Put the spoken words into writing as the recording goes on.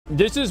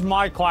This is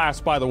my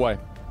class, by the way.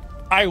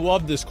 I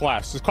love this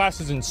class. This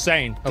class is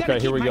insane. Okay,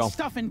 here we go.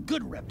 Stuff in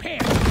good repair.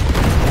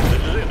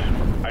 This is it.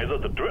 Either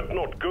the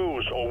dreadnought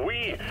goes or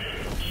we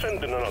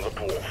send in another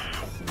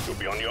dwarf. You'll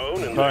be on your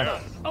own in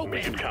there.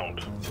 Make it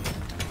count.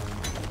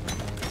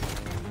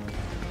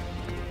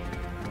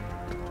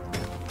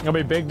 Gonna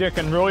be big dick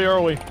and really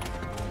early.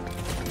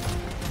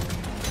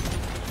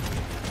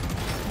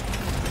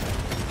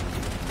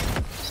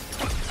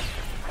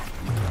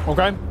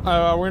 Okay,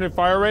 we're gonna do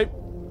fire rate.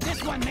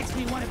 This one makes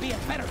me want to be a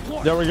better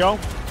dwarf. There we go.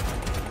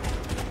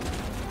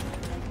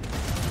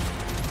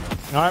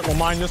 All right, we'll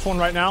mine this one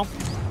right now.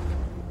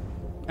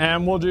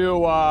 And we'll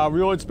do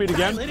reload speed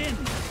again.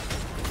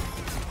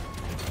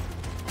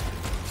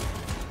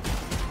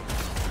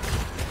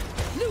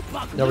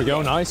 There we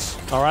go, nice.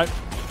 All right.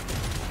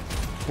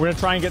 We're gonna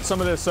try and get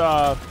some of this,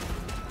 oh,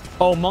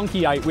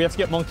 monkeyite. We have to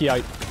get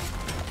monkeyite.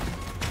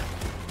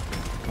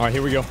 All right,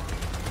 here we go.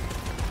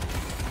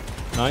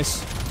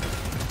 Nice.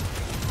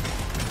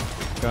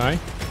 Okay.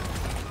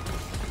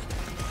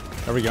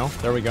 There we go.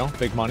 There we go.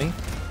 Big money.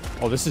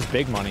 Oh, this is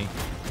big money.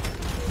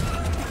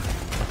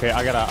 Okay,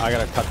 I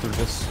gotta cut through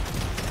this.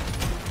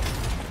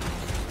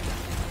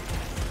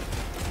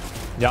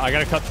 Yeah, I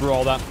gotta cut through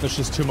all that. There's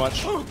just too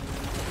much.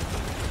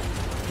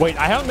 Wait,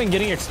 I haven't been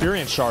getting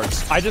experience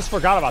shards. I just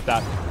forgot about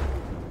that.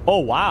 Oh,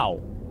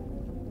 wow.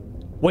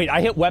 Wait, I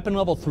hit weapon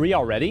level 3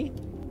 already?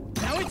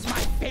 Now it's my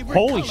favorite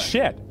Holy color.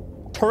 shit.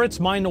 Turrets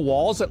mine the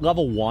walls at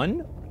level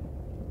 1?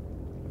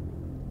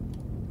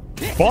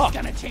 This Fuck. is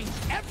gonna change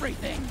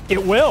everything.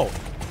 It will.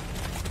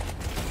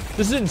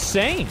 This is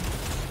insane.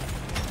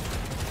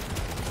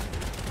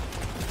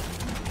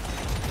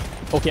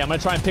 Okay, I'm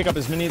gonna try and pick up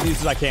as many of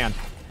these as I can.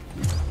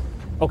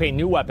 Okay,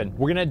 new weapon.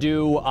 We're gonna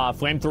do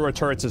flamethrower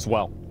turrets as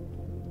well.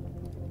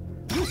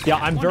 Yeah,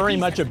 I'm very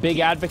much a big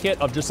advocate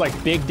of just like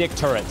big dick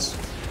turrets.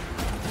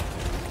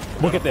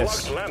 Look at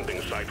this.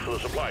 Landing site for the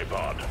supply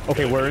pod.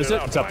 Okay, where is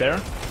it? It's up there.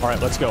 All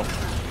right, let's go.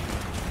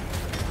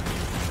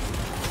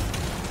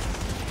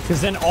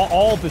 Because then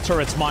all the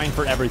turrets mine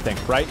for everything,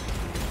 right?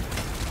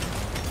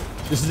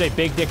 This is a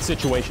big dick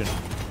situation.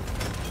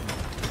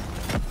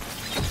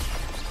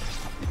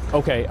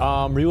 Okay,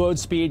 reload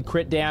speed,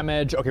 crit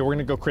damage. Okay, we're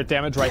gonna go crit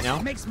damage right now.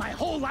 This makes my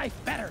whole life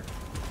better.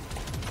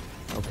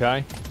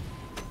 Okay.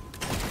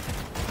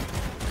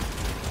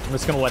 I'm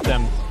just gonna let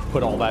them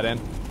put all that in.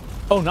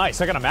 Oh, nice,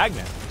 I got a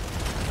magnet.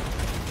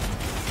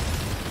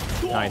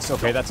 Nice,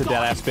 okay, that's a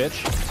dead-ass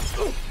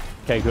bitch.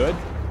 Okay, good.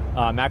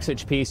 Max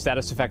HP,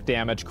 status effect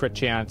damage, crit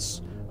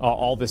chance.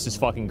 All this is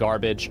fucking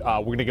garbage.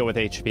 We're gonna go with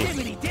HP.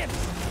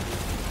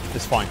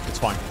 It's fine, it's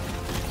fine.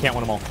 Can't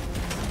win them all.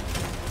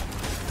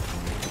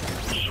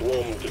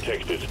 Swarm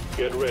detected.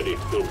 Get ready.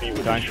 They'll be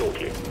with you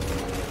shortly.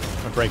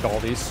 I'm gonna break all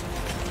these.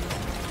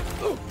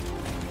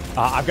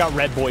 I've got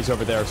red boys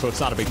over there, so it's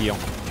not a big deal.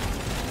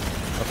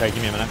 Okay,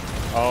 give me a minute.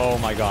 Oh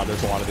my god,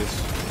 there's a lot of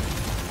these.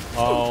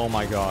 Oh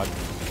my god.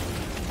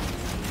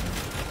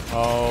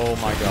 Oh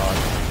my god.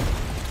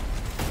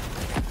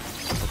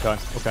 Okay,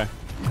 okay.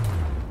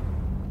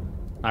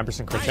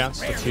 9% crit chance,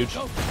 that's huge.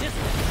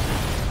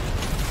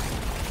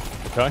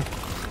 Okay.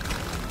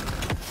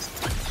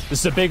 This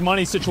is a big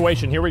money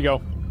situation, here we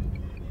go.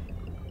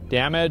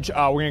 Damage,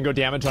 we're gonna go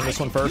damage on this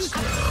one first.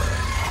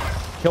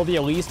 Kill the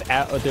elite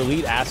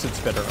acid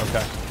spitter,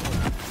 okay.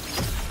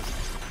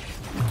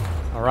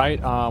 All right,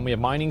 we have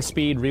mining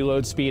speed,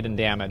 reload speed, and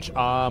damage.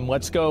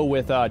 Let's go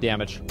with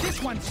damage.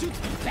 This one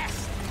suits me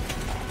best.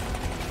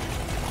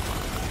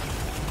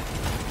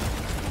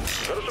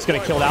 It's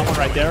gonna kill that one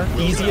right there.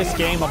 Easiest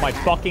game of my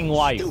fucking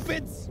life.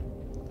 Stupids.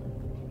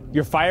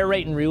 Your fire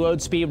rate and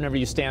reload speed whenever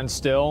you stand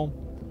still.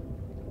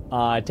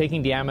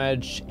 Taking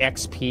damage,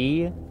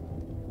 XP.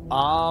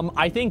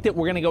 I think that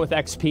we're gonna go with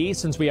XP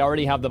since we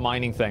already have the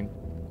mining thing.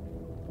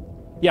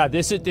 Yeah,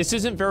 this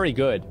isn't very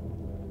good.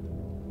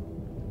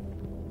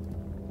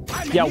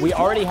 Yeah, we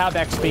already have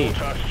XP.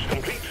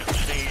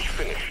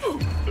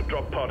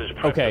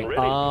 Okay,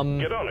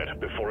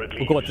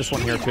 we'll go with this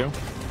one here too.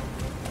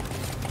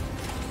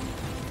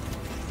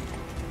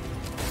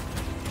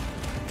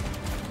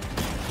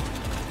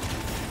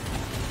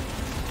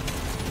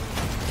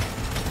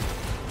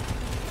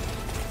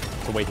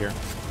 So wait here.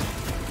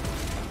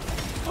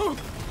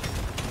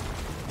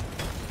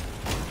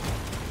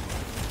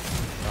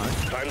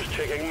 Time's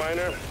ticking,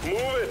 miner.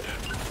 Move it.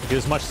 Get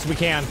as much as we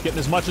can. Getting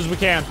as much as we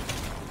can.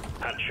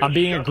 I'm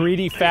being a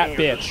greedy fat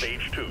bitch.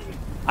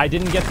 I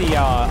didn't get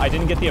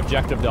the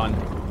objective done.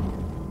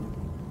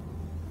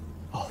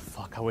 Oh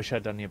fuck! I wish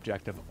I'd done the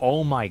objective.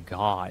 Oh my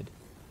god,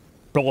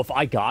 bro! If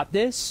I got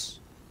this,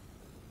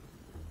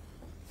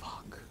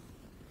 fuck.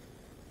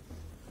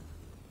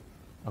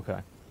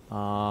 Okay.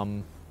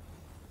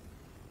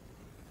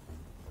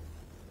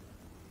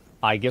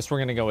 I guess we're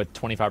gonna go with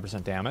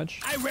 25%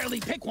 damage. I rarely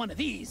pick one of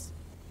these.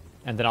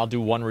 And then I'll do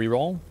one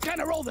reroll.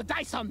 Gonna roll the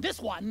dice on this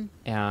one.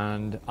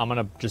 And I'm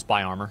gonna just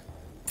buy armor.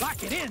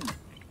 Lock it in.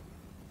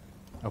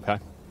 Okay.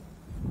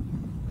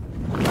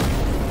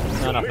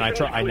 Not enough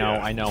nitro. I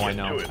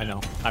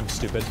know. I'm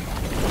stupid.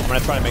 I'm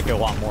gonna try to make a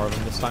lot more of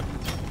them this time.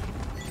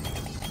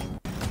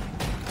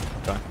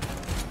 Okay.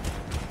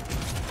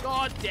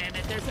 God damn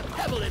it, there's a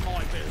pebble in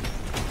my boot.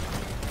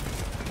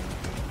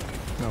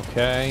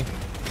 Okay.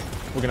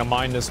 We're gonna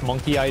mine this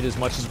monkeyite as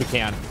much as we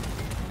can.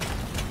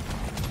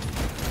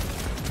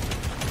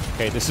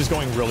 Okay, this is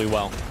going really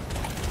well.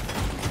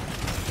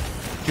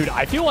 Dude,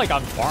 I feel like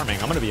I'm farming.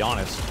 I'm gonna be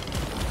honest.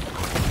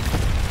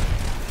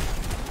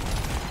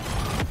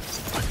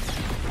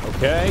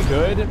 Okay,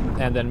 good.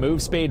 And then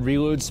move speed,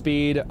 reload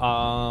speed.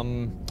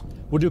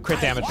 We'll do crit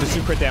damage. Just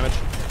do crit damage.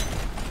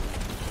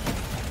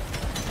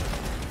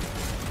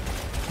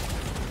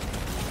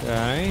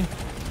 Okay.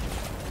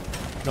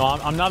 No,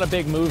 I'm not a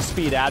big move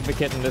speed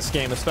advocate in this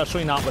game,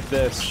 especially not with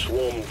this.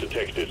 Swarm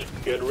detected.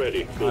 Get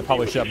ready. I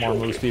probably should have more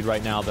move speed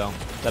right now, though.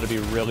 That'd be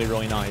really,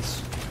 really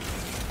nice.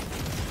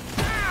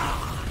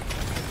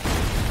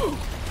 I'm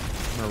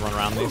gonna run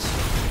around these.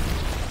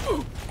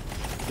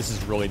 This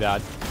is really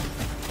bad.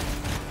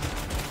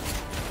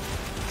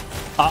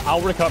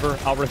 I'll recover.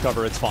 I'll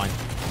recover. It's fine.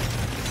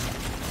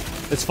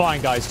 It's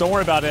fine, guys. Don't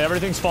worry about it.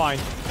 Everything's fine.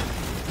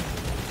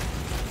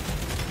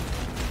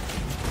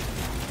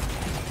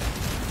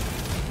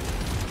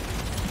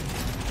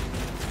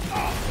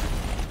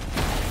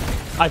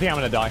 I think I'm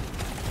gonna die.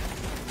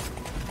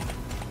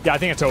 Yeah, I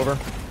think it's over.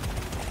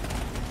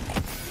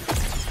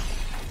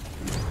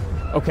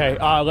 Okay,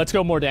 let's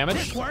go more damage.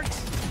 This works.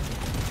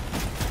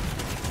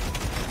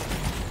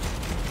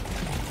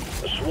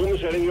 The swarm is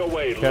heading your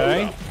way.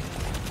 Okay.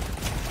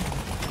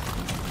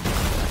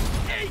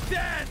 Ain't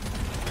dead.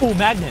 Oh,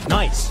 magnet,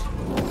 nice.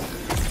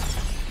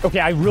 Okay,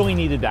 I really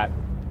needed that.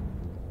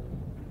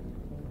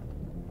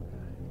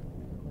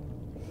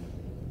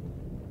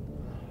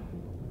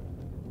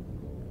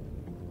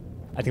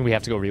 I think we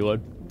have to go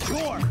reload.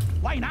 Sure,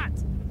 why not?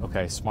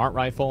 Okay, smart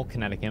rifle,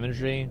 kinetic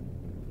imagery.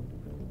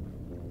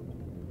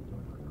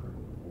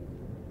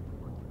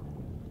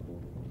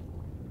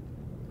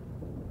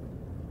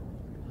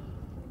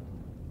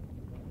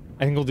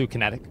 I think we'll do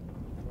kinetic.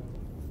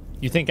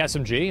 You think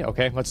SMG?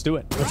 Okay, let's do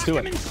it. Let's do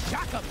it.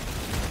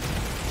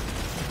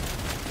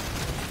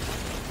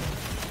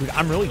 Dude,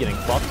 I'm really getting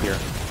fucked here.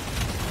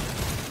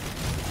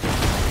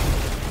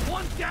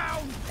 One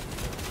down.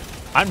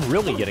 I'm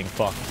really getting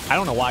fucked. I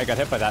don't know why I got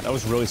hit by that. That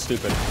was really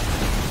stupid.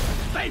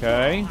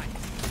 Okay.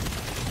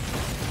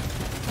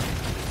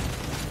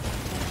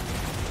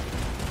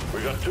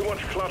 We got too much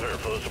clutter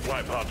for the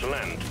supply pod to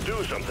land.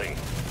 Do something.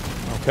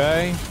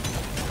 Okay.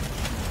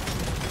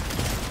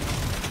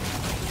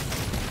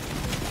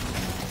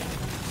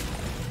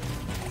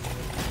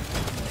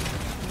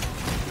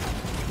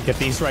 Get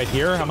these right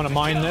here. I'm gonna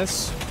mine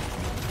this.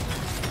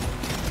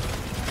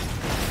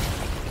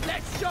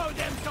 Let's show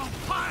them some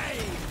pie.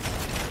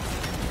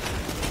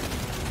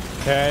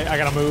 Okay, I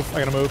gotta move. I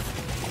gotta move.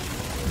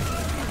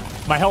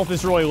 My health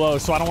is really low,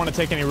 so I don't want to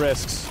take any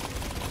risks.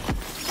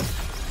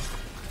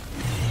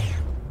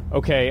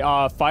 Okay,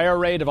 fire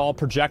rate of all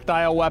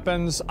projectile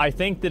weapons. I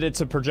think that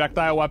it's a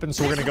projectile weapon,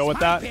 so we're gonna go with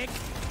that.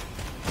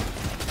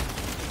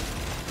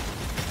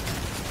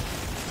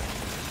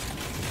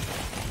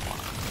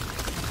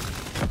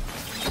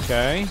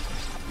 Okay.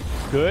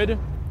 Good.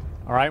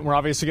 All right, we're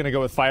obviously gonna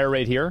go with fire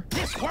rate here.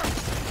 This works.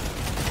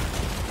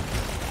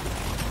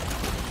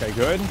 Okay,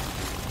 good.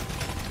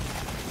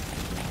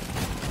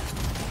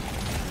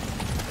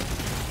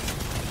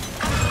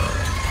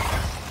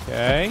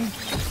 Okay.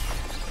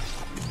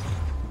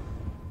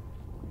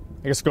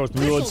 I guess go with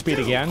reload speed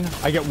again.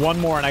 I get one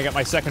more and I get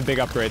my second big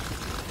upgrade.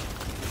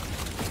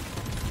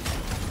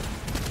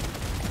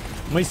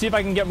 Let me see if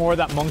I can get more of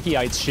that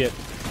monkeyites shit.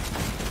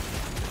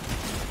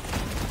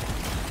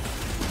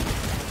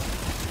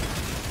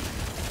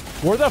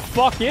 Where the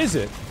fuck is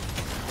it?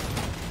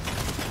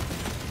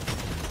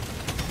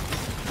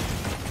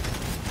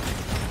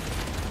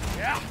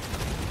 Yeah.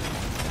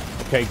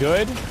 Okay,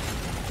 good.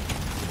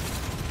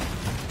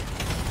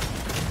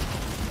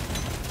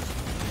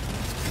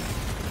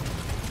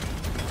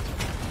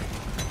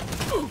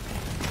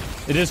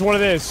 It is what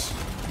it is.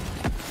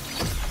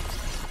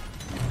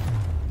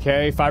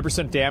 Okay,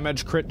 5%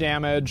 damage, crit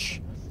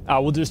damage.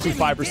 We'll just do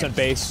 5%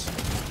 base.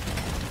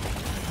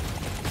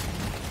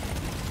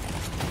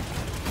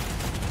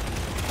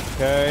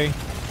 Okay.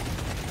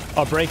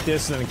 I'll break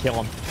this and then kill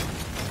him.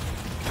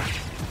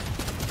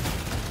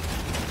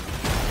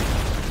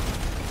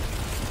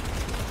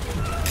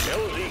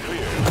 LZ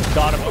clear.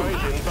 Got him.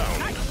 Supplies inbound.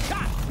 Nice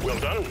shot. Well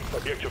done.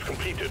 Objective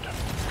completed.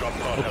 Drop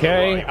pod has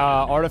Okay, arrived.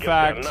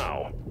 artifact. Get there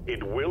now.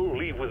 It will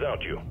leave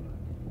without you.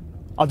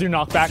 I'll do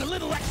knockback. It's a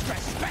little extra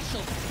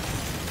special.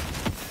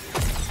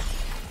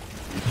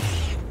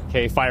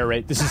 Okay, fire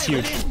rate. This is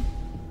huge.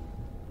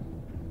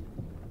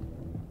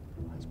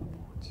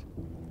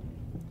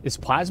 Is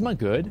plasma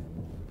good?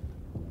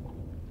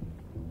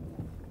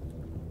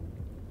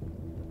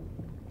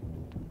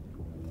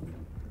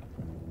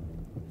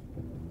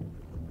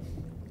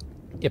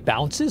 It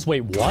bounces?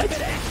 Wait, what? Bit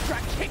of extra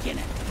kick in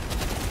it.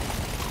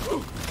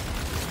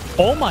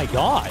 Oh my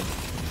god.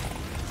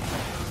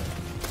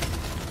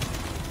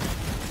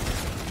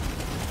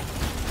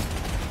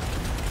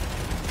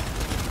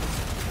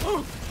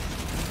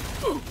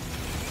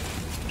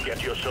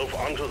 Get yourself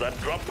onto that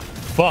drop.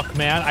 Fuck,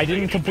 man. I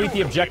didn't complete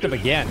the objective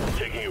again.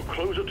 Taking you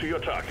closer to your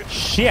target.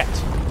 Shit.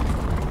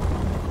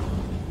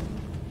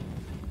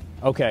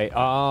 Okay,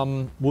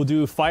 we'll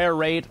do fire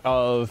rate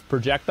of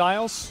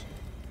projectiles.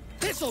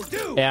 This'll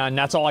do. And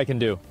that's all I can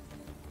do.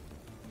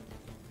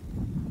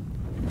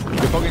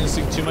 You're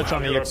focusing too much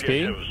on the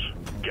XP.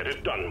 Get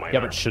it done, miner.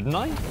 Yeah, but shouldn't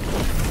I?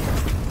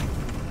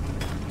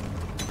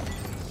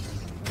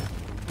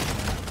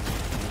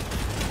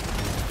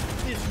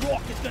 This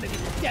rock is gonna be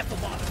the death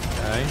of us.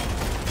 Okay.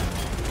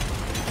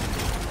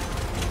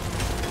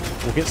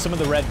 We'll get some of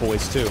the red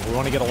boys, too. We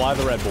want to get a lot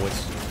of the red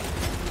boys.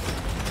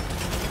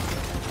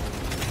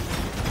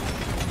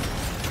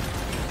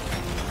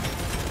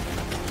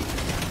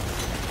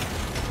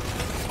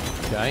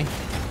 Okay.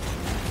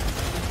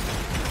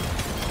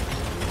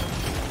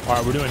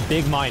 Alright, we're doing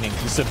big mining.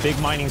 This is a big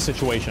mining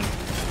situation.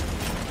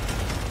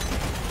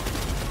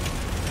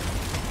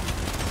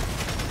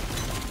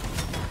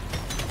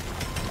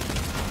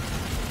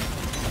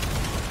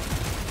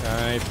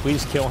 Okay,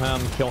 please kill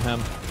him. Kill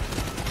him.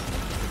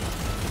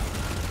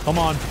 Come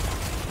on.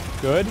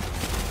 Good.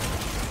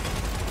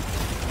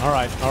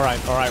 Alright,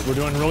 alright, alright. We're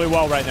doing really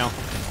well right now.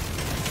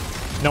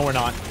 No, we're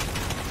not.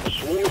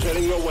 Swarm's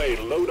heading your way.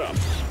 Load up.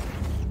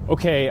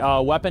 Okay,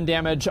 weapon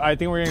damage. I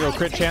think we're gonna go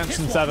crit chance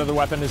since that other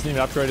weapon isn't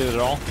even upgraded at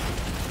all.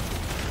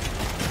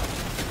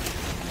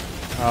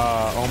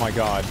 Oh my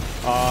god.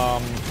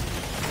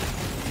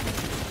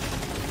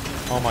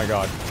 Oh my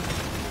god.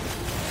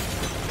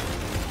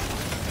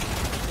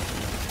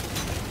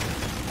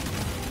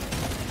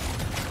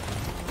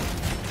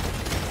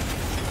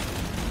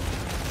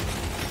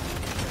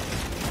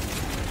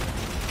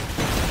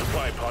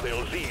 Supply pod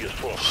LZ is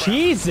full of crap.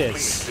 Jesus!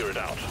 Please clear it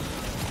out.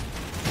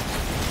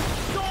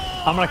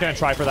 I'm not gonna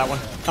try for that one.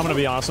 I'm gonna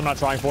be honest, I'm not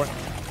trying for it.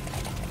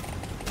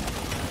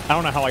 I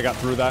don't know how I got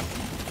through that.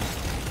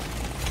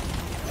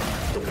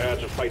 Prepare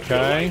to fight for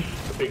your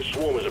life. The big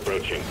swarm is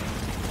approaching.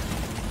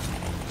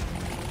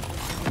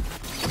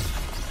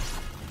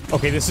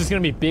 Okay, this is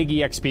gonna be big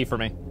EXP for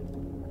me.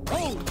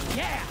 Oh,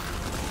 yeah.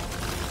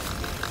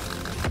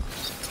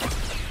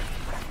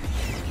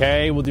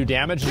 Okay, we'll do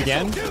damage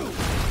again.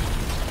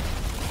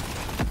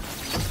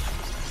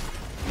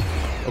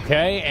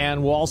 Okay,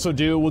 and we'll also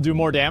do, we'll do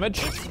more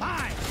damage.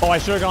 Oh, I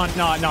should have gone,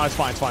 no, no, it's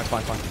fine, it's fine, it's fine,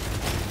 it's fine.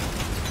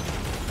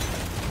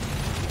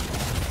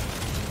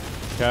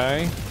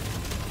 Okay.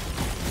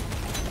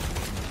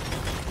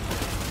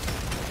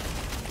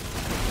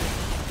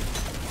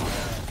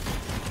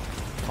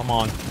 Come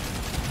on.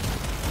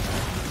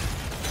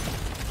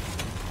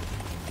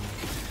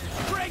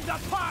 Bring the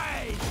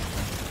fight.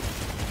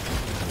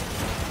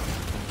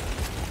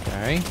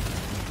 Okay.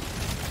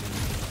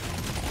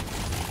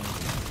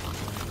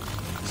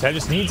 So I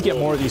just need to get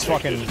more of these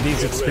fucking,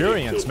 these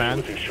experience,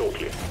 man.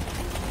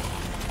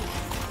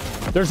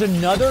 There's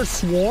another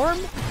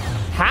swarm?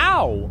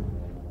 How?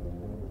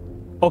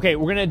 Okay,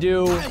 we're gonna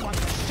do...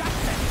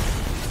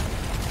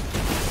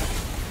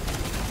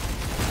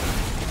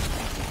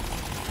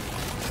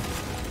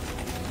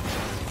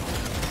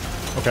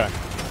 Okay.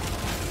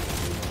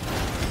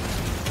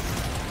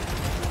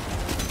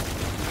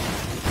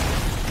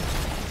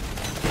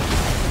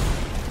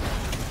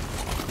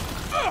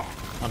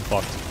 I'm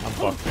fucked. I'm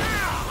fucked.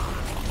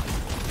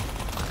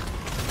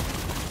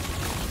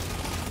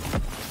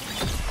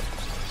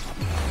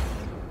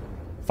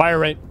 Fire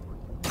rate.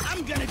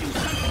 I'm gonna do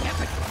something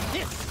epic with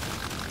this.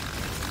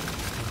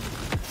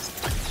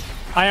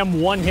 I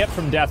am one hit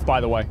from death,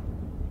 by the way.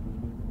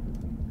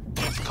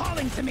 It's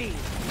calling to me.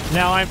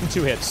 Now I'm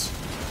 2 hits.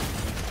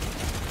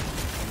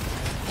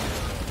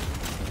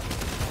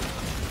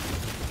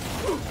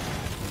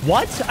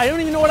 What? I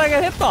don't even know what I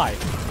got hit by.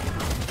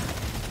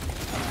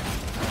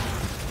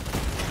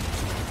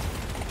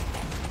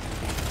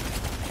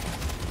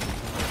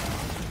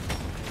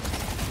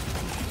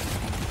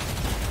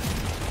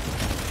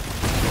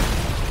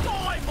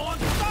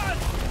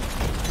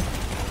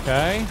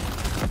 Okay.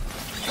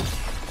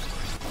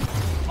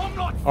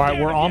 All right,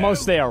 we're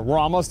almost there. We're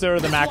almost there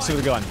to the max of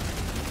the gun.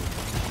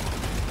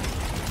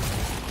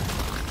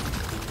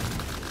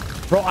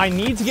 Bro, I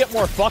need to get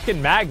more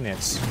fucking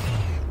magnets.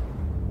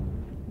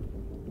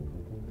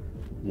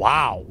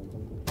 Wow.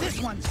 This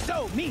one's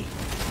so me.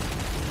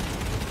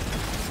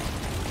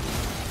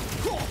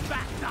 Go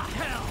back to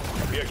hell.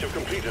 Objective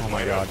completed. Oh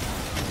my god.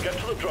 Get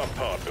to the drop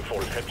pod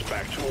before it heads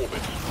back to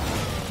orbit.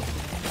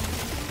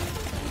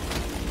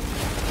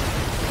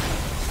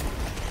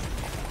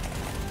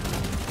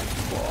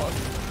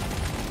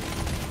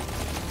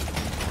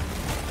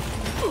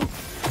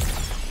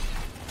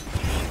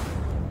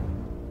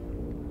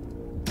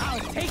 I'll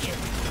take it.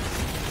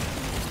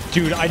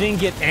 Dude, I didn't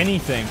get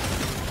anything.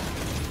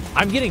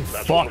 I'm getting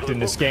fucked in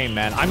this game,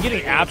 man. I'm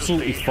getting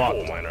absolutely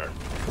fucked.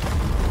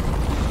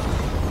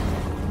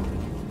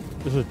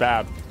 This is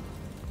bad.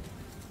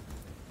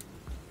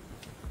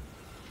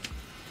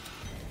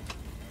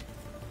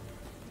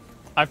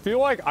 I feel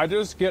like I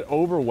just get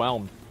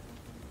overwhelmed.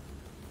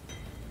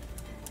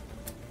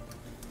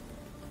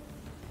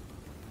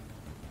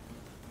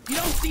 You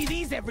don't see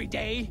these every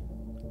day.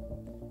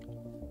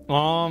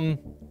 Now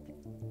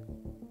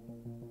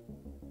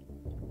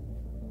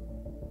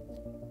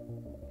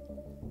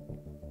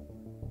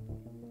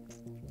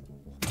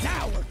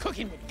we're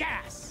cooking with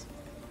gas.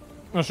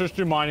 Let's just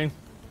do mining.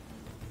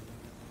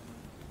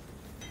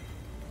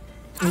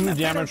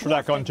 Damage for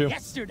that gun too.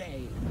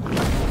 Yesterday.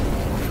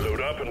 Load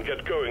up and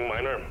get going,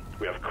 miner.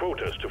 We have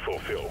quotas to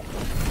fulfill.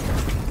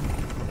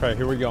 Okay,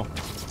 here we go. Here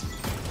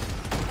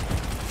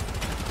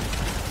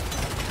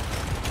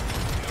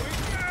we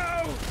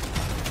go.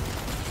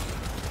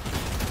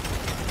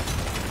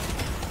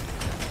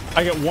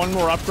 I get one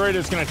more upgrade,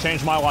 it's gonna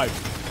change my life.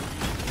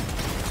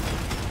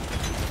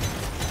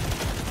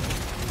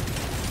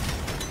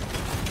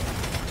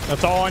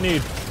 That's all I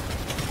need.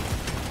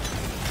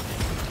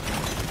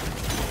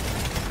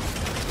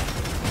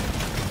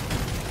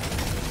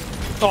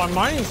 Oh, I'm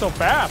mining so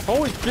fast.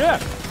 Holy shit.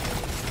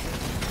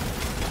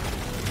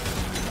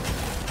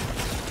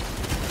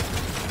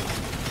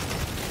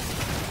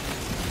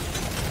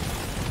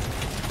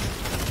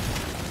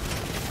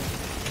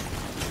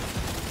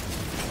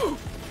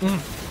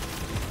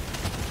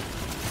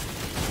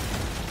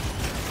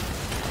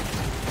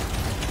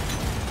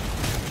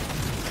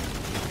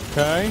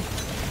 Okay.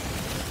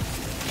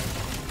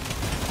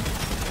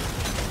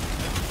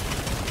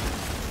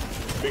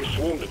 Big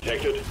swarm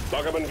detected.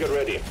 Lock up and get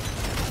ready.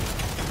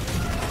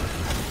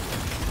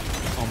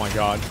 Oh my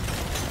god.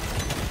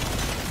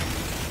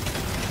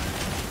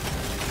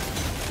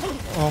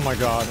 Oh my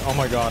god. Oh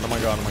my god. Oh my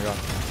god. Oh my god.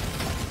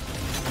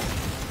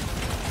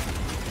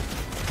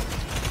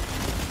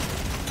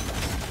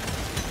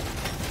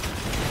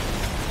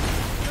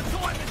 The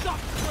time is up,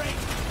 great.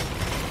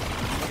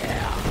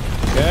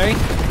 Okay.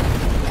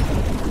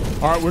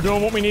 Alright, we're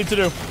doing what we need to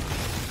do.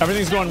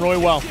 Everything's going really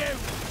well.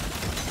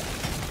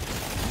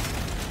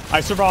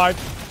 I survived.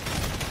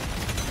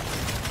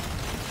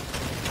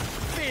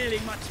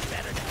 Feeling much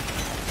better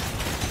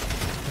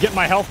now. Get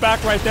my health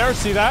back right there.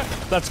 See that?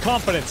 That's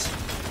confidence.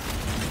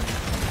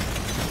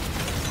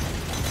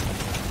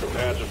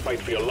 Prepare to fight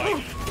for your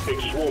life. The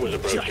big swarm is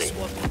approaching. Just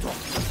one more drop.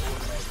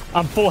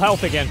 I'm full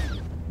health again.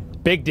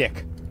 Big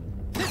dick.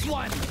 This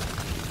one.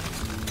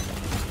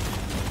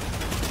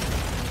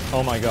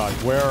 Oh my god.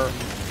 Where?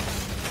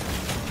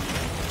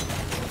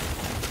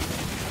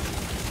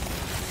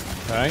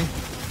 Okay.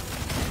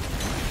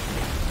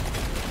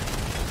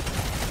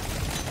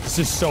 This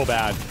is so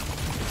bad.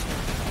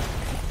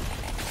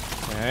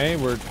 Okay,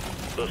 we're...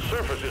 The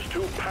surface is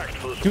too packed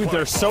for the Dude,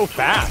 they're so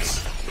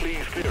fast.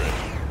 Please clear it.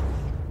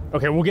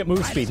 Okay, we'll get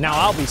move speed. Now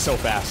I'll be so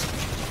fast.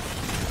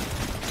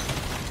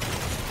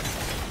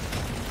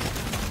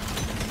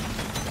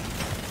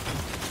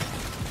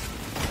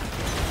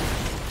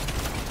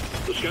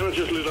 The scanner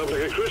just lit up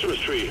like a Christmas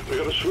tree. We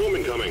got a swarm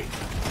incoming.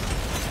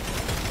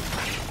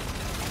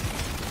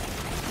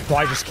 Well,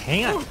 I just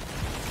can't.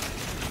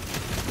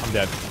 I'm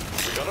dead.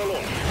 We got a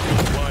launch.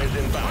 Supplies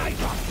inbound.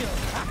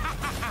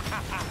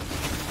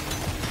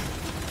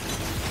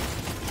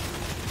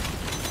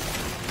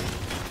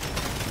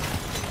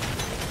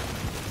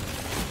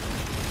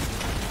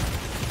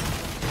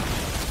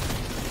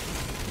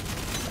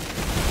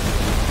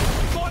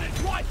 Got it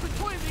right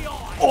between the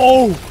eyes.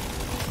 Oh!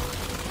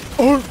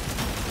 Oh!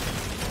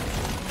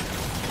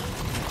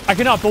 I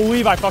cannot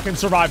believe I fucking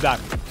survived that.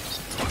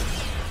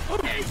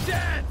 He's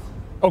dead.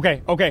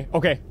 Okay, okay,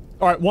 okay.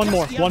 Alright, one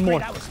more, That's the one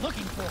more. upgrade I was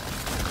looking for.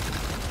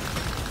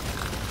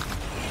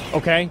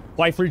 Okay,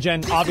 life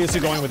regen, obviously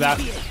going with that.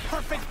 Be a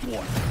perfect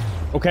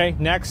dwarf. Okay,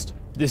 next.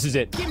 This is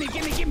it. Gimme,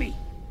 gimme, gimme.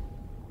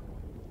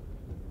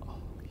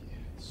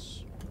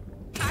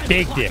 I'm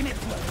Big clocking dick. it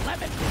for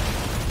 11.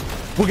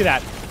 Look at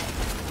that.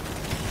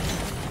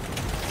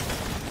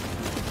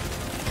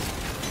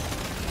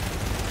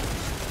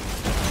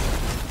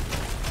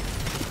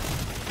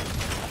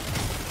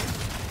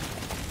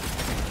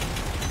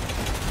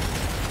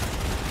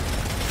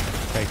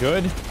 Okay,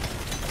 good.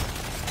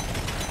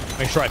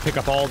 Make sure I pick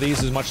up all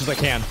these as much as I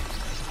can.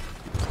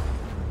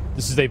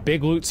 This is a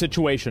big loot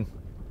situation.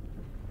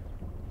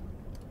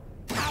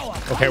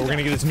 Okay, we're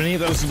gonna get as many of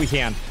those as we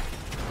can.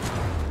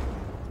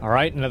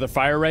 Alright, another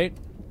fire rate.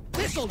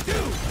 This'll do.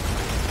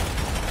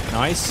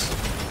 Nice.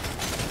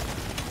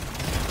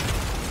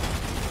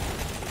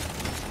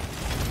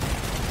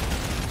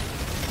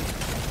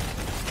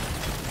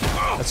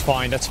 That's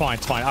fine, that's fine,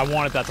 it's fine. I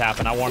wanted that to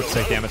happen. I wanted to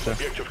take damage there.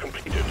 Objective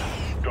completed.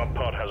 Drop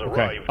pod has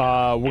Okay,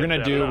 arrived. we're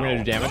gonna do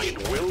damage.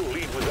 It will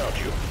lead without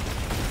you.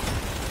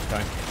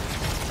 Okay.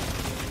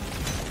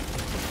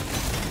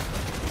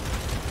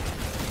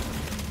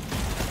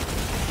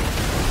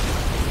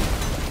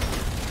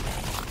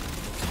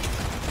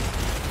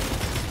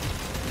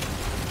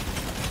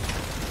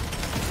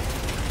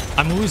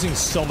 I'm losing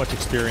so much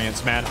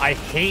experience, man. I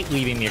hate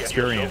leaving the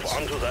experience.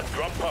 Get yourself onto that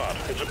drop pod.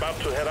 It's about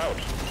to head out.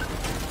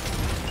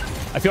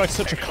 I feel like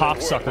such a Excellent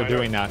cocksucker work,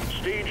 doing Miner. that.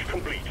 Stage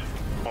complete.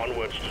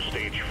 Onwards to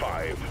stage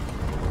 5.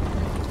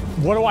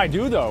 What do I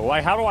do, though?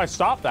 Like, how do I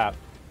stop that?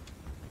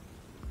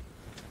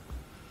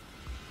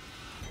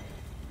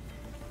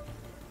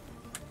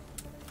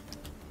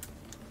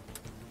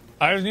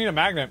 I just need a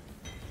magnet.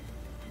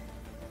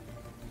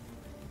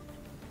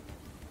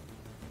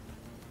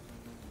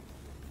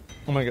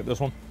 I'm gonna get this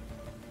one.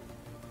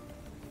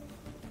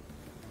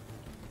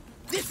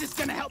 This is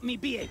gonna help me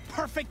be a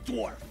perfect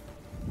dwarf.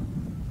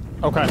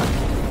 Okay.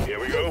 Here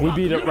we go. We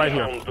beat it right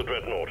here. Found the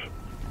dreadnought.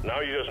 Now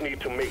you just need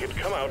to make it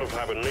come out of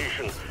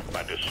hibernation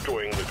by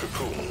destroying the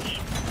cocoons.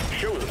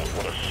 Show them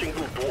what a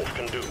single dwarf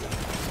can do.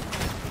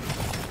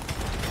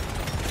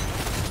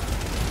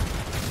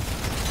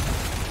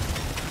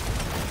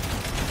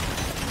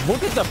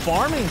 Look at the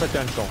farming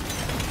potential.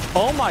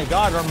 Oh my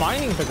god, our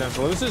mining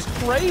potential. This is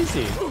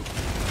crazy.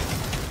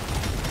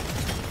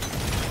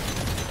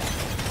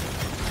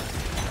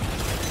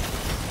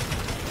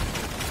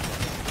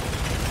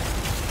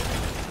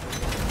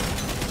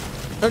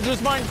 I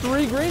just mined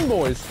 3 green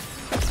boys.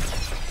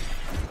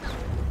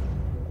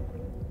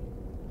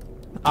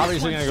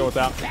 Obviously gonna go with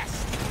that.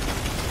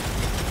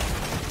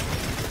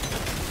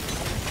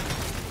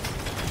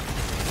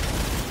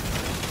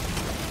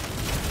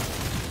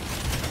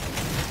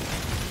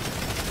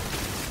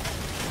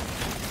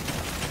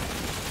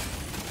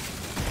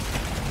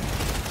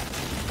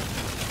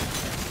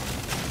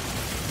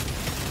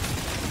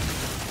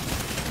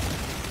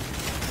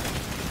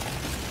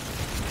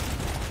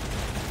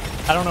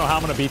 I don't know how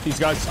I'm gonna beat these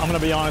guys. I'm gonna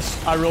be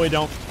honest. I really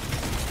don't.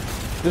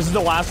 This is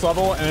the last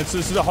level, and this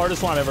is the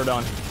hardest one I've ever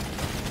done.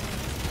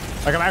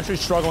 Like, I'm actually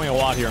struggling a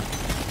lot here.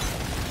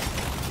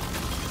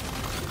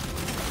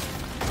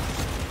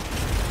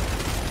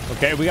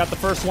 Okay, we got the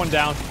first one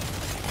down.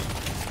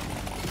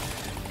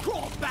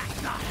 Crawl back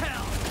to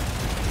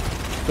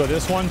hell. Go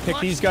this one, pick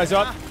these guys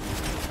up.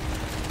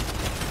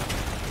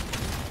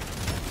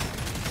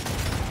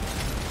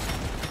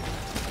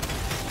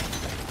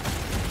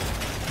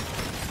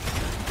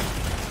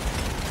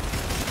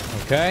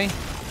 Okay.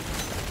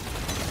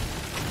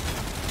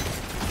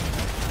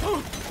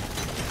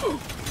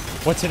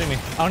 What's hitting me?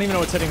 I don't even know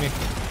what's hitting me.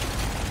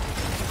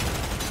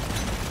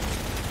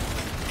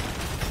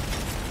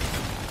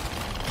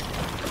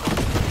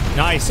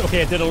 Nice.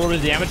 Okay, it did a little bit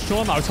of damage to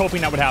him. I was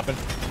hoping that would happen.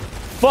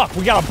 Fuck,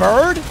 we got a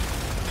bird?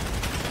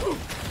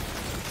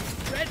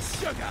 Red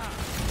sugar.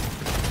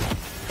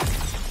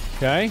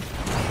 Okay.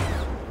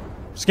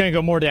 Just gonna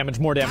go more damage,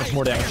 more damage,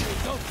 more damage.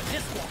 Go for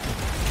this one.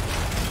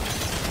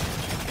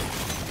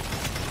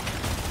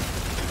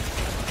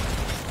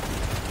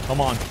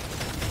 Come on.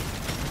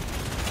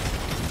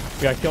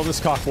 We gotta kill this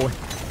cockboy.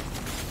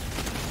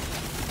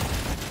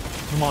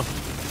 Come on.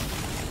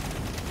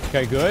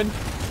 Okay, good.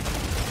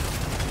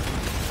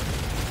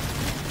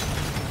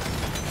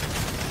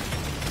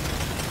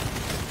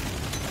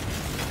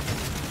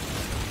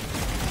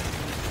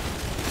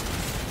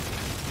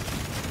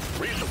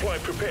 Resupply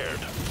prepared.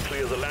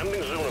 Clear the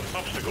landing zone of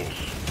obstacles.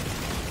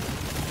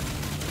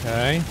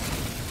 Okay.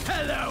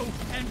 Hello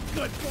and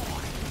goodbye.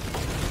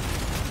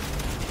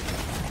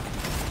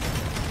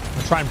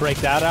 I'll try and break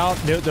that out.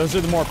 Those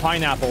are the more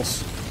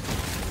pineapples.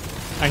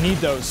 I need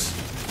those.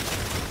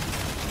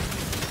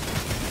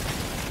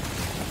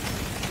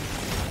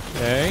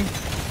 Okay.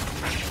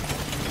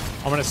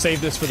 I'm gonna save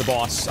this for the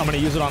boss. I'm gonna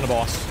use it on the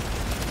boss.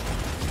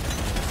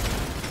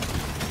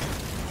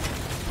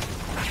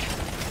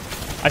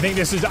 I think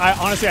this is,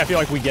 honestly, I feel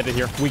like we get it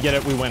here. We get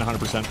it, we win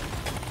 100%.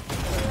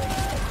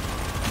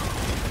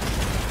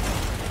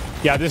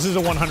 Yeah, this is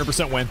a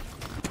 100% win.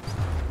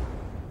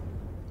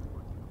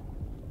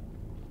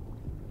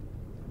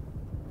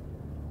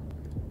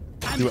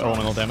 Do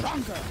elemental damage.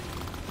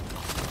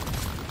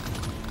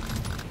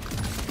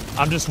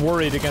 I'm just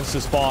worried against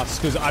this boss,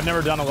 because I've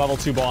never done a level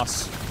 2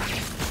 boss.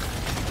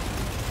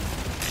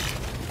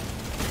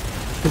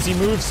 Because he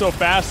moves so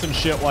fast and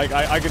shit, like,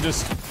 I could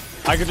just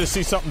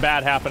see something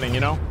bad happening, you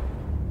know?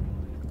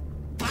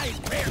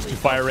 Just do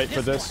fire rate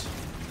for this.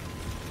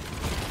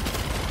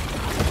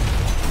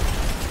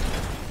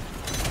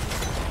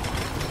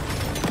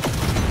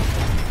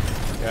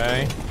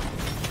 Okay.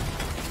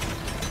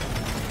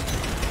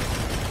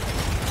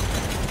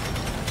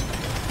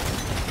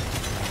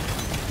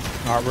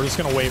 Alright, we're just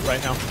gonna wait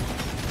right now.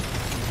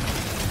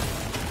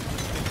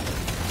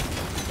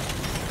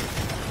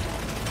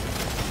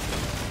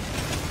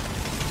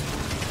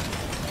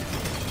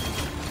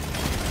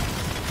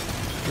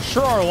 There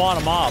sure are a lot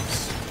of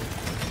mobs.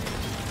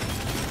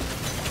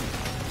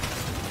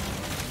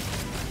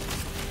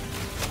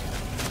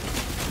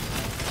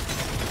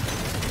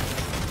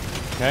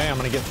 Okay, I'm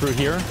gonna get through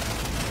here. I'm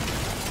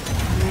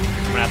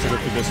gonna have to go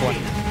through this one.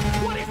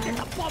 What is this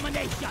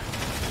abomination?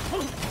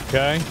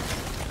 Okay.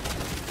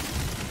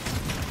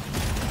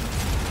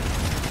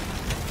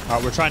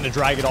 Alright, we're trying to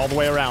drag it all the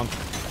way around.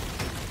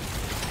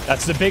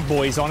 That's the big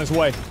boy. He's on his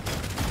way.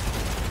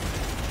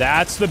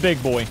 That's the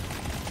big boy.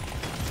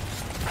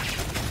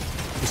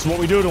 This is what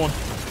we do to him.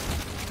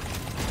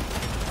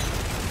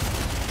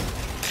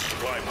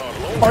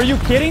 Are you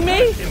kidding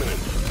me?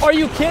 Are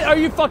you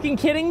fucking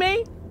kidding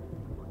me?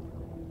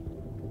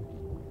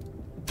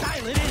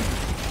 Dial it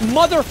in.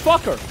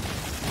 Motherfucker.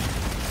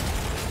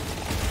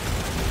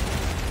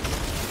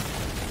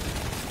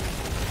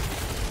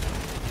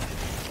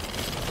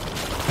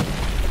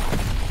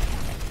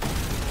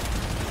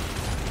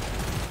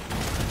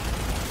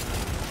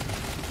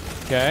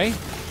 Okay.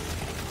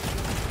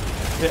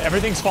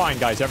 Everything's fine,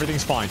 guys.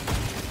 Everything's fine.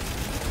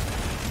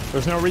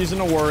 There's no reason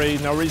to worry.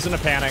 No reason to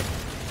panic.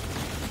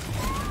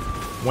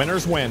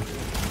 Winners win.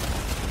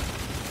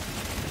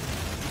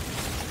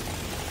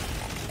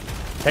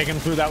 Take him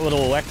through that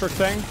little electric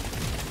thing.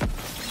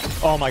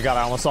 Oh my god,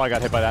 I almost thought I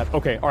got hit by that.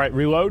 Okay, alright,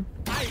 reload.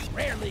 I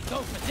rarely go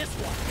for this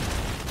one.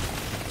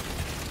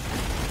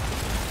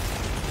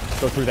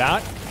 Go through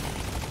that.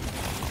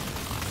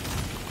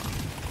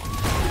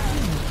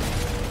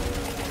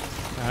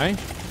 Okay.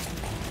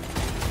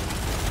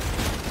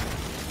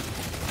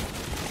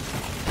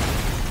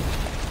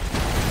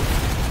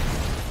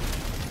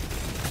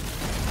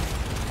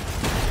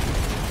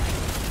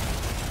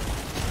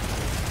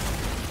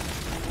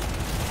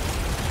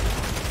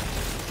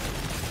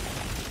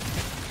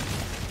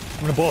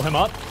 I'm gonna blow him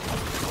up.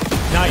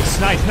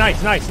 Nice, nice,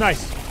 nice, nice,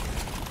 nice.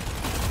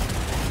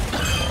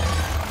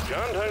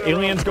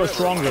 Aliens go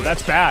stronger.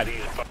 That's bad.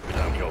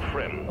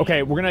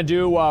 Okay, we're gonna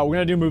do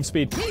move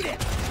speed.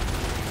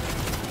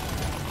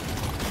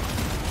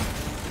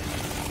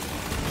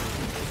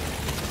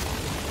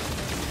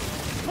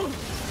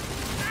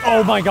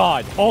 Oh my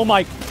god. Oh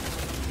my.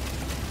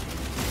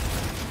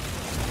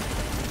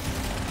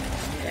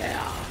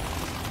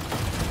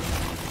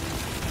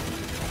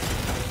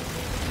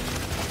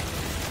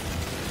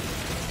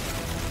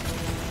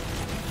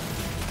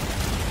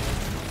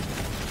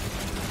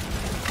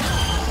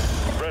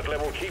 Threat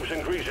level keeps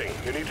increasing.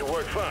 You need to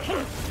work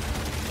faster.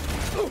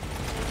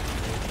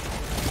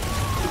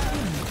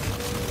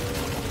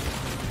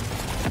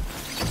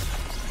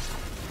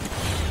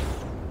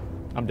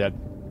 I'm dead.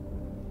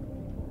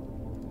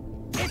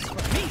 It's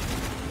for me.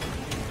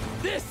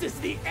 This is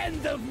the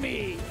end of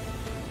me.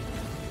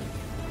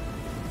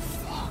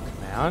 Fuck,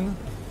 man.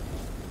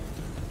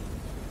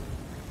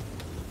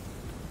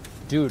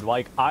 Dude,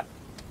 like,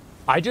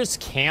 I just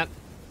can't.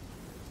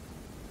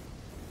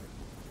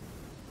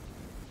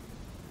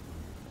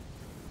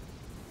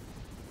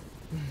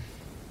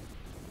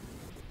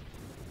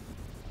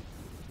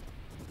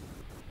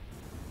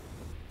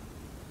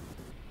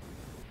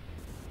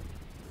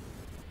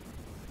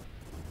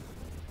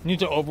 Need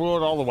to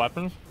overload all the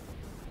weapons?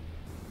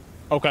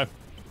 Okay.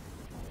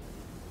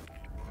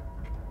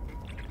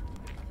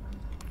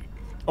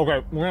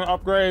 Okay, we're gonna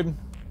upgrade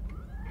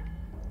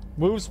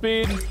move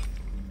speed,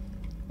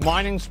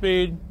 mining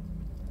speed,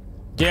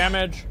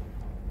 damage.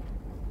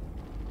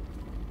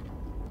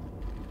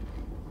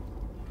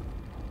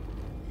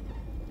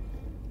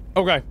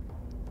 Okay.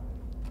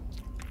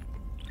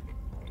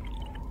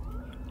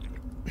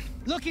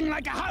 Looking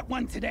like a hot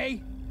one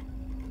today.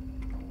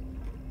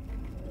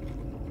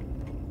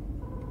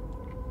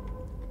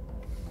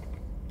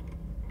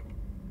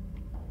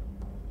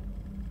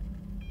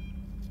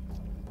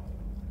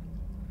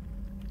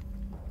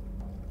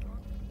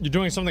 You're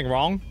doing something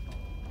wrong?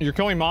 You're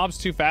killing mobs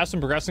too fast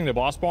and progressing the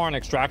boss bar on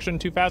extraction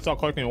too fast without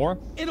collecting ore?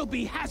 It'll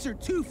be hazard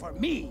 2 for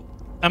me.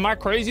 Am I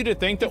crazy to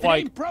think that, If it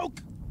like, ain't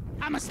broke,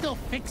 I'ma still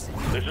fix it.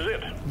 This is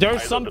it. there's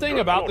Either something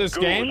the about this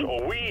dreadnought game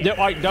goes, or we that,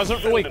 like,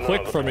 doesn't really send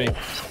click another for me.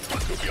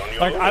 dwarf. You'll be on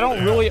your Like, own I don't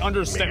there. really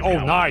understand. Make it Oh,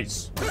 count.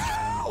 nice.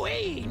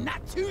 Ooh-wee,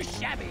 not too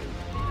shabby.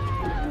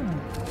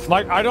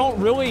 Like, I don't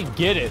really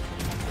get it.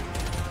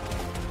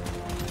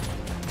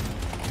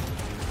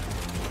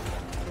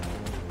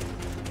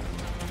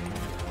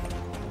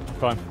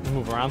 Okay,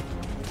 move around.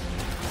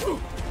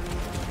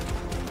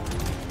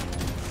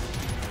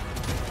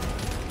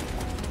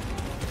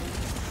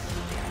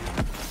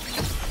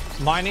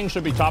 Mining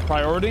should be top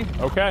priority.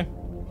 Okay.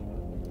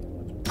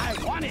 I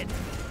want it.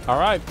 All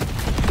right.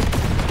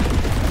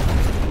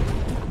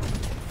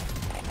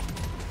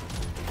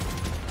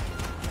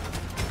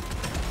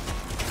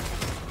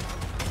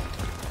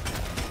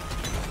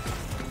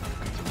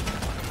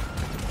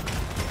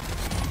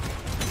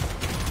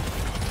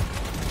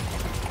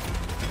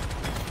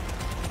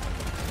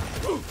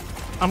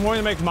 I'm going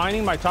to make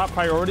mining my top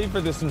priority for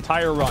this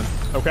entire run,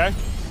 okay?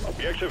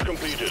 Objective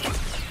completed.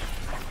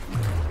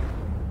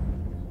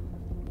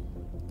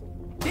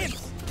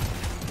 Tips.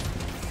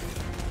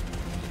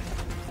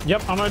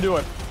 Yep, I'm gonna do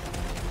it.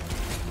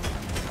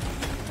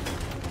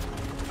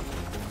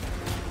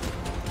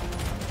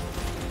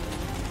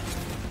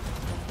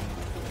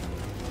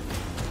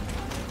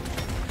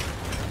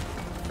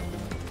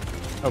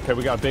 Okay,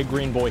 we got a big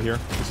green boy here.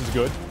 This is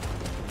good.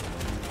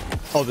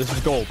 Oh, this is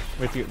gold.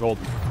 We have to get gold.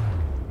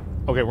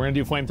 Okay, we're gonna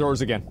do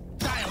flamethrowers again.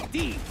 Dial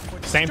D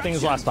for Same thing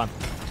as last time.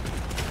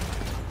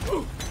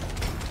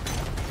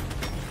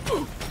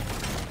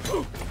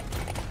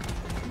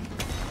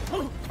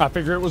 I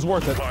figure it was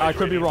worth it. I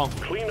could be wrong.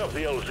 Clean up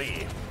the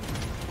LZ.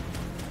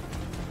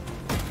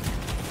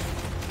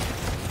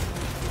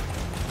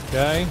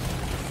 Okay.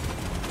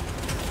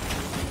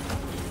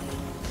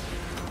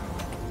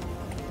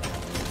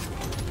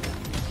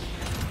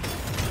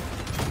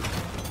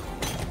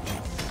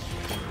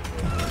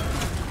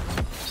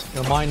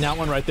 Gonna mine that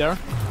one right there.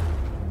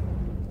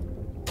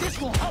 This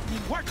will help me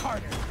work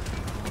harder.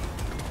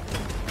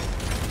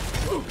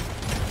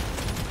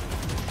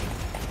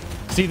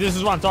 See, this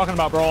is what I'm talking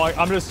about, bro.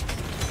 I'm just...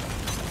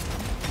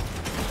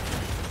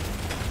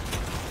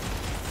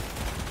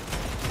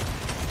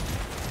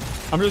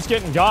 I'm just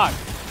getting got.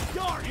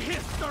 Your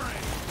history.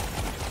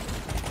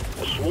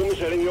 The swarm is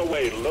heading your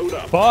way. Load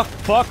up. Fuck,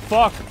 fuck,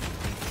 fuck.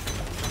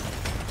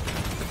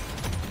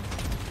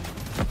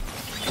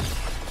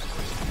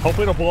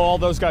 Hopefully it'll blow all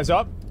those guys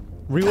up.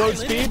 Reload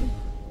speed.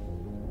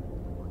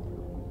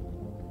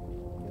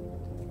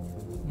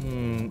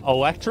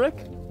 Electric.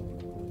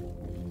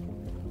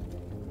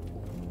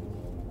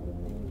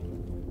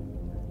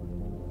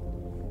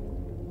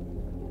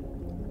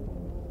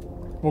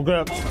 We'll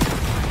get.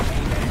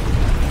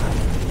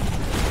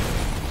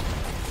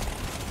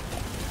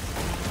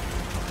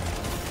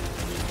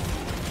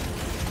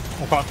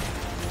 Okay.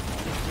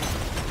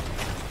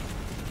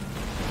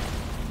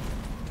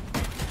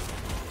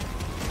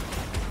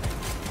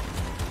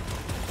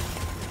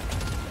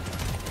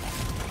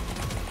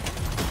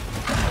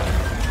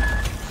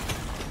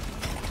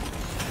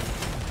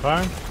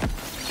 Okay.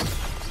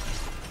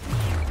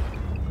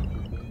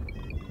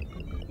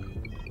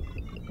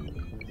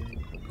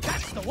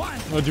 That's the one.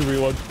 Let's do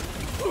reload.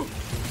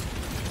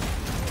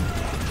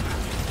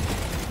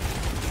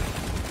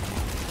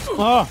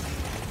 Ah.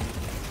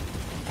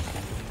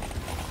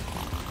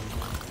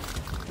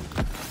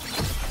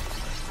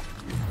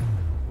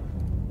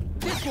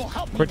 This will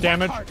help me Quick work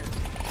damage. harder.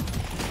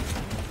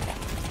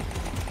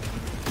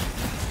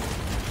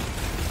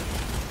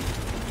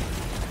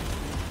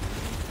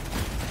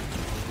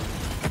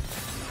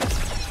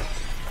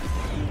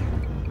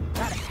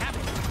 Gotta have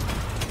it.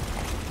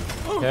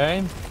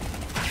 Okay.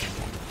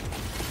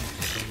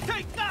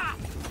 Take that.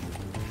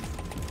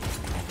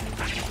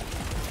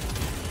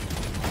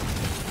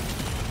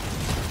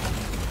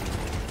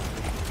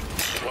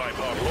 Supply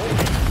pod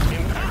launched.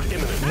 Impact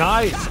imminent.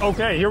 Nice.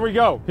 Okay, here we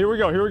go. Here we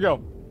go. Here we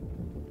go.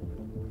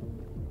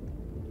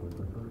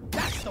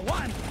 That's the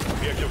one.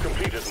 Objective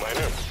completed,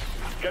 Miner.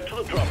 Get to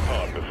the drop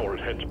pod before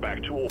it heads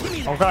back to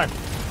orbit. Okay.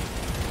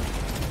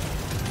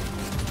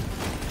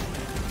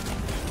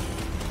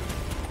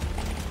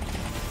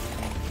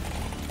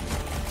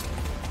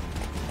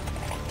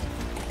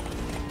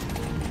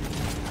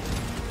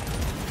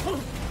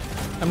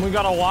 And we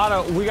got a lot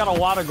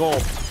of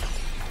gold.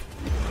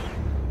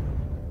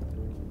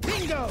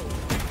 Bingo.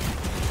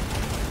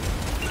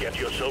 Get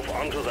yourself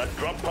onto that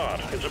drop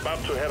pod. It's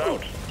about to head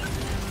out.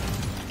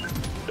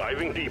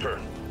 Diving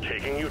deeper,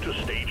 taking you to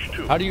stage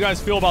 2. How do you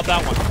guys feel about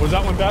that one? Was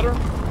that one better?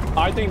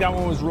 I think that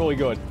one was really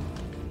good.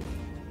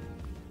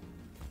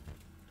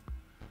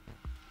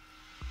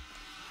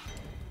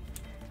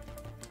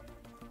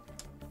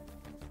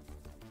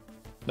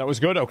 That was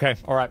good? Okay.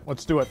 All right,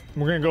 let's do it.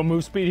 We're going to go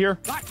move speed here.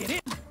 Lock it in.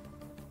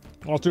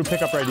 Let's do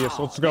pickup radius.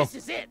 Let's go. This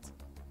is it.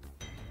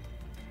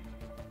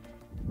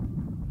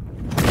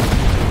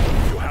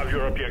 You have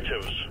your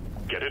objectives.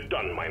 Get it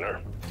done,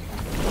 Miner.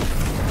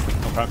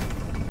 Okay.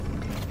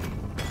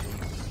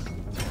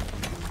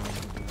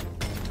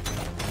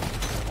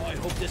 I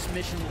hope this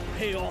mission will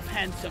pay off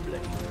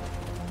handsomely.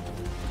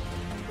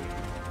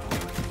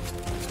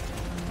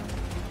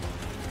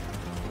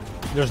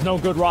 There's no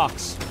good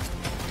rocks.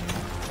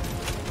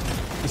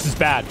 This is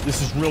bad.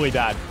 This is really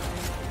bad.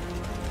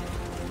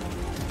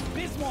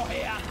 Bismol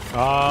here.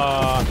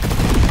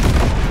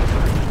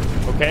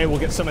 Okay, we'll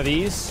get some of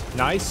these.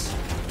 Nice.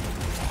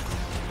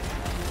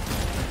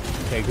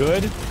 Okay,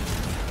 good.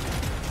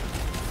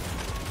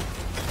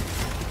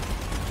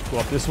 Go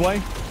up this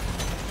way.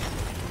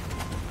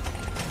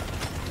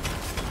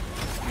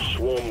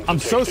 Swarm I'm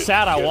so detected.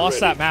 sad I Get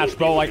lost ready that match, for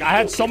bro. Like, I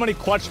had immediate so many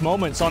clutch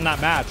moments on that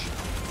match,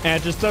 and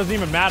it just doesn't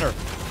even matter.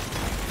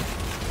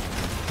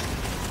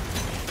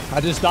 I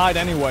just died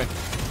anyway.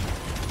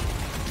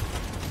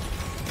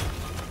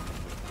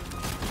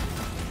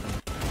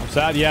 I'm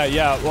sad,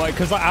 yeah. Well,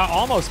 because I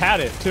almost had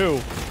it too.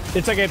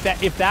 It's like if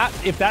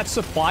that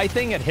supply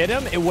thing had hit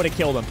him, it would have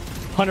killed him,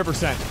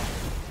 100%.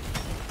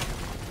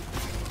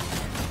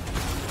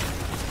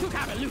 Look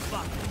how it looks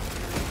like.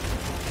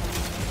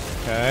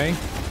 Okay.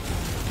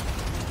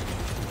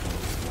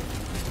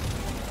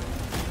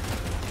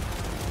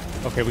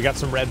 Okay, we got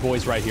some red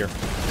boys right here.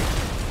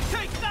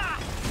 Take that.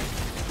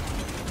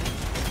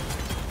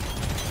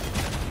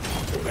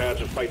 Prepare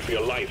to fight for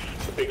your life.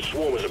 The big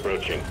swarm is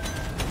approaching.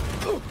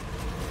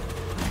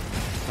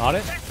 Got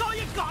it. That's all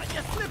you got,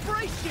 you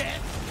slippery shit.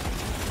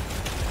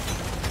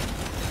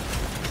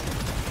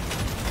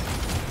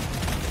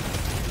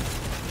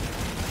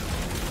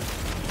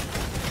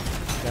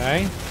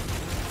 Okay.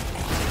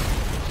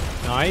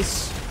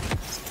 Nice.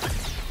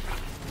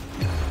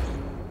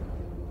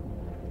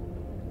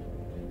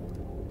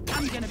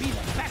 I'm gonna be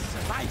the best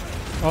survivor.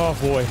 Oh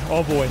boy.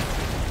 Oh boy.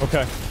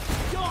 Okay.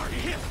 Your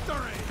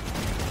history.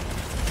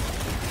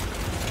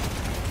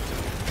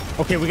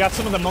 Okay, we got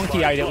some of the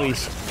monkey eyed at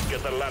least.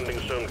 Get the landing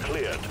zone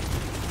cleared.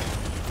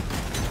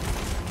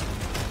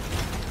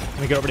 Let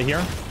me get over to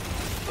here.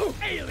 Ooh,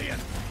 alien.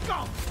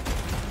 Go.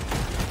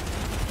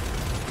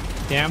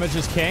 Damage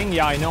is king.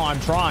 Yeah, I know. I'm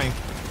trying.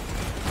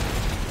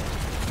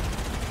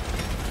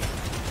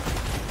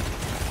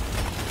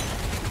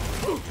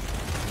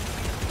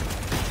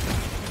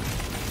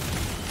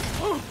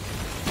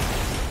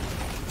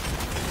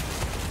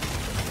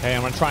 Okay,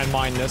 I'm gonna try and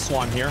mine this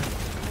one here.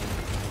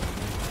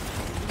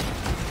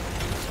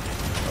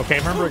 Okay,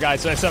 remember,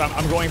 guys, I said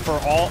I'm going for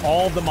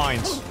all of the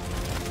mines.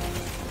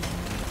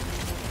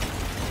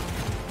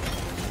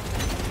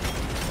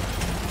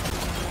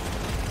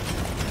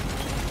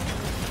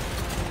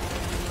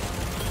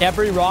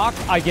 Every rock,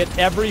 I get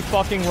every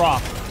fucking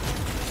rock.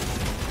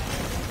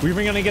 We're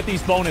even gonna get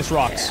these bonus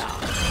rocks. Yeah.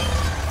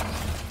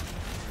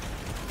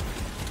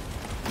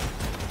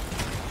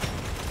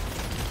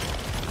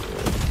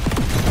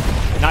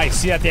 Nice.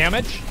 See that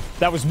damage?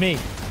 That was me.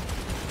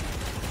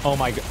 Oh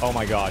my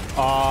god.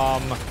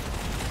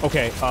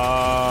 Okay.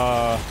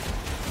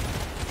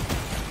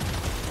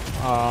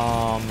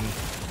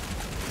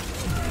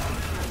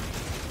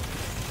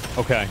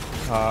 Okay.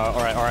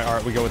 All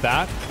right. We go with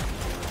that.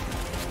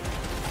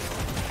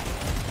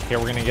 Okay,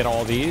 we're gonna get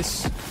all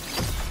these.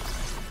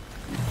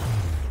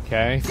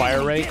 Okay,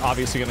 fire rate,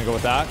 obviously gonna go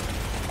with that.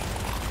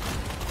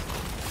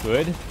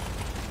 Good.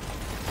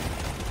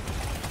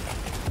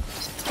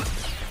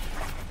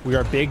 We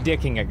are big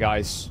dicking it,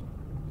 guys.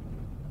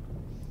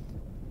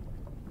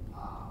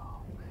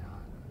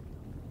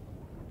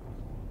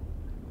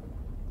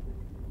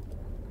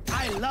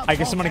 I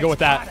guess I'm gonna go with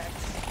that.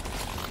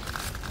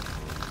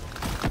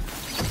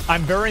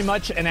 I'm very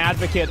much an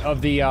advocate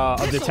of the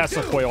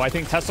Tesla coil. I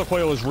think Tesla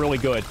coil is really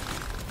good.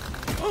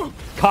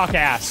 Cock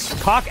ass.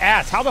 Cock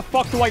ass. How the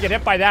fuck do I get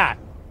hit by that?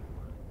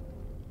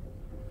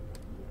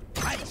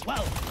 Might as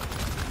well.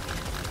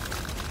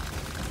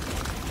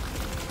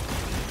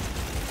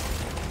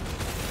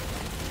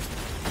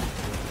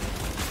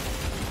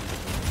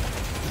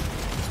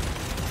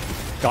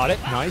 Got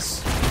it.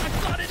 Nice.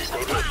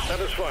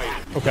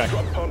 Satisfied. Okay.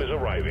 Drop pod is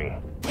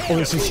arriving. Oh,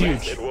 this is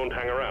huge. It won't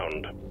hang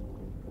around.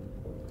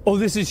 Oh,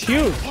 this is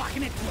huge.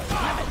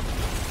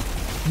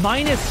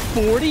 Minus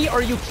 40?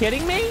 Are you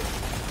kidding me?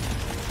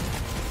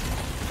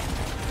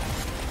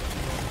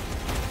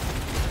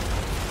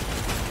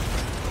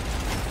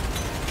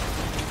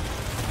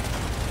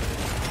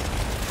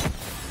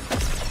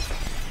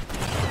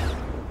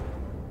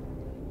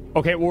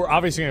 Okay, we're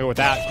obviously gonna go with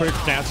that. Quick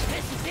stance.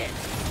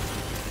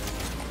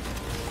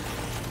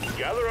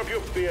 Gather up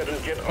your beard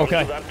and get onto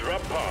that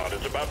drop pod.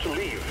 It's about to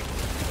leave.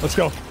 Let's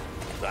go.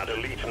 That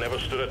elite never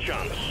stood a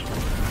chance.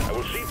 I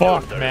will see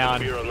fuck, there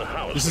man. is beer on the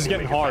house this is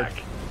getting hard.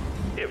 Back,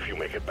 if you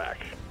make it back.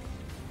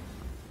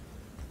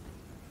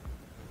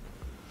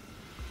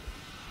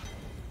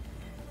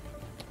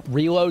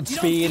 Reload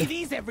speed. You don't see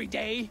these every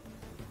day.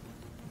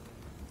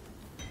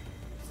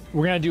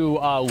 We're gonna do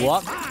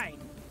luck.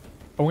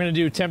 And we're gonna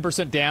do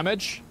 10%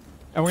 damage.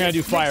 And we're gonna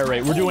do fire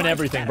rate. We're doing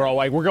everything, bro.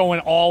 Like, we're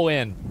going all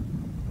in.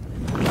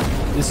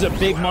 This is a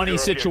big money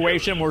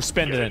situation. We're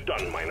spending it.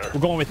 We're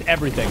going with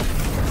everything.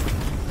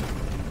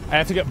 I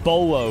have to get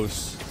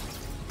bolos.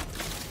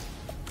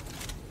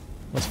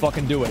 Let's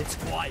fucking do it. It's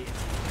quiet.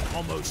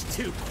 Almost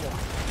too quiet.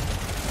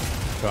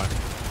 Okay.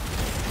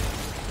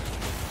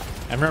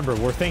 And remember,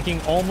 we're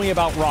thinking only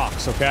about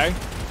rocks, okay?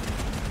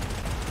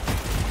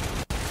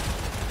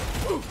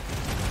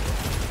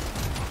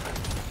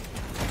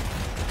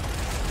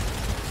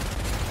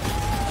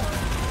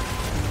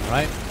 All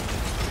right.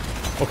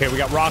 Okay, we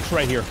got rocks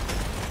right here.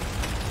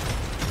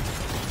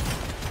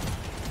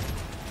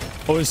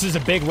 Oh, this is a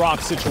big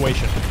rock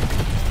situation.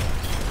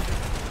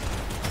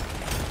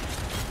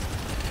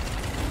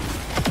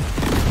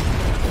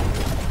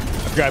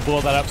 I forgot I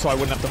blow that up so I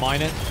wouldn't have to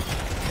mine it.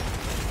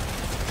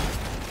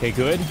 Okay,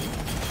 good.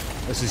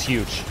 This is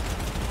huge.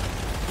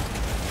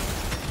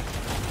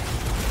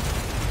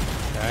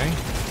 Okay.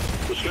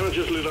 The scanner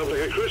just lit up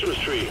like a Christmas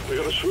tree. We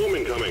got a swarm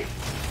incoming.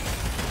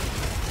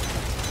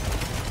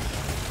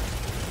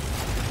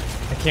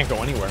 I can't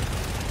go anywhere.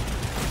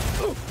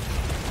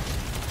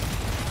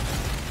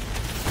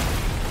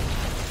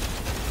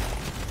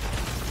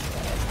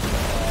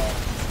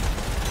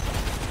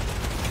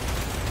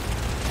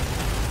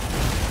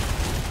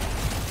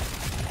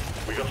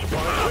 We got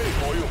supplies ready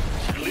for you.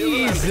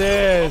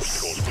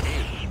 Jesus.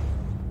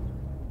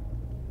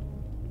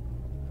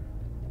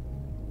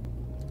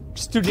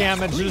 Just do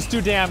damage. Just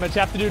do damage.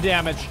 Have to do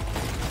damage.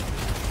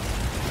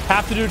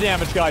 Have to do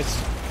damage,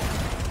 guys.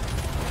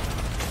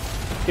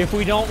 If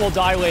we don't, we'll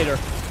die later.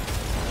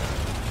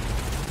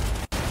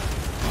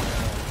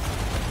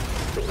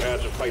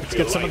 Let's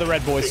get some of the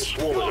red boys.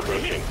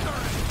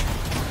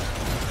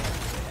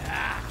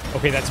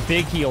 Okay, that's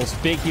big heals.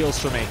 Big heals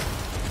for me.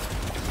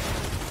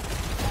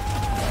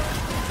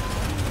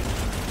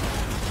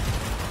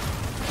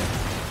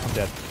 I'm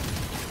dead.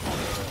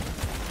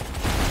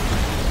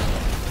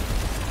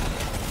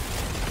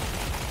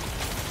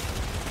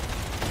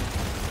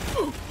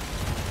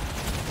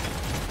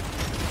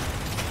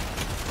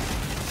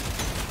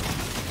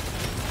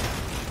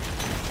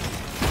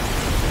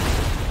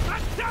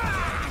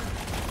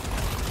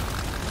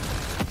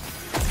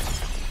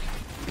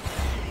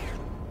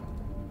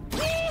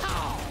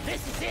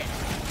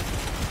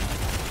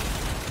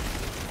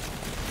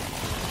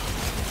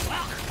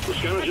 The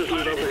scanner just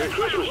lit up like a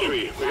Christmas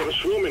tree. We got a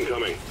swarm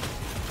incoming.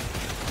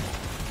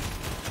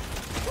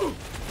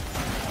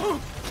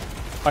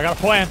 I got a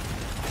plan.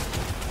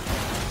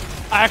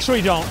 I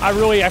actually don't. I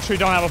really actually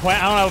don't have a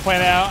plan. I don't have a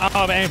plan. I don't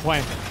have any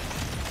plan.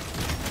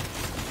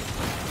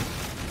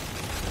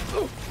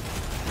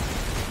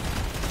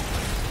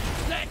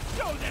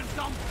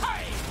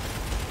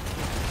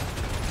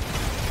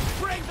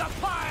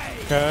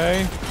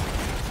 Okay.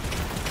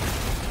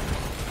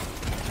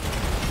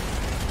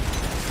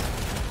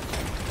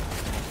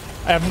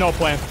 I have no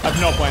plan. I have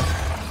no plan.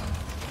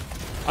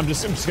 I'm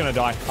just gonna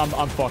die.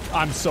 I'm fucked.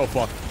 I'm so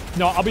fucked.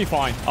 No, I'll be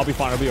fine. I'll be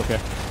fine. I'll be okay.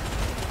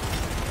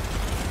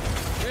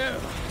 Ew.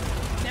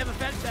 Never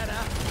felt better.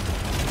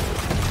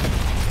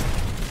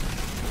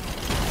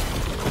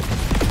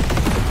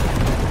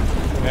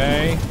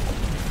 Okay.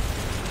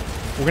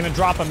 We're gonna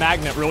drop a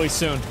magnet really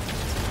soon.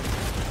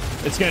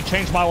 It's gonna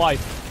change my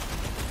life.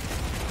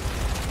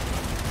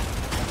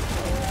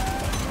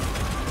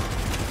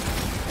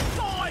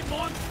 Die,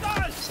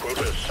 monsters!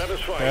 Quota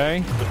satisfied. Okay.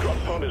 The drop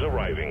pod is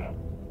arriving.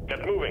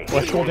 Get moving.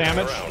 Electrical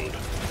damage. Around.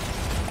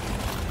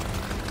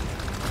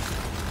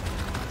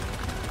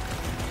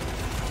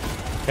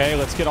 Okay,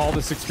 let's get all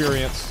this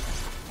experience.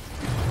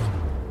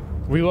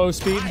 Reload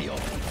speed. I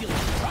already feel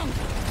drunk.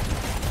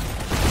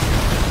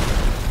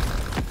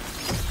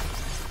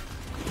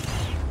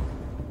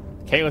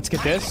 Okay, let's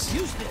get this.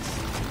 Use this.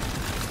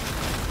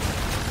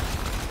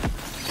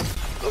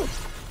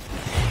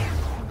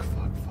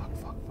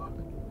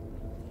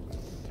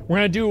 We're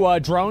gonna do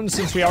drones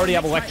since we already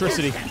have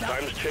electricity.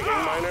 Time's ticking,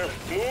 miner.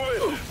 Move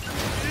it.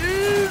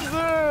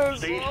 Jesus!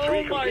 Stage 3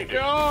 Oh my completed.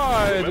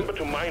 god! Remember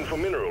to mine for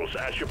minerals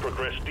as you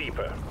progress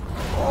deeper.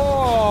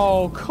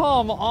 Oh,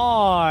 come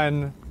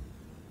on!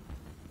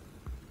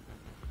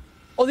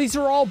 Oh, these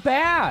are all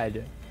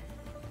bad!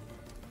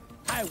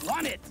 I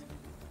want it.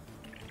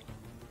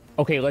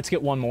 Okay, let's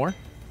get one more.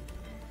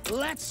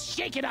 Let's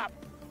shake it up.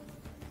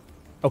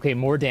 Okay,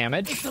 more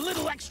damage. It's a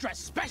little extra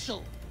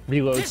special.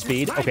 Reload This is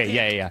speed. my Okay, pick.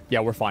 yeah. Yeah,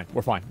 we're fine.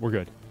 We're fine. We're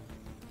good.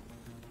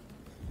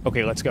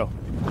 Okay, let's go.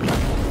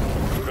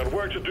 We've got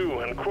work to do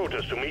and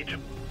quotas to meet.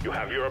 You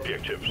have your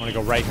objectives. I'm gonna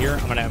go right here.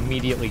 I'm gonna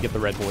immediately get the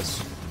red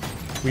boys.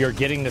 We are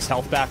getting this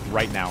health back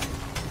right now.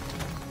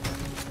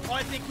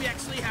 I think we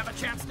actually have a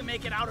chance to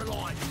make it out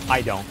alive.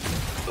 I don't.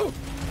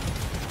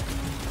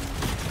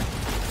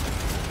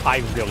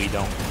 I really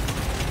don't.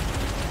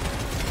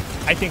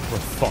 I think we're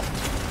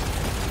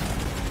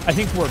fucked. I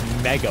think we're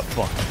mega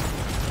fucked.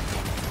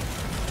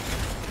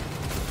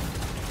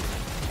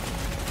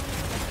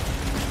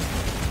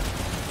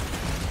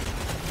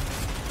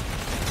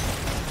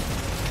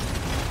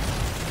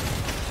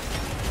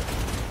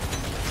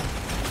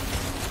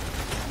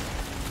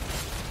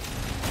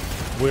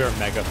 We're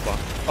mega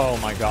fucked. Oh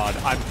my god.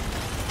 I'm...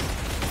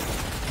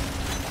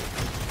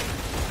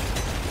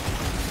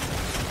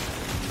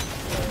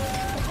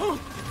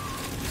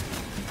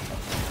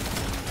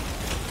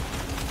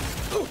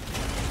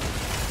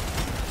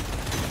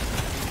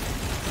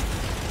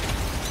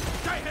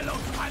 Say hello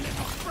to my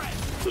little friend.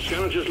 The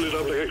scanner just lit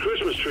up like a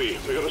Christmas tree.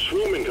 We got a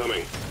swarm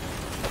incoming.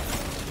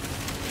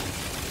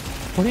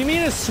 What do you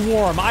mean a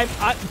swarm?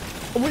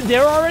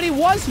 There already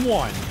was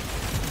one.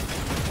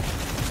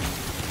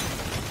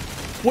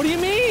 What do you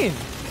mean?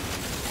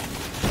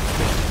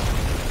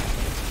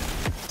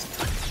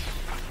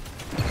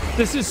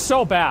 This is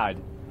so bad.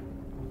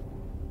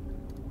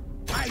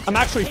 I'm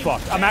actually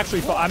fucked. I'm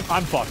actually fucked.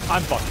 I'm fucked.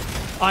 I'm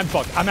fucked. I'm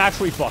fucked. I'm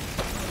actually fucked.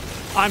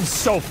 I'm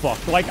so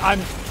fucked. Like I'm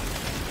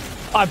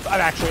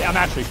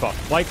actually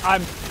fucked. Like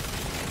I'm.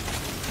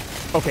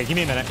 Okay, give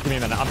me a minute. Give me a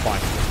minute. I'm fine.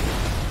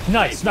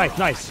 Nice, nice,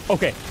 nice.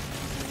 Okay.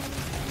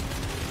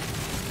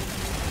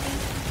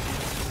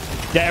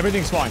 Yeah,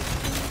 everything's fine.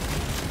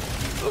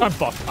 I'm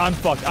fucked. I'm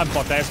fucked. I'm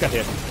fucked. I just got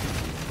hit.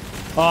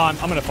 Oh, I'm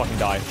gonna fucking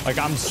die. Like,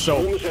 I'm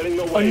so...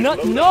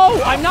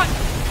 No, I'm not...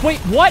 Wait,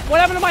 what? What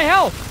happened to my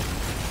health?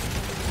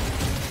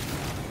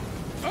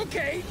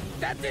 Okay,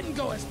 that didn't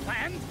go as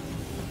planned.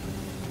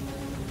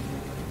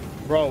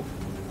 Bro.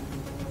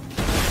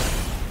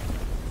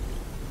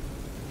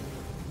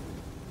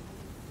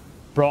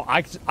 Bro,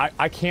 I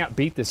can't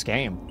beat this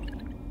game.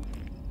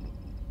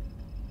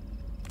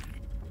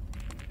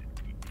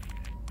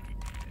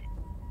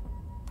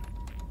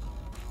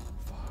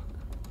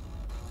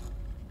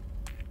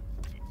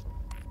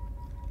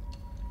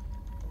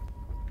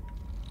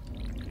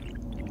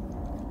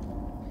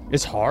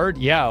 It's hard?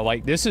 Yeah,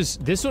 like this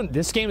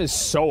game is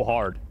so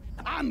hard.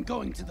 I'm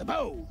going to the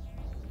bow.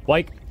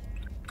 Like,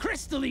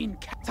 Crystalline,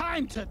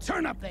 time to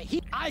turn up the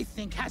heat. I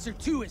think Hazard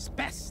 2 is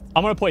best.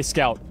 I'm gonna play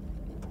Scout.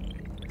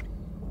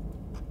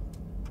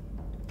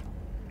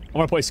 I'm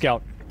gonna play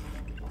Scout.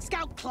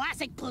 Scout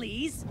Classic,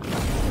 please.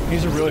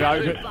 These are really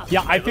good.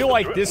 Yeah, I feel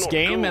like this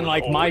game and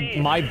like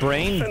my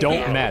brain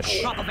don't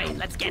mesh.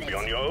 Let's get it.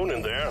 On your own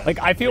in there.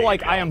 Like, I feel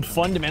like I am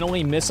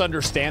fundamentally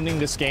misunderstanding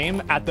this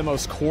game at the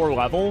most core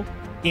level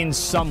in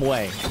some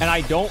way, and I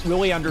don't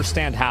really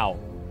understand how.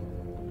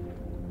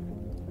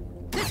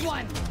 This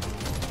one.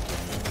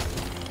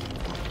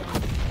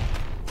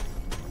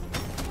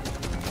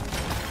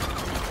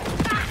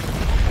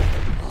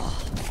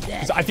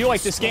 I feel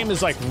like this game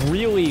is like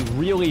really,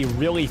 really,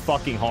 really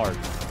fucking hard.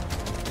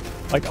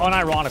 Like,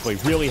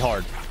 unironically, really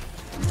hard.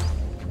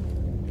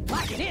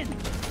 Lock it in.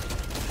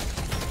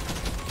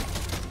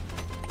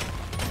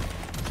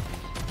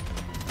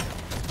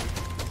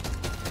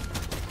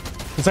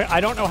 It's like,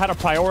 I don't know how to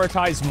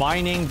prioritize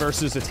mining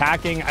versus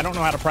attacking. I don't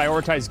know how to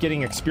prioritize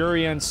getting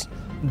experience.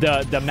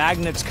 the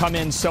magnets come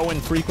in so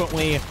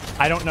infrequently.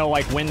 I don't know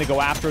like when to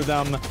go after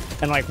them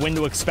and like when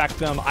to expect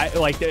them.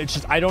 It's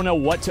just I don't know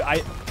what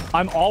to.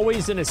 I'm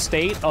always in a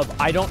state of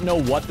I don't know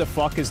what the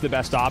fuck is the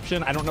best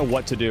option. I don't know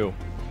what to do.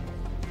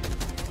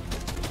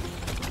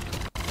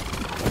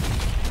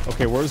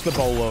 Okay, where's the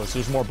bolos?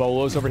 There's more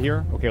bolos over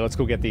here. Okay, let's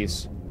go get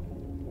these.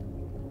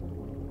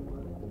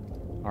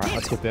 All right,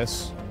 let's get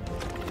this.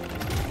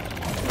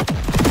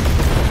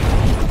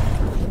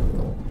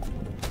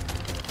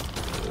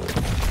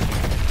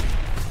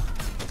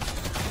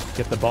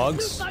 Get the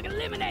bugs. Bug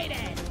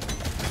eliminated.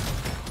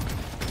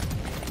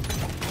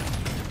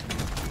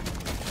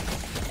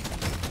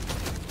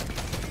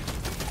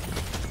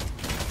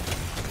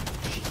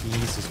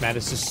 Jesus, man,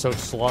 this is so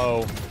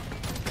slow.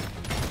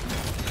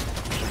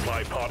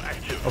 Supply pod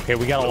active. Okay,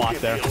 we got a lot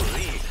there.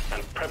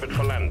 And prep it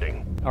for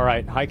landing. All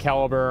right, high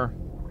caliber.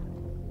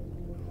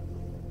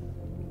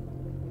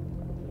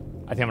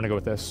 I think I'm gonna go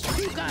with this.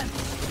 2 guns,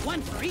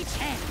 1 for each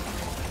hand.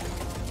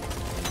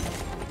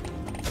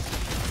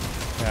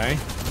 Okay.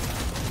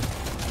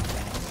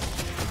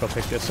 Go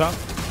pick this up.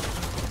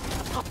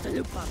 Off the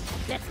loop bug.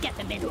 Let's get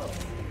them in.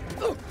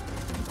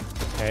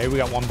 Okay, we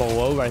got 1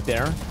 bolo right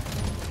there.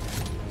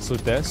 Let's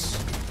loot this.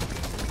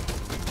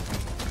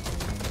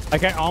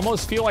 Like, I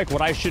almost feel like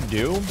what I should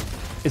do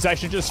is I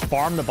should just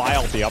farm to buy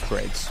all the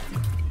upgrades.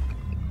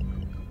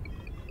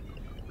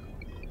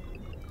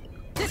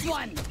 This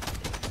one.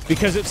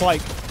 Because it's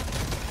like...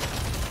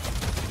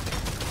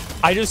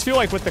 I just feel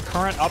like with the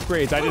current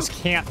upgrades, I just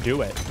can't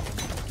do it.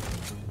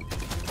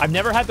 I've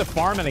never had to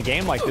farm in a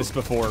game like this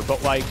before,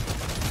 but like...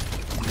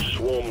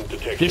 Swarm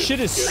detected. This shit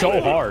is so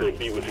hard. We'll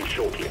be with you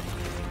shortly.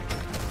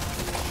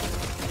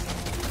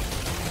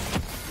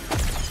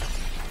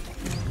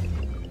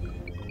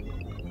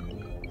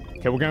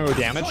 Okay, we're gonna go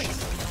damage.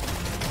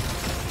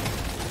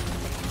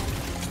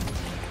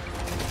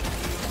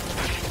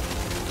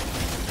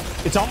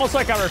 It's almost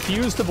like I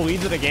refuse to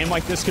believe that a game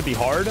like this could be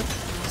hard,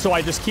 so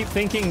I just keep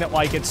thinking that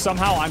like it's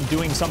somehow I'm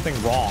doing something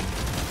wrong.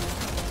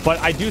 But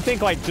I do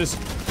think like just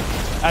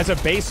as a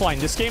baseline,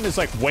 this game is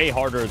like way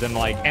harder than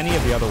like any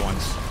of the other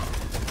ones.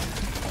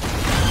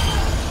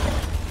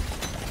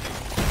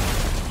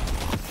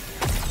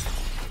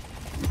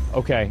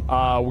 Okay,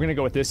 we're gonna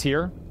go with this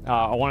here.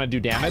 I want to do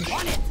damage.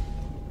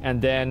 And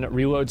then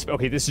reload.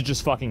 Okay, this is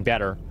just fucking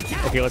better.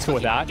 Okay, let's go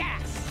with that.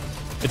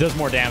 It does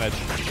more damage.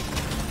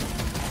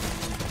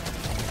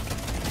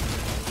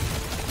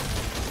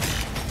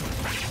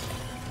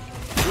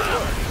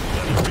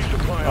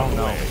 Oh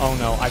no. Oh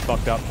no. I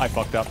fucked up. I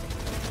fucked up.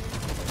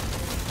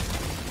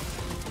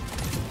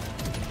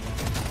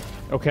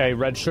 Okay,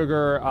 red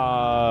sugar,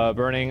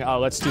 burning.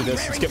 Let's do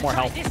this. Let's get more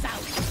health.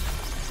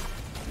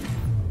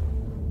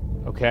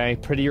 Okay,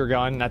 prettier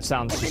gun. That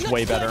sounds just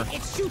way better.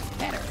 It shoots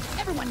better.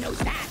 Everyone knows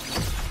that.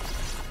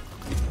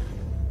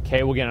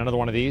 Okay, we'll get another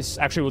one of these.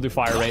 Actually, we'll do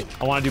fire rate.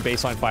 I want to do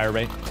baseline fire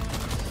rate.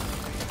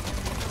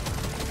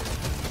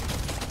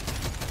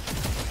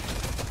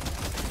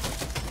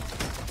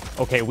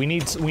 Okay, we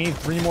need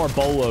 3 more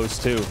bolos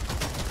too.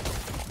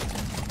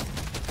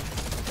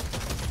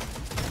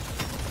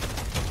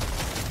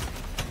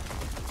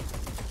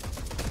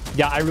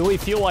 Yeah, I really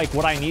feel like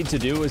what I need to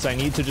do is I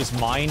need to just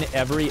mine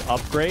every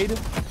upgrade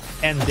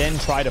and then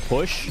try to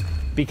push,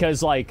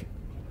 because like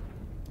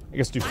I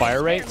guess do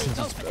fire rate since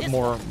it's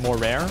more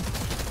rare.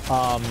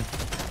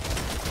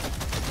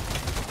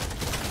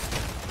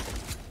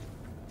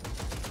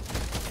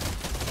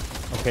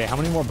 Okay, how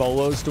many more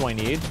bolos do I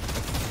need?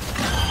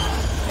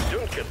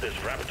 Don't get this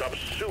wrapped up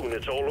soon,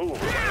 it's all over.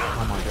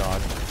 Oh my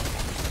god.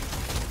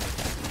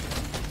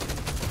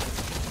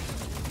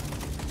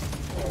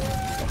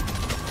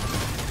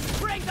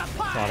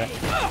 Got it.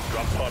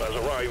 Drop pod has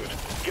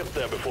arrived. Get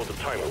there before the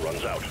timer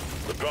runs out.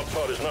 The drop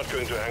pod is not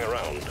going to hang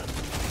around.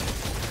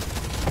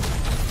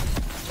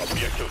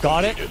 Objective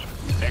got completed.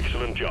 It.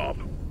 Excellent job.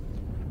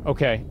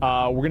 Okay,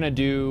 we're gonna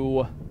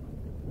do...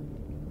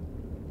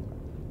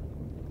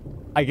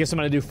 I guess I'm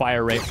gonna do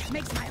fire rate.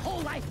 Makes my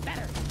whole life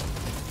better.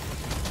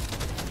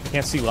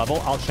 Can't see level.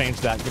 I'll change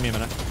that. Give me a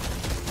minute.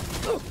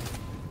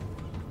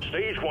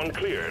 Stage 1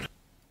 cleared.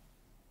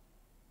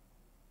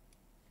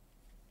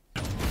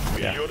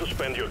 Be sure to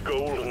spend your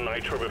gold and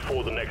nitro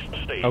before the next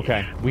stage.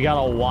 Okay, we got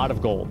a lot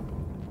of gold.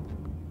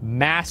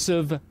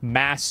 Massive,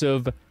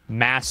 massive,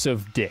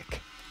 massive dick.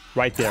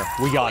 Right there.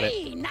 We got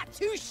it. Not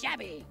too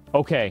shabby.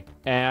 Okay,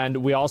 and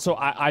we also...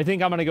 I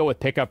think I'm going to go with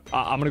pickup...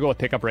 I'm going to go with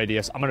pickup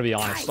radius. I'm going to be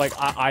honest. Like,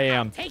 I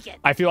am...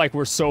 I feel like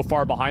we're so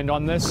far behind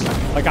on this.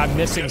 Like, I'm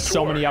missing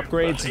so many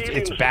upgrades.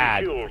 It's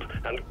bad.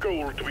 And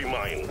gold to be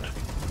mined.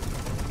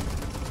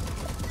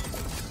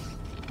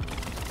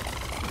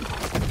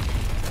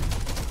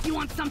 You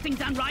want something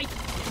done right?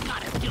 You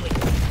gotta do it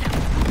yourself.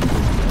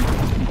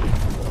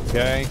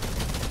 Okay.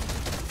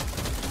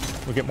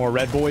 We'll get more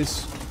red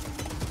boys.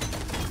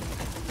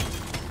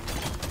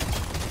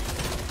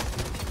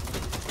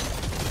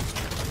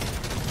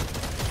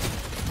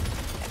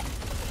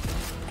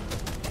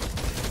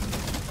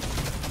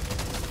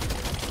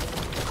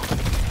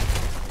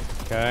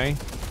 Okay.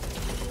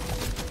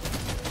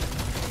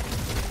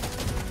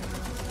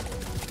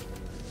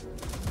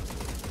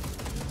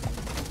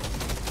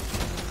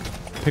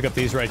 Pick up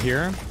these right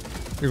here.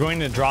 You're going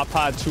to drop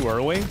pod too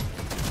early?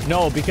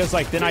 No, because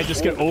like then I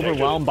just get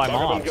overwhelmed by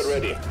mobs.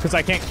 Because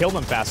I can't kill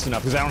them fast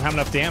enough because I don't have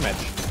enough damage.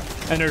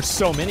 And there's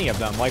so many of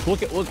them. Like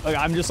look,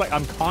 I'm just like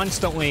I'm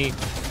constantly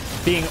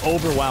being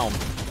overwhelmed.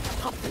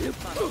 Pop the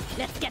loop bubble.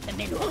 Let's get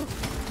them in.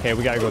 Okay,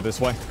 we gotta go this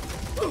way.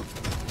 Oh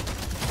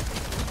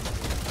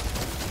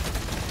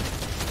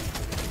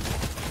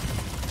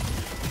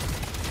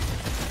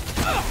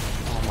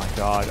my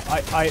god.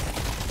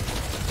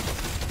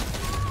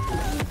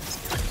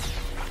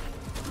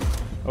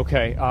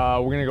 Okay,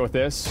 we're gonna go with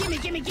this.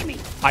 Gimme.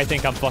 I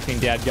think I'm fucking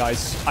dead,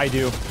 guys. I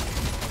do.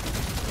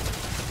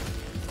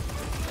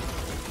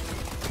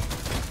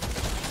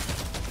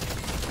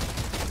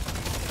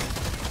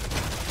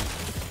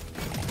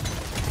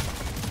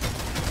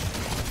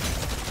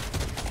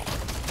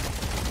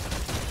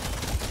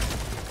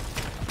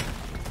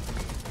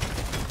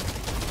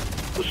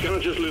 The scanner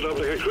just lit up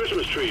like a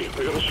Christmas tree.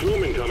 I got a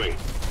swarm incoming.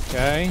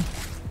 Okay.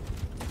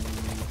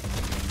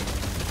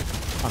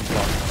 I'm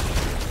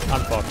fucked.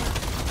 I'm fucked.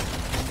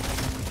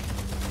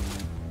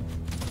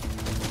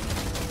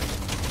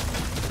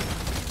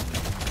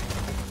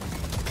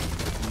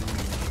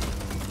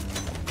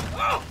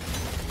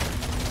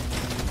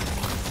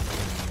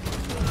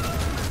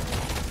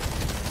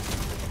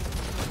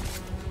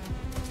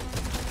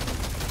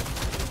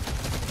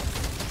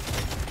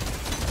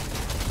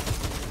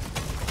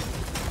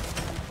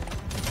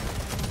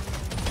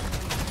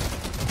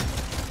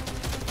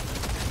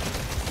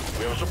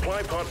 We have a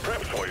supply pod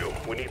prepped for you.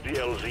 We need the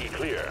LZ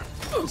clear.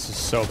 This is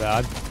so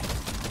bad.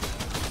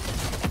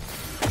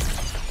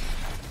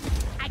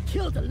 I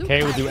killed a loop.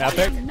 Okay, we'll do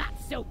epic. I'm not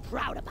so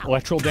proud about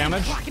Electoral it.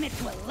 damage. I'm clocking it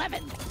to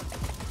 11.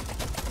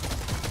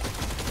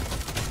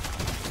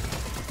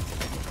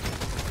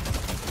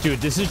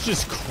 Dude, this is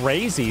just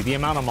crazy, the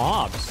amount of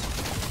mobs.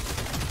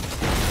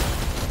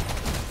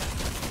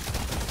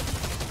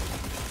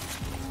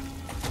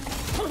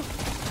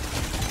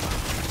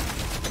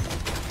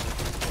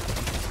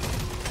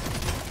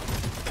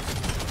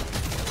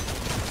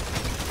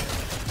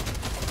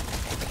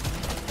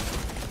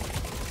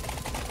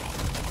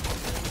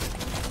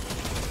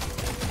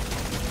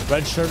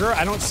 Red sugar?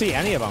 I don't see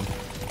any of them.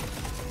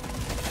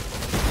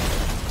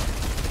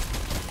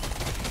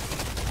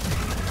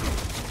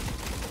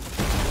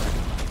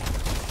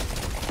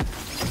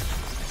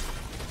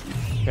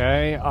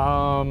 Okay,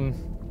 I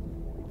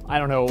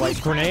don't know,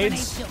 like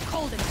grenades? Still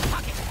cold in his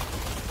pocket.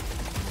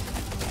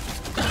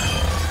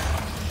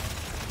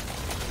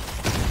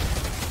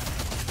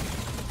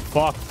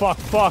 Fuck.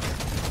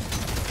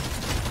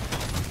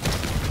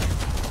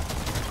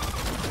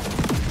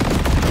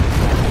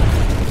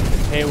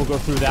 Okay, we'll go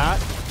through that.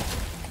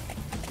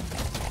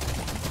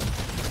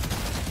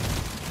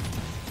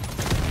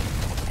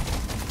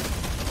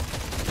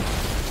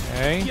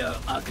 Okay. You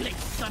ugly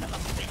son of a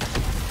bitch.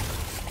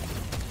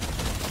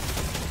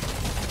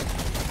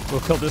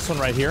 We'll kill this one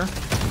right here.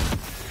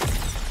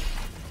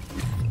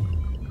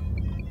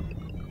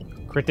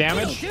 Crit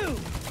damage. Will do.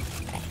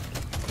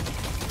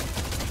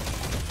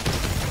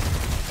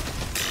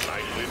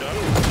 Nicely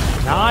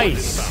done.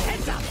 Nice.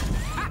 Heads up.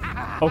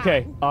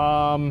 Okay,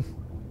 I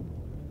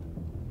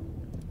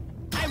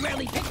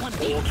rarely pick one of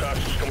these. All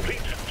tasks complete.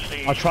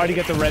 Stage I'll try to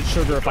get the red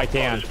sugar if I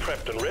can. Is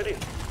prepped and ready.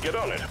 Get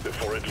on it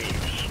before it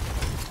leaves.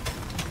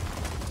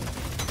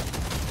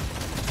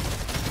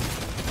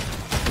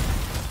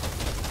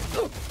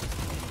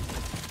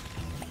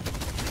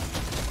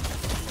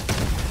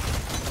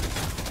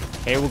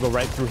 Okay, we'll go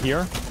right through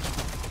here.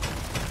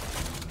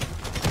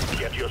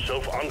 Get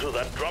yourself onto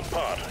that drop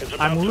pod. It's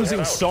about I'm to losing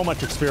head out. so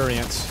much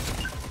experience.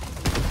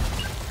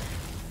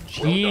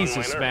 Well done,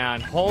 Jesus, miner. man.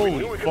 We knew Holy we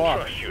could fuck.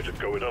 trust you to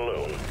go it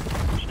alone.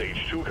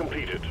 Stage 2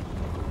 completed.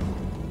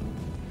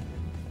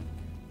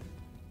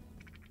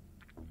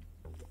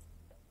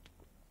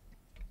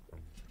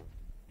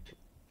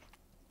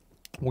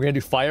 We're gonna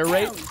do fire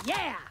rate, Hell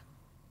yeah.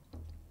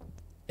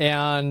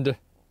 and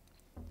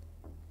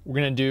we're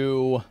gonna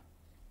do...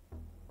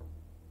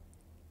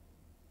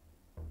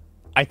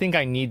 I think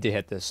I need to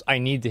hit this. I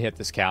need to hit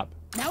this cap.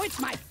 Now it's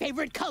my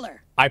favorite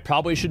color. I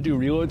probably should do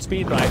reload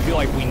speed, but I feel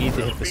like we need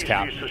to hit this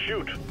cap. Species to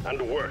shoot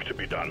and work to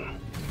be done.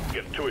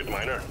 Get to it,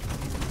 miner.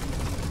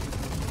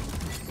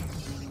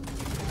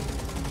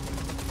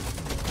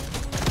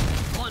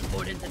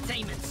 Onboard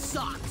entertainment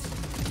sucks.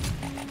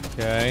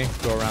 Okay,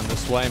 go around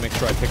this way, make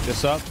sure I pick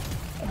this up.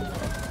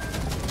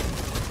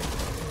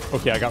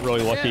 Okay, I got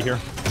really lucky here.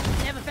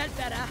 Never felt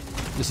better.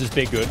 This is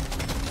big good.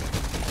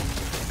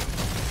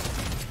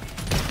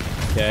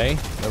 Okay,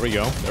 there we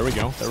go, there we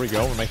go, there we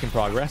go. We're making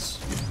progress.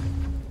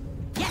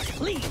 Yes,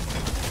 please.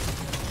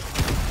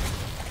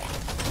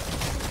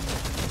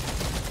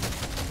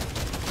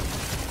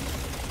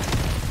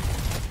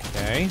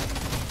 Okay.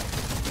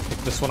 Pick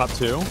this one up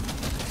too.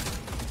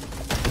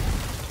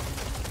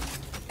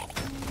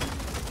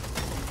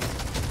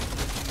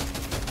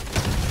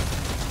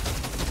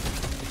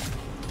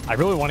 I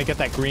really want to get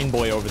that green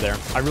boy over there.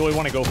 I really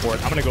want to go for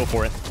it. I'm going to go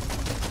for it.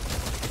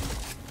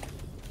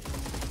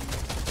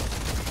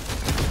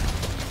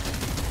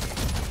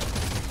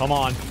 Come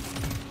on.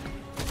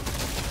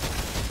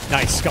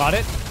 Nice, got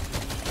it.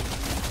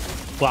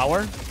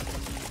 Flower.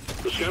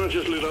 The scanner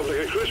just lit up like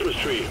a Christmas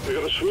tree. We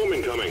got a swarm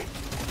incoming.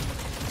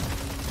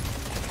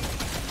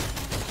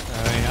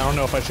 I don't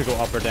know if I should go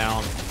up or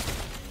down.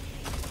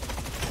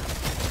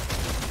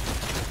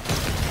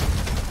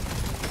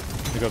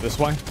 Let me go this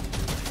way.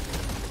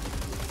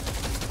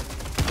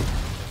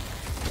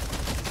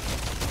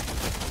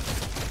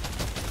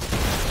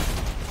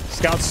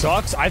 Scout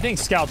sucks? I think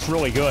Scout's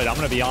really good. I'm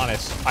gonna be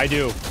honest. I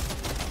do.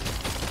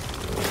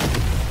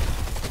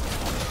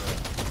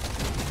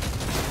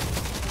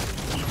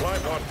 Supply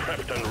pod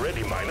prepped and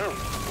ready, Miner.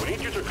 We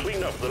need you to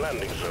clean up the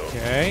landing zone.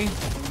 Okay.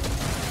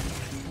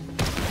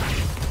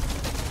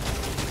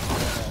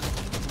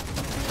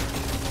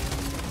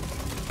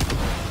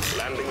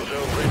 Landing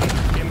zone ready.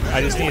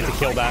 I just needed to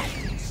kill that.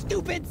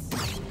 Stupids!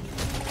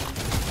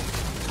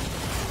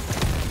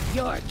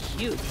 You're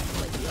cute,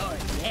 but you're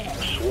dead.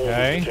 Swarm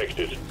Okay.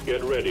 detected.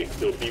 Get ready.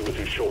 They'll be with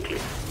you shortly.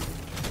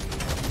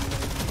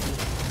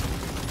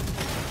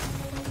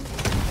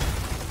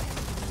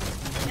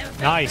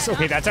 Nice.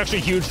 Okay, that's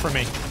actually huge for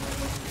me.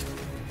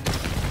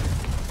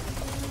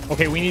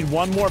 Okay, we need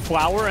one more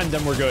flower and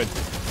then we're good.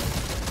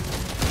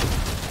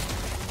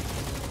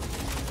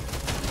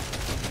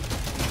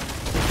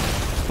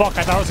 Fuck,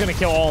 I thought I was gonna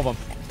kill all of them.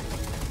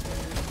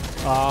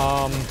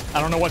 I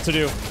don't know what to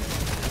do.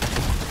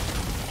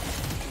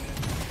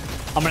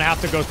 I'm gonna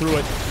have to go through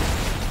it.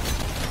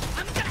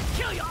 I'm gonna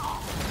kill you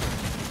all!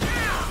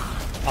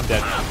 I'm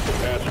dead.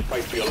 Prepare to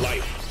fight for your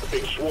life. A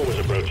big swarm is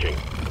approaching.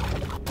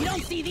 You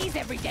don't see these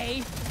every day.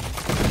 He's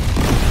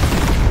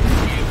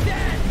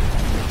dead!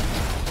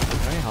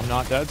 Okay, I'm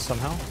not dead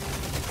somehow.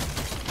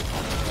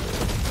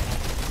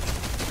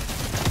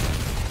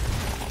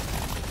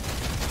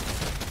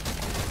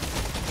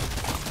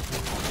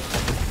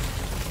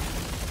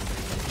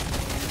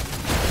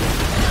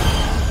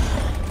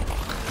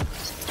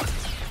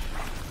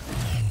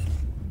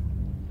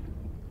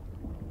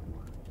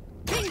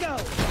 Bingo!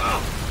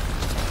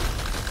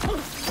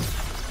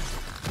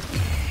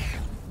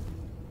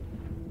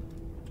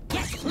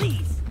 Yes,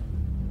 please!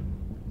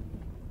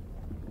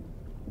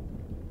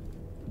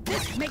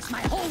 This makes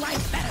my whole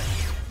life better!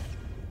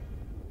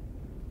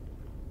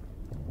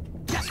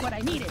 Just what I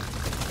needed!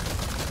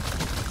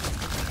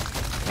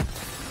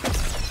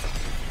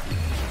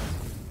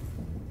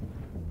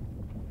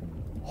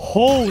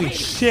 Holy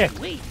shit!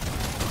 Sweet.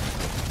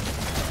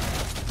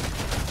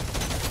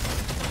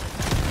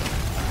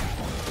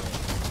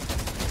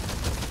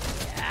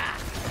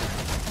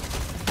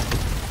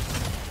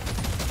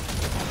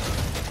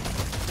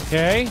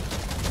 Okay.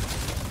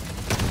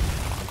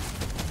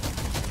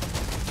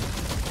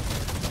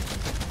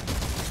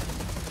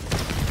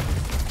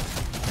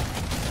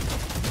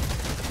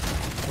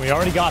 We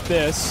already got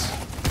this.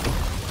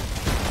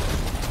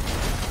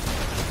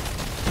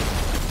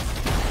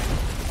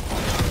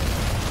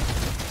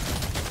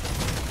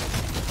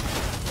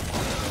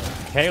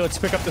 Okay, let's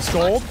pick up this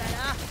gold.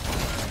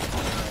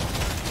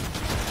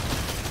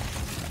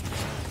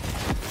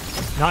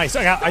 Nice.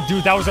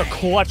 Dude, that was a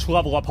clutch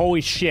level up.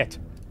 Holy shit.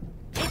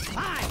 It's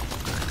fine.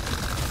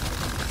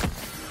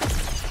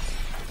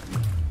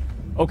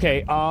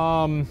 Okay,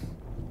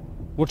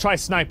 we'll try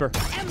sniper.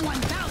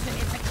 M1000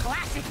 is a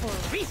classic for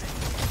a reason.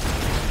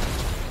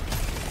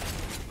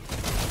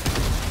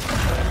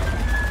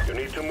 You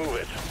need to move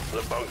it.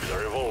 The bugs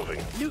are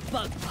evolving. Loot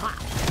bug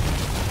pop.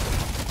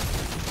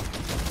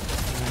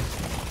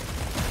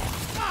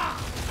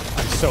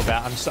 I'm so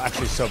bad.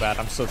 Actually so bad.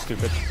 I'm so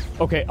stupid.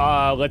 Okay,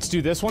 let's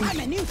do this one. I'm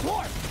a new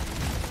dwarf.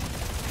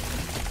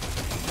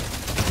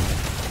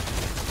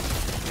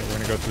 Okay, we're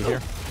gonna go through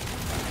here.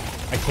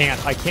 I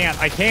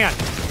can't.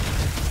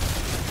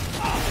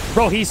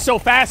 Bro, he's so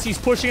fast, he's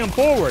pushing him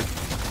forward.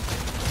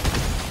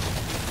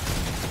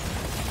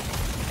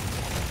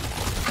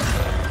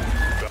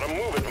 Gotta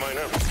move it,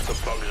 Miner. The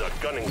bugs are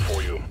gunning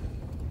for you.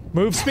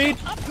 Move speed?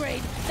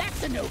 Upgrade.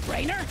 That's a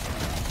no-brainer.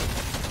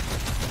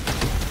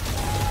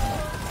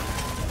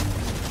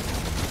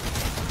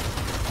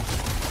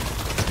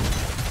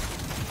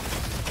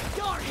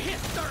 Your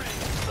history.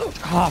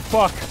 Ah,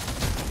 fuck.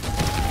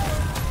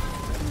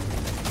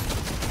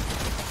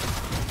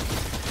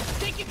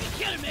 Think you can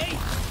kill me?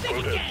 Think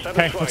you Quota can?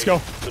 Okay, satisfied. let's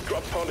go. The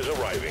drop pod is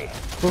arriving.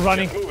 We're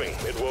running. Get moving.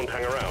 It won't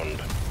hang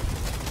around.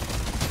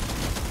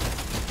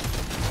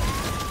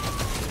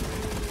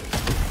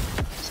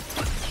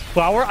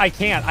 Flower? I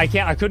can't. I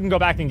couldn't go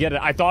back and get it.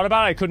 I thought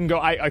about it. I couldn't go.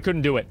 I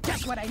couldn't do it.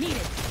 Just what I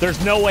needed.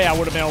 There's no way I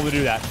would have been able to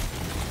do that.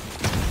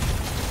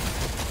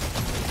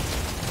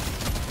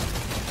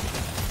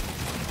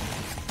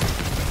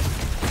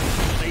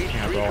 Stage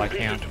Yeah, 3 bro, I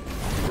completed. can't.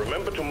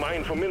 Remember to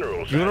mine for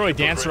minerals. You literally as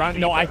you danced progress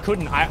around? No, I deeper.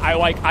 couldn't.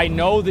 I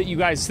know that you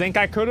guys think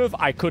I could have.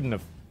 I couldn't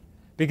have.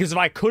 Because if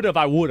I could have,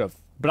 I would have.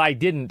 But I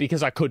didn't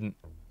because I couldn't.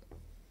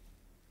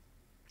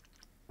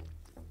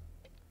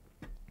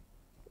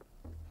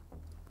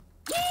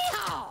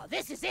 Yeehaw!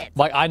 This is it.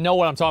 Like, I know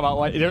what I'm talking about.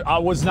 Like, I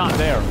was not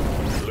there.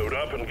 Load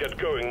up and get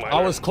going, Miner.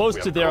 I was close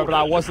We to have there, but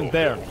I quotas to wasn't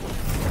there. fulfill.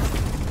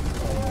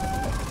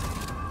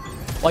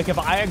 Like, if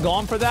I had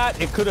gone for that,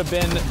 it could have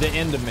been the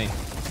end of me.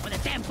 Well,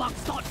 that damn box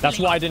start That's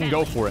filling why I up didn't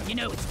go family, for it. You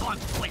know it's time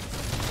to quit.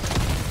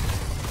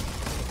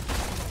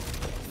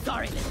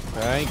 Sorry, little.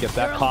 Okay, get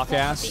that cock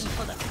ass.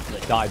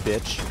 Die,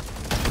 bitch.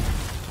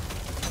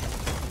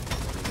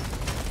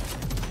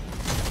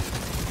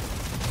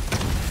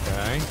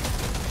 Okay.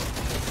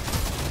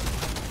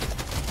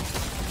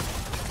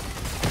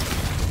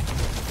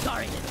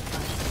 Sorry,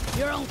 little.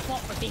 Your own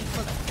fault for being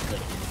full of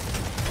goodies.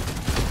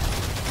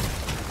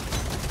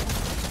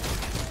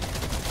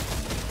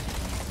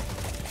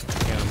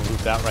 Okay, I'm gonna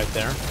move that right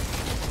there.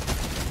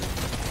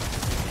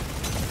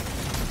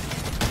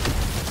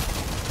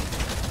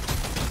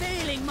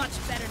 Feeling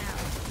much better now.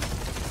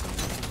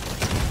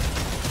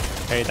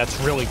 Hey, that's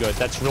really good.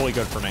 That's really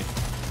good for me.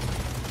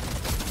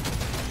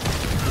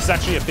 This is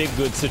actually a big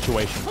good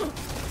situation.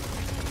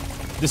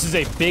 This is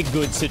a big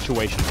good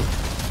situation.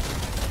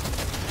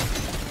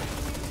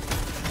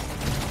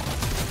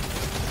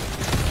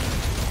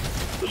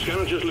 The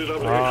scanner just lit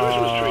up like a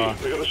Christmas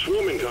tree. We got a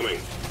swarm incoming.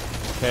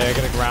 Okay, I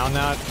gotta ground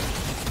that.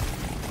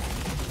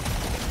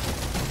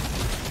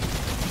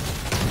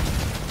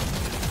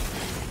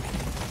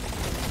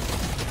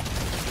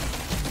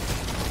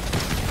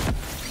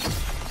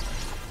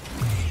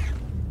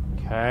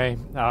 Okay,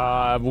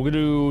 we're gonna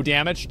do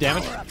damage.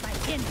 Damage.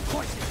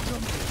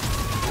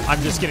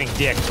 I'm just getting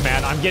dicked,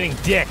 man. I'm getting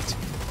dicked.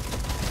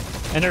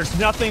 And there's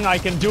nothing I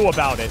can do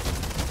about it.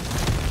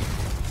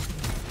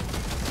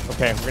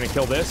 Okay, we're gonna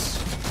kill this.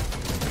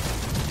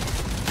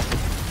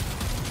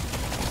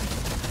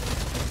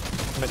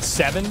 I'm at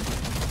 7.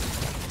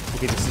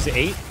 Okay, this is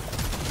 8.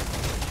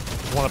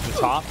 One up the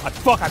top.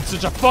 Fuck, I'm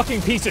such a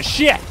fucking piece of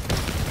shit!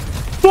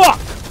 Fuck!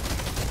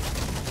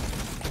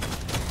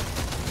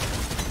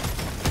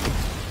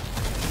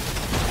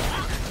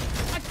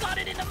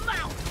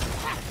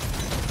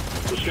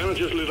 The scanner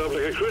just lit up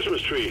like a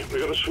Christmas tree. We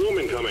got a swarm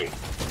incoming.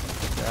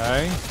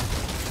 Okay.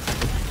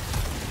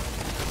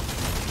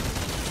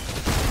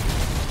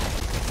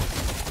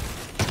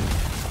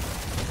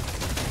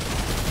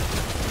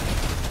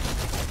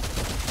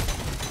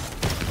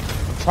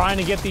 I'm trying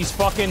to get these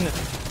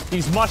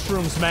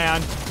mushrooms,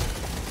 man.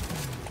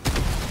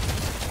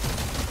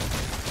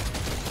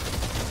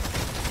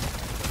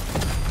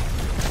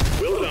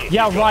 Well done.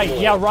 Yeah, right.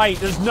 Yeah, right.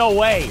 There's no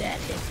way.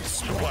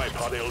 Supply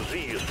pod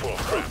LZ is full of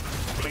crap.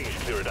 Please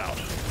clear it out.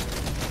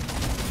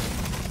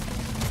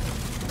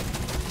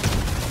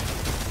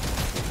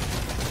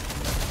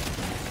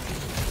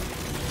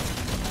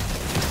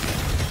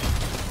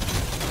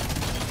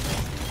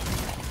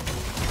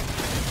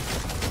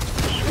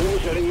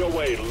 Swarm's heading your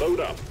way. Load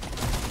up.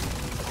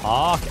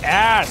 Fuck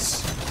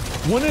ass.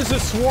 When is the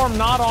swarm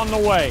not on the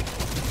way?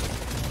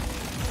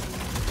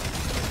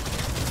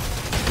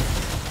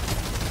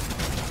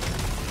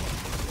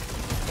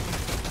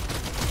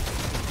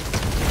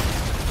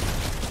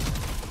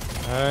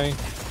 Okay.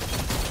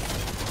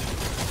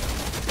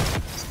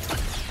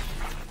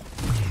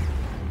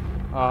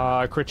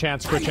 Crit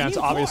chance,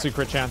 obviously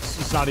crit chance.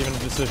 It's not even a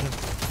decision.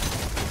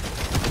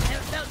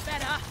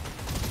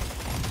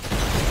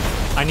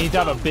 I need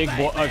to have a big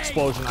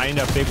explosion. I need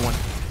a big one.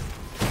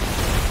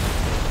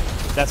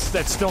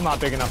 That's still not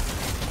big enough.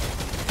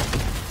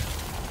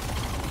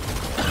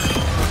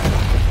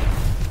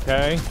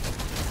 Okay.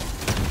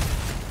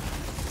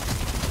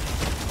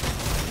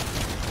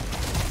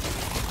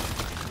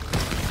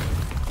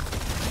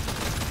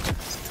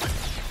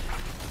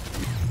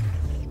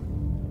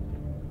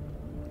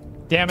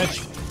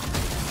 Damage.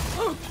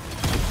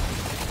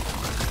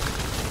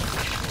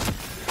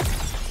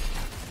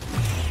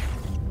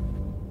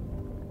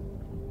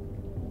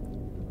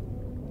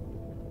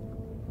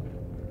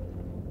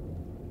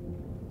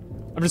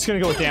 I'm just gonna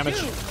go with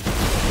damage.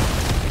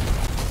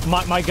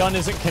 My gun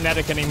isn't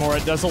kinetic anymore.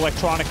 It does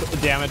electronic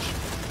damage.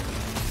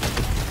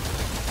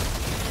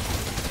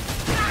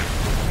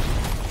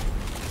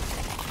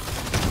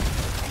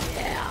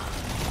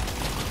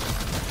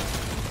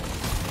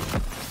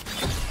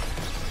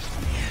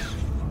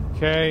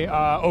 Okay,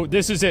 oh,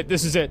 this is it,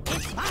 this is it.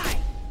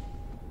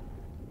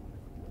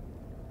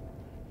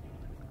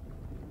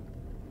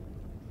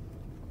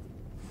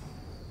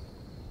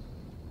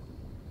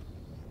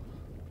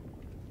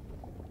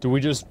 Do we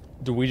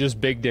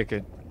just big dick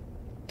it?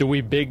 Do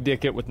we big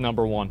dick it with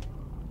number 1?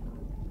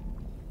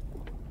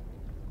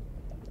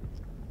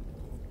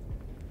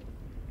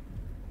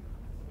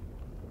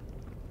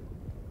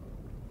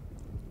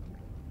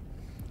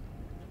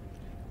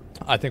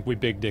 I think we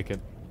big dick it.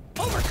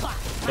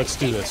 Let's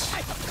do this.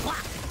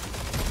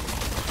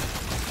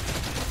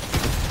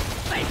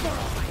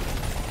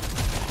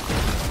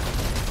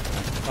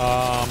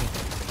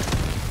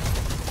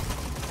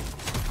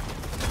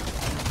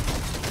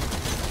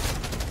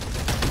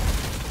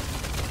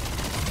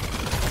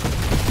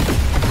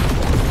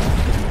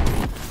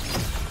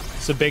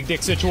 It's a big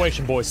dick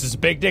situation, boys. It's a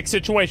big dick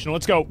situation.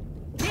 Let's go.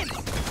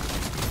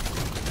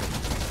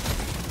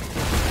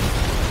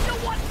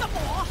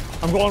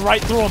 I'm going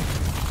right through him.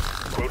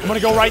 I'm gonna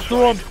go right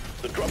through him.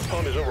 The drop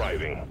pod is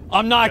arriving.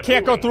 I'm not. I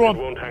can't go through him.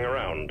 Won't hang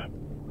around.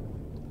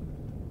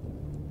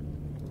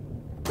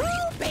 Woo,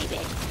 baby.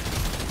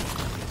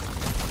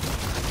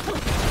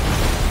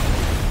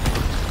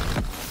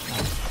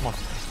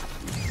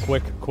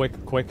 quick,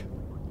 quick, quick.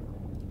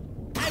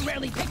 I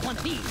rarely pick one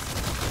of these.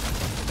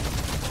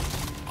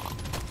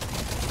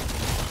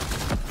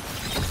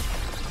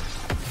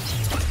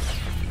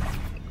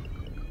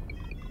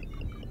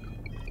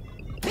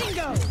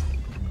 Bingo!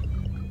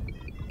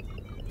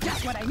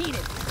 Just what I needed.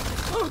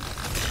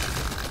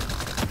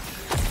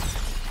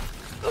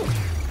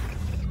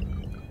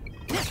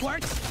 This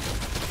works.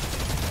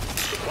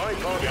 Supply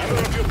pod, gather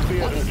up your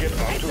spears and get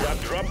onto that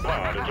drop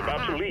pod. It's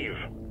about to leave.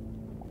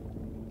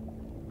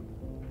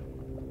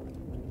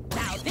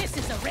 Now this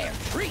is a rare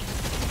treat.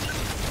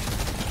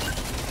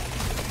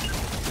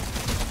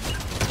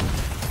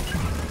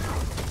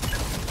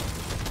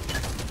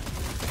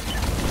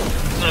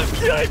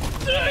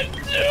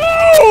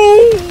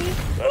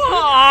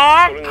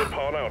 Pulling the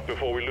pod out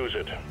before we lose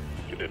it.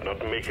 You did not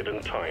make it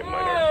in time,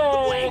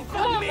 Miner. Wait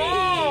for me!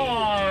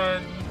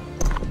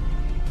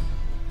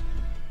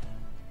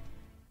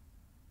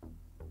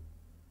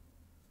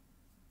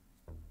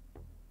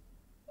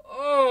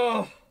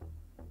 Oh.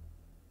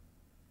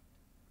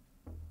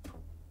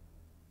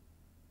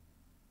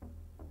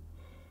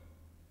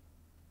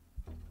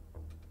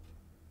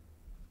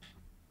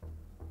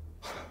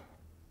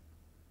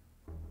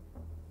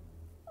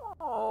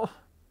 Oh.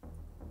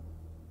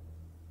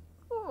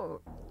 Oh.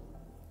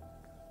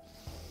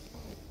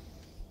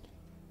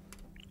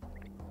 Okay.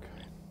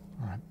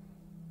 All right.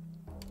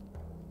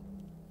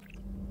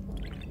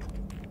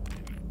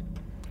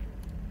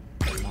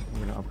 We're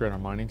going to upgrade our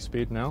mining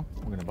speed now.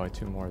 We're going to buy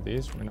 2 more of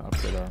these. We're going to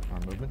upgrade our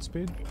movement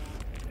speed.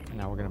 And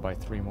now we're going to buy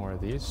 3 more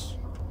of these.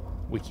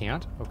 We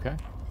can't? Okay.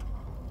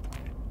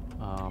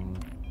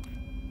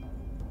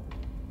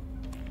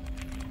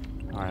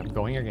 Alright, I'm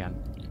going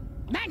again.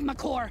 Magma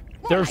core.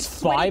 There's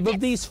 5 of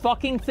these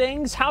fucking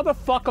things? How the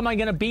fuck am I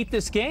going to beat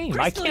this game?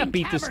 I can't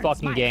beat this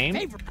fucking game.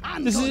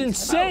 This is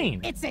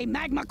insane. It's a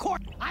magma core.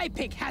 I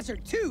pick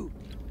hazard 2.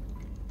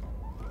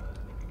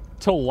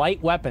 To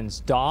light weapons.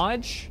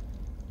 Dodge?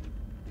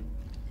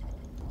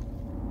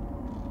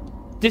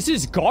 This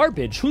is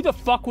garbage. Who the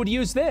fuck would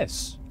use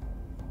this?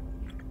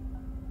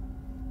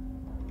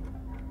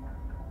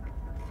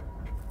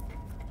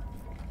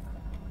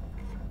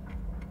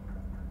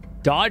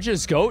 Dodge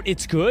is GOAT?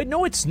 It's good?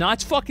 No, it's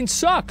not. It fucking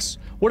sucks.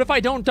 What if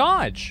I don't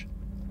dodge?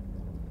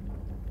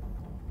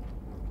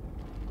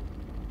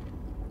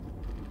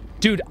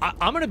 Dude,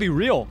 I'm gonna be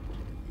real.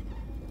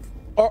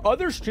 Are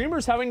other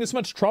streamers having this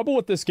much trouble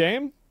with this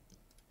game?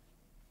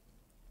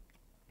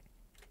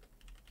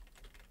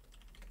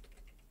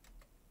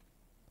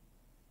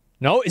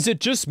 No, is it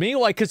just me?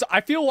 Like, cause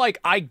I feel like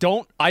I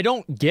don't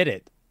get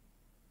it.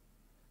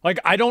 Like,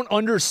 I don't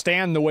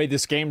understand the way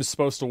this game is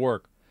supposed to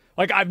work.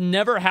 Like, I've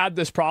never had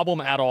this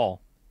problem at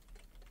all.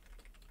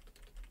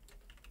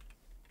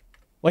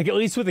 Like, at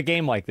least with a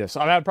game like this.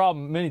 I've had a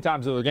problem many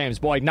times with other games,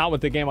 but, like, not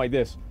with a game like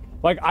this.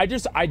 Like, I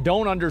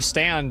don't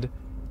understand.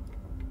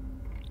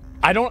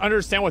 I don't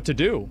understand what to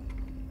do.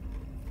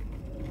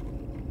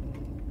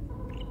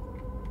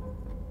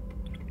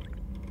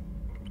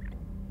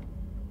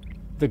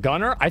 The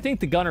gunner? I think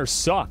the gunner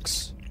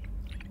sucks.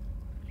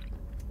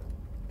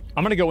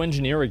 I'm gonna go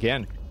engineer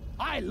again.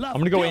 I'm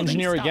gonna go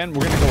engineer again.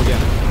 We're gonna go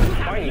again.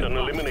 Find and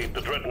eliminate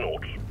the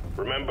dreadnought.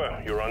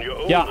 Remember, you're on your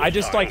own. Yeah, I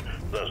just like,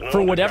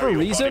 for whatever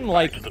reason,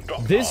 like,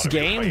 this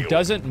game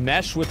doesn't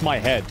mesh with my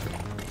head.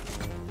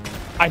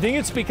 I think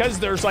it's because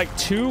there's like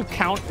two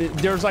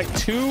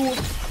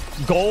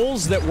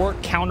goals that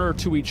work counter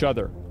to each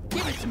other.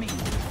 Give it to me.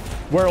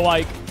 Where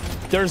like,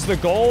 there's the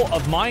goal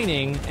of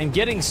mining and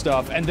getting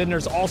stuff, and then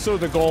there's also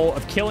the goal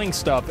of killing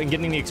stuff and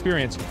getting the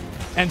experience.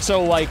 And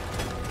so like,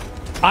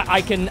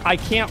 I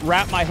can't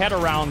wrap my head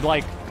around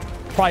like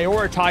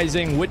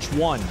prioritizing which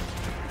one.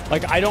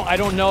 Like I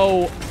don't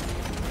know.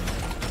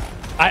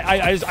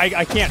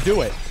 I can't do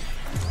it.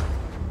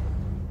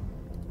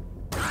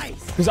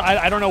 Because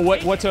I don't know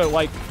what to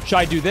like. Should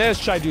I do this?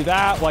 Should I do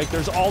that? Like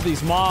there's all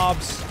these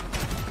mobs.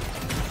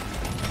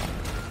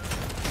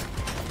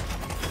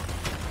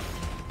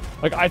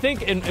 Like I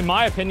think in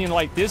my opinion,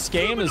 like this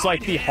game is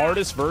like the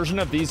hardest version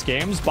of these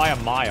games by a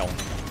mile.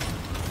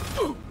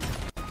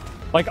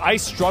 Like, I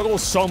struggle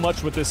so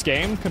much with this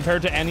game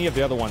compared to any of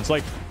the other ones.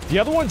 Like, the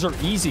other ones are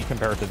easy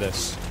compared to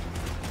this.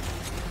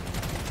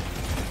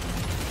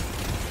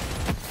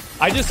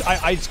 I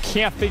just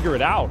can't figure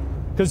it out.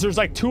 Because there's,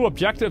 like, 2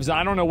 objectives, and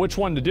I don't know which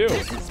one to do.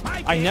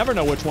 I never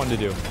know which one to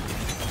do.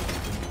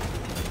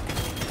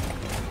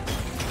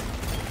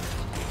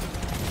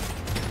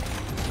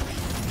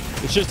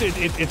 It's just,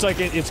 it's like,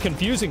 it's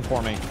confusing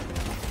for me.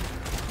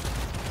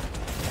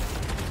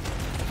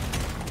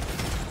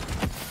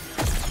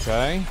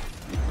 Okay.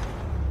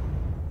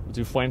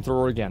 Do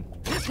flamethrower again.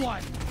 This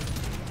one.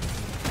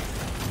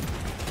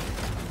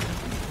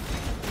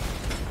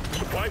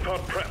 Supply pod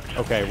prepped.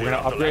 Okay, we're gonna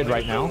upgrade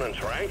right now. And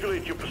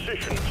triangulate your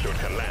position so it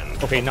can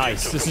land. Okay,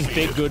 nice. This is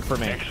big good for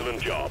me.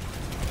 Excellent job.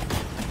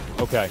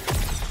 Okay.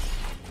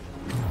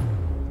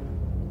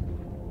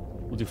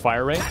 We'll do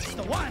fire rate. That's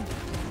the one.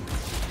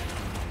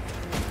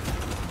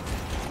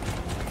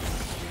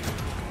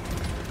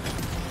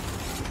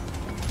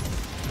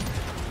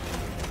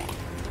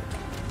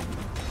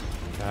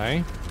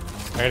 Okay.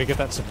 I gotta get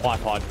that supply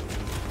pod.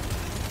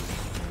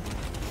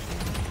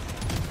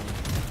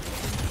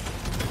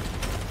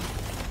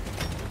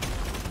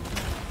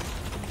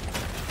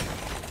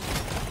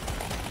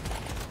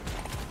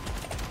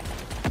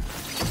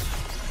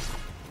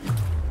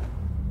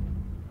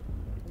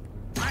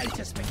 I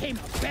just became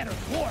a better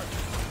warrior.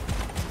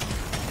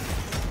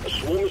 A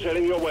swarm is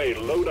heading your way.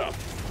 Load up.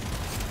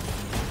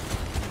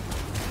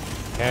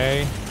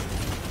 Okay.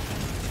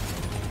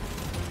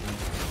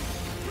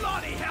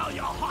 Bloody hell,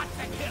 you're hot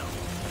to kill.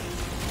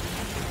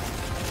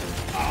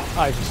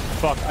 I just,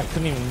 fuck, I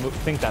couldn't even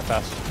think that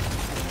fast.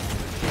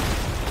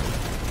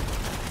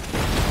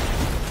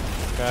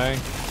 Okay.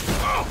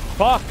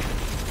 Fuck!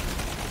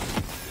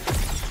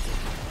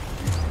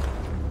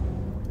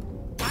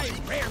 I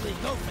rarely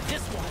go for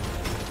this one.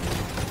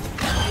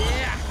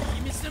 Yeah,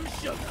 give me some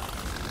sugar.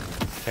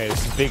 Okay,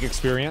 this is big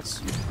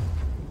experience.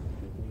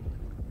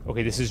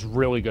 Okay, this is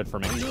really good for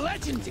me.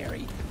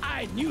 Legendary.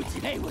 I knew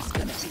today was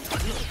gonna be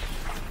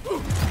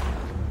good.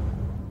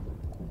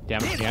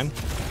 Damn it again.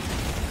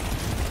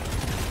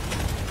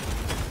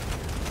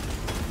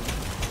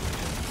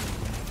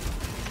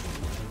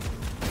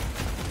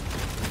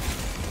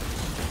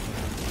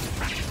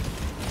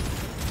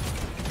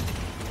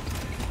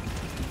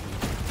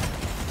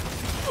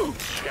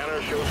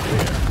 Scanner shows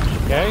clear.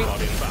 Okay.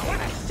 Pod inbound. What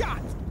a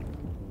shot!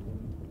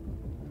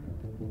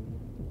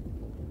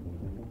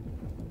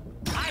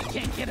 I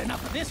can't get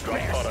enough of this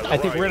rare Pod stuff. I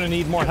think we're gonna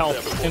need more help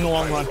Get there before in the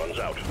long run. time runs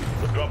out.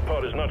 The drop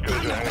pod is not going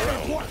I'm to a hang better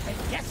around. warrior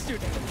than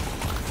yesterday.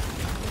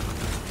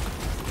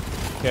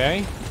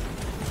 Okay.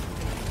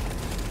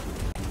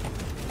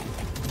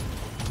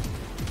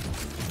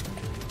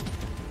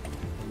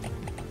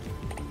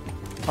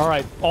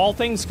 Alright, all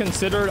things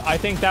considered, I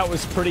think that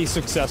was pretty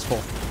successful.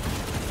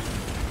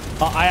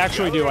 I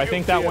actually do. I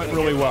think that went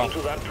really well. To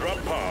that drop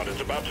pod is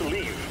about to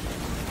leave.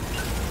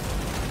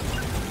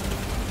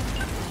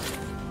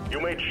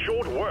 You made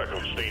short work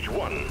of stage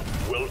 1.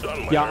 Well done,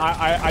 my Yeah,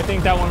 man. I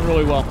think that went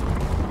really well.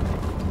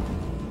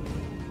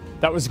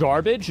 That was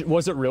garbage?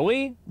 Was it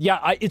really?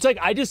 Yeah, it's like,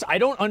 I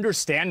don't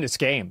understand this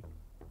game.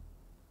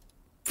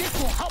 This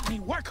will help me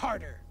work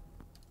harder.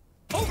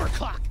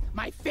 Overclock,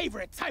 my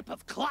favorite type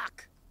of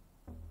clock.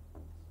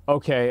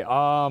 Okay,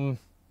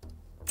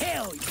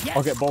 Hell yes.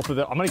 I'll get both of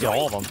them. I'm gonna get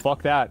all of them.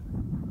 Fuck that.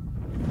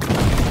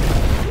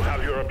 You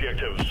have your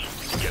objectives.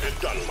 Get it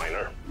done,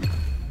 miner.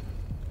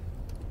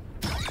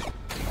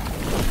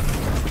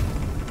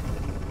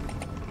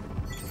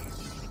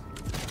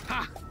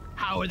 Ha!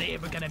 How are they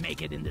ever gonna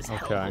make it in this Okay.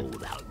 hellhole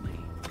without me?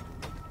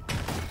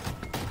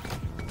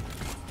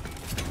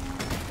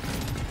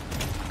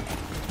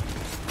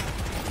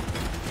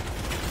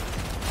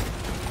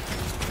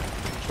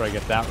 Try to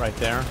get that right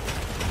there.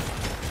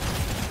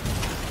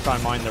 Try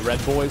and mine the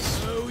red boys.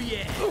 Oh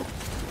yeah.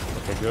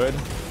 Okay, good.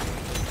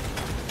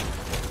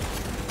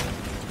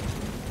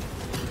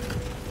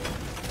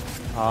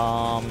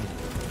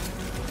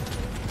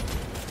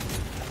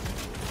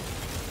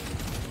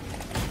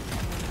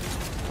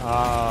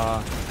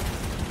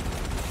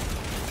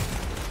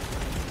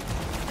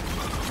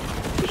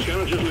 The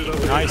scanner just lit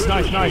up. Nice,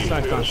 nice, nice, nice, We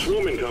have a nice.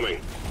 swarm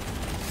incoming.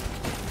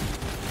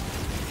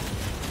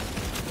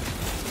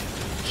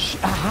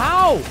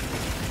 How?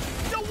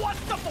 You want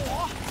some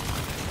more?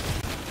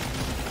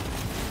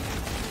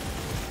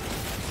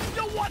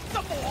 You want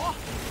some more?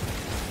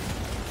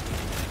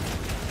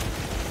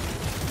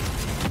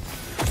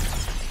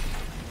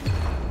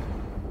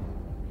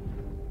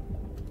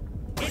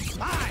 It's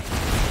mine.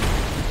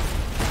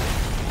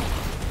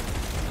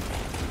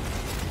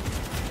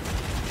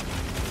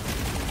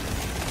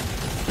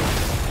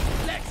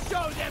 Let's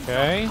show them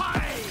Okay. some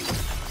pie.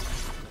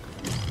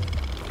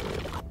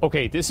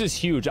 Okay, this is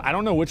huge. I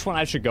don't know which one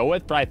I should go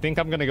with, but I think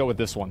I'm gonna go with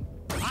this one.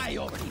 I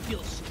already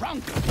feel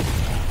stronger.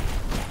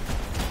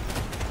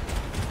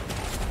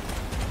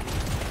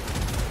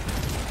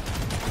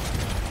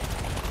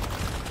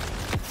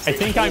 I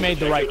think I made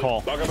the right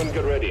call. Lock up and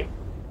get ready.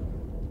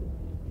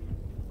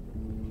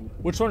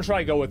 Which one should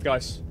I go with,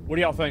 guys? What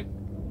do y'all think?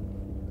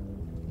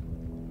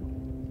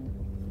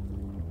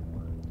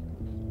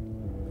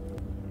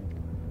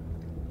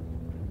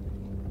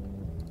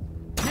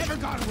 Never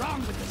gone wrong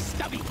with the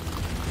stubby.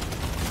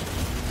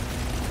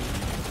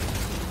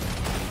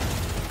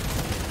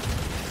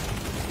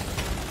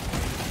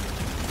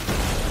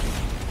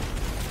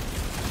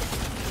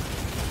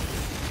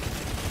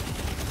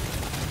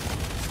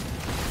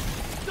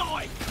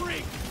 Die,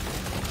 creep!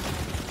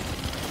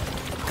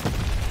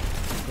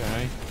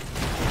 Okay.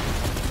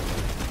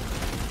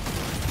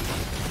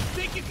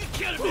 Think you can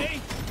kill me?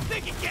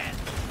 Think again!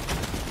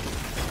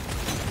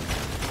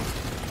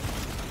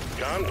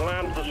 Can't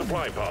land the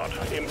supply pod.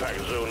 Impact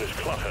zone is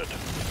cluttered.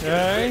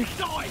 Okay.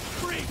 Die,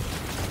 creep!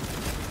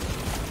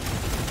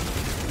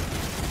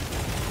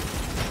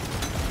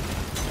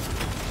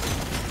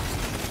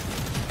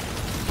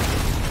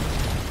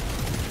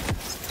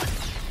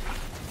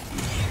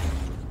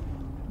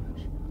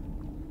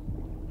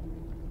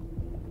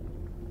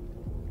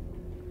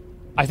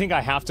 I think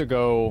I have to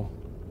go.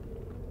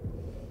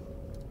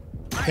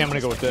 Okay, I'm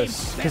gonna go with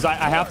this. Because I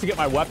have to get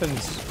my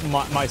weapons,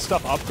 my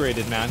stuff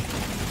upgraded, man.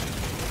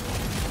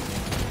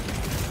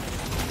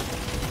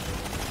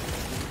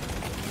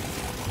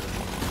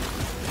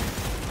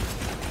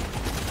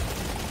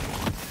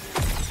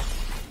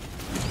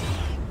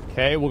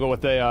 Okay, we'll go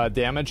with the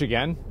damage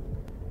again.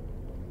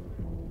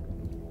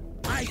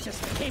 I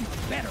just became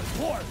a better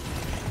dwarf.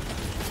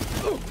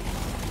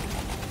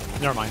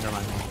 Never mind, never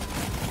mind.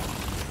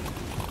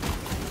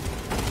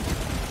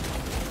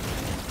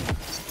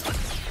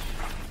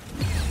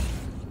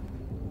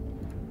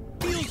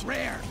 Feels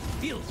rare,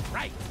 feels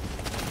right.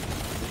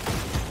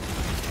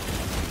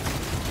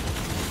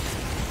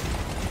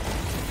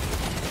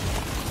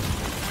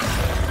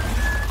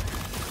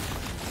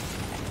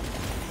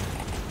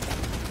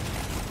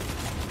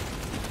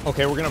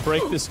 Okay, we're gonna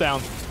break this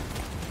down.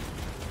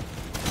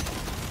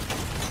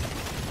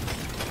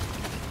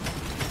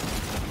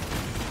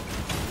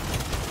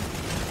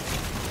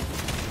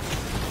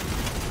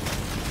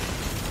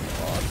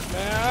 Fuck,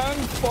 man,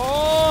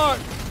 fuck!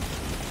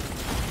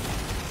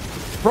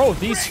 Bro,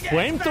 these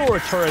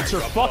flamethrower turrets are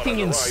fucking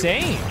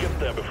insane. Get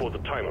there before the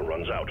timer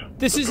runs out.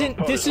 This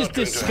isn't. This is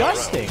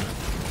disgusting.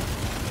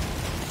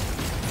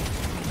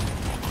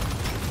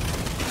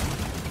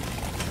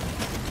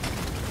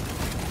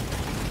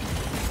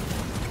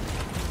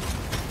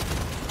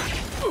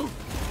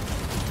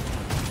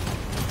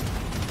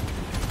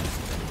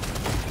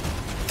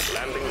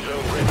 Landing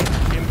zone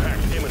ready.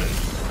 Impact imminent.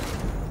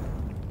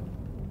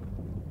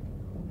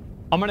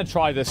 I'm gonna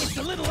try this. It's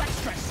a little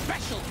extra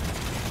special.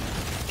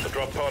 The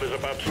drop pod is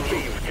about to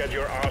leave. Get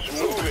your ass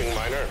moving,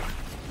 miner.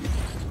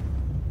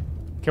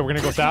 Okay, we're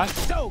gonna go with that.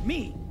 So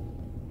me.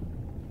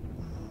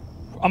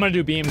 I'm gonna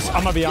do beams.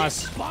 I'm gonna be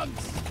honest.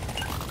 Bugs.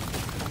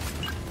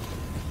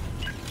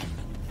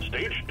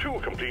 Stage 2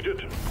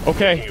 completed.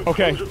 Okay, Taking you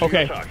okay, closer to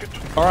okay. your target.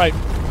 All right.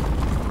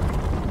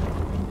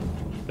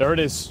 There it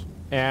is.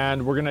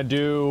 And we're gonna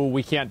do.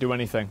 We can't do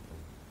anything.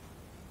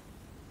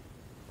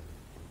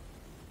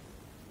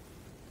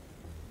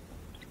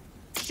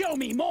 Show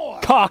me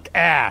more. Cock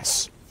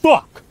ass.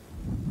 Fuck.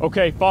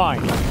 Okay,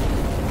 fine.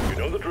 You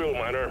know the drill,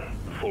 miner.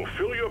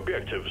 Fulfill your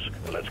objectives.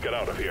 Let's get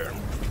out of here.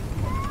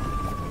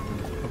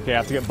 Okay, I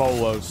have to get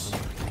bolos.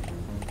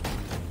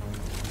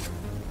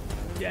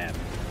 Damn.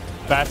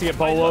 If I have to get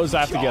bolos, I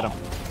have to get them.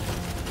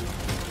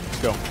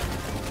 Let's go.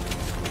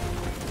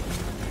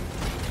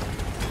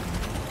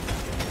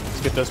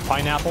 Let's get those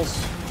pineapples.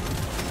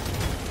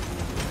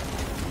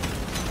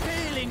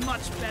 Feeling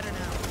much better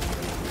now.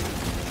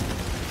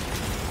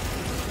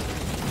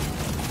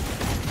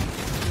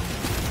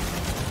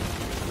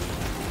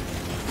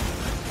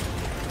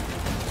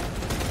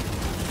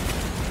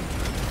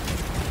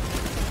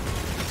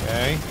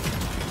 Okay.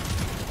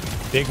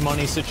 Big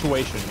money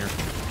situation here.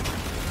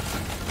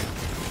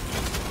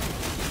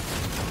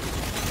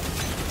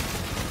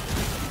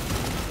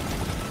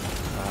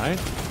 Alright.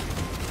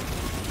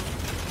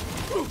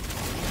 I'm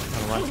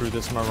gonna run through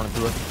this. I'm gonna run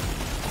through it.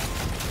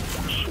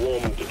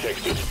 Swarm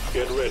detected.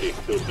 Get ready.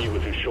 They'll be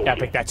with you shortly.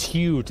 Epic, that's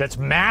huge. That's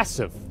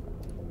massive.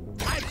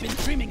 I've been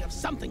dreaming of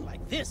something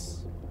like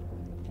this.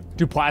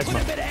 Do Put plasma.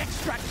 a bit of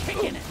extra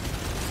kick in it.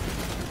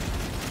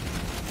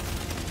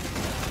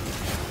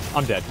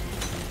 I'm dead.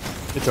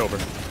 It's over.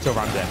 It's over.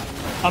 I'm dead.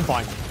 I'm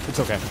fine. It's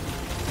okay. Okay.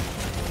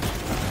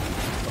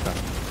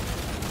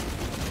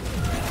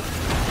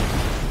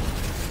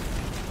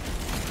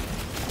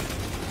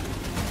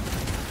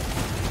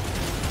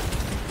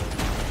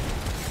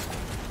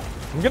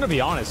 I'm gonna be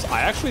honest.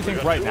 I actually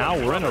think right now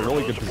we're in a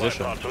really good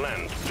position. To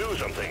land. Do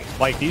something.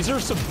 Like, these are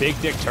some big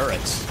dick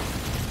turrets.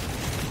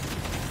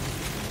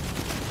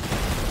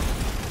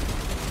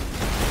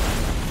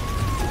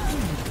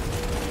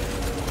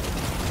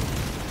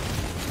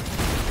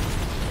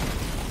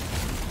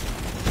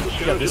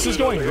 Yeah, this is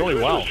going really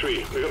well.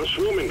 We got a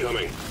swarm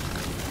incoming.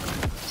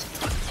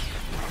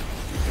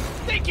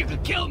 Think you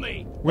could kill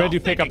me? We're gonna do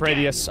pickup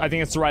radius. I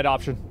think it's the right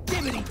option.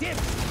 Dibbity dip.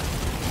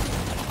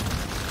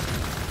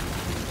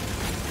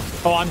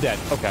 Oh, I'm dead.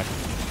 Okay.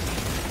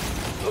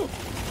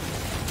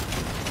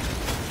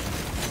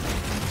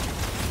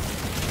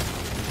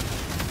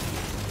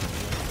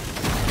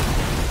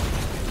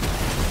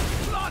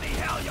 Bloody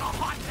hell, you're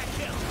hot to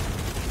kill.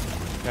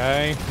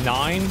 Okay.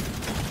 9.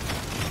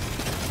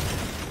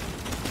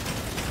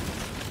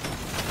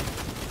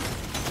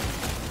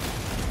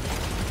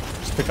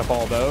 Just pick up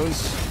all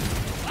those.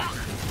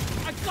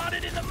 I got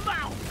it in the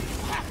mouth.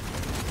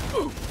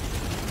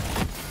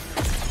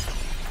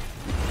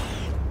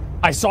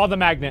 I saw the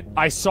magnet.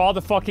 I saw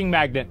the fucking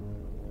magnet.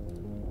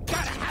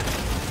 Gotta have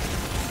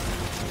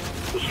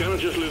The scanner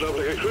just lit up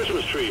like a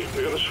Christmas tree.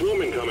 We got a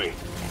swarm incoming.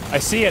 I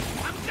see it. it.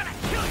 I'm gonna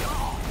kill you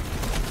all.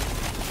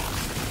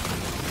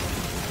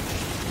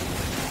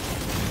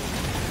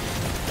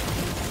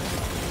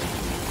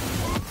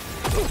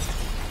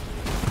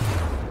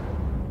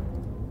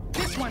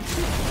 This one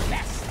shoots the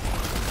best.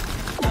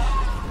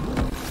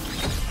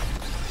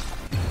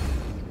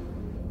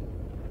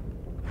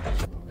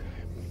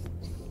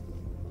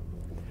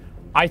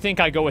 I think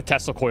I go with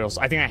Tesla coils.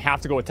 I think I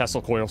have to go with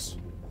Tesla coils.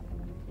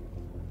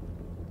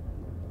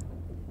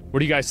 What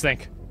do you guys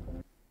think?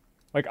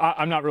 Like,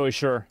 I'm not really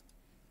sure.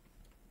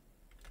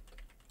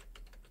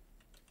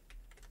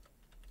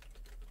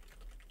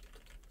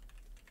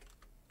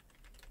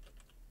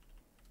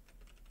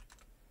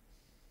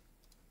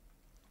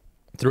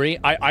 Three?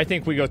 I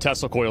think we go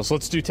Tesla coils.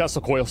 Let's do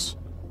Tesla coils.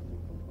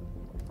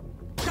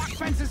 Shock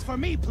fences for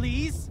me,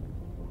 please.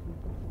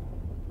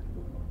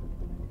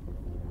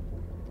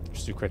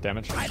 Just do crit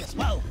damage. Might as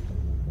well.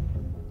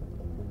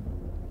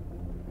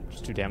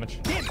 Just do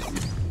damage.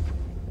 Dips.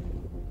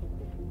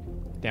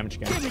 Damage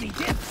again. Dippity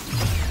dips.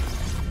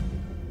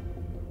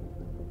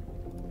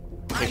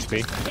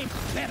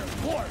 HP.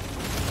 Better war.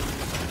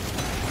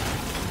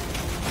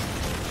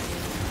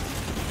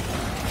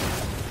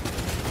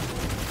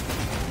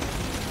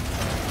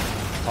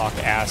 Cock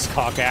ass,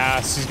 cock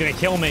ass. He's gonna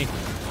kill me.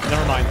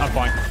 Never mind, I'm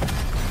fine.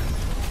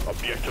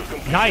 Objective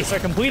complete. Nice, I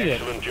completed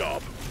it. Excellent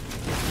job.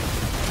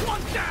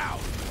 One down.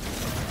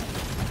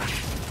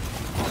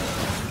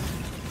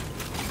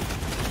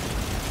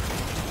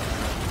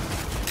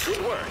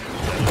 Good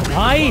work.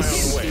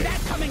 Nice! See that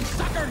coming,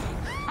 sucker?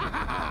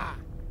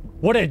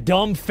 What a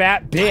dumb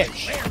fat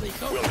bitch. Rarely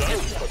go Well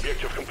done.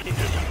 Objective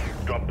completed.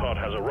 Drop pod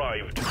has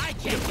arrived. I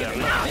can't Get give there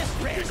you now. this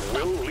rare It stuff.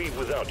 will leave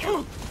without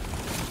you.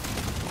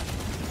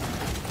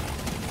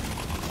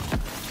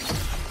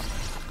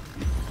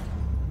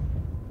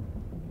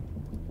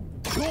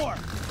 Sure,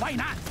 why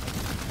not?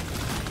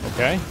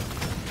 Okay.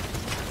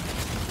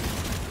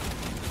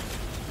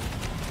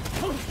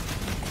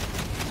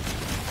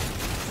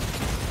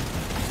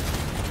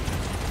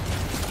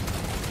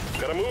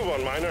 Gotta move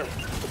on, Miner.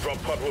 The drop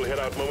pod will head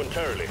out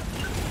momentarily.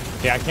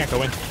 Yeah, I can't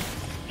go in.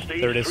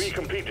 Stage There it is. 3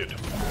 completed.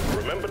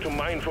 Remember to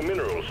mine for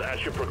minerals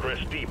as you progress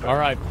deeper.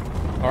 Alright.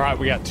 Alright,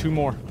 we got 2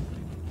 more.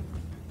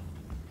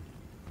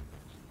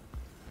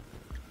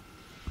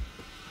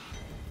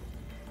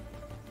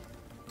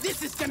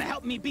 This is gonna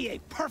help me be a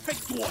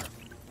perfect dwarf.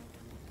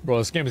 Bro,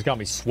 this game has got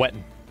me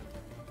sweating.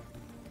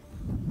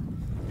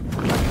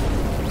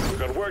 We've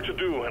got work to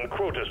do and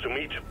quotas to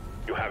meet.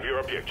 You have your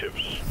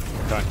objectives.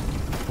 Okay.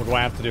 What do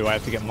I have to do? I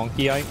have to get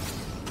monkeyite?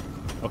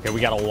 Okay,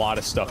 we got a lot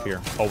of stuff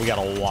here. Oh, we got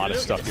a lot of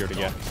stuff here to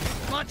get.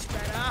 Much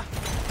better.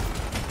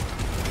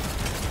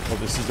 Well,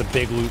 this is a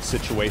big loot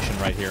situation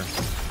right here.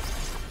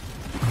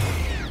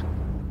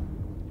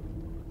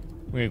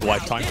 We need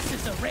lifetime. This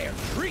is a rare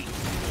treat.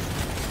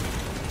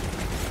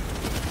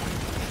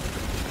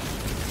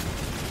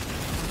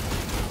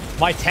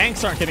 My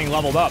tanks aren't getting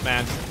leveled up,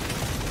 man.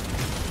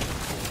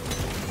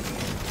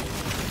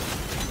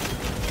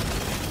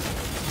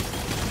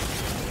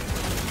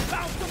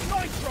 Found some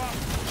nitro.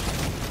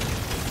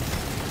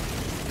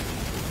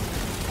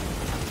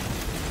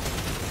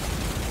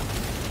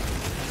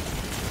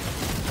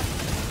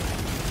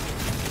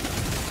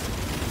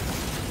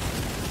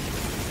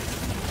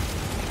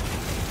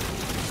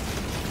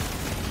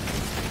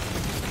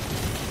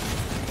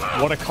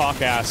 What a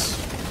cock ass.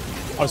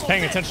 I was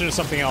paying attention to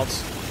something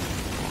else.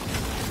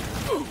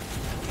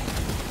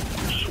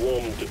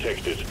 Swarm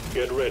detected.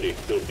 Get ready.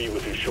 They'll be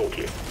with you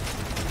shortly.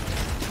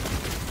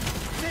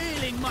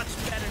 Feeling much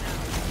better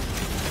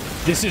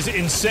now. This is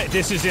insane.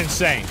 This is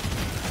insane.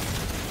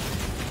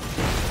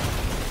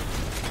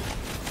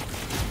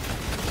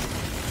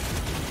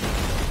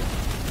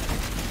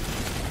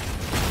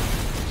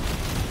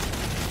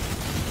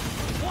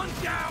 One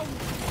down.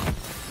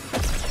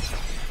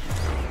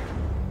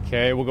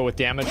 Okay, we'll go with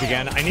damage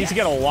again. I need to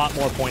get a lot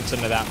more points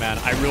into that, man.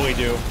 I really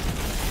do.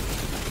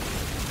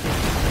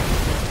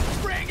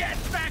 Bring it,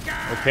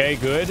 Becker. Okay,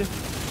 good.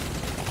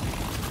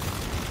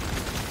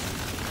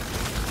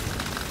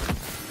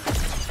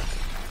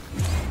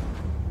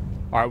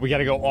 All right, we got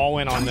to go all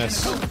in on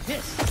this.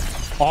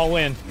 This. All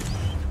in.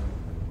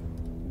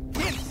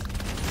 This.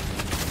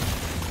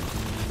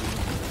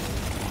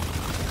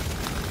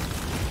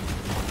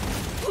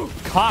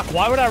 Cock,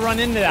 why would I run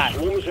into that?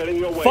 Swarm is heading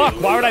your way. Fuck,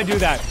 why would I do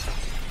that?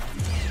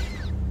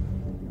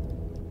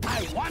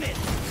 I want it.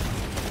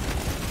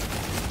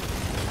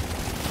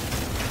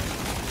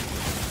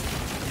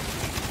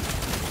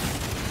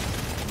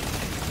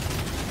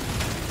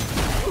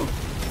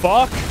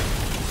 Fuck.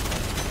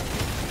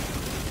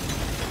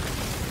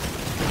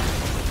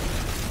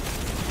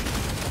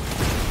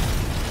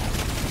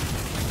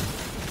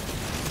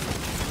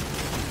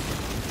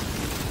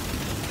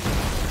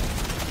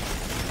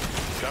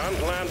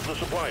 Can't land the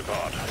supply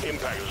pod.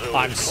 Impact zone.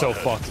 I'm is so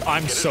cluttered. fucked.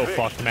 I'm Get it so fixed.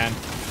 fucked, man.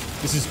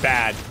 This is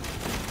bad.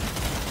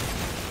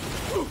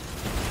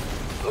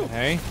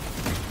 Okay.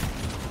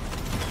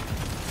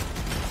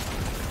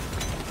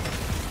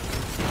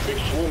 Big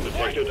swarm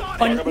detected.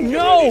 Backup and get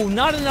No, ready.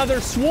 not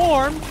another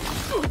swarm.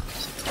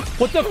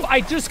 What the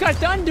I just got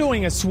done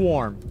doing a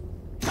swarm.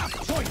 Tough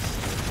choice.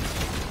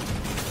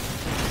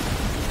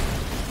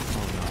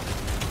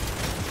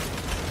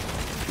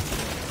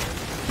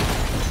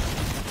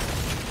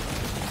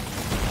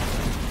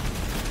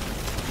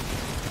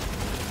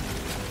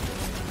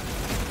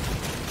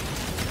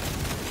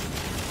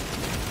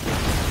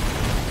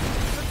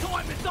 The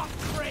time is up,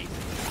 crazy.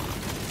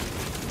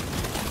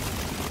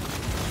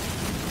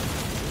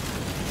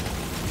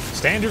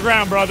 Stand your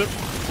ground, brother.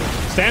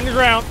 Stand your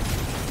ground.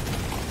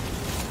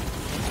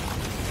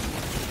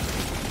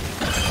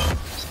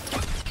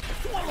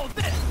 Swallow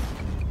this.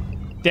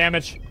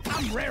 Damage.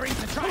 I'm raring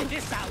to try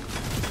this out.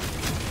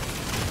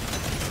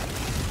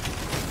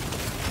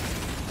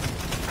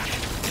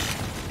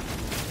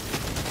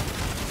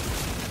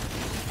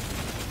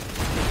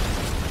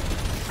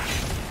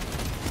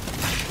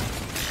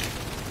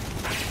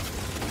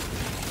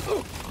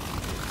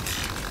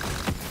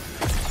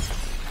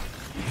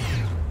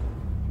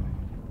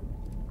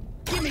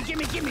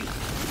 Gimme!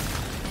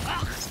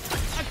 Ah,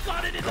 I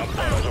got it in the Drop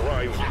pod has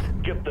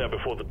arrived. Get there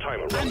before the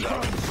timer runs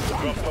out.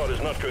 Drop pod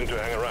is not going to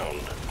hang around.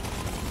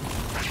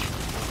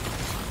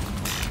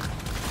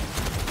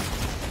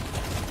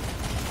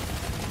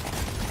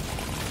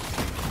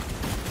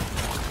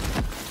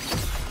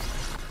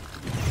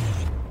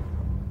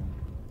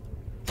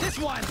 This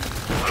one!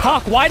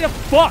 Cock, why the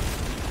fuck?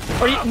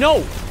 Are you...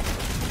 No!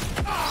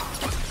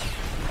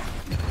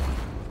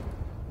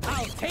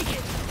 I'll take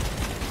it!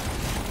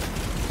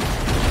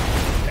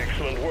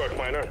 Excellent work,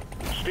 Miner.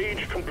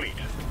 Stage complete.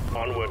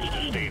 Onwards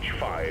to stage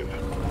 5.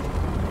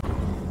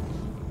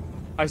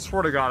 I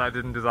swear to God, I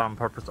didn't do that on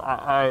purpose.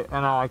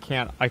 I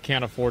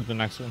can't afford the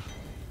next one.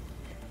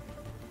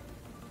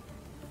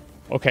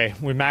 Okay,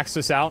 we max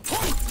this out.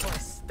 Points for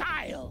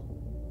style!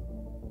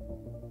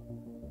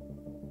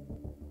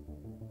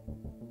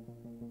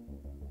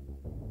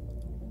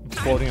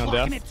 Floating on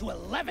death. It to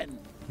 11.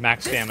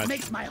 Max This damage.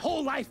 makes my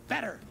whole life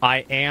better.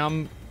 I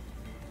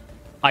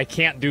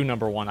can't do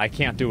number 1. I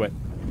can't do it.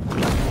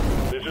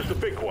 This is the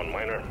big one,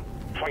 Miner.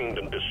 Find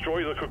and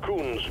destroy the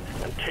cocoons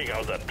and take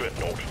out that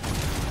dreadnought.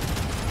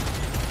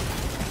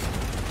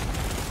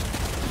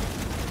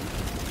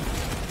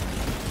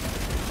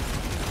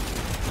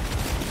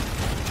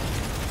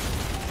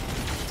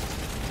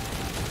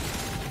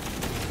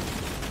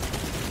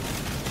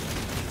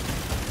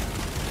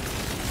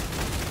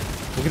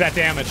 Look at that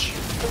damage.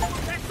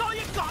 That's all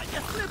you got, you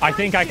slip I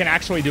think I can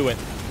actually do it.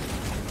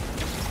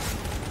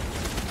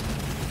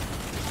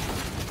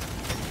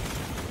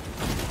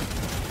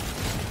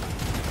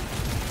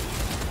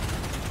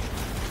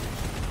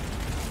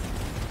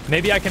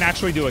 Maybe I can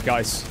actually do it,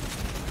 guys.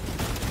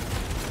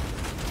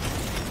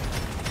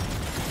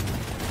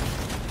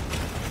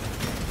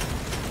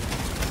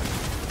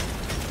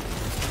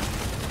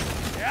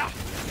 Yeah.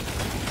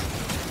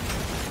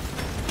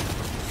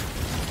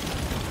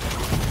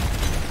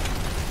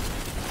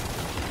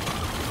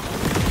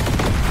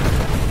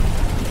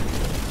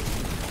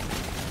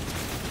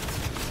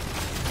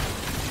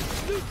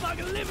 Loot bug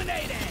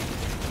eliminated.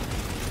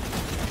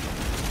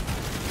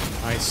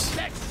 Nice.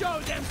 Let's show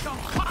them some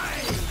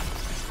fight.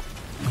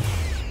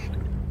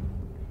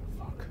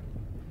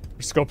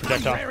 Scope I'm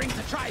projectile. raring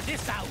to try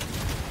this out.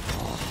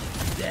 Oh,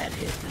 that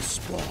hit the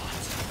spot.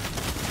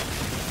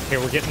 Okay,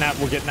 we're getting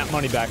that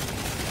money back.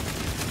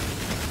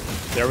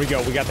 There we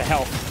go. We got the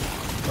health.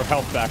 Or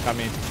health back, I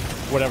mean.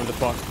 Whatever the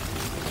fuck.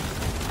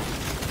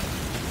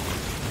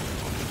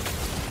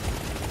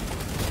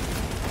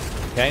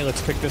 Okay,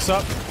 let's pick this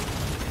up.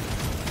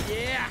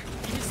 Yeah,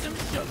 give me some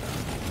sugar.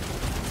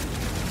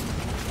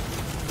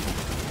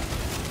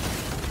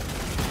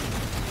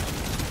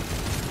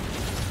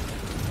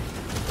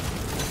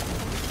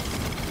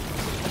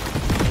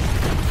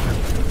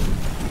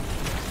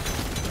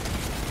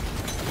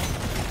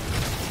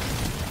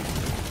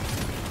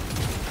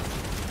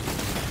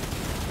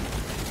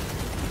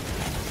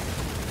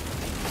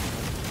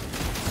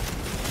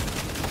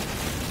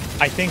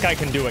 I think I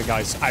can do it,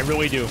 guys. I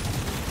really do.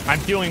 I'm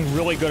feeling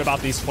really good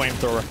about these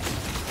flamethrower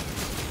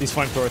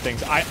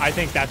things. I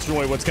think that's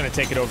really what's going to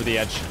take it over the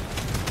edge.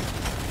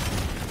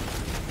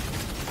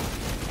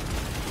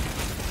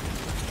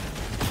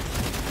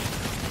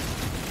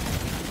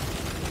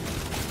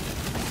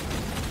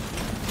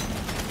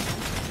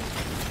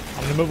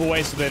 I'm going to move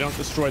away so they don't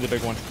destroy the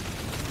big one.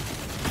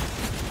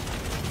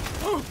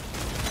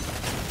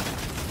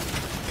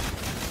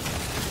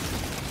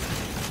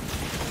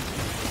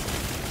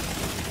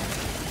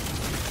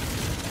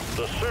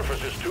 The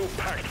surface is too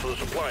packed for the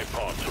supply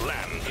pod to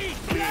land. Please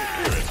clear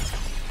it.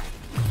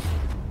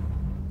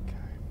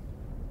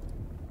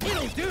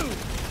 It'll do.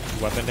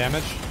 Weapon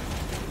damage.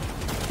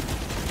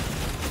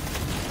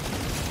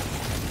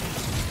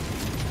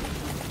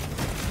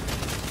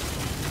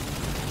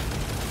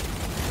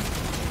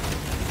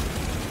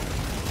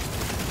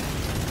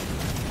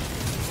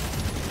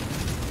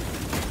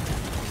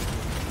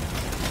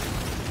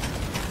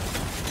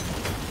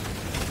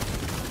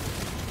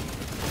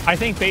 I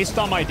think based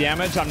on my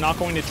damage, I'm not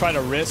going to try to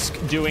risk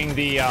doing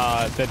the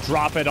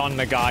drop it on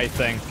the guy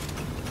thing.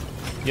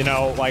 You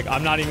know, like,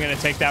 I'm not even going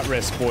to take that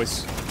risk,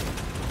 boys.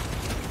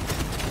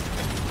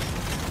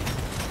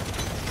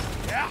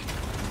 Yeah.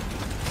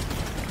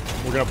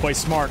 We're going to play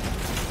smart.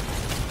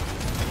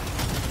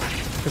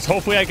 Because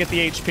hopefully I get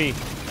the HP. You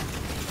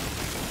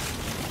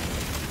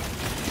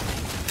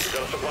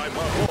got a supply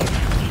pod launch.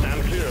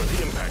 Stand clear of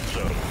the impact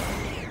zone.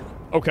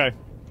 Okay.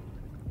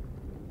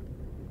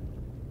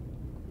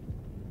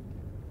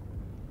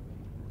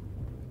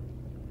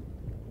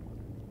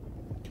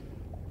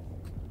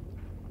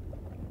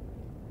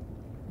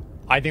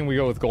 I think we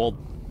go with gold.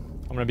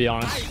 I'm gonna be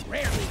honest. I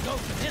rarely go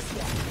for this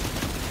one.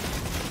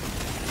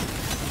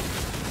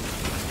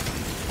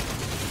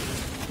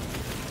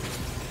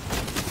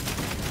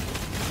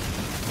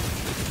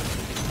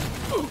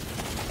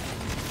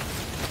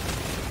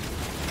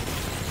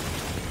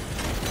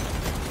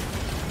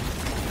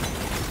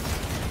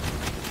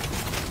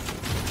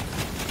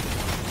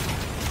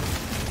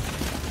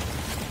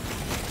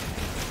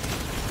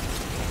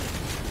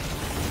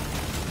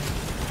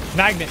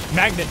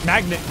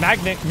 Magnet.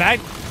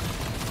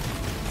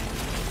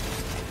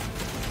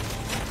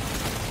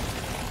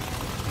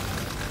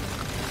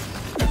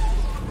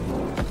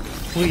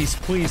 Please.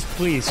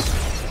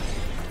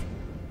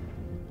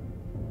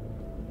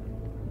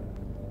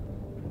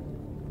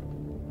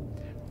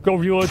 Go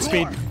reload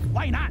speed.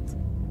 Why not?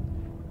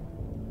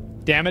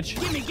 Damage.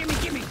 Gimme.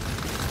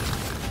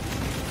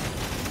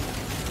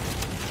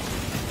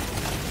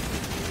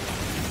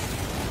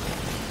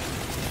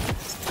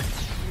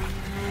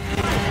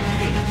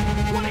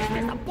 What is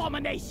this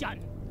abomination?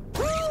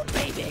 Woo,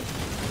 baby!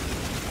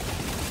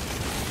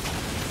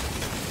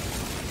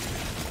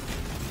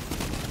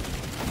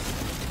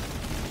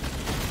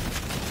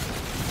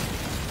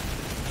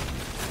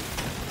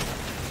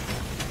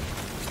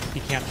 He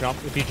can't jump.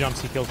 If he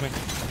jumps, he kills me.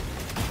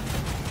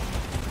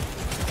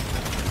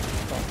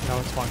 Oh, no,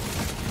 it's fine.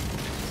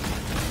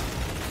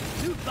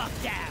 Loot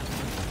buff down.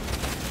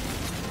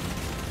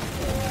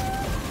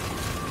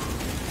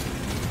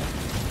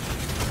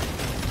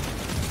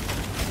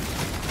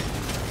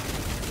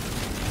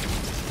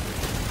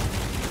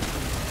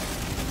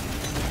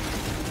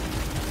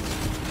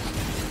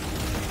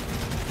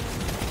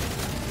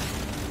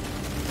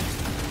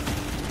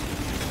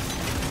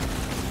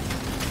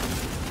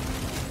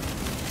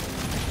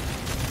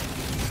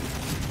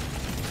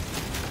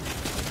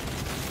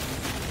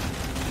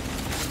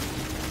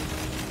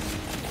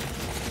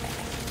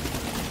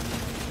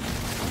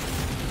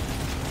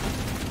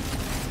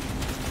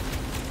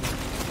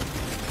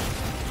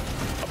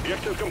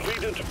 Objective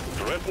completed.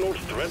 Dreadnought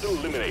threat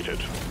eliminated.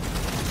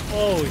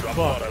 Holy Drop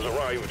fuck. pod has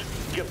arrived.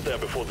 Get there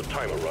before the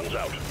timer runs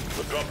out.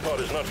 The drop pod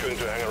is not going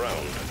to hang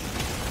around.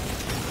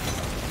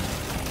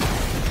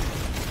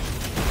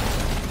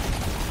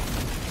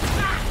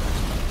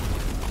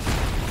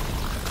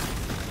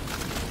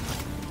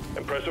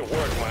 Impressive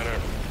work, Miner.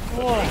 The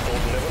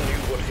Dreadnought never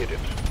knew what hit it.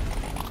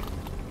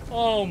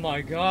 Oh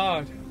my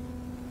god.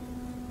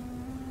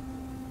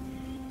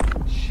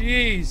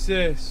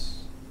 Jesus.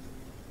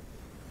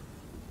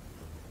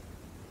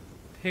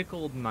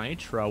 Pickled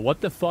nitro. What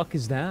the fuck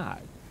is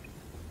that?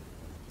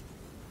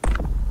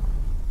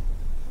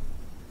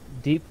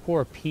 Deep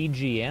core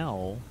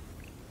PGL.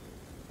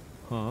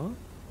 Huh?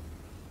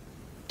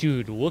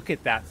 Dude, look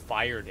at that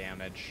fire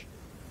damage.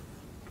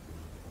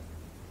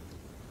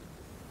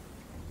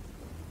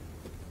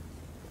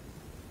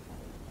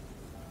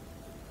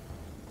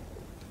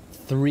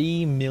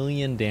 $3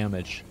 million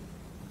damage.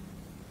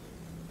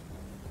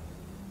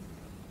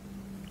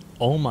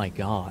 Oh my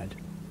god.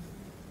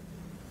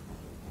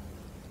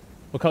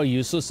 Look how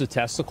useless the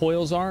Tesla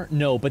coils are?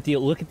 No, but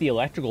look at the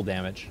electrical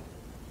damage.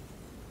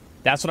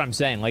 That's what I'm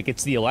saying. Like,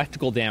 it's the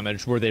electrical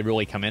damage where they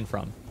really come in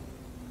from.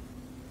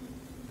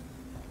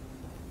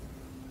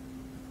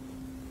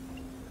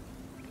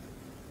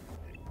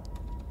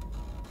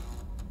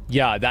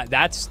 Yeah,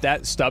 that's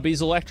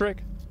Stubby's electric?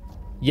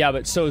 Yeah,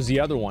 but so is the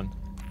other one.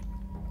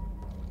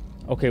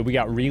 Okay, we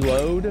got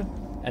reload,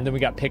 and then we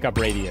got pickup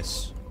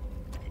radius.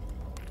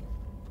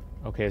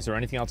 Okay, is there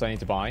anything else I need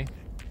to buy?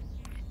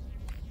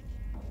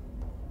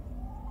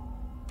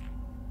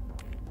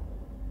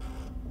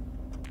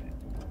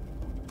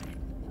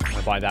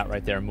 Buy that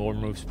right there. More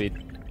move speed.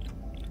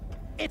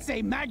 It's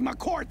a magma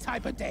core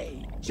type of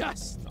day.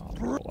 Just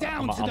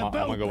down to the bone.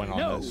 I'm gonna go in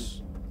on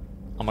this.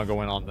 I'm gonna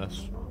go in on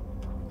this.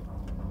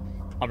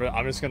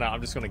 I'm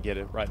just gonna get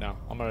it right now.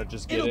 I'm gonna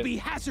just get it. It'll be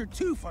hazard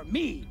 2 for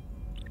me.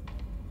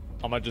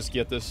 I'm gonna just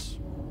get this.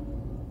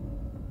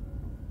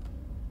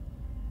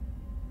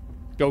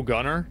 Go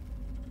Gunner.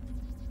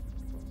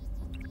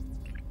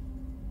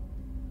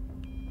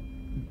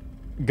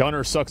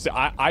 Gunner sucks.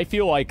 I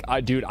feel like,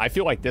 dude, I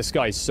feel like this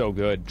guy's so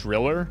good.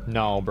 Driller?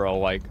 No, bro,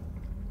 like.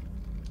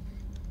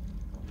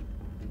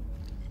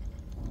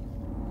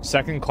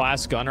 Second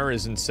class Gunner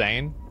is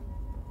insane.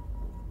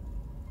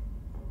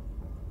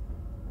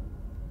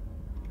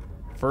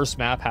 First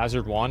map,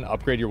 Hazard 1,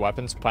 upgrade your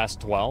weapons past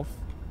 12.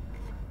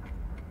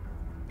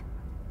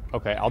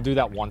 Okay, I'll do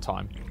that one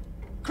time.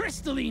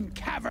 Crystalline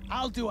cavern.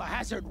 I'll do a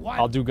Hazard 1.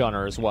 I'll do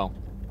Gunner as well.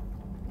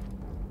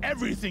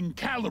 Everything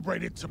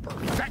calibrated to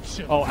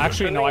perfection. Oh,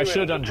 actually, no, I should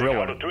have done Take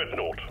out Driller. a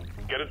Dreadnought.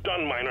 Get it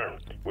done, Miner.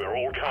 We're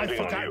all I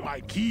counting on forgot you. my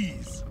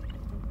keys.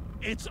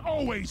 It's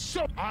always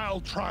so.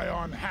 I'll try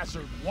on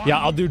Hazard 1. Yeah,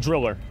 I'll do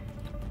Driller.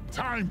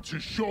 Time to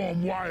show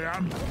them why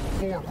I'm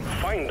for.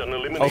 Find and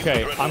eliminate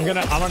Okay, the I'm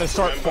gonna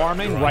start Remember,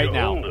 farming you're on right your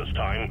now. own this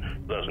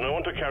time. There's no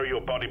one to carry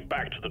your body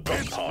back to the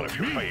drop pod if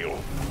you fail.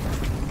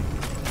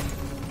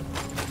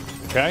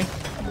 Okay.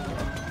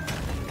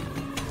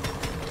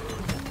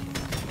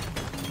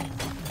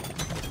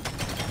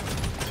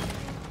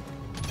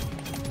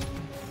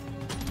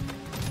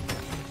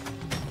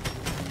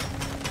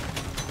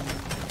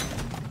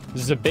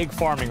 This is a big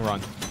farming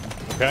run.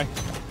 Okay?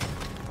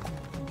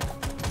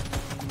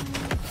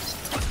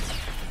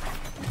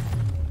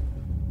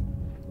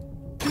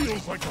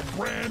 Feels like a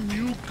brand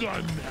new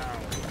gun now.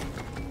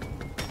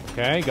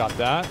 Okay, got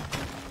that.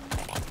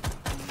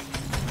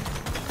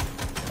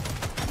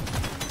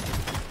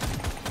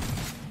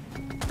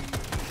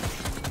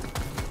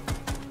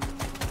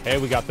 Okay,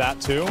 we got that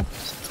too.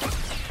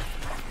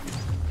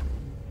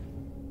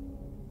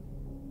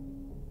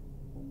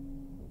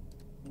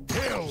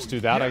 Let's do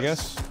that, I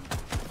guess.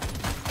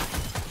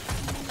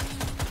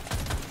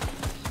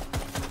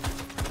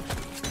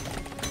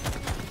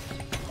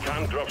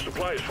 Can't drop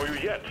supplies for you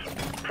yet.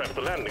 Prep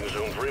the landing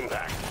zone for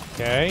impact.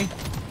 Okay.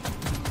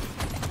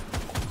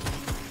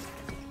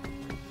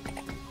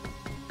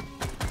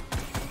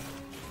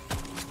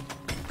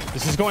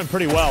 This is going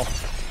pretty well.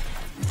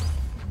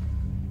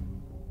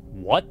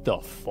 What the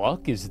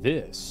fuck is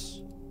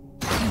this?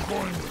 I'm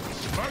going with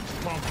smudge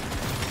pump.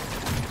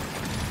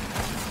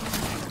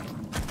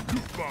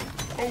 Juke pump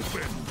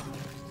open.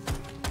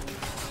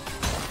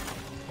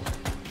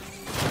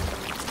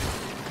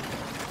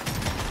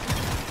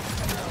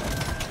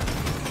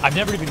 I've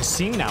never even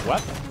seen that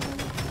weapon.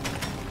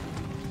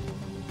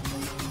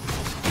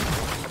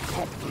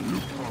 Pop the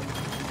loop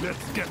pump.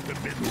 Let's get the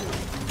middle.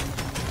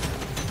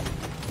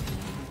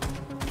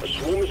 A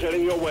swarm is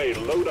heading your way.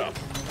 Load up.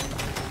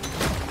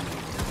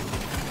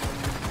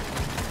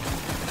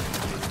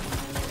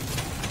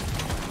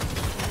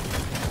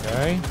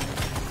 Okay.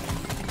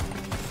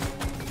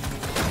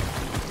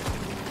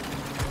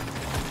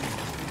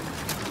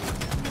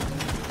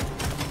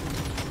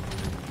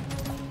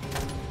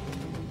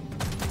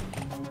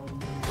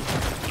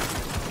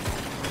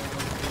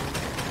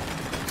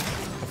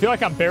 I feel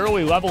like I'm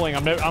barely leveling.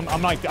 I'm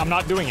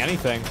not doing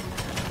anything.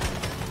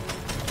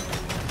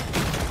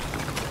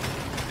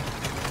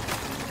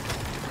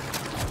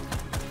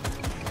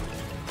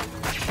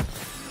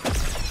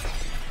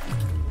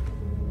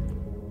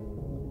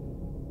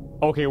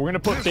 Okay, we're gonna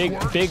put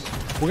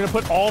we're gonna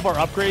put all of our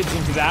upgrades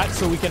into that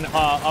so we can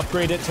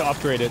upgrade it to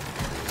upgrade it.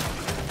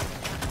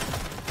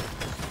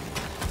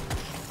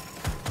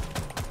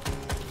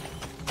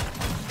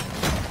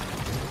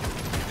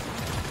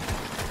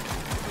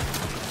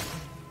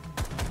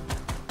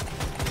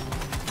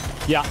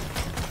 Yeah.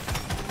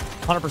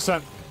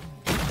 100%.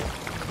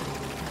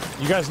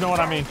 You guys know what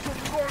I mean.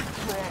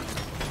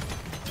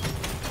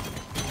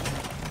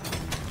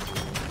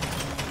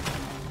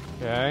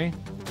 Okay.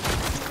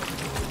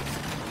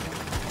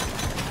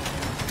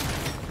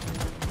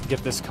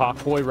 Get this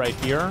cockboy right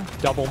here.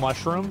 Double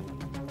mushroom.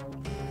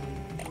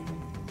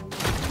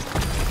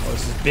 Oh,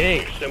 this is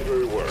big.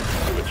 Exemplary work.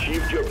 You've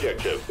achieved your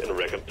objective in a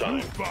record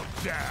time.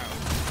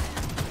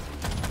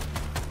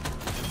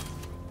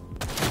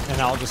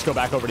 And I'll just go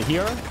back over to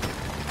here.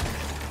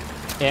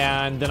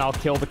 And then I'll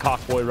kill the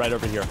cockboy right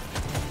over here.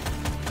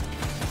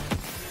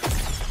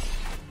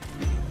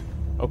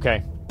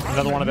 Okay.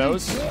 Another one of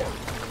those.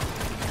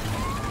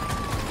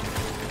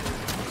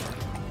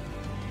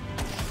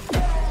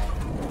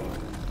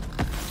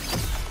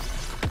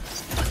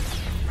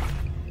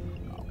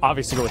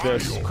 Obviously go with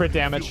this. Crit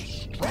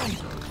damage.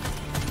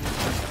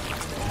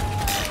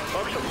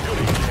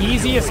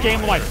 Easiest game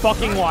of my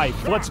fucking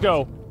life. Let's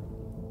go.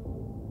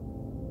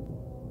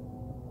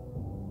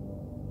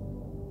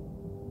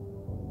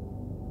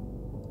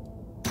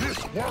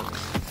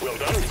 Well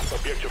done.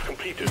 Objective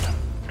completed.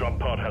 Drop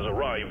pod has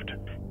arrived.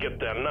 Get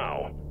there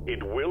now.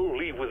 It will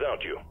leave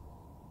without you.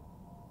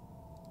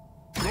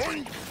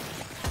 Going.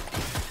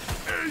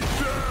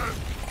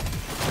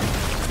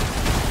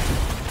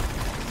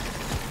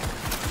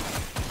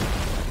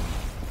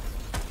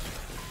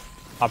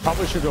 I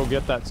probably should go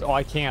get that. Oh,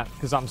 I can't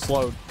because I'm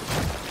slowed.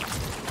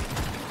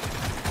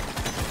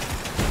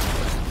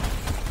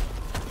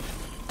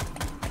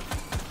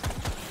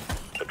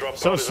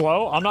 So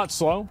slow? I'm not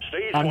slow.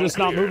 I'm just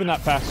not moving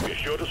that fast. Be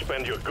sure to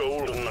spend your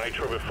gold and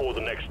nitro before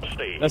the next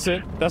stage. That's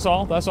it. That's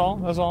all. That's all.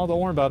 That's all. Don't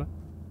worry about it.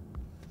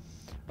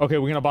 Okay,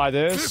 we're gonna buy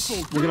this.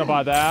 We're gonna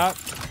buy that.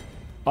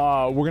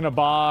 We're gonna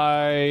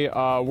buy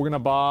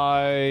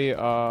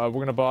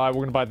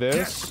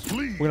this.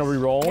 We're gonna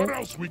re-roll. What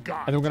else we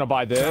got? And then we're gonna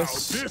buy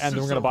this. And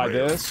then we're gonna buy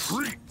this.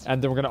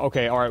 And then we're gonna.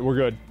 Okay, all right, we're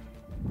good.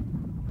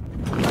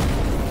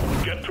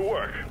 Get to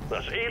work.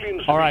 That's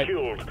aliens all right. to be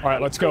killed. All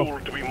right, let's go.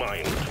 Gold to be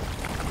mined.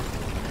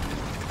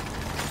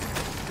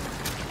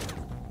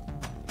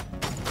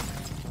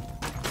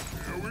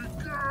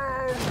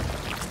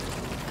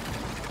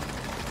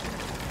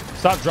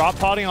 Stop drop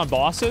podding on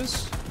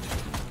bosses?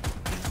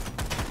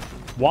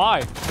 Why?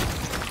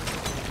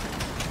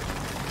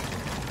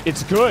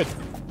 It's good.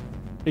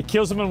 It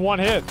kills them in one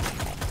hit.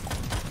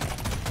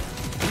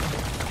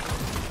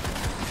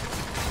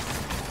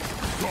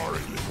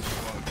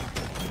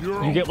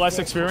 You get less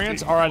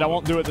experience? Alright, I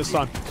won't do it this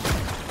time.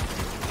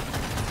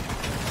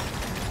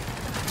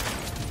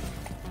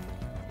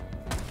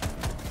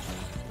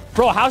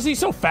 Bro, how's he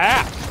so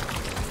fast?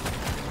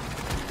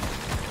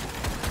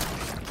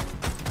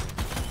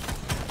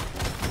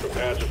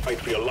 Prepare to fight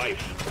for your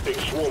life. A big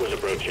swarm is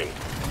approaching.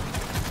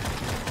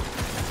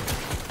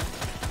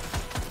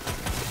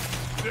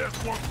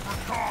 This one's for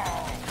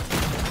Carl.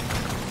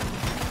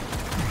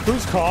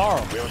 Who's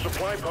Carl? We have a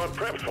supply pod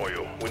prepped for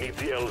you. We need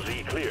the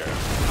LZ clear.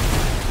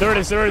 There it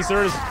is, there it is,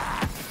 there it is.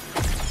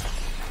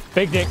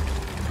 Big dick.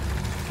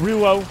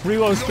 Reload speed.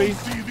 You don't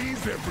see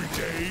these every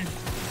day.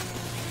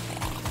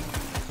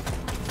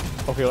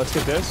 Okay, let's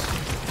get this.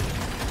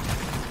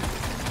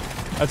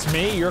 That's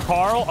me, you're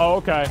Carl? Oh,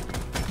 okay.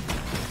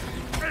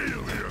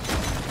 Aliens,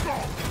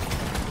 go.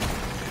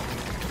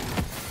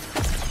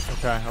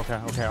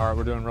 Okay, alright,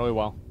 we're doing really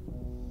well.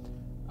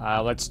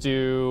 Let's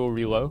do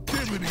reload.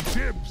 Tibbity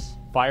tips.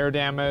 Fire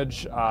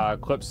damage,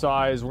 clip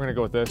size, we're gonna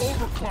go with this.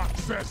 Overclock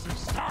says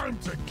it's time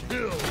to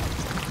kill.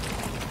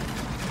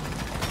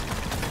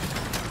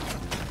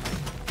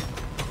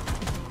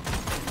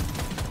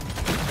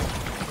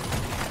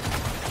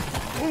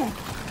 Ooh.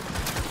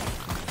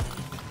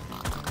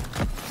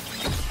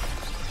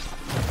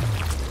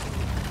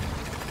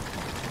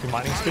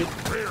 Mining speed.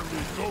 I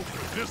rarely go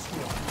for this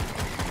one.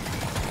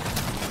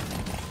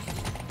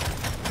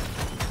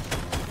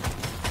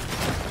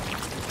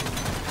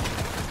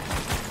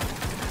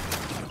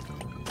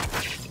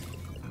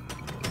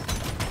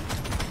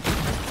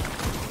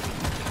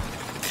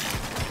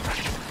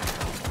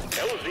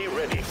 LZ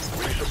ready.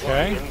 Resupply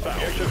Okay.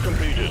 inbound. Exit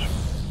completed.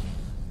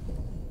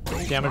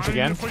 Damage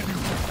again.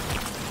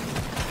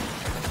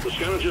 The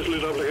scanner just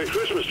lit up like a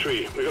Christmas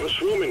tree. We got a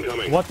swarm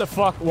incoming. What the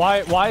fuck?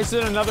 Why is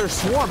it another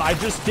swarm? I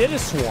just did a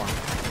swarm.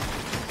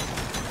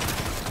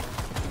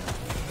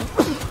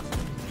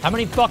 How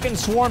many fucking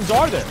swarms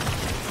are there?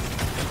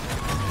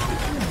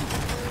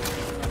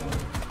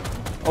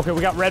 Okay,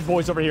 we got red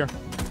boys over here.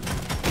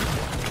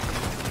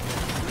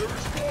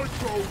 There's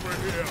points over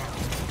here.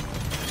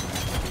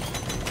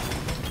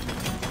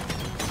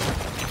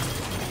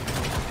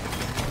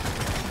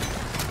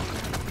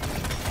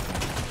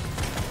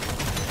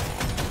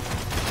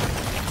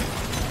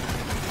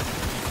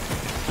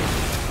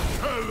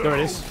 There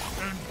it is.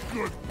 And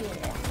good boy.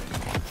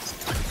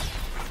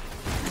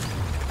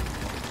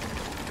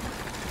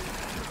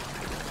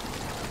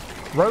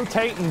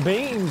 Rotating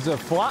beams of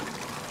fly.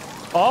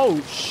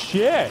 Oh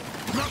shit!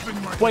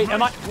 Nothing like Wait, a am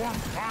nice warm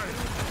fire.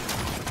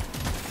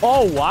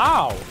 Oh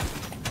wow!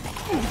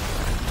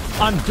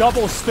 I'm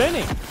double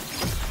spinning.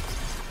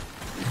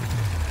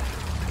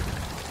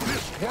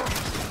 This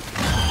works.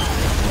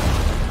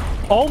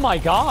 Oh my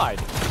god!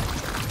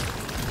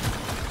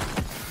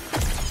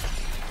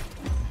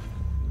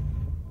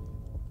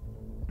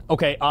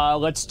 Okay,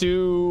 let's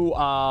do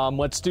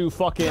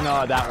fucking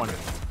that one.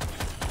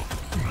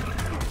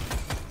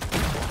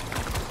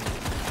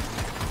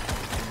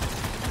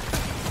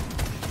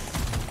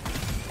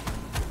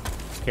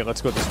 Okay,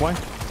 let's go this way.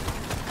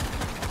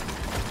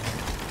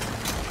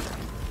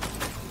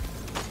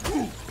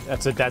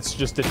 That's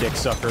just a dick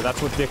sucker.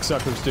 That's what dick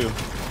suckers do.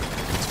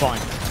 It's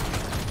fine.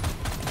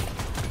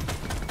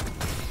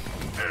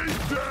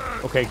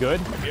 Okay, good.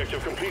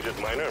 Objective completed,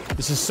 miner.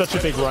 This is such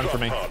a big run for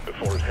me.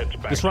 Before it heads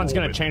back This run's to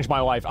gonna orbit. change my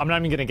life. I'm not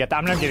even gonna get that.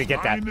 I'm not gonna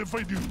get that. Mind if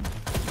I do?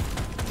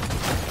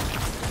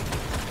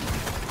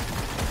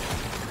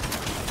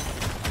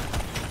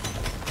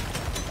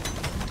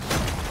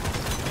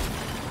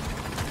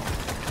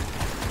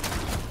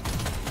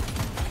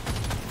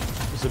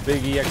 It's a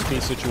big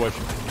EXP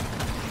situation.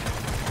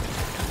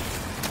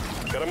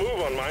 Gotta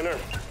move on, miner.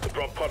 The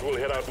drop pod will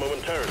head out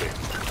momentarily.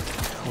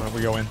 Where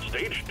we go in?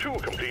 Stage 2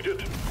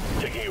 completed,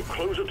 taking you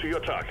closer to your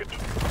target.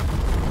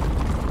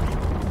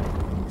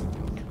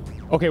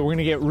 Okay, we're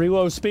gonna get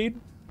reload speed.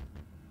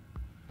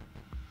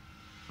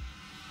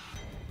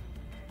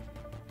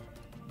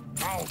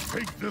 I'll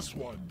take this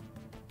one.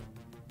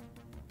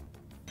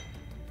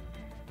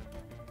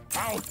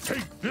 I'll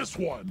take this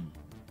one.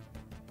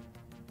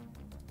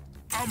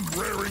 I'm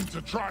raring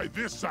to try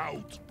this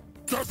out.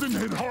 Doesn't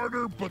hit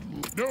harder, but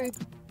nope.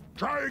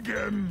 Try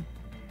again.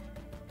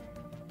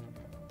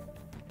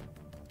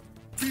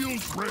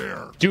 Feels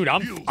rare. Dude,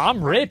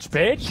 I'm rich,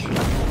 bitch.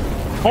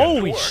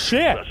 Holy Work.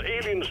 shit. There's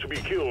aliens to be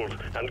killed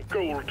and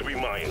gold to be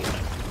mined.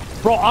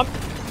 Bro,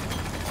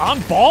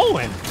 I'm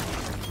balling.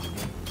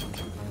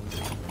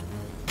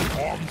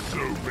 I'm so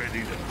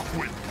ready to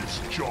quit this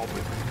job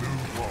and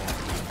move on.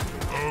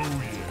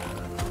 Oh yeah.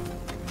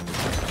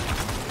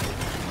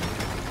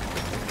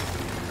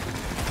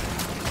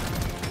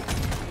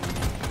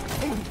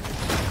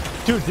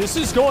 Dude, this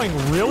is going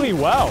really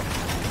well.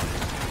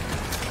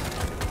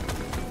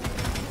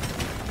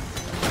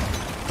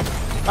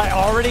 I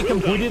already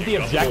completed the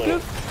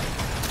objective?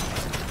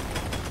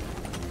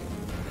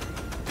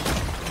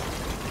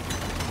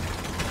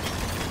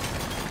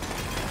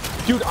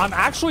 Dude, I'm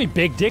actually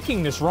big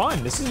dicking this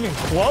run. This isn't even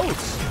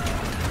close.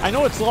 I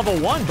know it's level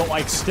 1, but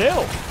like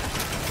still.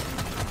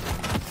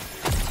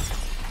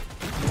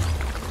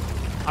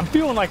 I'm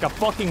feeling like a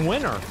fucking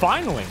winner,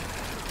 finally.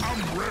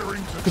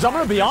 Because I'm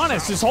gonna be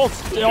honest, this whole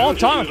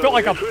time I felt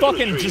like a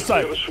fucking just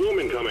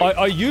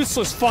a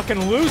useless fucking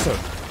loser.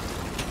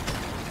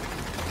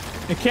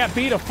 You can't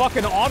beat a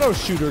fucking auto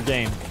shooter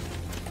game.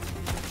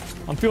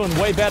 I'm feeling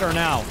way better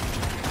now.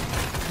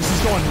 This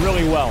is going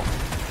really well.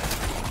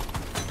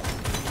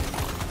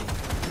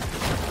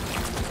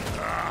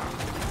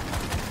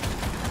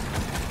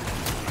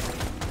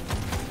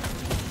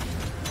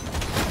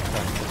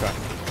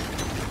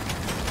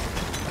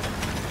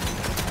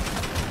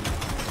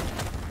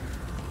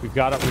 We've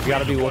got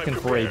to be looking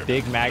for a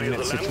big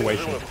magnet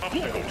situation.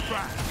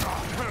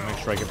 Make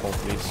sure I get both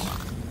of these.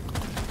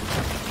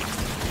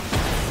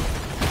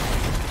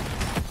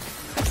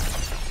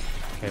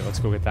 Okay, let's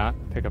go get that.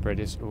 Pick up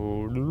radius.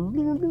 Ooh.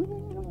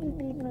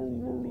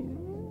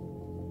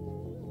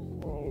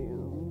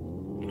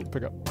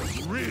 Pick up.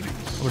 I'm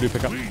gonna do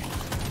pick up.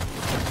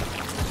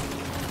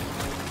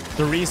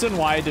 The reason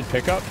why I did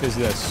pick up is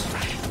this.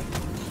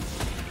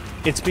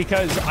 It's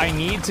because I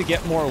need to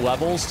get more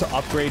levels to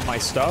upgrade my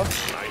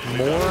stuff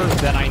more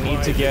than I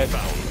need to get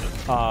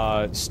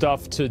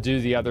stuff to do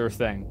the other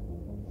thing.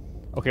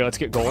 Okay, let's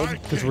get gold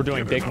because we're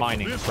doing big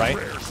mining, right?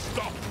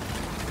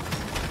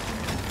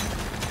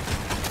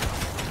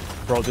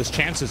 Bro, this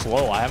chance is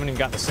low. I haven't even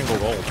gotten a single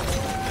gold.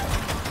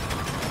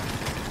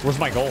 Where's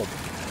my gold?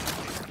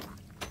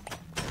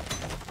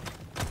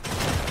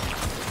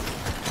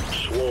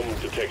 Swarm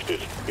detected.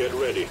 Get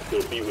ready.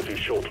 They'll be with you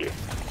shortly.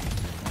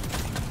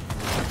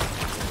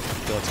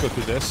 Okay, let's go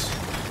through this.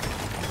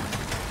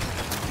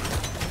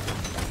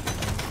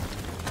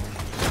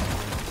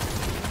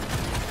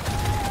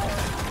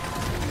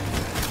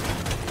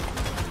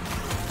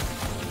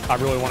 I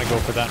really want to go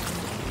for that.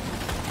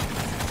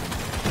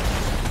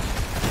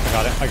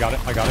 I got it.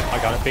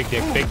 Big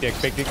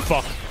dick.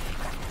 Fuck.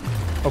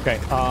 Okay,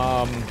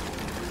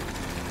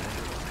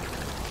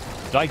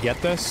 did I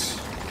get this?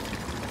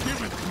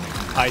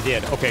 I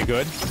did. Okay,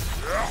 good.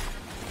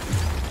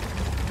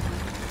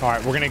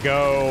 Alright, we're gonna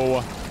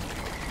go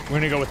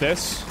with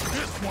this.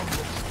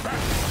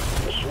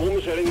 The swarm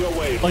is heading your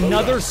way.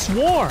 Another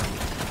swarm!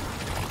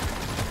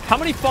 How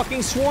many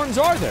fucking swarms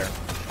are there?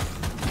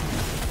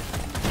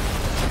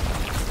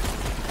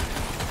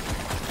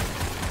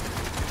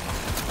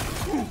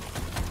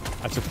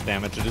 I took the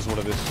damage. It is what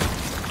it is.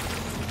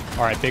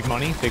 All right, big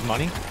money.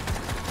 Got it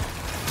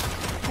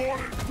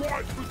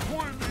right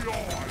between the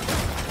eyes.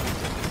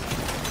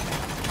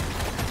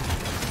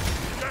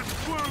 Let's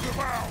clear them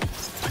out.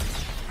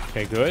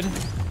 Okay, good.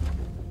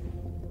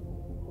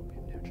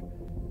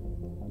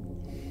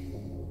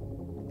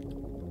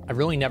 I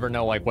really never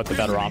know like what the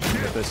better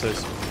option with this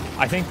is.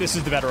 I think this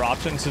is the better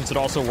option since it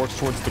also works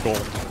towards the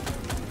goal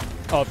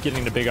of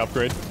getting the big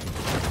upgrade.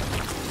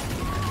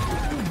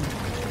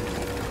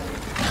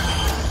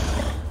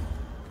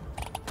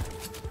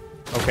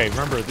 Okay,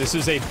 remember, this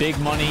is a big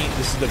money,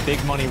 this is the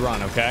big money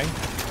run, okay?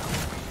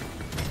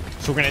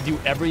 So we're gonna do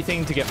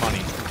everything to get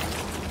money.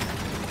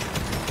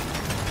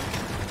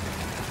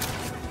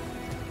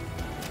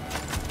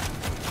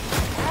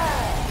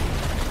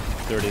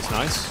 There it is,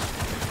 nice.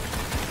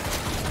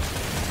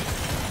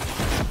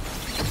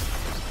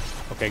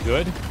 Okay,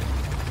 good.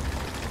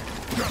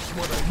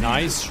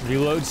 Nice,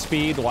 reload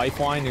speed,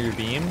 lifeline, or your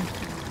beam.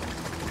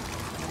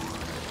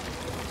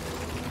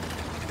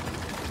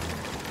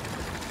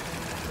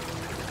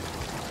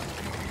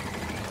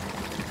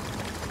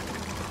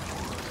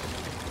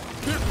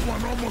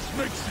 Almost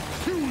makes it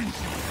too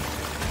easy.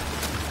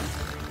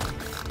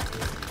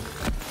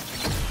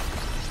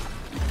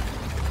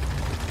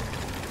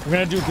 We're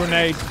gonna do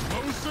grenade.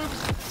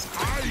 Explosives? I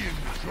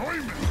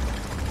enjoyment.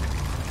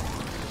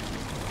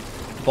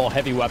 Ball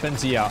heavy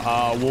weapons,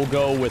 yeah. We'll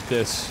go with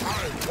this.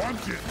 I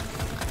want it.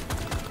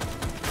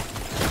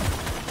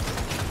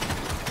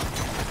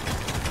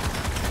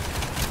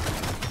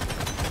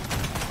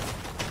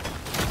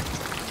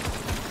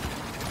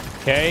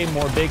 Okay,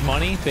 more big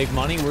money. Big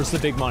money. Where's the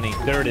big money?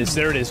 There it is.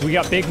 There it is. We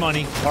got big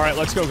money. All right,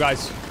 let's go,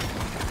 guys.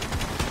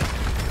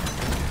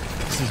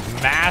 This is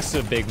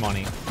massive big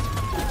money.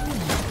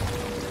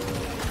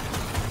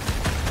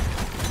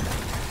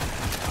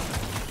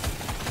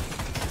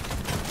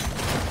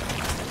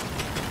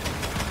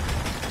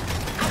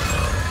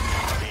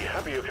 Be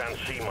happy you can't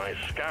see my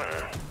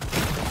scanner.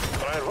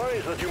 But I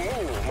advise that you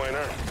move,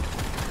 miner.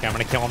 Okay, I'm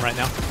gonna kill him right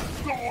now.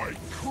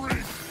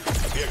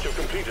 Objective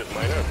completed,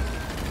 miner.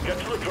 Get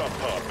to the drop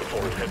pod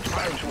before it heads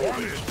back to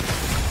orbit.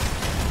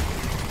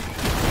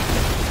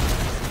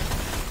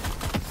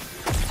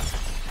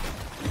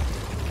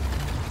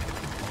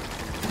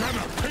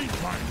 Gonna paint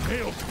my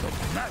nails to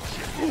match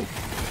it. Ooh.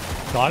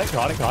 Got it.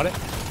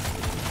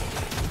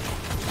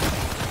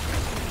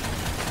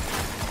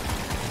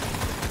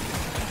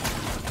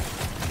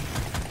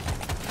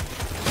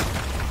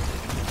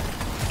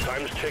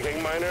 Time's ticking,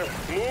 miner.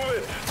 Move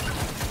it.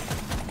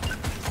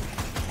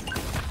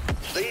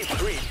 Stage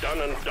 3 done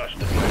and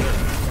dusted, miner.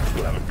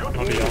 You'll have a good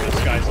I'll be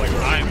honest, guys. Like,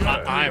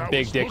 I'm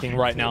big dicking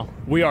right now.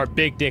 We are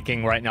big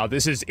dicking right now.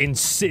 This is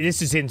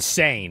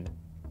insane.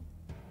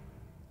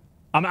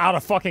 I'm out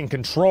of fucking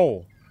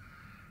control.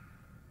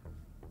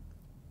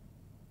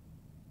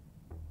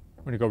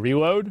 I'm gonna go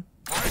reload.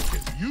 I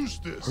can use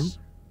this.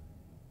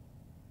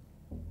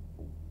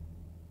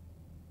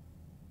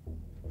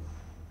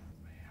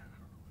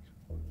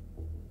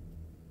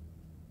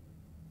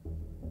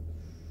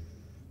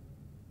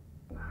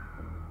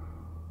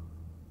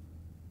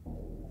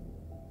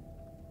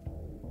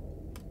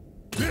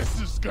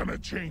 This is gonna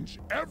change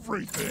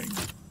everything.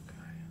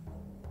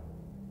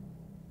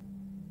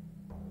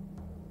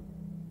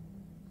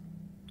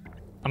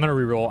 I'm gonna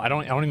reroll. I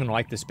don't even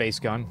like the space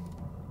gun.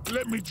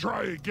 Let me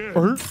try again.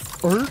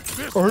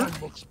 This one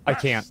looks best. I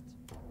can't.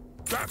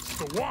 That's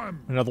the one.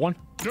 Another one?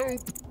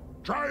 Nope.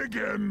 Try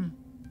again.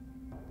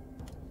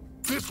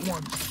 This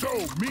one's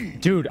so mean.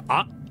 Dude,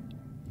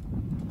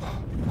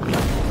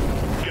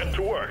 Get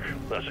to work.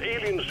 There's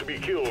aliens to be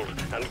killed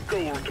and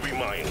gold to be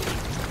mined.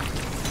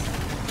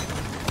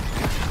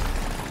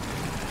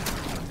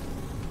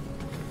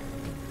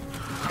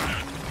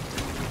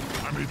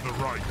 I made the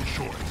right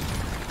choice.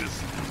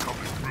 This is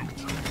coming root.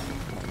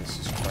 this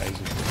is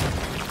crazy.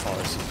 Oh,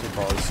 this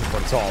is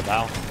what it's all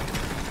about.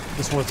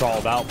 This is what it's all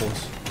about,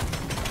 boys.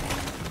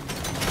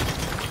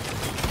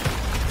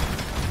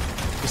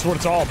 This is what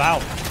it's all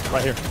about,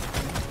 right here.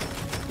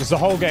 This is the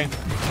whole game.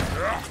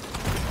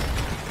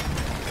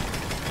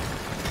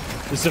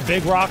 This is a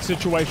big rock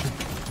situation.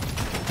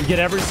 You get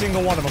every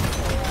single one of them.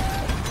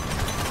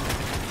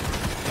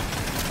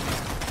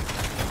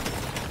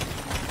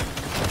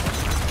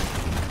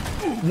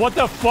 What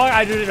the fuck?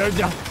 I didn't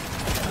know.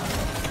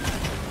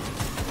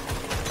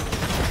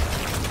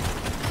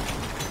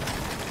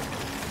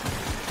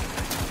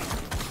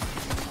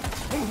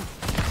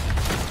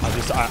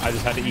 I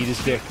just had to eat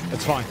his dick.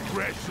 That's fine.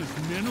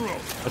 Precious mineral.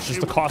 That's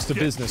just the cost of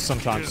business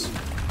sometimes.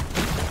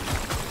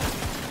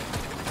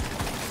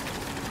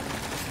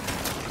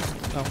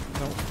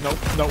 No.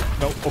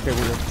 Okay,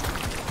 we're good.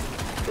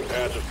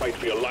 Prepare to fight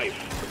for your life.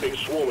 The big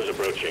swarm is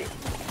approaching.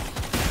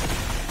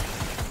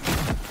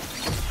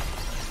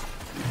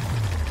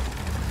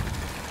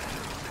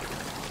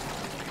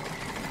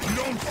 You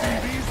don't see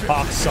these.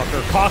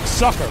 Cocksucker,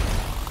 cocksucker.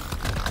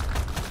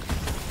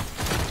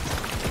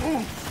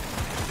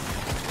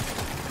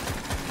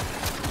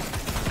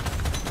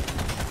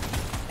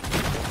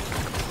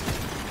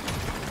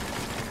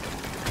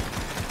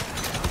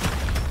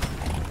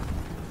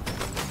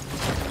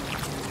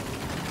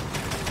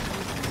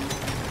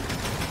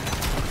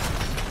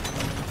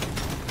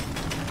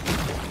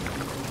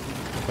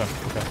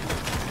 Okay.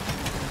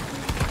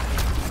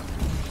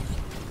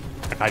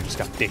 I just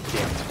got dick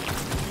kicked.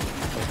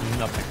 Like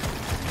nothing.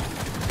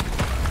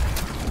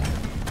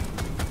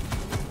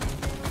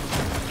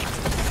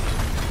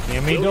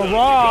 Give me the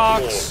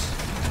rocks!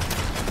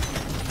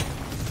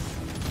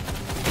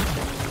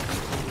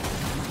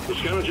 The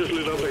scanner just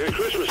lit up like a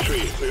Christmas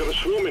tree. We got a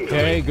swarm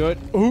incoming. Okay, good.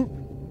 Ooh!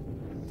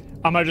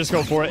 I might just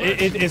go for it.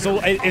 It is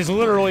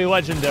literally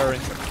legendary.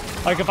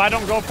 Like, if I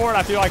don't go for it,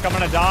 I feel like I'm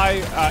gonna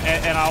die,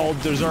 and I'll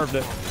deserve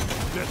it.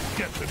 Let's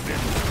get the big.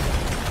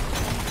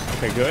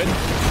 Okay, good.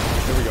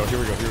 Here we go.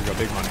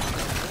 Big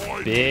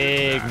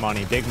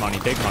money.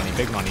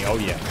 Big money. Oh,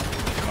 yeah.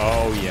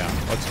 Oh, yeah.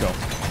 Let's go.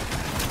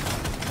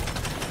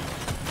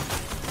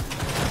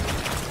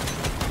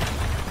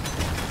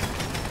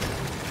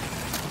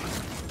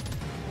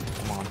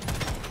 Come on.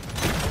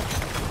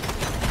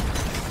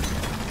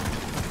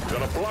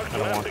 Got a blocked I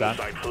don't want that.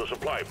 site for the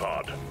supply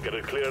pod. Get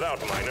it cleared out,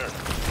 miner.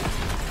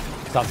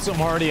 So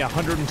I'm already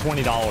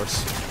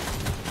 $120.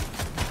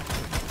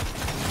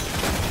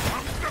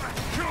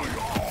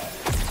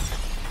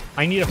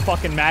 I need a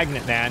fucking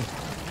magnet, man.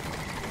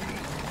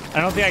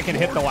 I don't think I can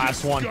hit the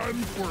last one.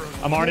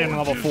 I'm already on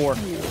level 4.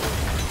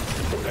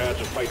 Prepare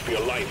to fight for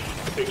your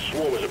life. The big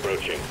swarm is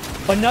approaching.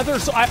 Another.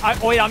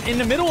 Wait, I'm in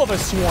the middle of a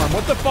swarm.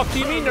 What the fuck do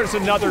you mean? There's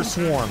another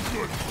swarm.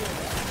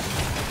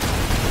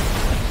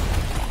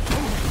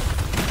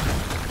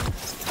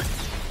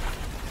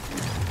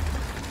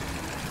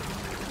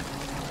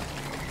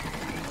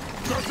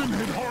 Doesn't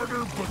hit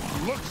harder, but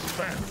looks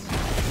fancy.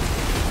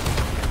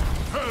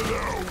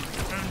 Hello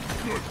and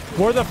good.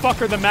 Where the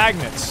fuck are the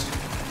magnets?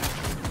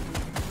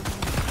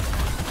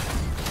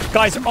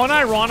 Guys,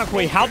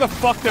 unironically, how the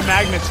fuck do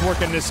magnets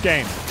work in this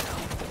game?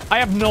 I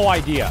have no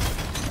idea.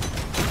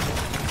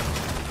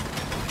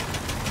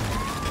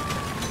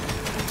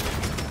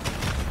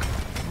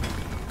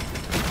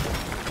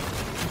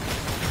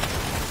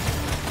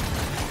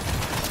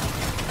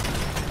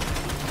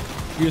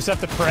 You just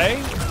have to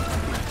pray?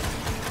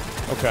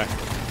 Okay.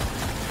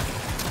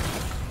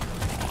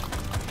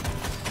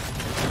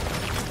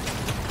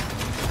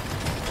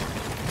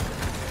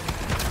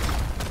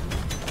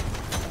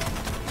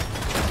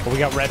 But we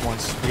got red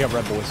ones. We got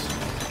red boys.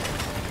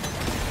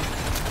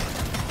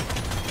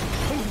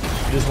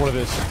 It is what it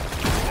is.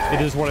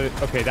 It is what it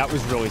is. Okay, that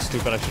was really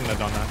stupid. I shouldn't have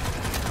done that.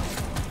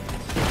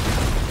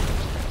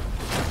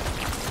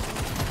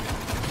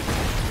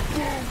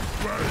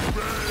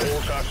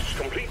 All tasks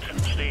complete.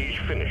 Stage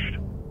finished.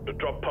 The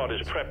drop pod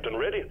is prepped and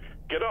ready.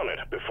 Get on it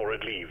before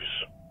it leaves.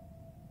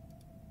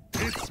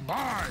 It's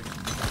mine.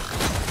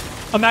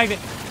 A magnet.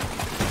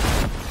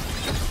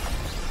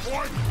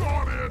 I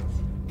got it.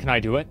 Can I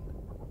do it?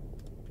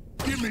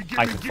 Gimme,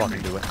 I can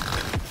fucking do it.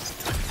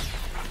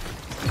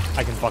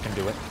 I can fucking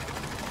do it.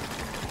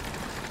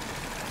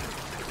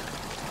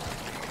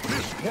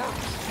 This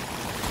works.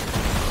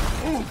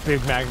 Ooh,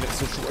 big magnet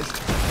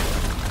situation.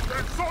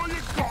 That's all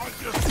you got,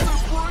 you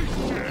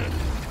celebration.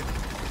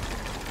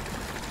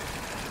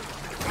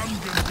 I'm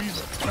gonna be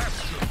the best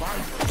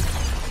survivor.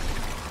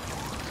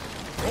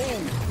 Oh,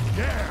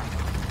 yeah.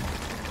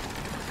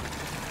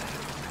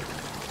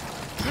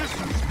 This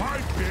is my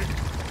pick.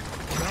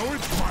 Now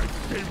it's my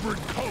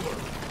favorite color.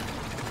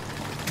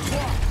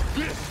 Block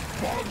this,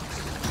 bugs!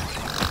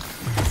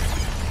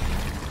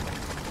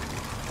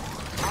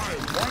 I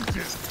want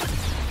it!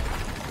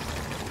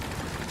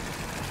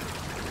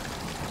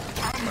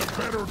 I'm a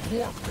better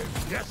dwarf than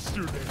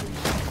yesterday.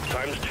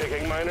 Time's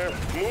ticking, Miner.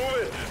 Move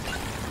it!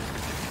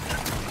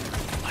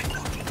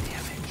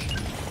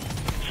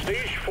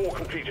 Stage 4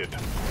 completed.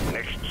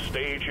 Next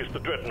stage is the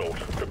Dreadnought.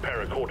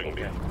 Prepare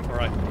accordingly. All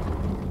right.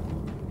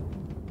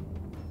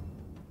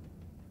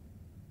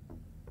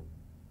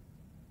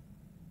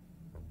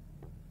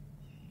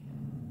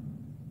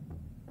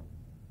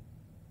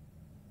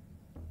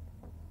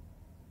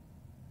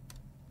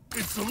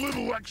 It's a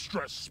little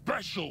extra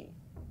special.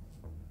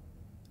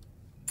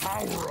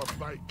 Power of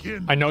my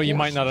kin. I know you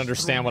might not forces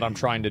understand what through I'm me.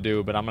 trying to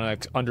do, but I'm gonna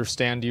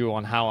understand you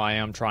on how I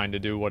am trying to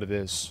do what it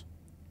is.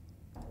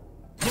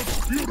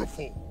 Looks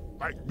beautiful,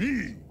 like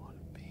me.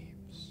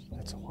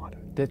 That's a lot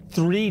of...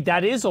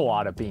 That is a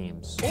lot of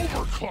beams.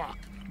 Overclock.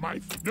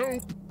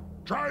 Nope.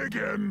 Try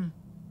again.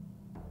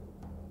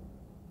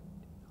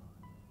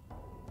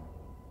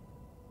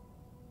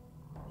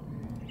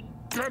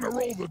 Gonna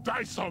roll the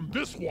dice on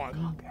this one.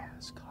 Cock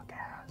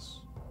ass.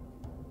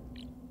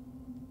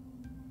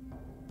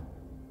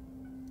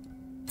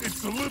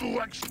 It's a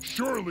little extra.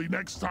 Surely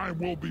next time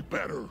will be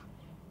better.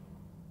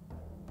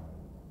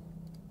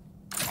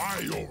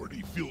 I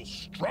already feel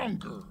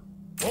stronger.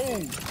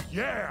 Oh,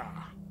 yeah.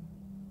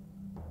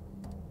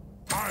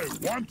 I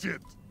want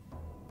it.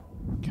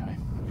 Okay.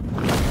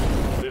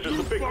 This is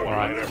the big one,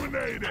 right. Miner.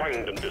 Eliminated.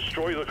 Find and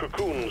destroy the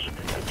cocoons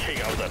and take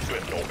out that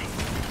Dreadnought.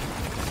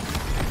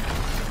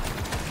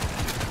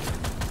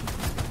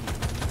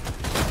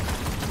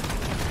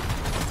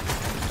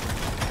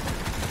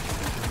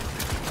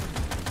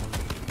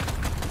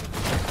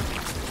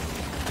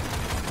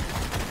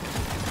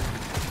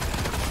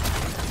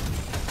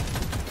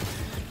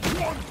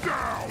 One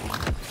down.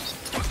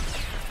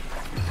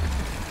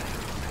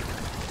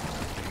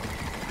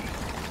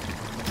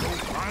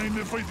 Don't mind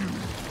if I do.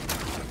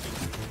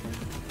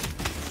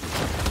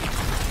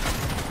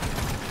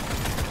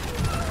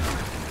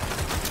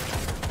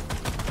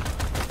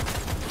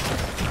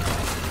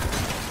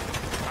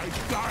 I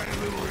die a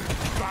little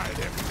inside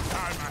every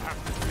time I have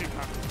to pick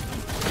up.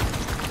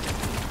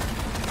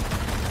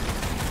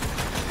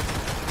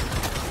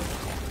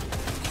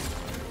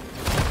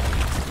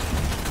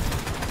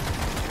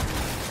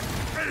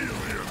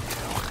 Alien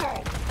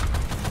assault!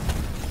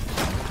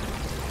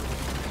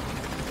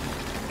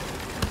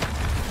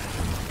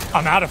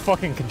 I'm out of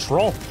fucking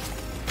control.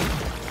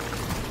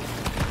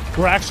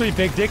 We're actually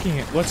big dicking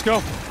it. Let's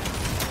go.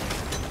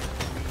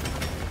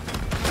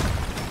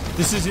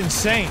 This is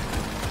insane.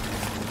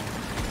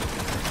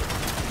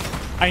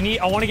 I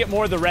want to get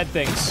more of the red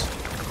things.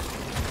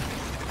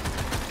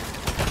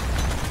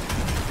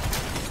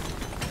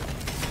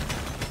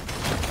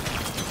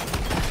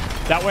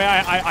 That way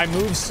I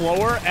move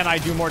slower and I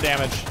do more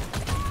damage.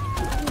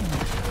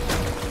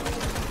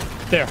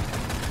 There.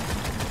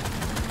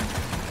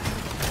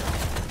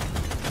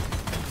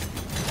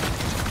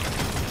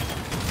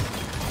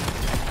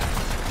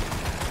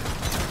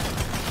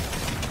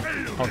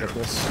 I'll get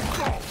this.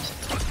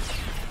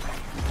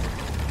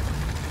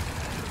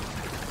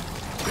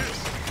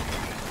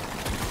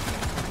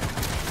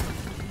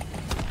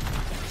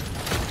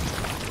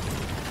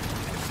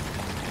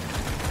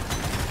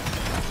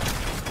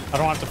 I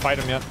don't have to fight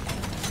him yet.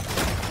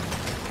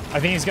 I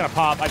think he's gonna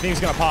pop. I think he's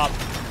gonna pop.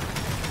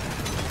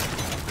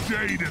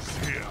 Jade is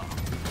here.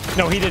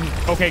 No, he didn't.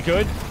 Okay,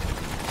 good.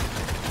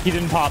 He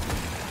didn't pop.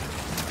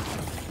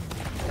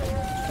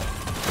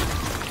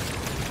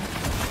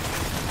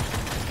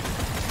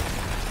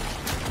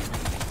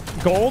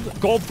 Gold?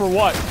 Gold for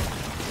what?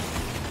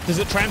 Does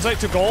it translate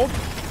to gold?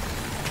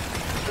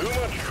 Too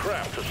much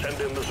crap to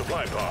send in the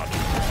supply pod.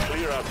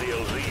 Clear out the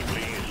LZ,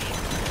 please.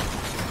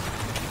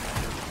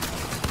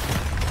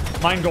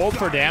 Mine gold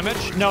for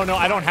damage? No,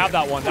 I don't have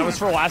that one. That was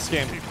for last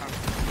game.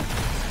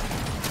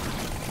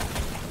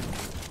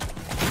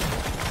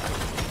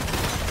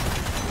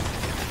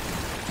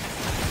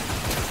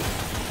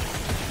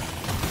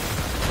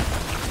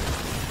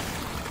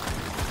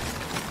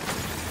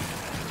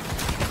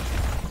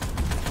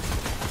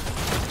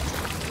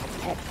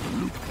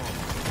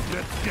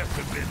 Let's get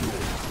the middle.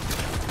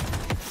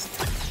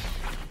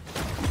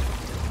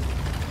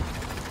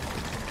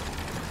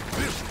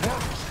 This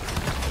works.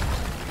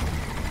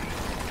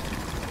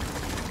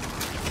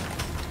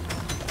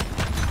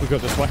 We go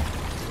this way.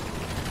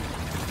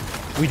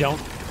 We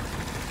don't.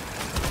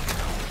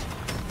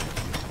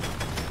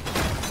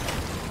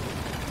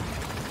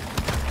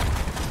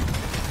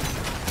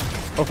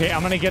 Okay,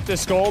 I'm gonna get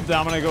this gold, then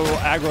I'm gonna go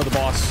aggro the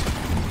boss.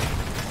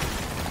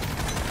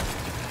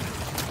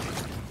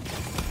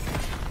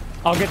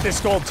 I'll get this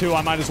gold too,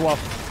 I might as well.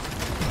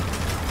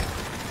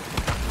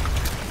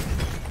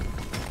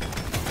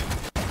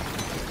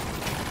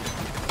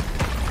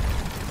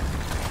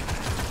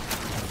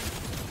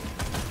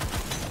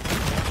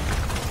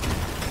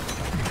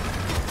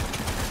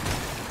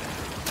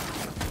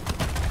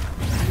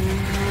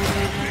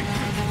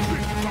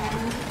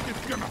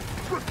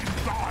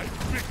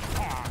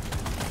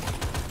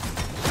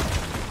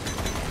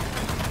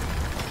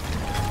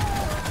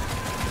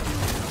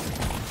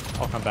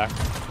 I'm back.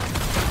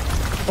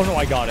 Oh no,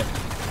 I got it.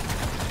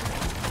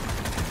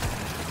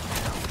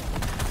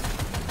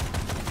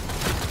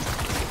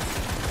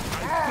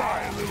 I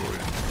die a little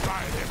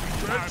inside every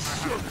time. It's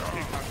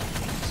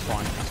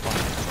fine, it's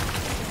fine.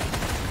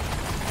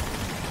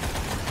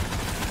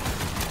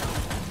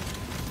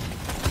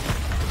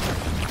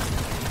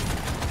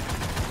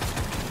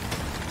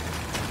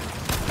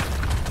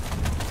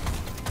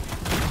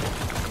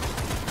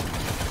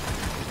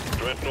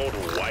 Dreadnought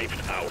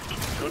wiped out.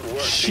 Good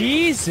work.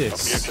 Jesus!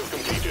 Objective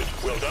completed.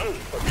 Well done.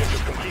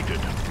 Objective completed.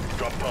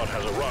 Drop pod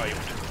has arrived.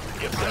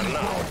 Get there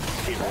now.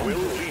 It will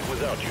leave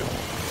without you.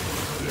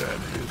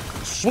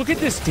 Look at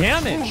this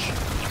damage!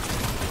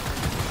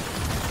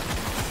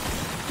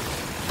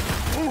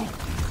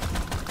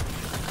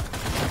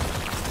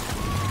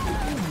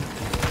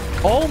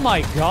 Oh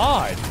my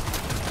god!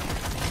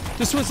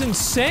 This was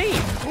insane!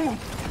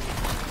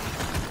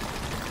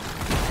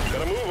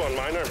 Gotta move on,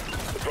 Miner.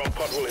 The drop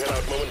pod will head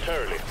out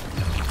momentarily.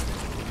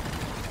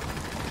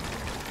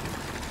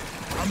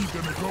 I'm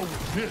gonna go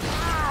with this.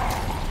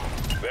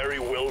 Very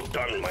well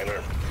done,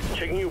 Miner.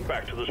 Taking you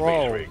back to the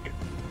Bro. space rig.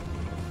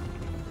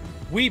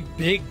 We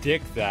big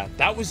dicked that.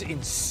 That was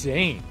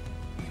insane.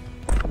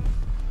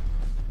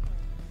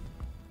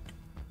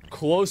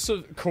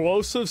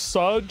 Corrosive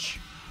Surge.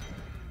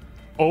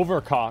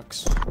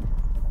 Overcocks.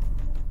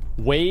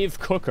 Wave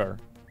Cooker.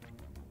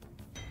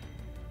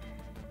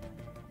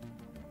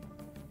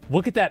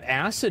 Look at that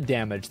acid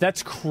damage.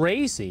 That's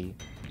crazy.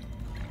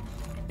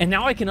 And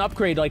now I can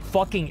upgrade, like,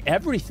 fucking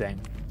everything.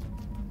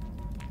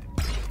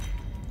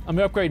 I'm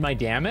gonna upgrade my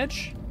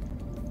damage.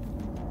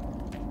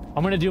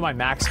 I'm gonna do my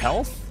max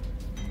health.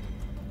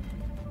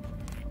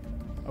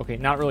 Okay,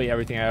 not really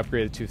everything. I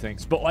upgraded 2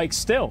 things. But, like,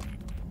 still.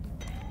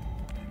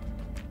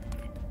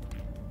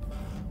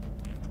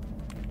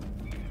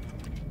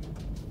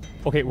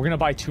 Okay, we're gonna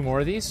buy 2 more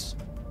of these.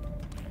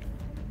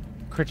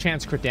 Crit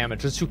chance, crit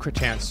damage. Let's do crit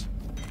chance.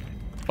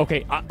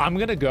 Okay, I'm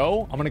gonna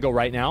go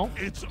right now.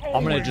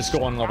 I'm gonna just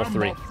go on level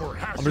 3.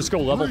 I'm just go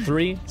level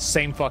 3,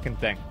 same fucking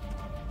thing.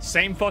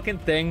 Same fucking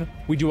thing.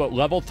 We do at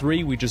level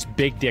 3, we just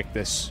big dick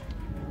this.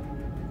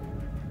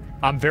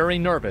 I'm very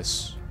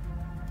nervous.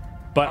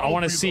 But I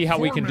want to see how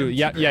we can do it.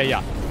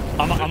 Yeah.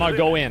 I'm gonna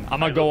go in. I'm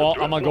gonna go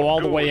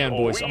all the way in,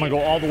 boys. I'm gonna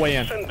go all the way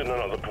in. Send in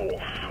another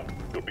dwarf.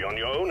 You'll be on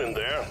your own in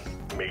there.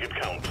 Make it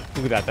count.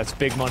 Look at that. That's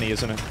big money,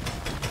 isn't it?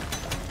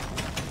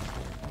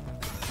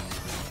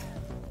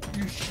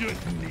 You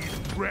shouldn't need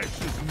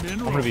precious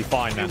minerals. I'm gonna be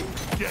fine, man.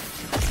 Get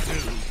you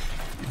too.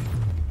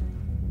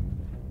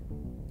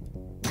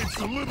 It's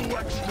a little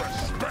extra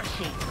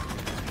special.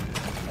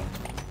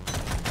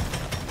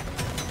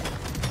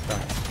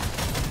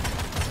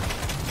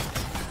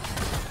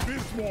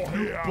 This will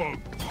bug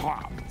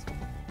popped.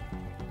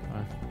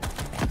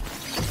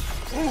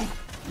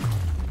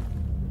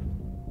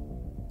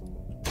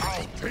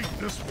 I'll take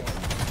this one.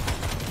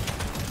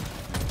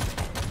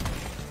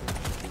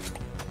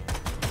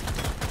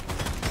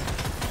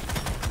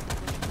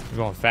 You're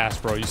going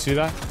fast, bro. You see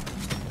that?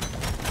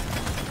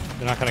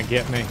 They're not gonna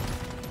get me.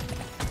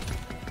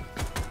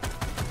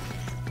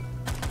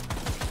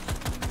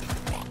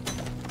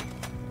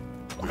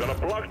 We got a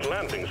blocked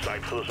landing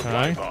site for the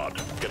supply pod.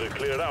 Get it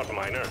cleared out,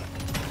 Miner.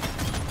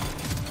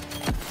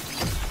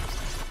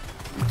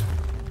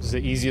 This is the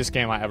easiest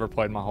game I ever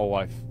played in my whole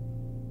life.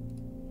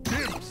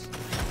 Dibs.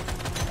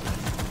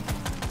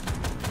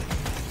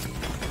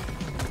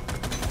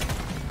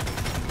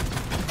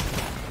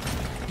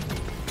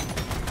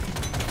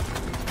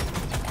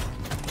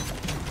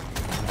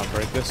 I'll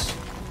break this.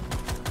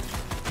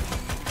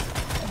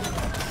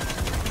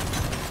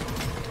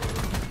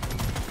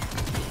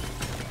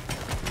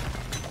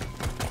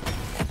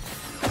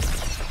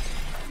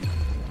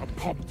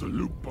 Pump the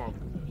loop bug.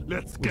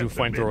 Let's We'll do get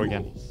flamethrower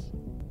again.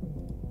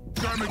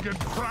 Gonna get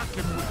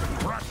cracking with the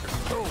cracker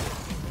too.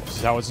 This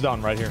is how it's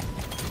done right here.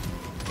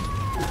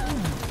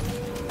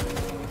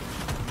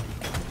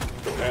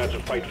 Prepare to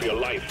fight for your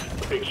life.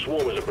 The big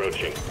swarm is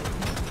approaching.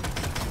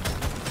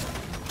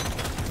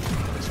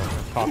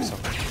 Pop some.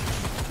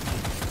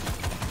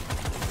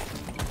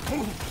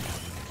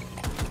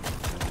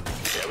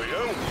 There we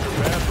go.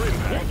 Prepare for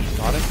impact.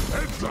 Got it.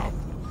 Heads up.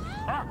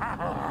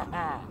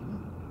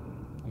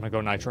 I'm gonna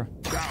go nitro.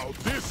 Now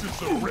this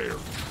is a rare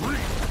treat.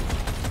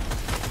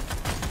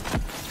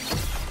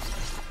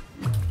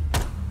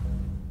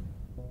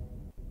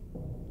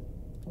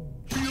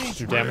 Just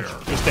do damage.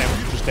 Just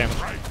damage. Just damage.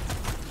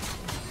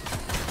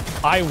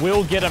 I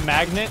will get a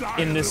magnet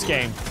in this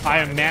game. I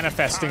am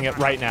manifesting it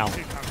right now.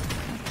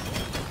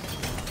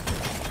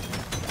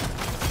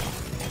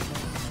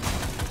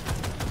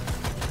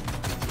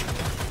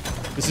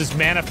 This is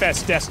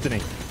manifest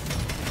destiny.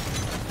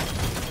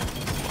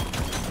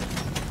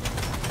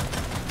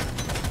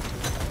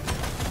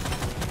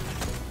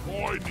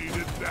 Boy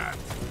needed that.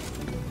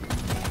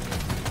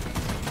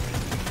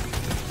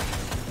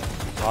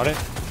 Got it.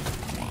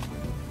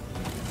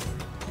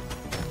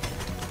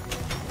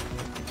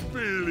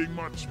 Feeling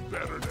much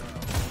better now.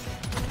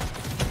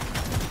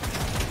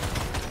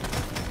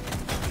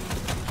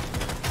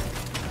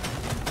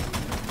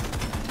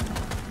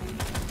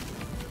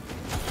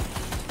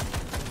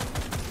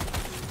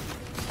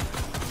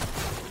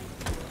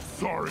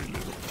 Sorry,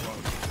 little bug.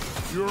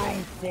 Your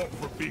own fault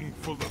for being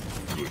full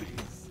of goodies.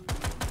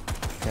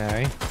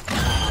 Okay.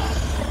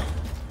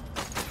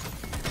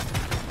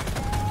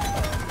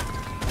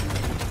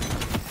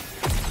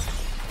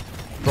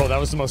 Bro, that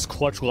was the most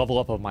clutch level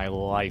up of my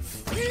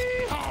life.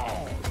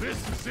 Oh, this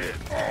is it.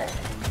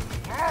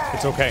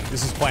 It's okay.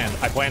 This is planned.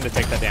 I plan to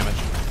take that damage.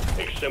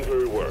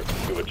 Exemplary work.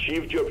 You've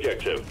achieved your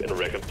objective in a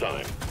record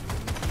time.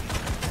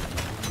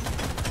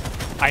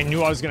 I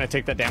knew I was going to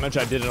take that damage.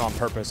 I did it on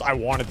purpose. I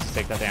wanted to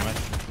take that damage.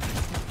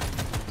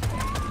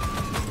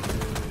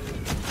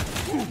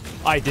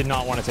 I did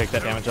not want to take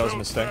that damage. That was a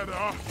mistake.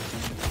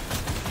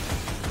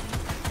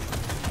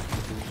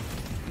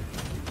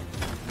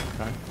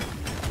 Okay.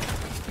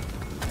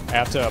 I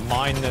have to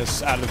mine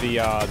this out of the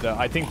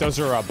I think those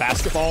are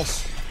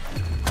basketballs.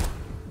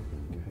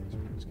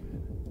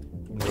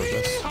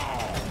 This.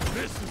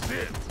 This is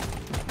it.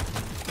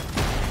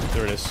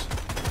 There it is.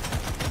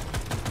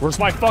 Where's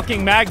my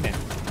fucking magnet?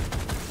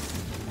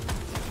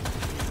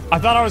 I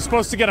thought I was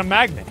supposed to get a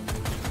magnet.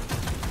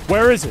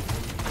 Where is it?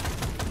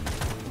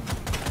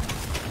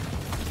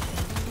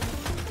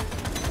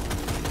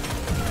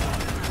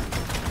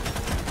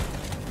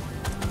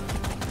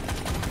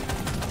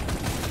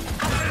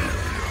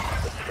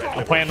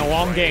 I'm playing a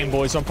long game,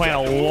 boys. I'm playing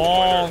a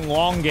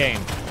long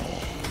game.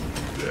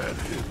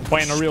 I'm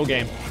playing a real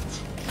game.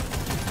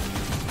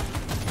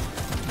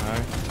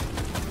 Alright.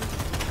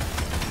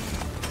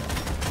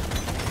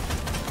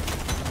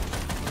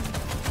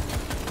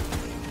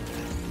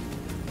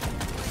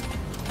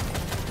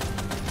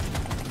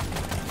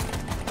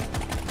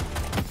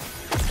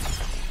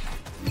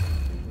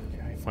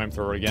 Okay,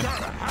 flamethrower again.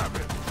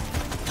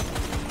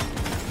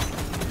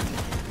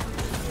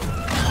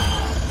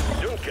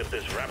 Get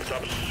this wrapped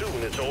up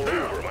soon. It's all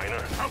over,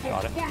 Miner.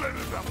 Got it.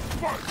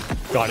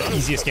 Got it.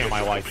 Easiest game of my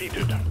life.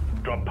 Completed.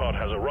 Drop pod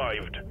has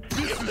arrived.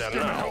 Get there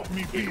now.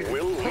 It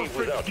will leave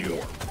without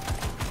you.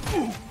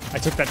 I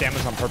took that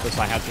damage on purpose.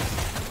 I had to.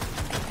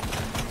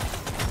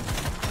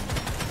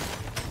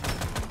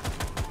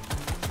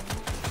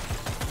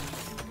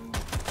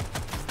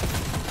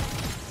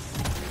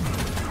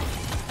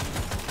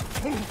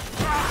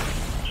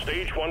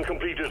 Stage 1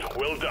 completed.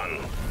 Well done.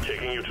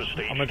 Taking you to stage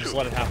 2. I'm gonna just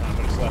let it happen. I'm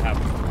gonna just let it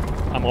happen.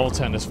 I'm level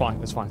 10. It's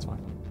fine. It's fine. It's fine.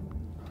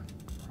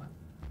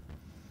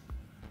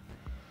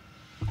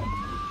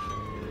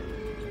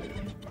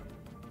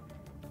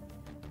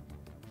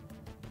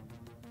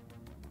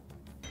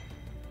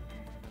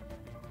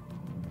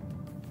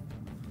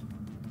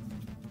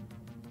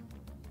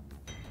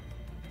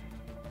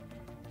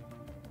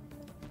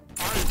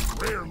 I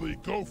rarely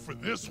go for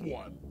this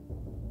one.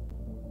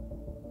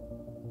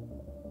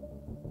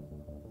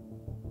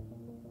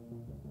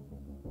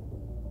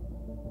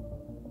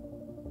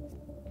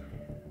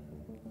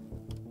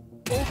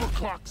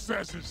 Overclock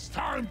says it's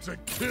time to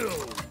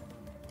kill.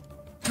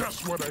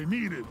 Just what I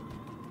needed.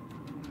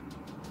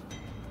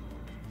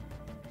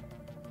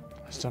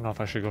 I just don't know if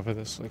I should go for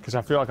this, because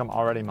I feel like I'm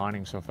already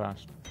mining so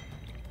fast.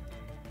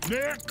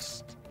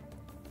 Next.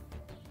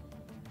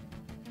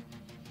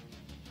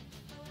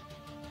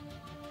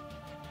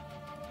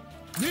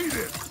 Need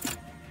it.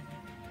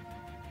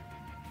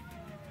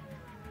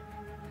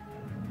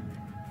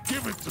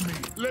 Give it to me.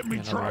 Let me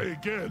try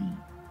again.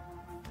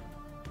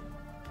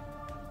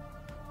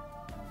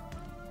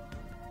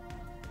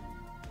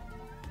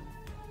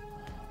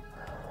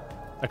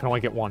 I can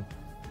only get one.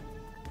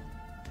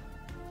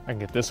 I can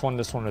get this one,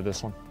 or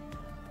this one.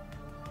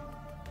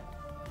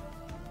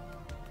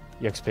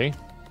 EXP.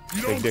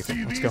 You don't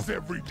see these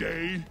every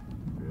day.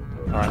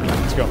 All right,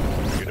 let's go.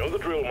 You know the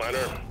drill,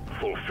 Miner.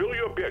 Fulfill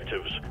your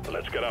objectives.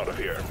 Let's get out of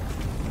here.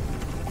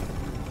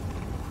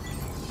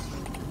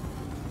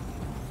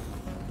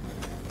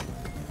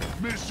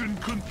 Mission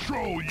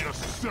control, you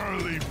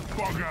surly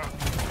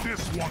bugger.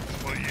 This one's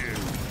for you.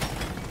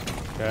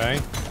 Okay.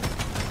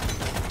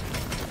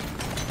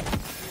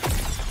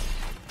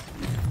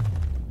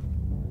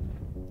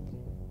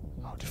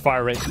 Oh,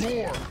 fire rate.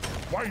 Sure.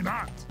 Why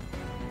not?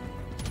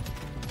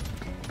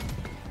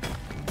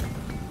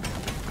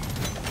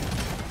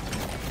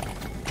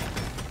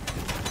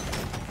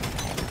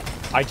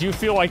 I do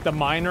feel like the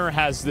miner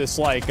has this,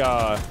 like,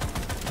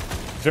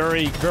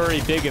 very,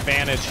 very big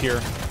advantage here.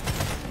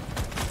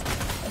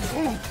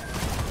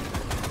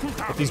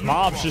 But these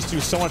mobs just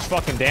do so much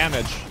fucking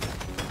damage.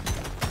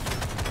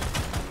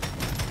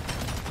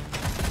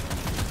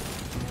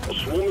 A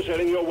swarm is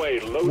heading your way.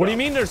 Load What do you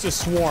mean there's a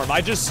swarm?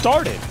 I just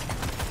started.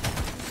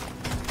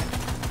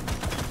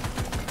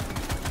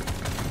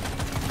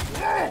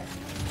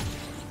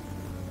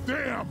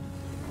 Damn!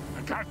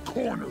 I got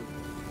cornered.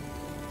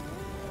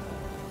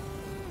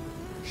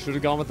 Should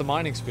have gone with the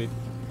mining speed.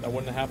 That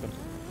wouldn't have happened.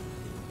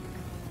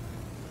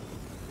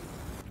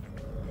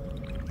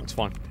 It's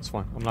fine. It's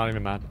fine. I'm not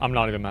even mad. I'm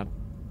not even mad.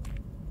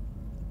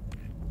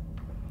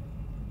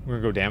 We're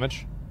gonna go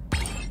damage.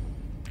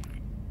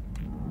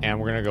 And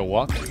we're gonna go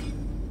luck.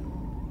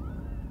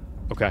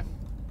 Okay.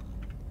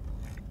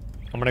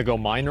 I'm gonna go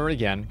miner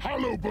again.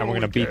 And we're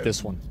gonna beat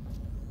this one.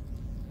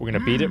 We're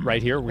gonna beat it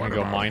right here. We're gonna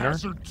go miner.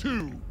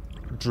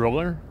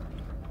 Driller.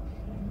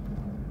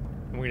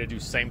 we're gonna do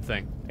same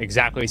thing.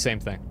 Exactly same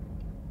thing.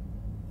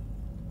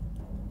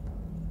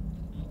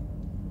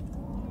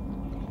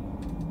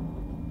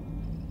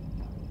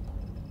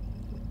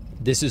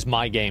 This is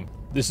my game.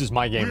 This is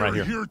my game right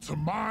here. We're here to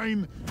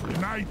mine,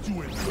 and I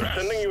do it best. We're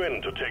sending you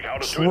in to take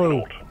out a True.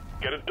 dreadnought.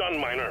 Get it done,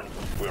 Miner.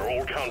 We're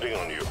all counting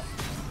on you.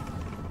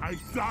 I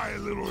die a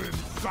little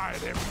inside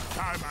every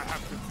time I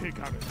have to take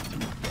out a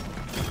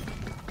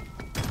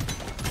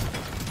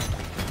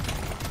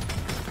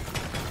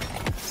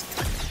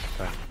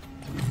Okay.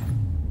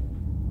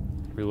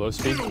 Reload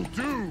speed. It'll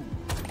do.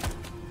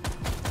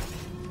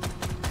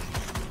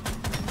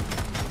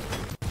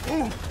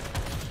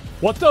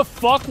 What the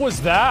fuck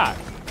was that?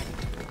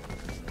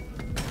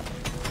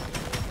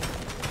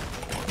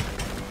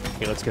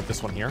 Okay, let's get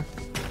this one here.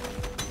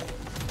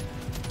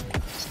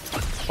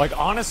 Like,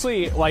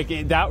 honestly,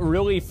 like, that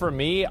really, for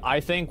me, I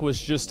think was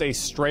just a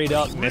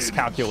straight-up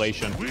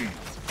miscalculation. Sweet.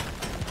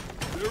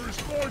 There is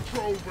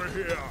nitro over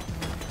here.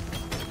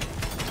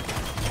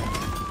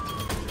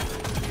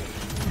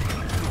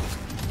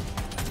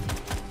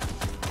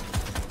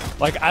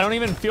 Like, I don't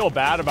even feel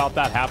bad about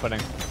that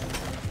happening.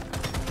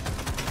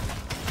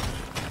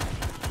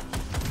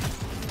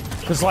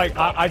 Cause like,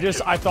 I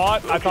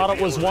thought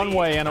it was one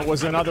way and it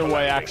was another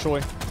way,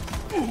 actually.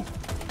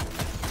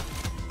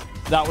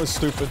 That was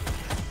stupid.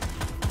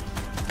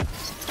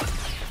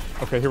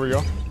 Okay, here we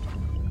go.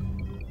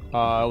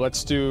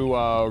 Let's do,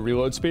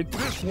 reload speed.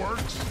 This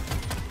works.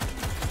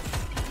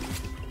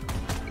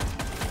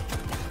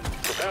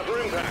 Prepare for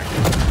impact.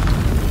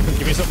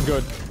 Give me something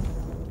good.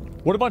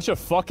 What a bunch of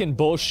fucking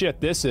bullshit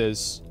this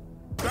is.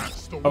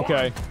 That's the one.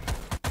 Okay.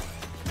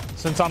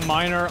 Since I'm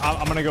minor,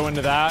 I'm gonna go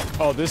into that.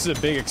 Oh, this is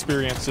a big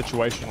experience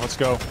situation. Let's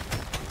go.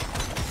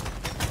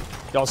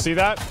 Y'all see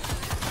that?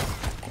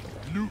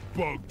 Loot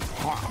bug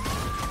pop.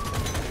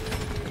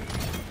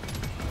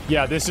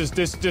 Yeah,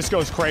 this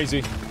goes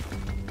crazy.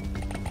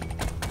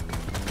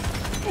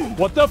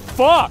 What the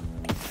fuck?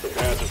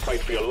 Prepare to fight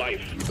for your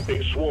life. The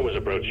big swarm is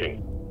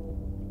approaching.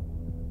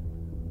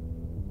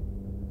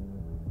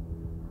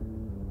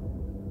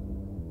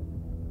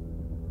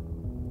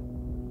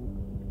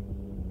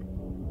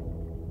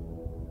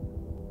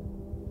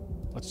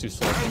 Let's do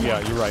slow. Yeah,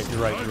 you're right.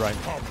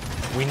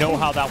 We know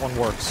how that one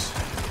works.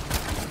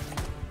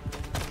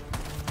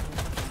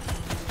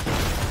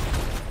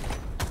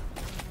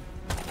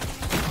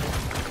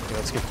 Okay,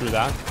 let's get through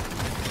that.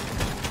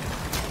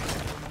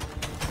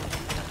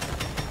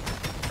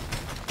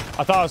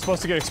 I thought I was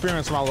supposed to get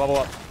experience when I level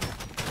up.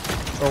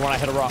 Or when I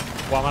hit a rock.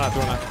 Well, I'm not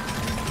doing that.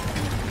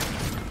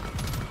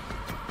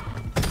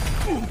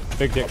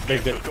 Big dick,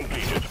 big dick.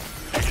 Completed.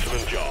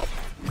 Excellent job.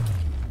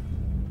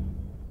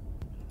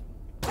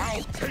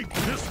 I'll take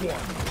this one.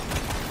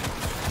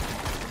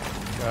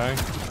 Okay.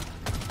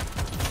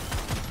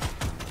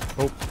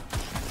 Oh.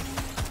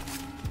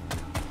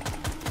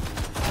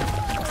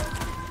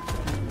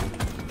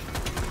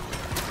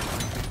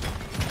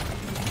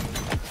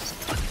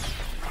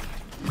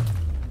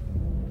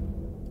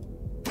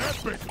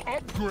 Epic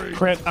upgrade.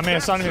 Crit. I mean,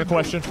 it's not even a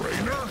question.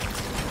 Trainer.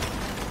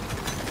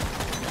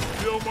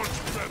 Feel much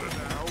better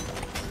now.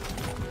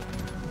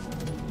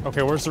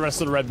 Okay, where's the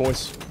rest of the red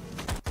boys?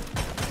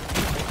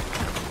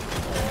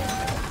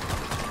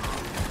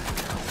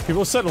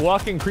 People said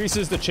luck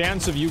increases the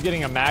chance of you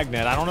getting a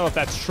magnet. I don't know if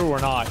that's true or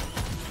not.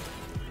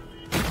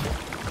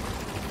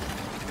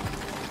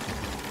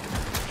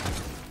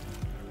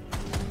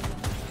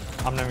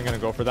 I'm not even gonna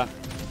go for that.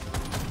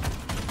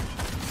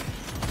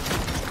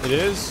 It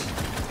is?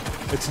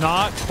 It's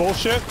not?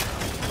 Bullshit?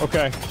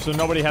 Okay, so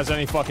nobody has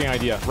any fucking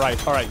idea.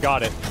 Right, alright,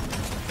 got it.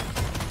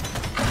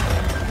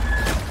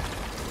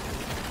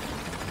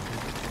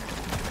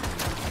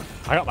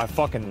 I got my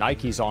fucking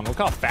Nikes on. Look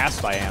how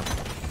fast I am.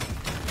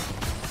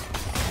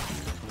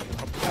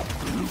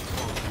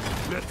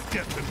 Let's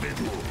get the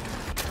middle.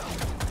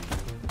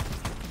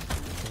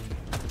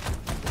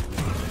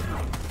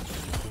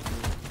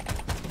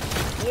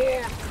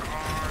 War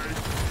card.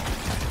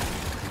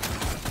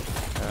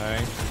 Okay.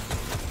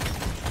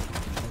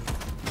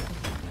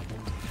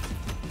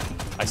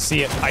 I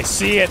see it. I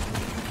see it.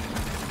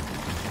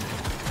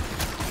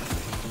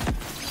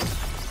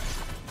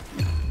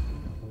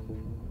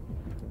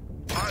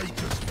 I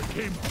just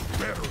became a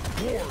better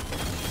warrior.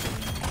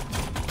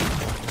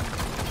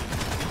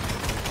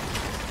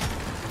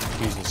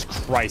 Jesus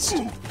Christ.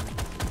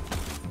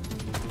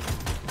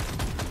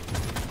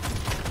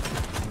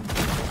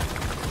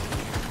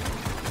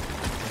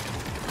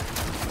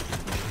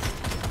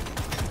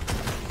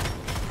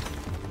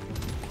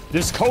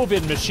 This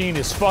COVID machine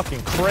is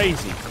fucking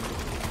crazy.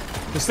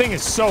 This thing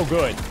is so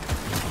good.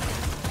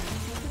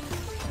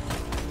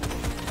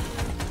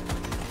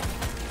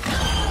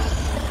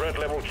 Threat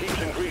level keeps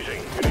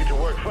increasing. You need to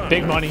work fast.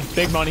 Big money,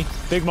 big money,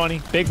 big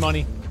money, big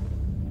money.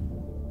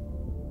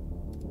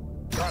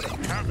 Gotta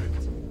have it.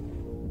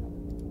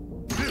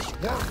 This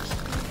works.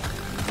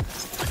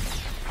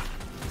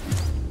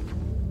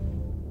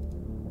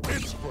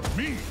 It's for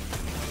me.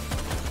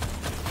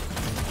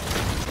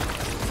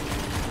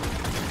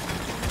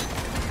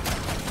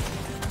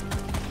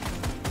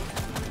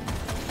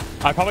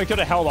 I probably could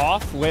have held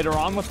off later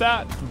on with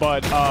that,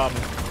 but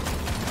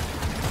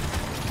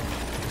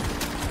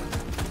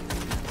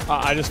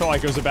I just felt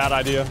like it was a bad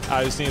idea.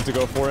 I just needed to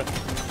go for it. Be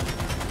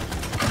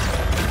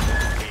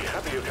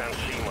happy you can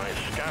see my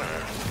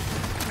scanner.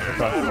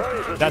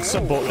 Okay.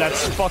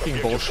 That's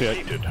fucking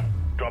bullshit.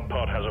 Drop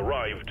pod has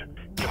arrived.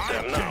 Get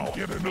there now.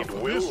 It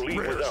will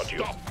leave without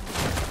you.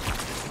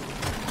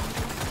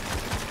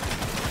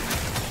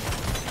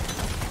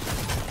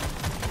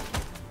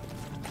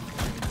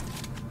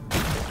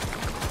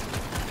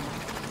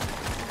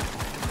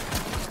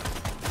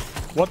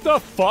 What the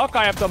fuck?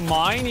 I have to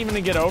mine even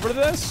to get over to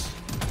this?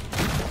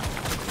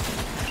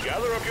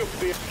 Gather up your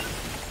feet.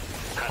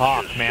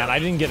 Fuck, man, I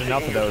didn't get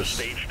enough of those.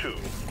 Stage 2.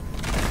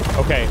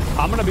 Okay,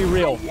 I'm gonna be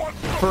real.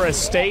 For a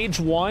stage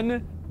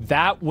 1,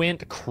 that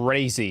went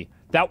crazy.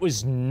 That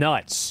was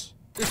nuts.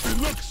 If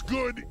it looks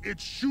good,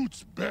 it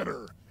shoots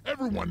better.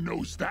 Everyone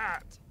knows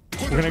that.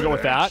 We're gonna go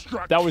with that.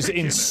 That was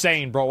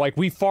insane, bro. Like,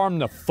 we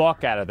farmed the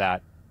fuck out of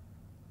that.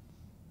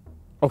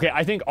 Okay,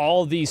 I think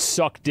all of these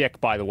suck dick,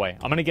 by the way.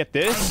 I'm gonna get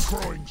this.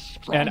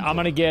 And I'm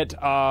gonna get,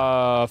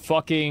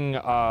 fucking,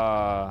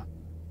 I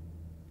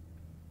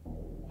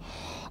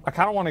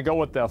kinda wanna go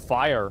with the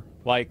fire.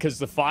 Like, cause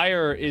the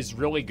fire is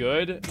really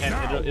good,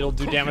 and it'll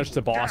do damage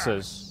to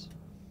bosses.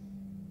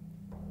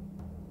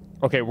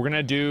 Okay, we're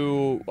gonna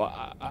do,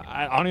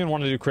 I don't even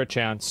want to do crit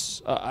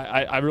chance.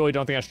 I really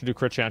don't think I should do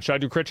crit chance. Should I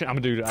do crit chance? I'm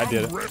gonna do, I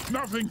did it.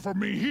 Nothing for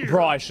me here.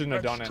 Bro, I shouldn't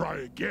have done it. Try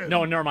again.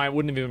 No, never mind, it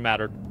wouldn't have even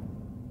mattered.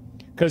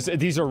 Because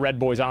these are red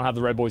boys. I don't have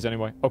the red boys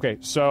anyway. Okay,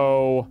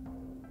 so...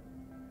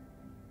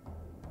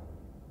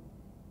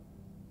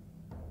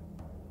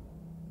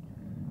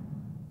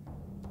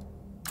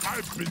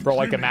 Bro,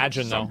 like,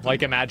 imagine, though.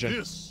 Like, imagine.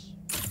 It's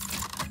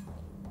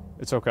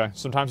okay.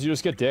 Sometimes you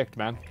just get dicked,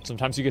 man.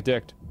 Sometimes you get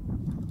dicked.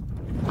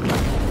 We've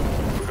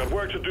got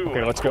work to do.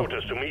 Okay, let's go.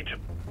 To meet.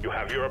 You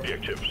have your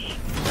objectives.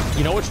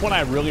 You know which one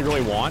I really,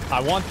 really want?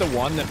 I want the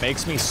one that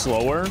makes me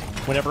slower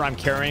whenever I'm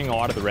carrying a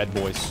lot of the red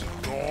boys.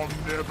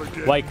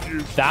 Like,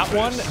 that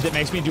one that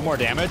makes me do more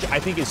damage, I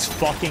think is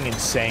fucking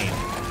insane.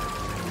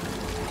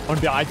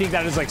 I think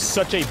that is, like,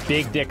 such a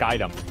big dick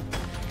item.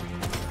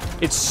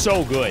 It's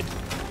so good.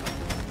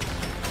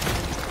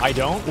 I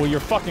don't? Well, you're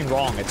fucking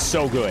wrong. It's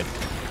so good.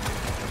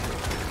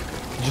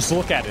 Just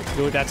look at it.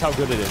 Dude, that's how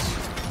good it is.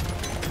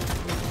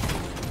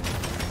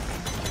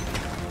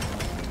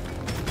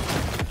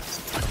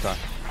 Okay.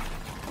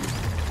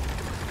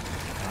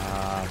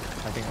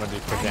 I think I'm gonna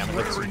do quick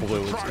damage. It's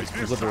blue.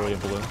 It's literally a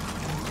blue.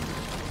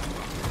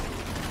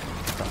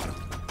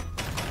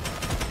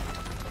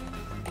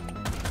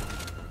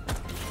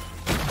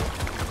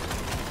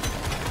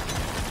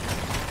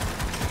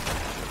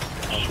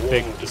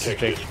 Big, this is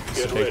big.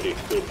 Get ready.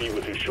 We'll be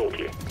with you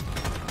shortly.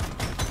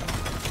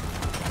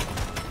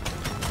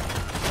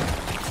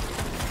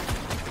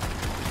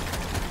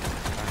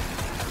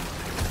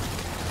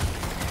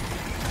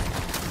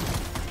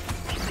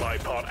 Supply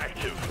pod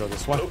active. Go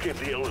this way. Locate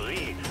the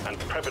LZ and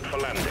prep it for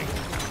landing.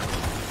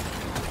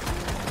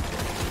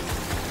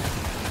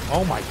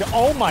 Oh my god!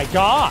 Oh my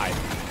god!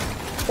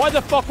 Why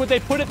the fuck would they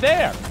put it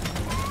there?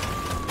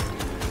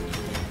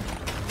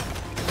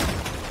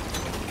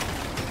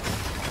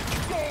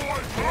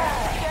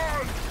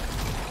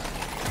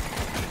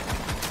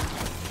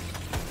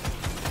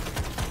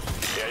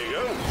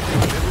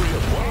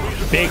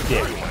 Big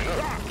dick.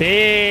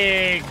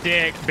 Big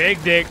dick.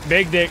 Big dick.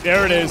 Big dick.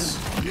 There it is.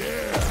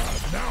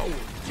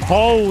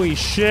 Holy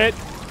shit.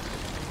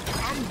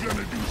 I'm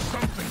gonna do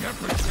something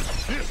epic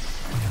with this.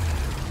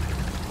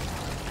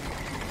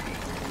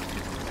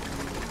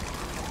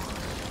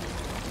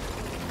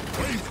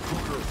 Wave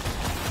cooker.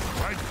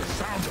 Like the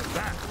sound of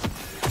that.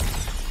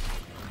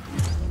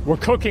 We're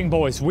cooking,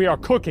 boys. We are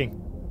cooking.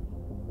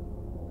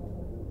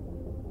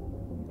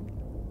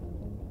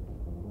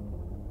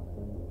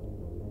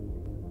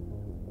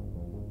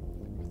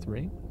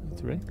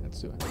 Three? Let's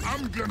do it.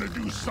 I'm gonna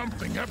do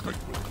something epic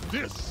with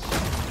this.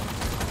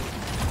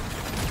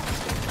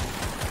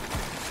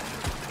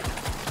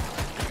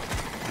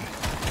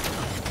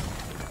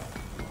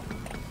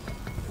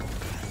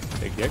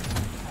 Big dick.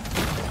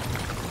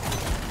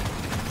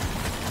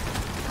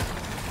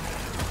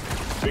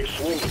 Big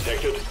swarm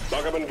detected.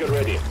 Lock up and get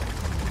ready.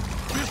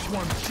 This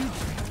one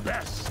shoots me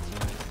best.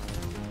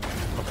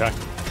 Okay.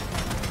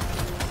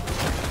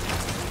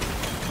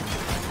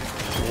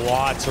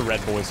 Lots of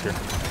red boys here.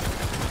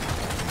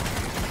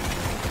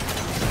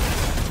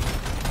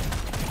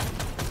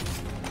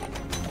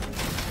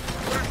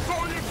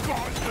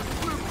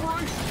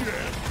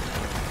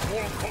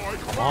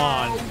 Come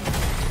on.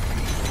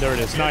 There it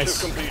is.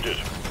 Nice. Completed.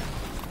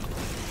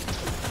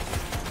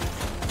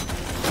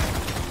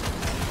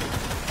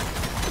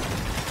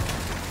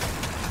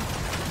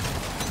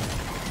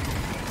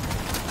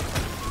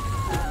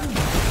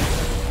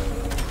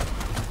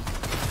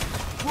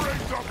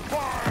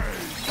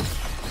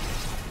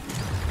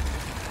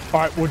 All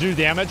right, we'll do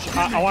damage.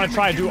 I want to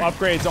try and do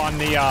upgrades on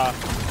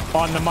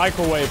the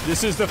microwave.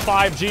 This is the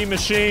 5G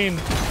machine.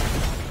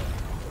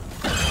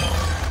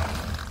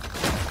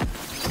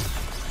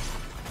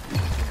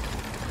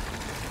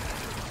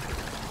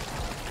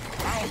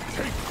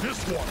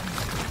 one.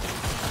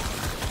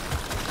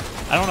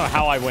 I don't know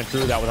how I went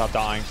through that without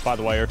dying, by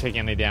the way, or taking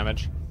any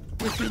damage.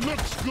 If it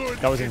looks good,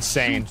 That was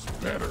insane.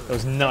 better. That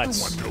was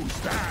nuts. Everyone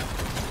knows that.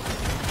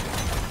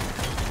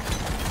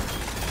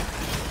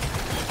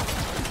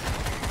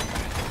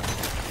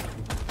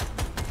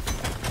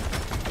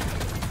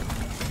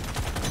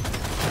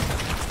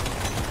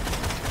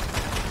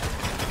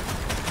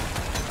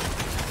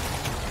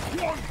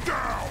 One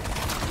down.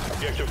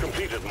 Objective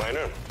completed,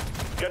 miner.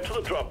 Get to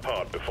the drop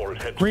pod before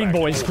it heads Green back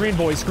boys, to- green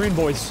boys, green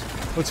boys.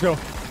 Let's go.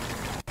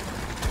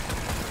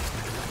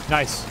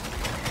 Nice.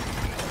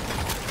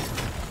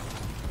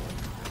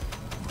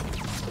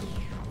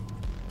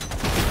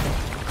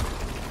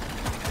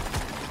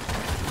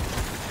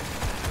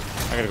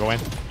 I gotta go in.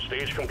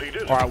 Stage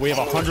completed. All right, we have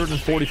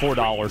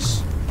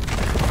 $144.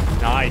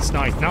 Nice,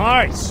 nice,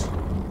 nice.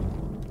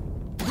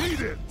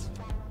 Read it.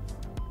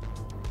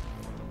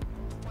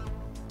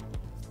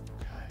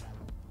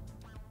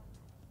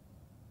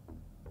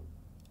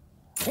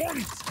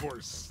 Points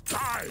for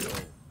style.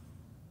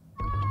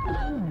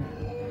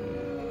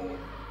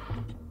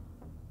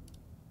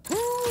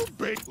 Ooh,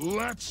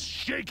 let's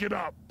shake it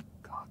up.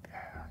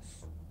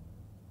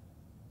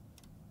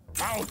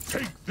 I'll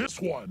take this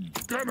one.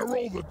 Gonna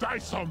roll the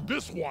dice on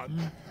this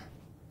one.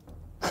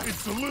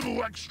 It's a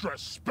little extra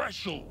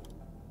special.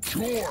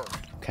 Sure.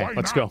 Okay, why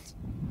let's not? go.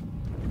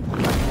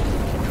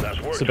 That's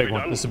work This is a big to be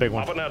one. done. This is a big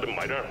one. Up and at 'em,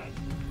 miner.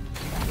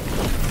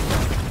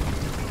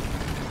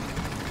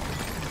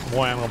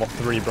 Boy, I'm level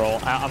 3, bro.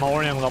 I'm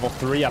already on level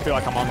 3. I feel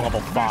like I'm on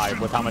level 5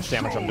 with how much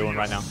damage I'm doing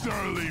right now.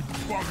 Surly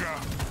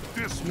bugger.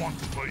 This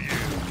one's for you.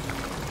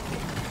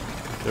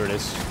 There it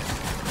is.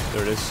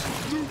 There it is.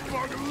 Blue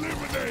bug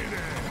eliminated.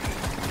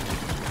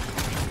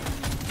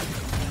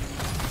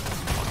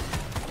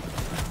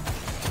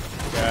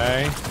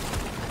 Okay.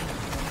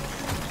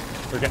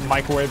 We're getting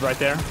microwaved right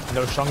there.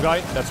 No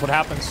Shungite. That's what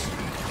happens.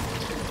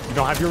 You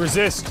don't have your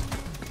resist.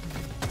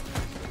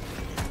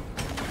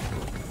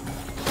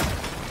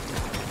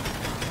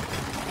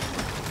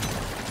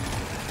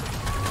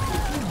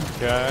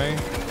 Okay.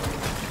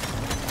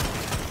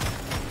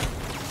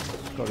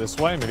 Go this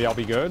way. Maybe I'll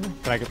be good.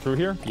 Can I get through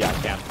here? Yeah, I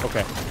can.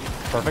 Okay.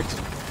 Perfect.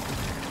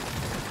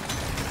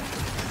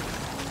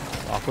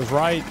 Doc was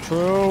right.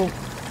 True.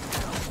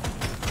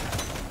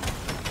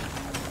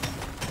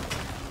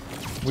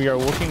 We are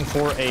looking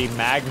for a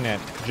magnet,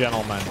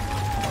 gentlemen.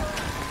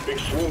 Big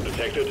swarm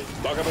detected.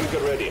 Lock up and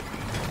get ready.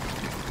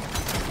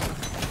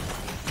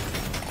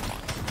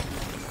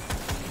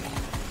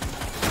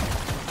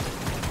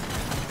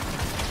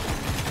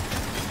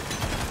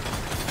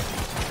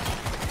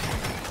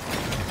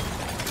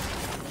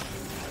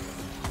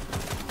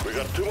 We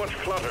got too much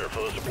clutter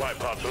for the supply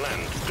pod to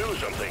land. Do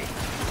something.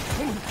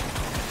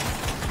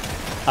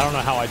 I don't know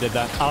how I did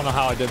that. I don't know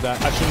how I did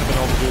that. I shouldn't have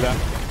been able to do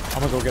that.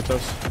 I'm gonna go get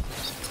those.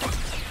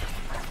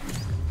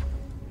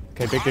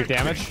 Okay, big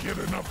damage. I can't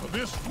get enough of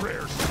this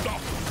rare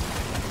stuff.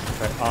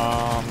 Okay,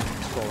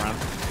 let's go around.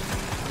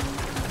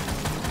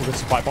 We'll get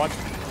supply pod.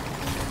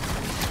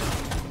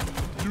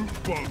 New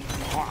bug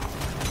pop.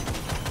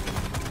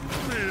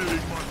 Really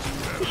much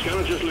The better.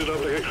 scanner just lit up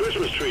like a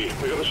Christmas tree.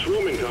 We got a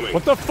swarm incoming.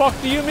 What the fuck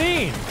do you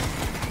mean?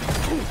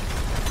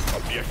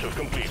 Objective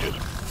completed.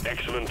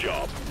 Excellent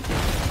job.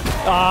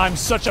 I'm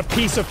such a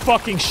piece of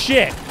fucking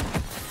shit.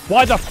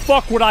 Why the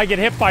fuck would I get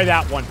hit by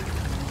that one?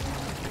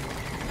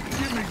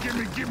 Gimme,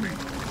 gimme, gimme.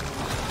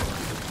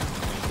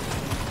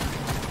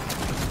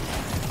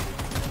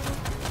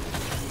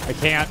 I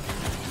can't.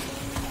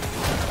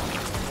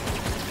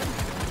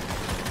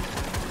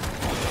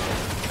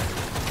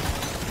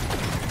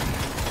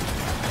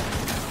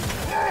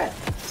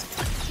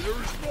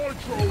 There's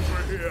nitro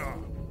over here.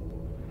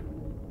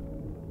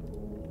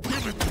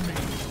 Give it to me.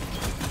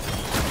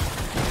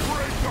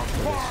 Break the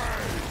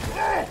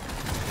fight.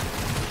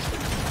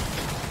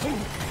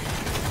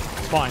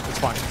 It's fine, it's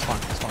fine, it's fine,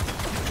 it's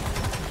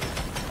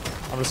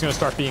fine. I'm just gonna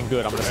start being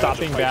good. I'm gonna stop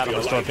being bad, I'm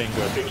gonna start being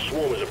good. Big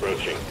swarm is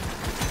approaching.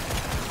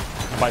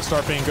 And by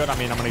start being good, I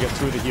mean I'm gonna get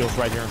through the heals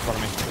right here in front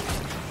of me.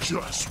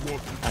 Just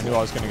what I knew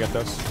I was gonna get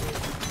this.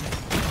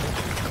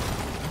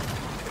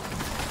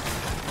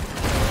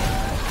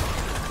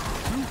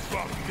 you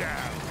fuck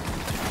down.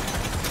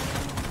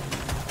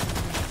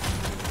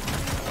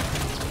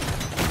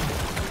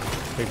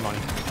 Big money.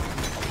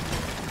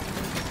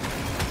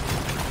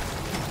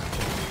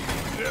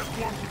 This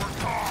one's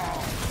for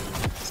Carl.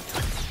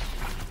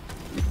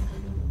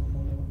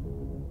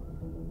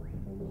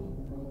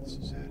 This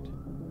is it.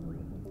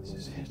 This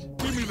is it.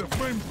 Give me the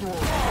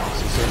flamethrower.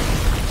 This is it.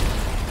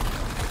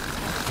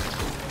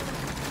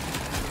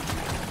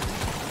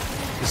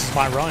 This is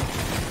my run.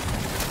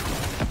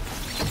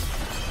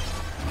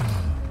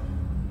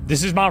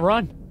 This is my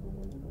run.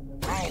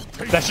 I'll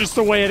take That's just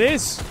the way it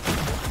is.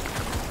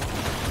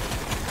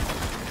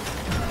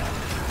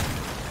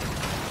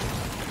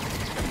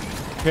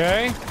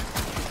 Okay.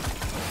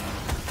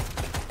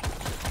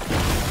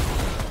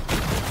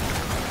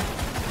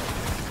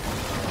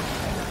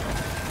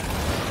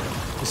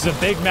 This is a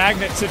big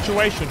magnet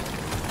situation.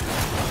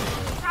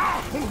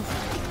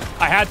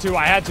 I had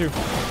to.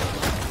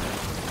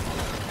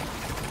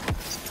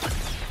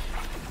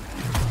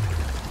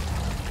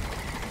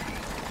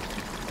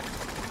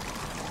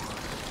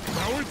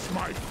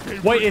 My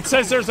favorite Wait, it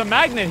says there's a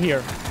magnet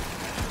here.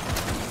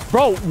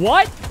 Bro,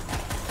 what?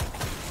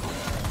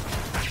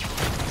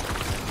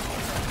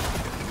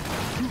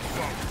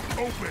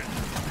 Open.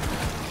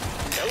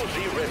 LZ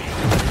ready.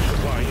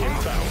 Supply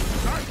inbound.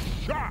 Nice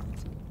shot.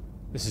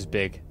 This is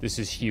big. This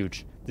is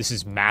huge. This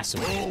is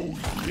massive. Oh,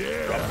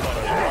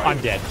 yeah. I'm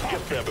dead.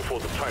 Get there before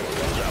the timer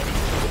runs out.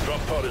 The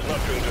drop pod is not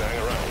going to hang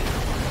around.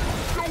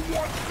 You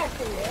want the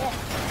ball?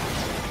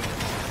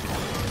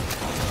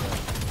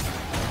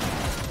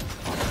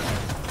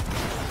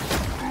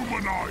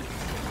 Humanoid.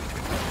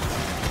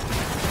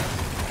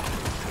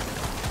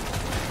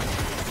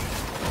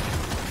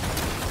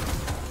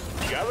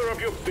 Gather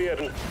up your beard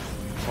and...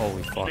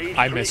 Holy fuck. Stage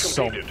I 3 missed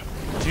so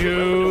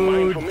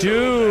completed.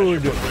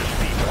 Dude.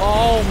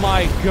 Oh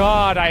my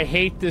god, I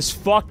hate this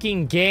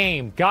fucking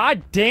game.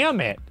 God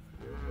damn it.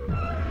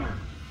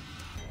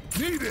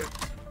 Need it.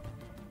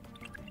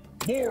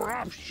 More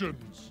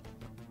options.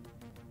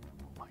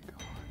 Oh my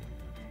god.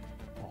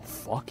 Oh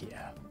fuck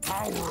yeah.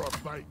 Power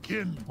of thy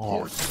kin. Oh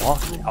courses fuck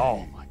through yeah. Oh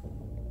me. my.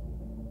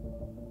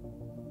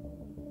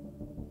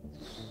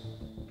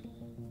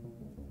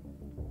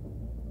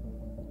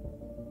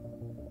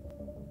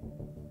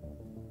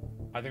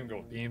 I think we go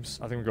with beams.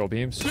 I think we go with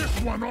beams.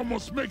 This one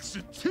almost makes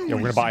it too Yeah,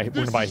 we're easy. gonna buy a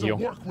This is heal.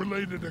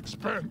 work-related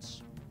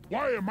expense.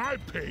 Why am I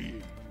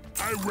paying?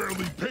 I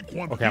rarely pick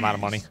one. Okay, I'm out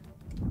of money.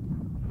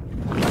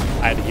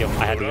 I had to heal.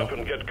 I had to Up heal.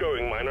 and get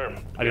going, miner.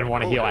 I didn't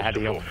want to heal. I had to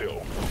heal. Fulfill.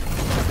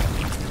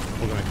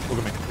 Look at me. Look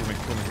at me. Look at me. Look at me.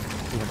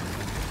 Look at me.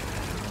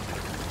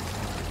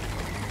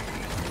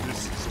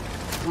 This is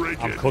frigid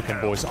I'm cooking,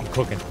 hell. boys. I'm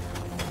cooking.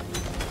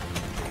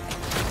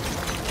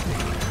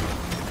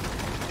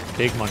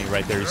 Big money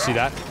right there. You see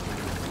that?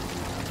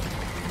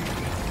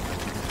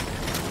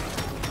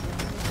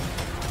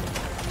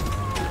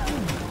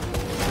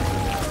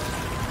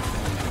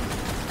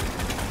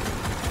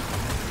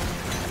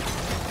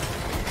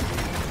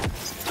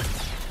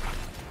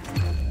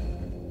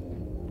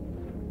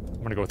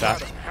 I'm gonna go with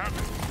that.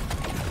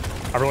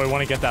 I really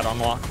want to get that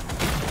unlock.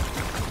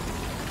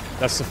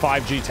 That's the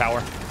 5G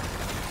tower.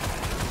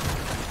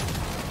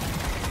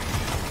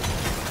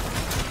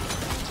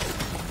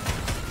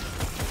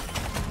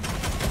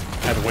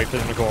 I had to wait for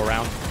them to go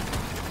around.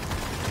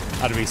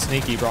 I had to be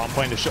sneaky, bro. I'm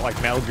playing this shit like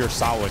Metal Gear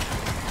Solid.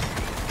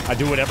 I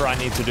do whatever I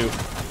need to do.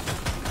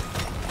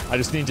 I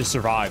just need to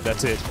survive.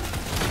 That's it.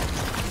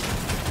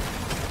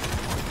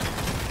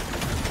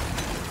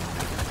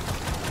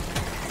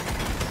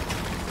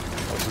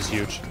 Oh, this is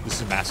huge.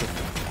 This is massive.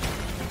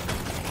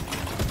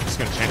 This is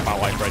gonna change my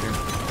life right here.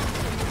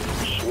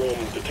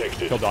 Swarm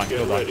detected. Kill Don, Get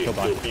kill Don, ready. kill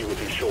Don. We'll be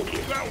with you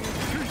shortly. That will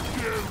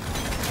teach you.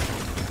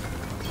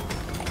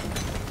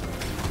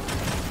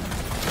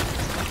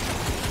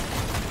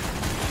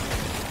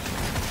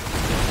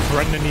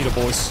 Threading the needle,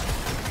 boys.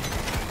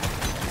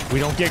 We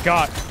don't get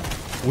got.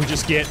 We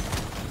just get.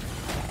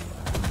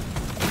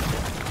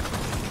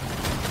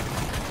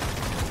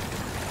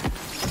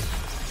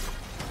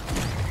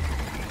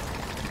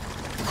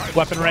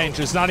 Weapon range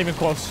is not even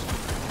close.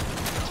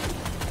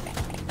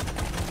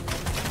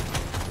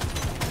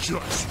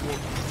 Just one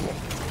look.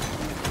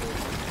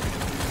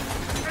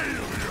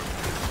 Alien.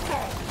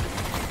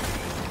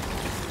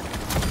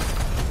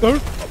 Oh.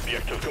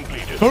 Objective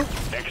completed. Huh?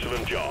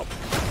 Excellent job.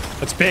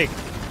 That's big.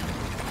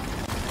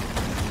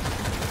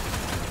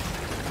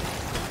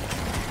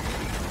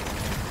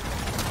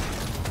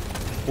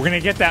 We're gonna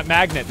get that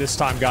magnet this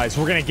time, guys.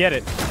 We're gonna get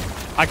it.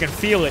 I can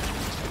feel it.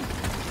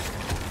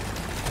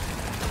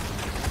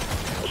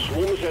 A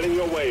swarm is heading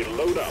your way.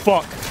 Load up.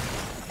 Fuck.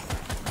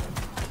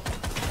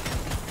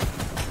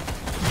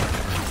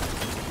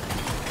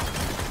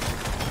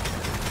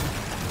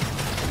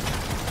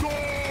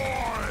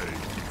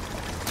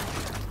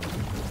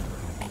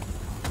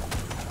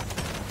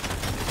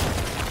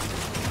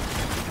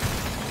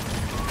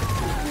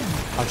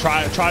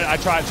 Die. I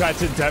tried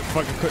to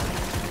fucking quit.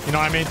 You know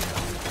what I mean?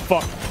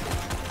 Fuck.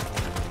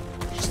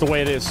 Just the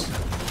way it is. Eat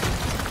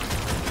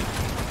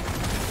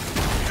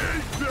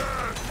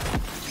that.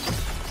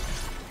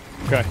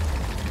 Okay.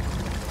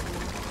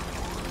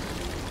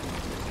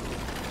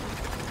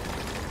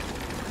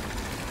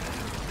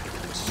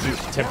 Let's do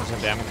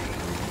 10% damage.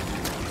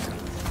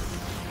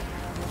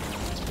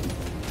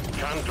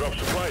 Can't drop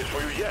supplies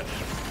for you yet.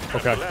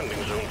 Press Okay. the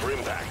landing zone for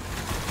impact.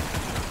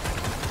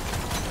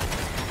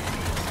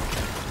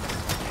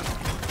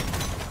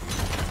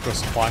 Go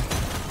supply.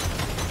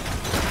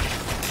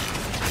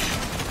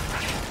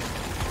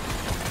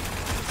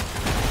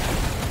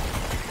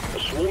 A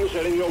swarm is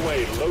heading your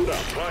way. Load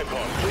up.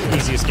 Tripod clear.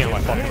 Easiest game of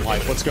my fucking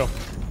life. Let's go.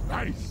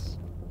 Nice.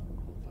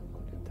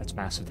 That's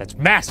massive. That's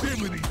massive.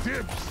 Dimmity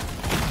dips.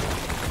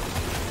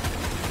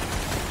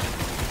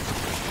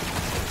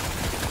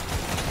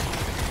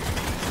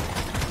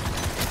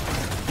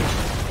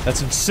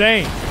 That's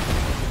insane.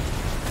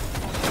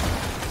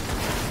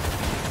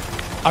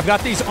 I've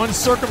got these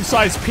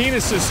uncircumcised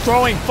penises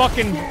throwing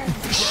fucking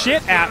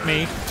shit at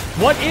me.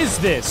 What is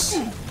this?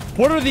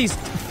 What are these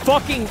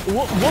fucking...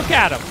 Look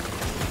at them.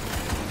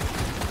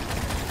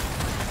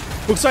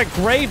 Looks like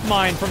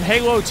Gravemind from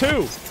Halo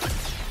 2.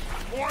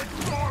 I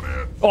got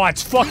it. Oh,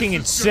 it's fucking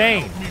This is gonna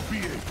insane. help me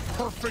be a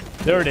perfect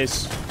There it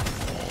is.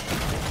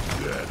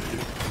 that hit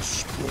the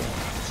spot.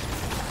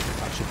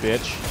 Gotcha,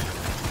 bitch.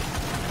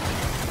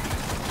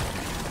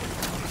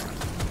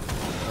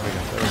 There we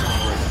go. There we go.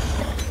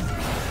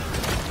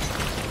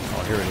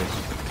 Oh, here it is.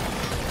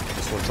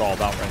 That's what it's all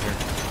about right here.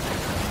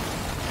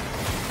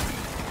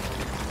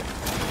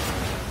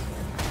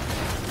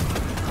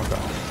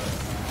 Okay.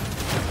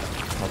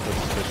 I'll put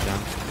this bitch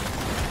down.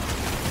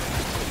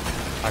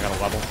 I got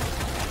a level.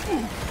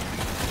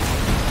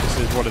 This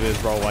is what it is,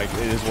 bro. Like,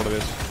 it is what it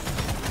is.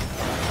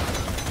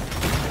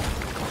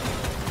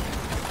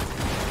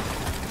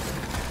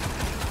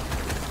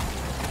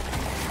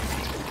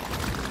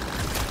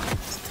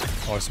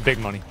 Oh, it's big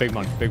money, big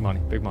money, big money,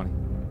 big money.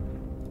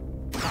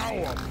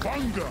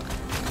 Cowabunga!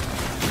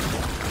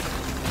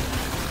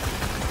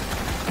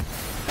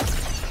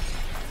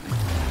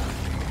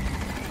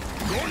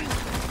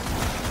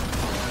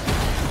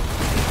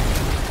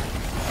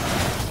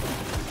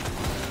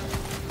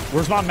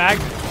 Where's my mag?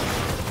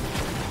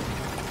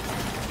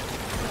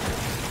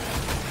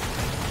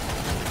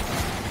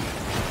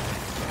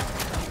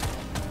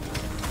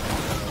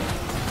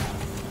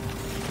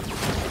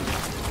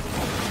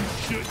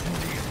 Shouldn't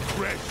these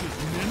precious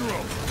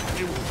minerals?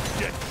 It will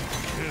get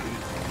you killed.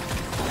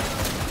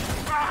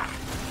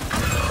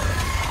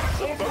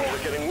 The bugs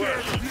are getting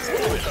worse.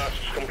 All this task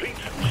is complete.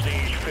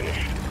 Stage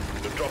finished.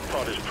 The drop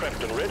pod is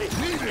prepped and ready.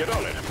 Get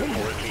on it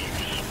before it leaves.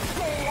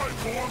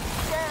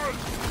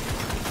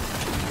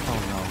 Oh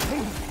no.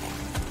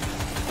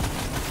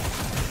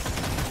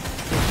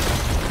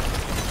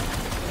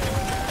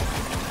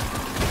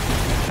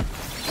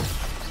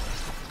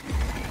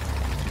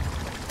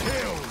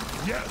 Hell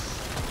yes!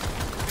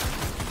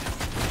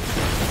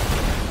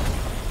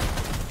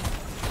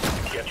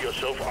 Get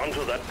yourself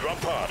onto that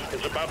drop pod.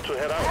 It's about to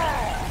head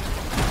out.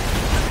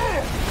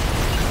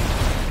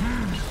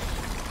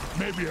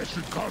 Maybe I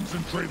should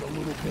concentrate a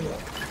little more.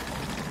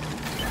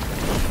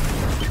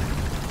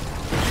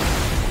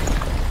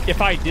 If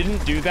I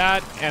didn't do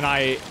that and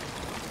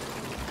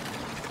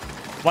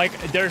like,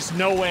 there's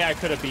no way I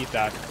could have beat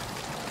that.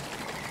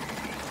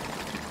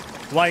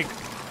 Like,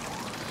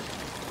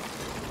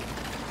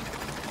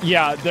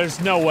 yeah, there's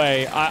no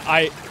way.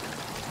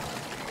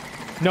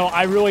 No,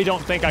 I really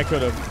don't think I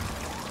could have.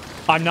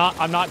 I'm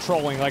not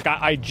trolling. Like,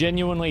 I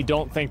genuinely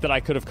don't think that I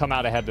could have come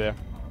out ahead there.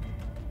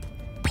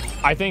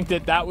 I think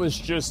that was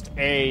just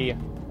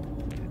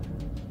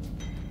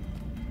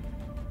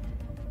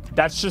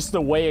that's just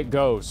the way it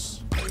goes.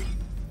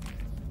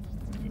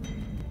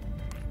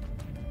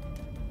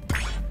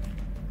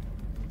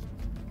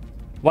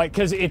 Like,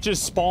 because it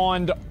just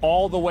spawned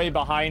all the way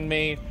behind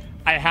me.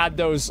 I had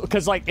those,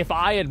 because, like, if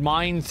I had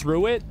mined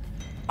through it,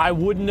 I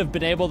wouldn't have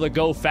been able to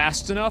go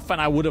fast enough,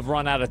 and I would have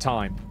run out of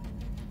time.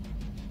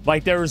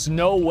 Like, there's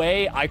no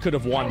way I could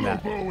have won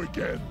that.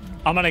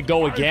 I'm gonna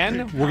go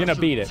again. We're gonna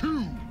beat it.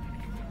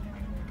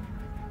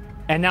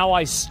 And now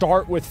I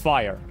start with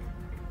fire.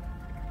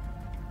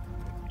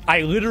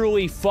 I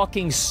literally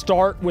fucking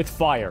start with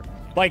fire.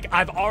 Like,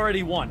 I've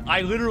already won.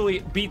 I literally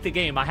beat the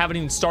game. I haven't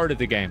even started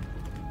the game.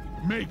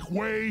 Make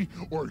way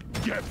or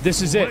get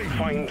This is it.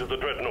 Find the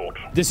dreadnought.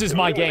 This is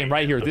my game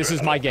right here. This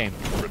is my game.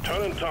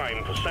 Return in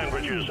time for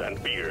sandwiches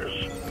and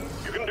beers.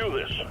 You can do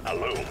this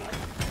alone.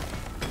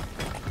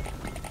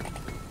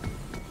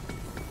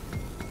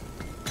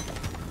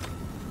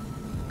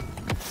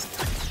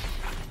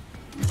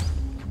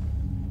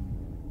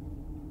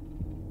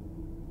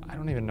 I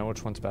don't even know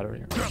which one's better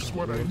here. Just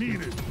what I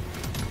needed.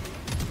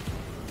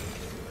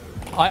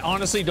 I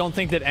honestly don't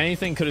think that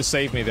anything could have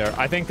saved me there.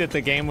 I think that the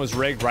game was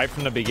rigged right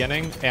from the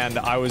beginning, and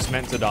I was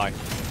meant to die.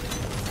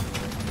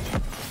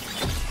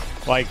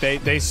 Like,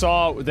 they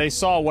saw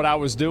what I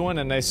was doing,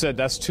 and they said,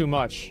 that's too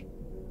much.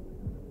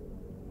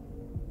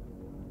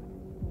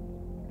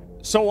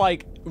 So,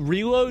 like,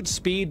 reload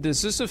speed,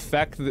 does this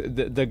affect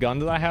the gun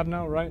that I have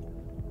now, right?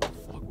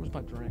 Fuck, where's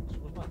my drinks?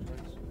 Where's my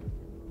drinks?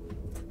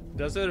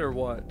 Does it or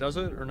what? Does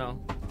it or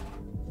no?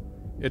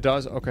 It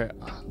does? Okay.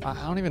 I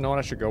don't even know what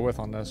I should go with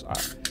on this.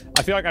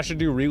 I feel like I should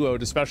do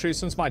reload, especially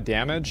since my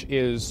damage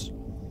is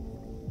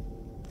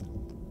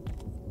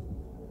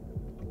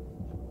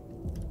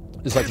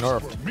like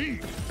nerfed.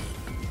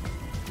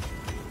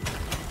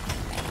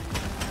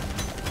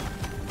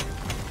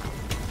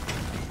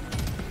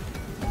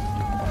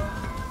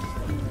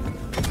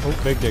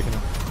 Oh, big digging.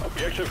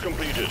 Objective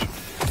completed.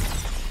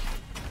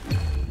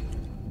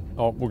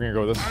 Oh, we're gonna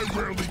go with this. I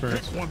rarely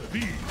experience. pick one of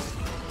these.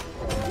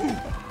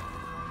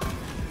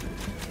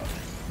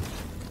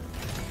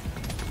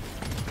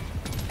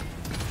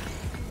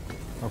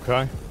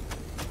 Okay.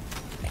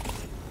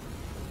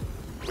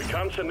 We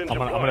can't send in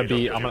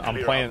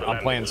I'm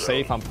playing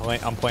safe. I'm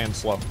playing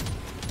slow.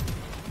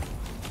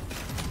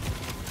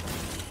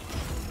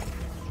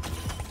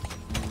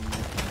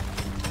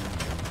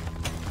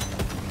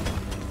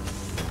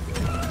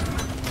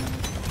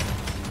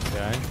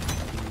 Okay.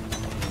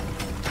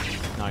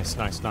 Nice,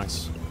 nice,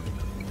 nice.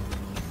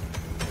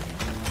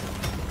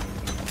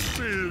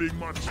 Feeling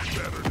much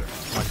better now.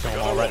 Am I killing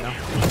them all right now?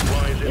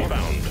 Supplies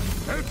inbound.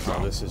 Hell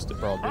Oh, this is,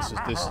 bro, this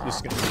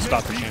is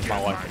about to change my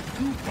life.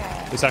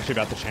 This is actually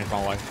about to change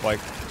my life. Like,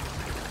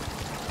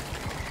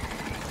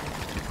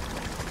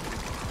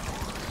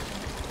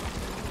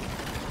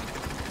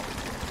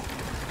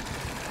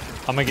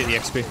 I'm gonna get the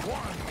XP.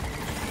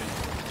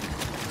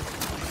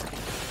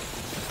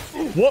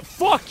 What?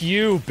 Fuck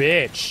you,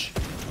 bitch.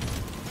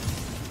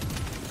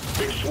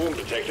 Big swarm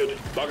detected.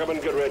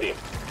 Buggerman, get ready.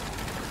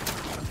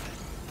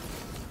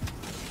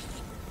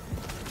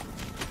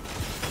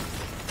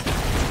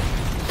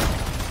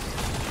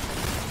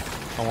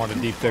 I want to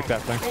deep dick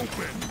that thing.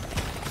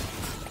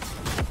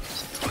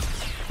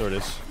 There it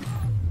is.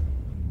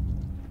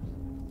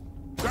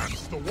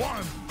 That's the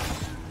one.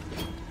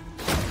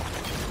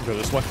 Go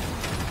this way.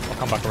 I'll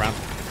come back around.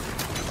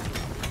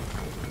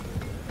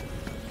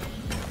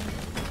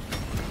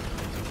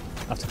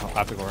 I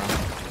have to go around.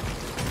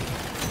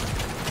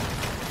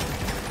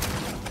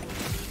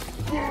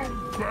 Boom,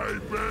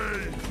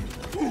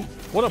 baby.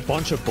 What a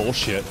bunch of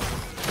bullshit.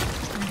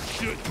 You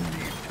shouldn't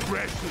need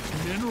precious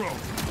mineral.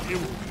 It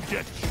will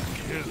get you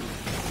killed.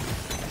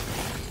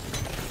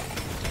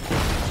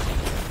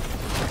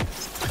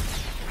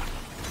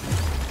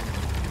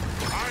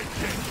 I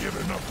can't get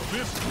enough of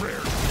this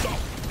rare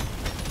stuff.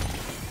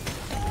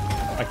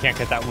 I can't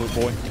get that loot,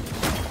 boy.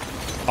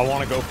 I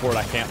want to go for it.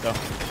 I can't, though.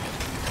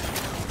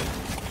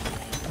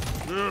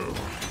 Ew.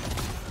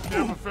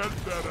 Never felt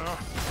better.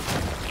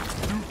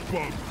 Duke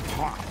bug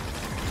pop.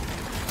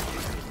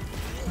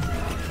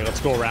 Okay, let's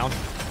go around.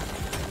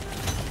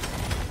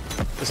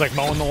 It's like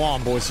mowing the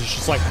lawn, boys. It's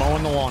just like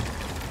mowing the lawn.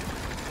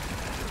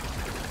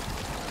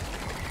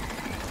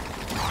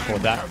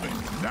 Hold that.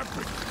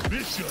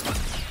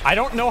 I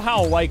don't know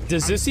how, like,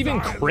 does this even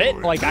crit?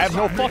 Like, I have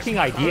no fucking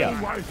idea.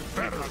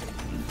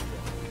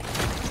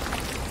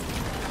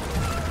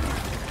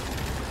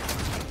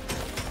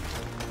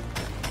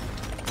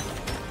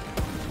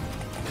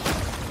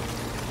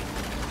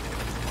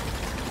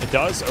 It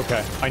does?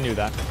 Okay, I knew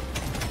that.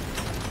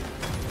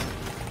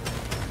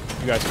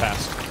 You guys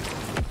passed.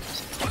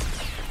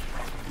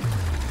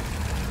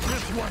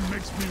 This one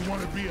makes me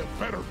want to be a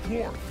better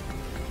dwarf.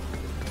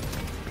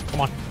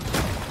 Come on.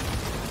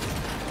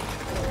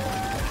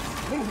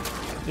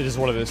 It is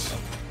what it is.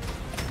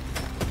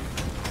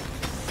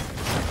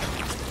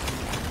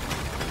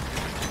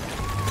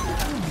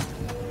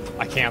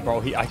 I can't,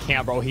 bro. I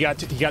can't, bro. He got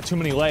too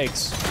many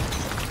legs.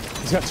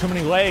 He's got too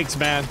many legs,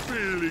 man.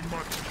 Feeling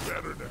much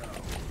better now.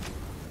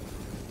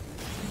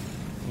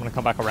 I'm gonna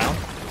come back around.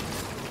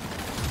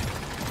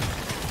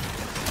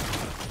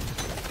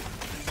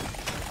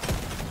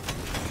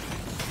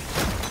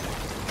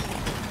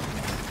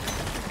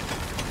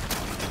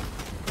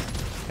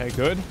 Okay,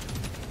 good.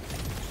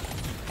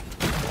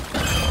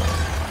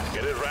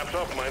 Get it wrapped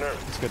up, Miner.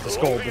 Let's get this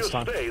gold this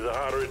time. The longer you stay, the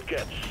harder it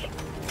gets.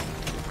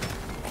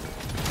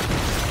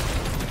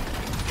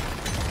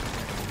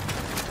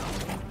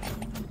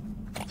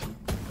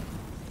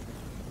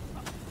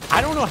 I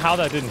don't know how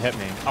that didn't hit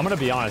me. I'm gonna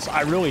be honest.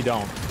 I really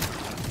don't.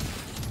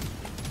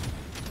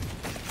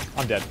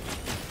 I'm dead.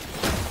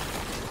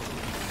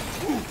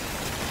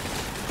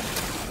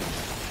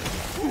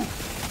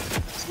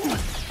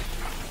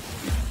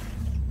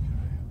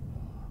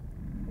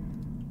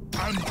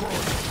 I'm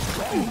growing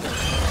stronger.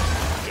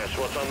 Guess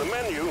what's on the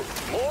menu?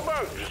 More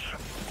bugs.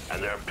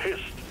 And they're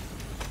pissed.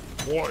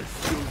 Boy,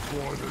 still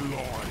for the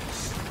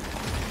lines.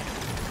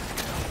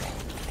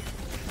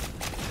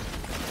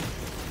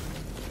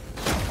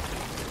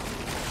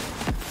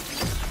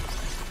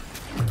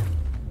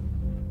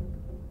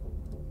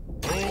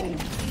 Oh,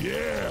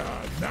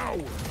 yeah. Now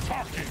we're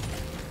talking.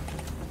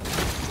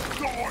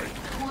 Die,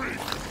 creep.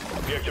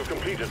 Objective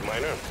completed,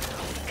 Miner.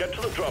 Get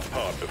to the drop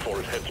pod before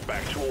it heads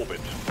back to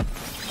orbit.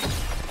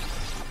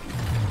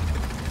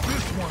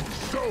 This one's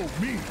so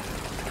mean.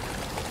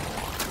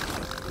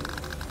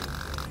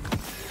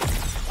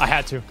 I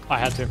had to. I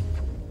had to.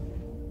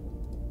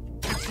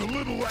 It's a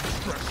little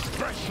extra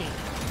special.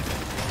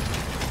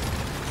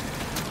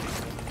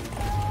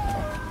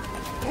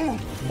 Ooh.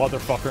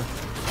 Motherfucker.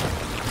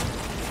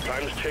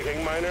 Time's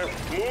ticking, Miner.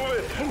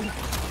 Move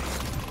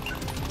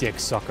it. Dick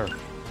sucker.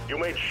 You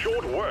made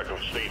short work of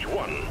stage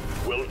 1.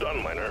 Well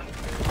done, Miner.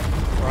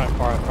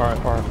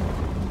 Alright.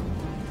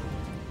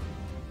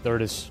 There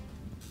it is.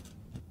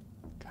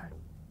 Okay.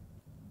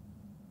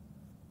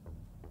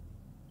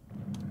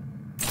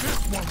 This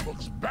one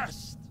looks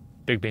best.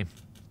 Big beam.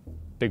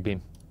 Big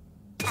beam.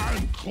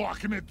 I'm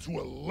clocking it to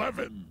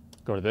 11.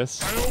 Go to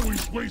this. I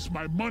always waste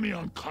my money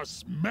on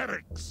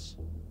cosmetics.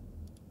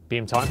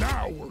 Beam time.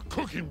 Now we're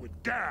cooking with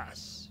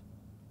gas.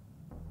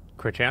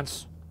 Crit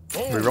chance.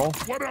 Oh,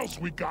 Reroll. what else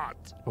we got?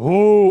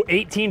 Ooh,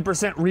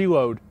 18%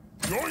 reload.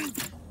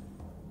 Joint.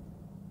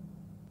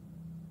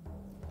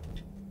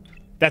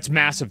 That's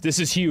massive. This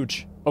is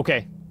huge.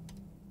 Okay.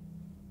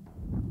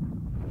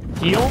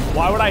 Heal?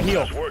 Why would I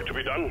heal? There's work to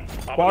be done.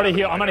 Why would I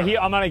heal? I'm gonna heal.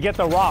 I'm gonna get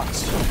the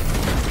rocks.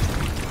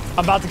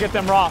 I'm about to get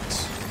them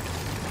rocks.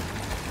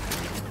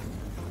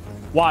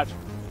 Watch.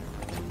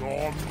 Oh,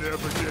 I'm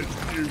never getting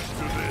used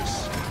to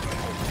this.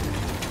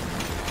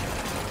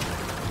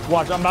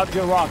 Watch. I'm about to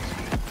get rocks.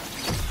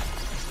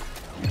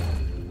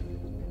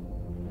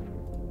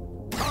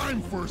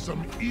 for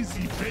some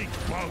easy bake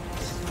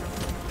bugs.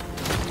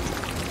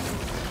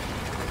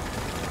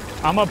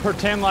 I'm gonna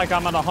pretend like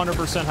I'm at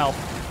 100% health.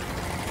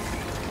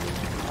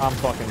 I'm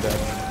fucking dead.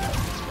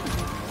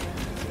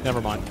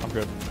 Never mind, I'm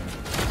good.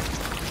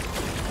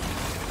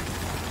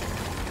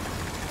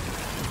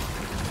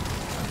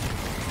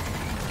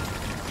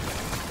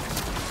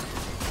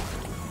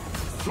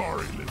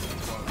 Sorry, little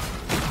bug.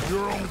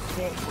 Your own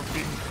fault for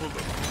being full of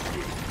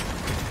good.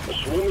 The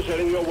swarm is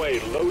heading your way.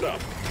 Load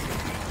up.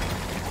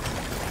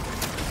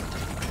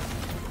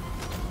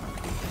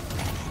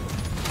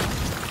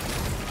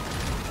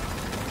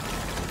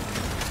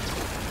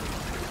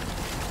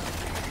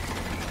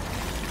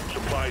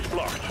 Supplies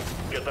blocked.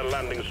 Get the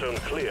landing zone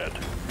cleared.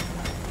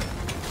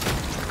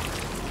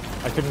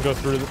 I couldn't go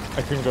through it.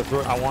 I couldn't go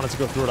through it. I wanted to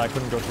go through it. I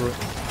couldn't go through it.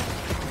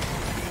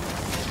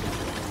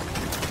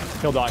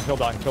 He'll die. He'll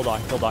die. He'll die.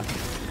 He'll die.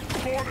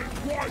 Caught it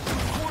twice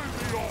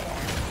completely on.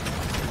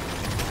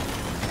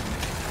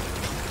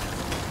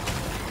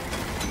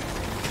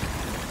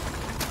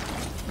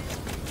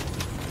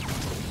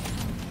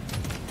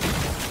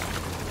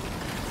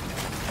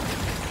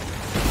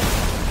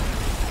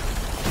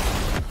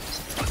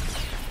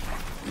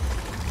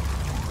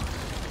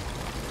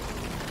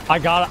 I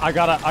got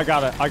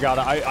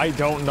it. I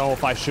don't know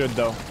if I should,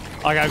 though.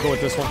 I gotta go with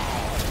this one.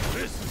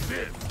 This is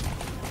it.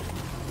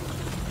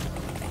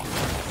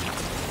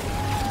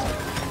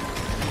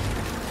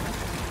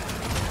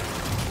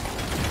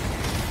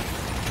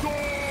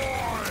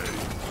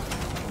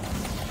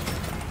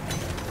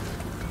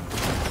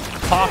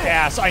 Cock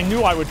ass. I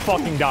knew I would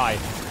fucking die.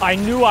 I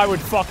knew I would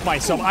fuck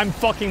myself. I'm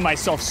fucking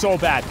myself so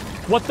bad.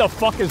 What the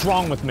fuck is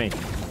wrong with me?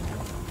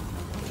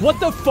 What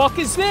the fuck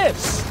is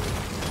this?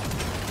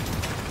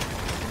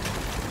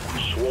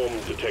 Swarm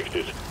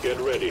detected. Get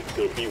ready.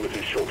 They'll be with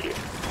you shortly.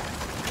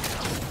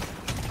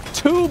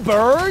 2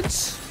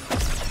 birds?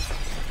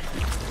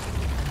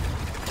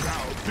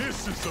 Now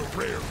this is a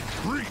rare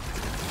treat.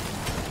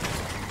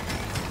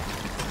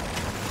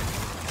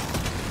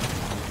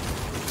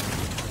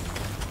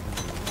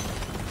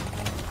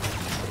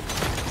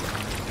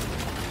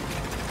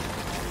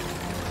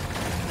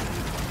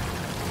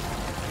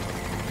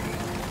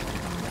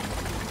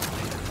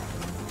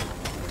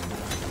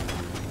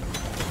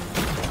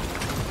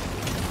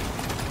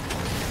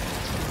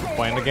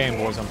 Playing the game,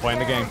 boys. I'm playing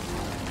the game.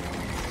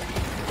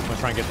 I'm gonna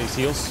try and get these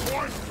heals.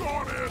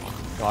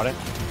 Got it.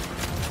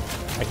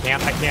 I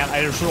can't.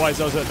 I just realized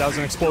that was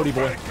an explodey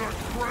boy.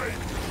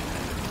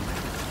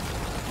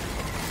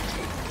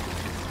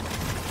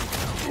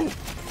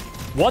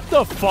 What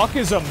the fuck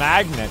is a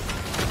magnet?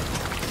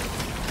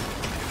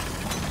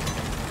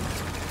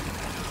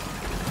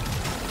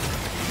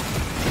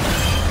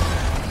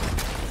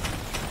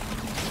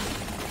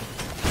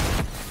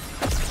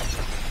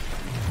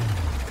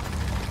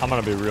 I'm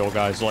gonna be real,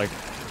 guys. Like,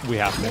 we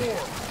have to.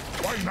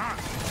 Why not?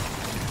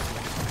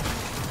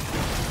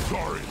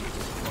 Sorry,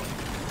 little bug.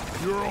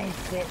 Your own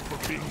fault for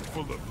being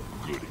full of the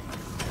goodies.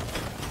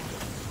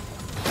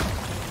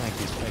 Thank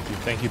you, thank you,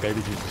 thank you,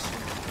 baby Jesus.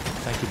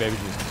 Thank you, baby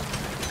Jesus.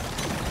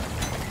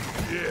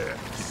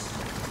 Yes.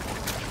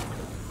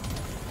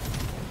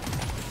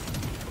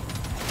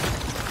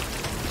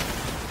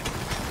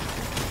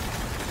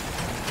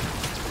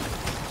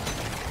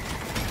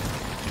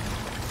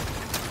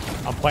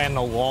 I'm playing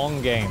a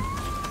long game.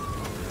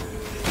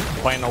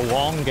 Playing a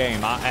long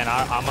game,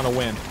 I'm gonna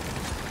win.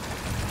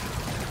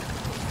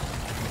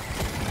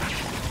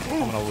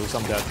 I'm gonna lose.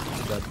 I'm dead.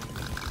 I'm dead.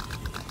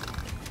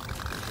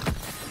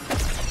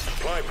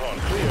 Supply pod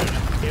cleared.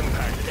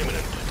 Impact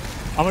imminent.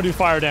 I'm gonna do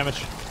fire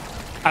damage.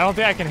 I don't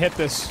think I can hit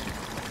this.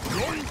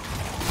 Yoink.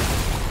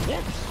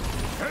 Whoops.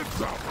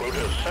 Heads up.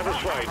 Quota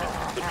satisfied.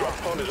 The drop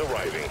pod is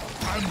arriving.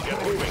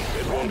 Get moving.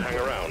 It won't hang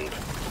around.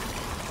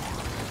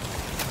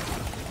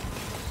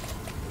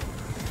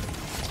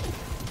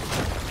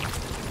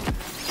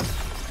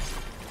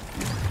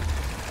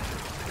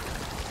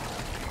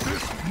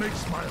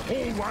 Makes my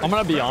whole life I'm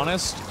gonna be better.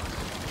 honest.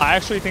 I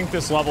actually think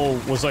this level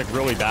was like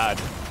really bad.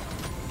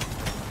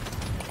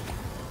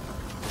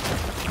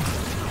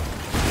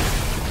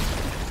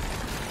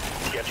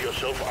 Get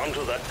yourself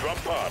onto that drop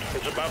pod.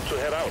 It's about to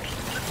head out.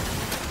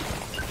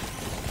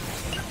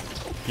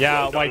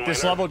 Yeah, Well done, like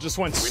this miner. level just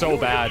went We so know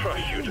we bad.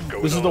 trust you to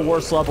go This is it the on.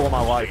 worst level of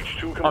my life.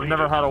 Stage 2 I've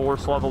never completed. had a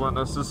worse level than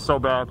this. This is so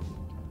bad.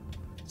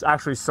 It's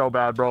actually so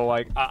bad, bro.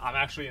 Like, I'm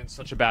actually in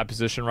such a bad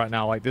position right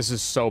now. Like, this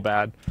is so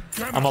bad.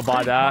 I'm gonna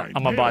buy that.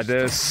 I'm gonna buy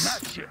this.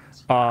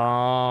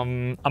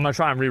 I'm gonna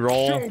try and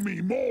re-roll. Show me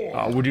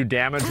more. We do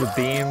damage with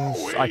beams.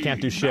 I can't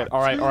do shit.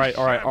 All right.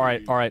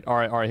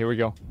 Here we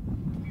go.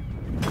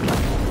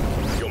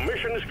 Your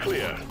mission is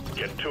clear.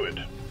 Get to it.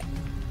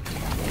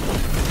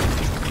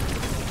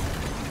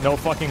 No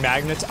fucking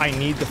magnets. I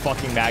need the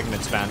fucking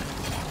magnets, man.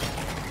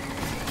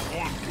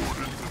 Onboard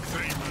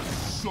entertainment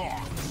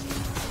sucks.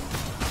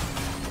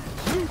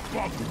 Loot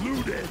bug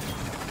looted.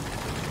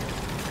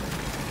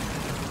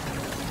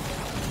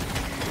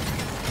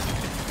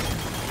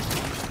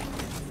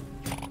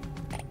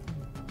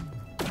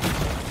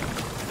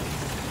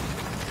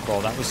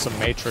 Bro, that was some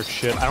Matrix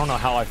shit. I don't know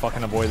how I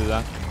fucking avoided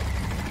that.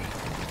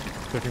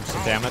 Taking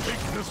some damage.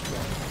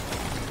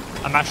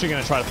 I'm actually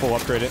gonna try to full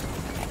upgrade it.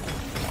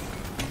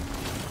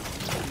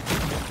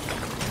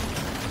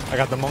 I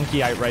got the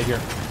monkey-ite right here.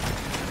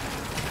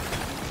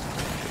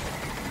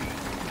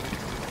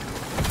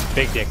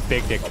 Big dick,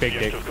 big dick, big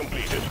dick.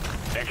 Completed.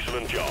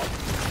 Excellent job.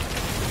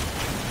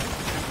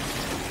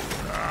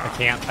 I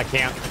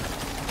can't.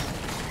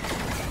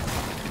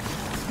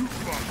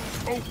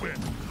 Open.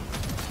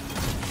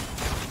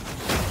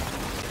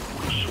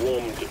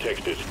 Swarm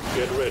detected.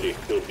 Get ready.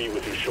 They'll be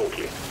with you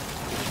shortly.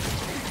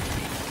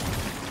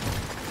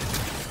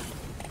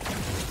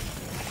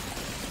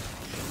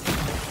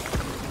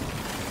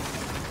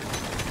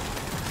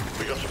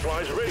 We got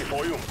supplies ready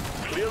for you.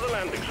 Clear the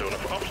landing zone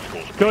of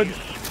obstacles, please. Good.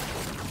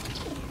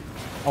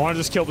 I want to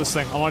just kill this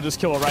thing. I want to just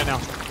kill it right now.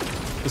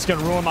 It's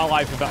gonna ruin my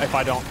life if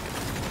I don't.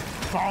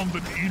 Found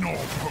an anal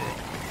pearl.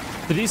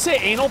 Did he say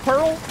anal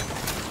pearl?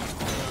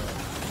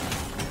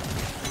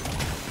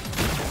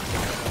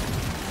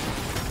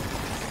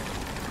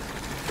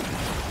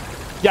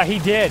 Yeah, he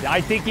did.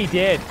 I think he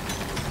did.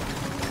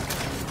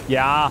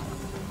 Yeah.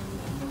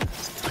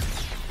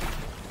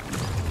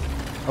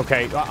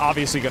 Okay,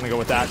 obviously gonna go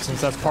with that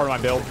since that's part of my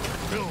build.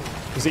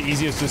 It's the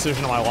easiest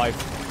decision of my life.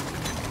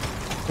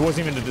 It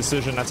wasn't even a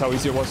decision, that's how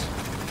easy it was.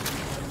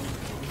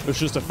 It was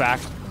just a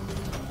fact.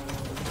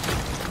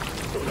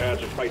 Prepare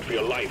to fight for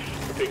your life.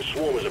 The big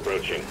swarm is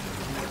approaching.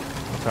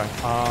 Okay,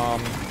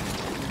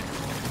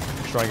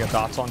 make sure I get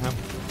dots on him.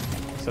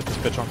 Set this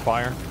bitch on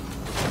fire.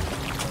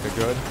 Okay,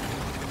 good.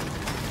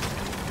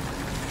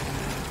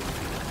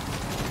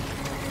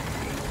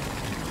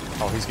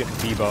 Oh, he's getting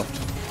debuffed.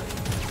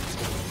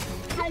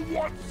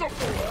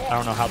 I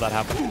don't know how that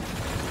happened.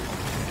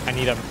 I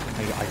need a.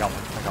 I got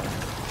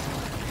one.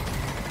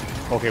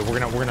 Okay, we're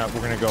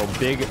gonna go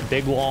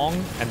big long,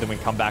 and then we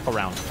come back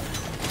around.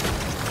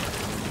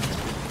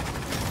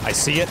 I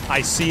see it.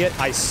 I see it.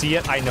 I see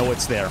it. I know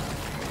it's there.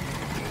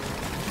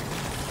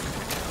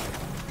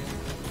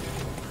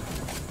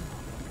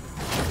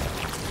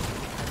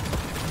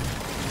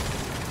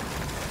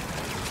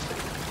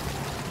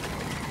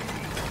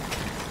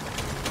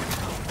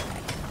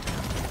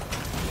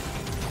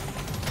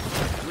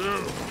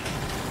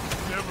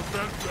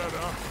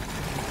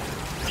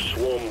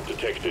 Swarm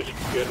detected.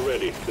 Get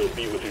ready. They'll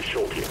be with you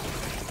shortly.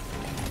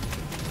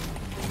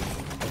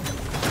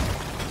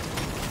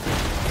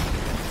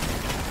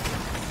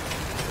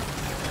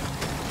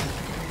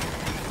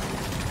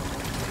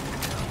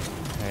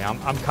 Hey,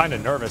 I'm kind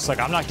of nervous. Like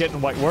I'm not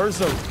getting like where's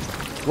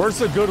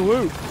the good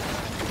loot?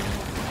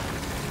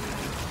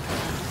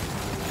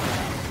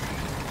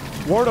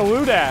 Where the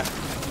loot at?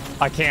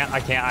 I can't.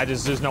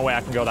 There's no way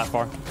I can go that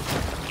far.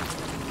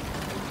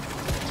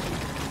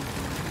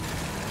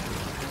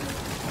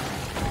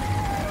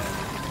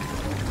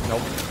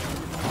 Nope.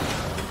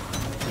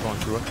 I'm going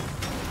through it.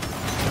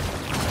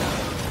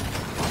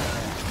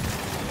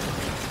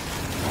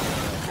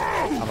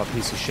 I'm a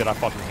piece of shit. I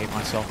fucking hate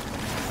myself.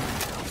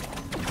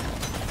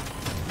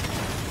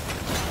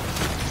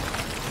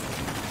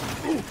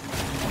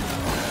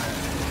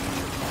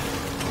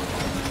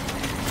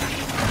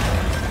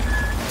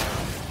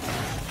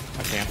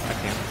 I can't.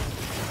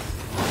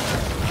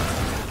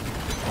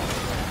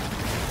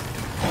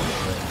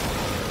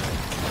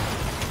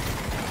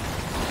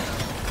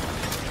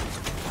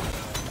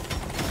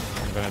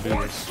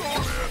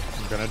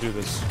 I'm gonna do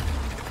this.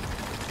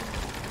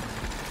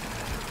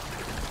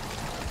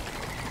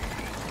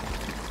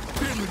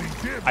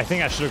 I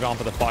think I should have gone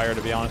for the fire,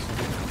 to be honest with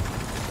you.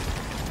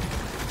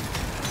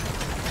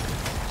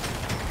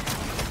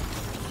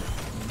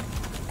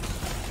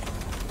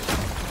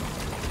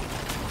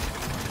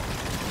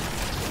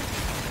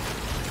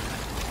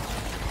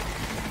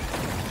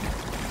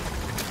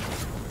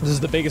 This is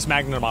the biggest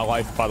magnet of my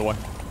life, by the way.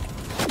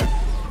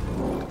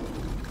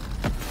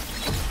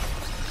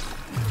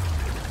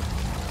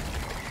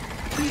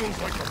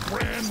 Feels like a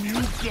brand new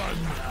gun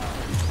now.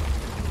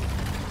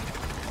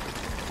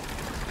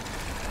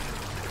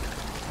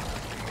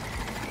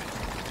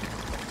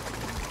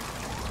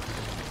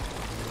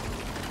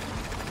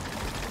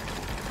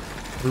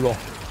 Reroll.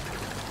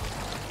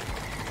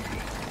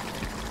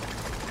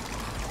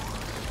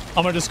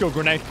 I'm gonna just go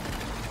grenade.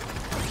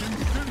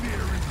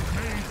 Incendiary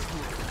grenades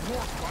will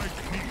work like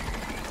me.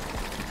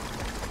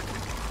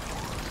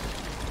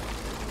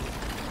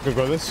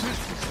 Go this. This is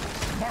a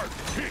smart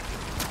pick.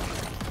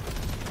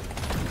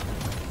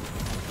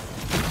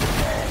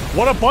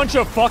 What a bunch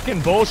of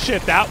fucking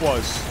bullshit that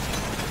was.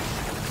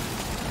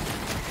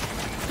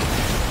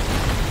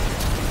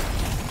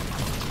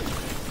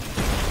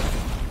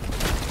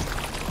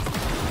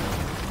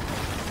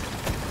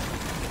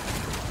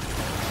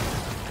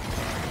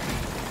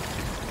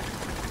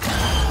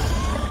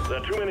 There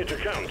are too many to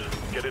count.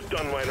 Get it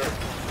done, Miner.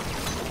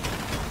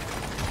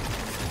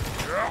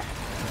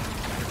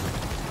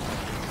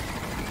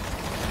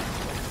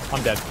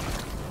 I'm dead.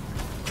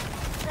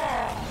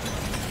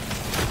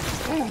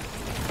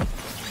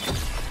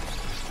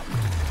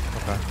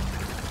 Okay.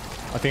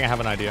 I think I have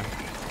an idea.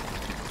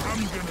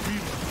 I'm gonna be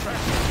the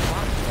best.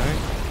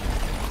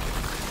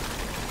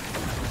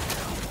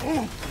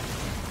 Okay.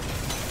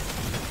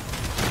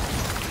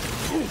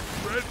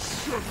 red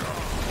sugar.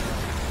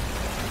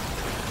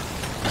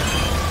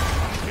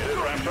 Get it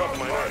wrapped up,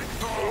 my man.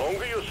 The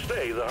longer you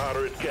stay, the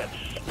harder it gets.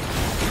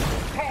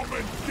 Come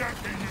and get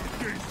me,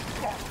 you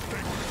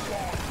disgusting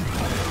swine.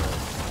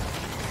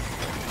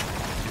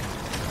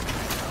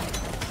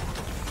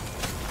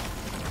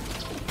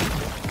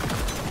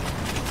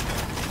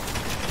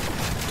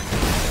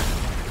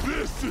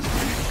 This is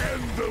the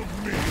end of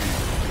me.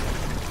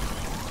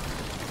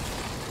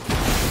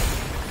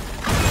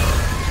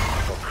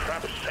 For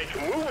crap's sake,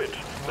 move it.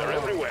 They're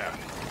everywhere.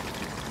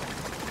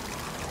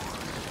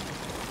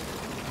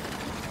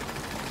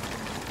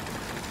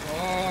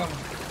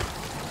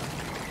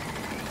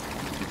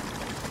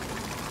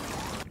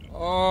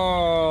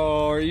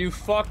 Oh, are you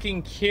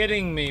fucking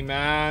kidding me,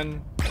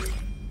 man?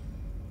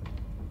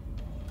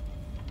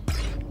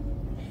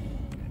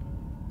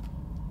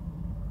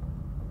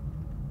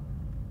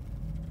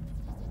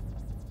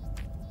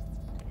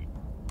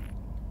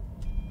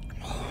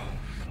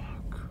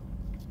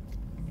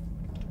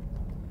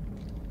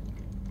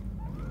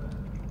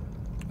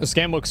 This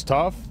game looks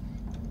tough.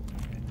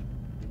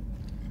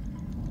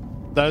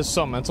 That is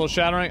so mental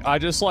shattering. I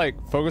just like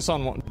focus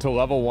on to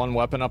level 1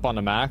 weapon up on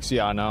the max.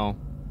 Yeah, I know.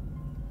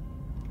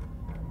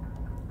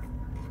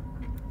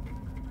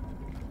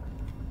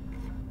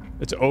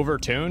 It's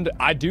overtuned.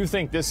 I do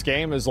think this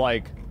game is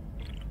like...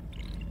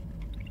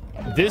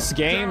 This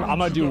game, I'm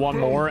gonna do one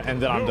more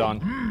and then I'm done.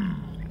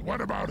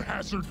 What about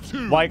Hazard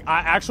 2? Like, I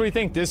actually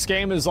think this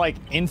game is like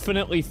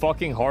infinitely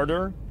fucking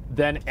harder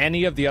than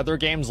any of the other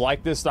games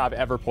like this that I've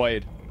ever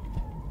played.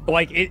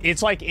 Like,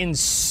 it's like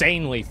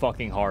insanely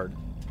fucking hard.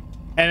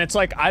 And it's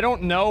like, I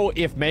don't know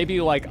if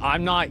maybe like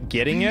I'm not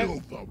getting it,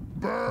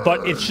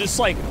 but it's just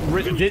like,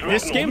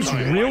 this game's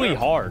really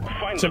hard.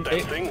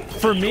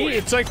 For me,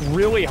 it's like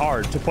really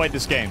hard to play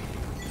this game.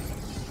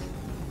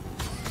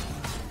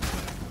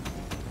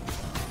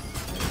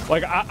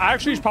 Like, I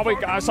actually probably,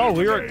 I saw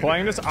Lyric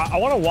playing this. I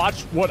want to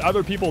watch what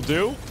other people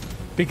do,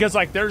 because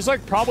like there's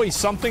like probably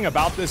something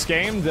about this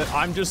game that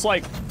I'm just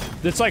like,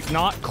 that's like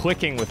not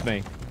clicking with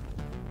me.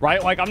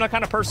 Right? Like, I'm the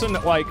kind of person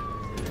that like,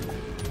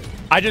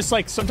 I just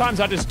like, sometimes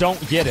I just don't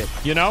get it,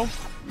 you know?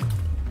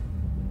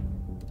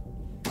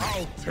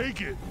 I'll take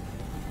it.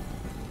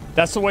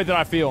 That's the way that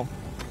I feel.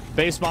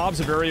 Base mobs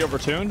are very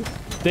overtuned.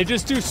 They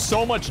just do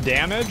so much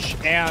damage,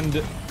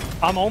 and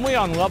I'm only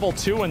on level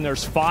 2 and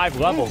there's 5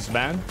 levels,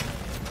 man.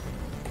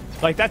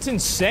 Like, that's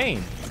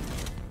insane.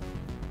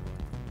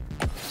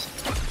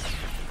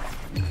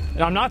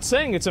 And I'm not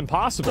saying it's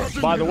impossible,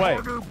 by the way.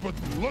 Harder, but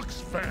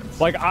looks fancy.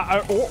 Like,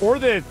 or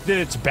that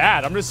it's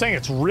bad. I'm just saying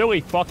it's really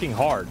fucking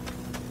hard.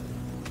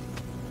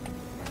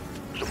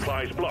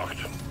 Supplies blocked.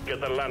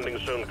 Get the landing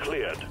zone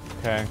cleared.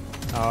 Okay.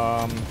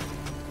 I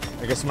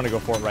guess I'm gonna go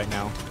for it right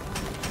now.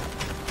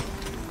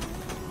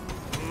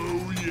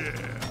 Oh,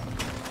 yeah.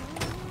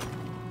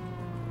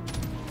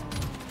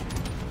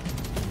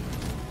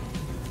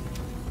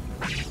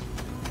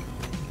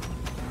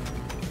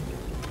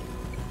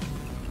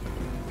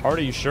 Art,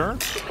 are you sure?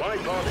 Supply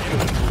pod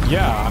imminent.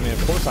 Yeah, I mean,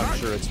 of course I'm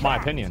sure. It's my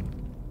opinion.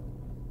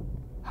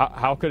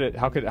 How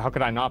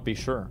could I not be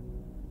sure?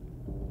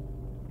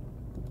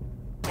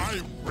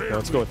 Okay,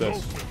 let's go with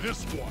this.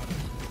 This one.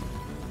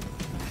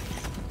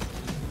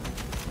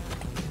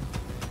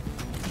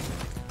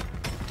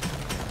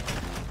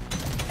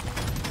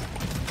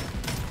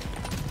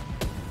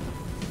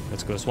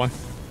 Let's go this one.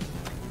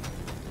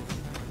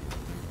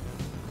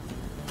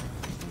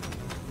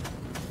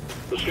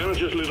 The scanner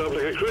just lit up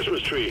like a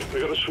Christmas tree.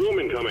 We got a swarm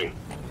incoming.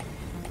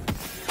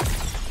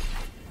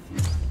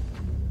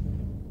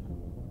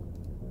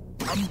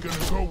 I'm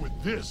gonna go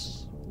with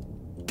this.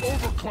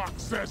 Overclock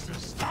says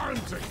it's time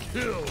to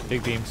kill.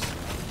 Big beams.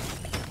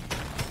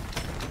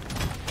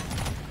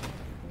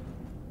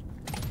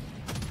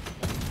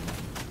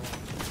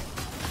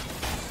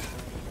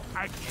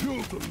 I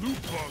killed the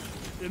loot bug,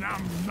 and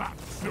I'm not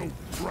so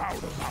proud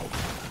about it.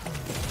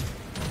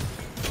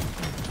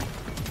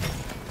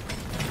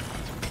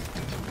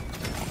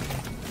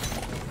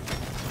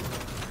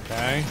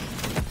 Okay.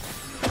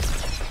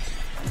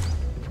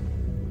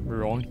 We're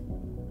rolling.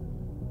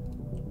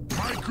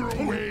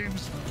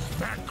 Microwaves,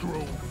 macro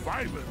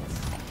violence.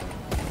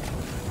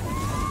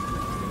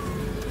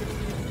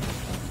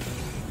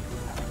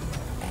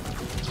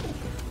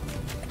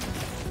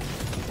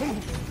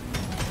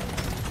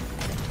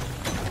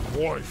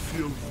 I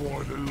feel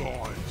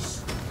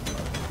vitalized.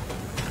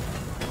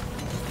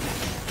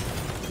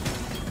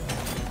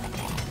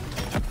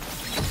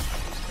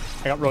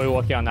 I got really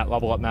lucky on that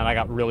level up, man. I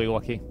got really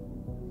lucky.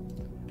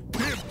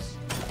 Tips.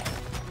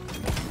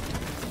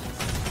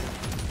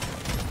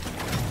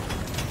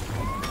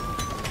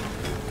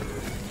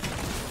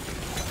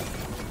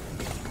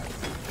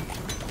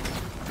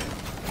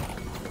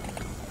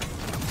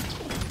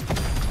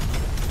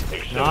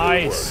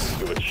 Nice.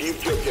 You've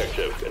achieved your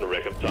objective in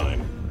record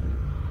time.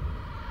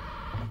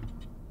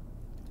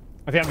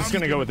 I think I'm just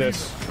gonna go with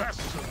this.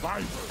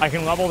 I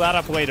can level that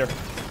up later.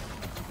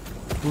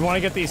 We want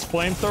to get these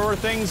flamethrower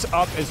things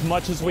up as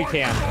much as we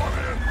can.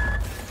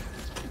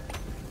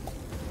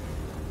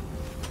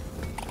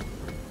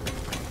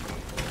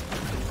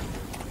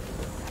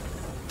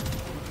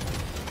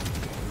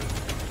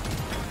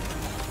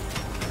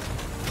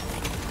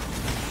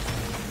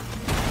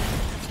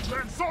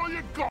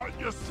 you got,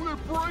 you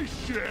slippery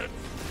shit!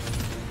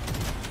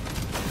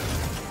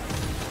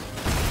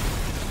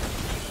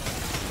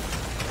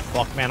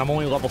 Fuck, man, I'm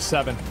only level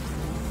 7.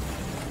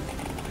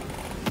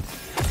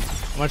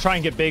 I'm gonna try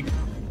and get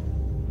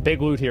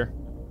big loot here.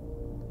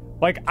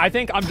 Like, I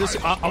think I'm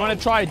gonna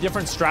try a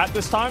different strat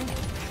this time,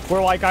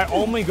 where, like, I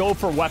only go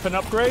for weapon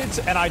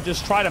upgrades, and I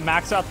just try to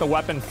max out the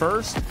weapon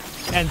first,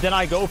 and then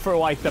I go for,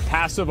 like, the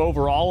passive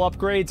overall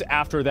upgrades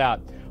after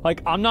that.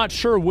 Like, I'm not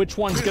sure which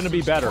one's gonna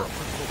be better,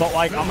 but,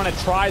 like, I'm gonna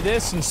try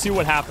this and see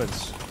what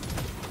happens.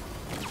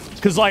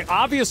 Because, like,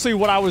 obviously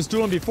what I was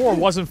doing before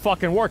wasn't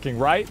fucking working,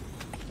 right?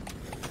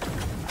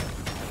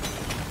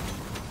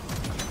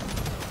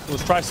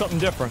 Let's try something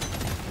different.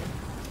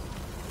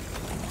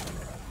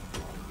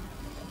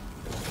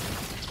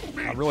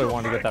 I really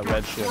want to get that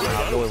red shit.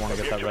 I really want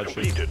to get that red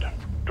shit. Okay,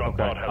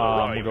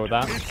 we'll go with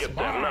that. Get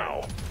there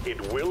now.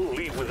 It will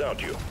leave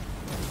without you.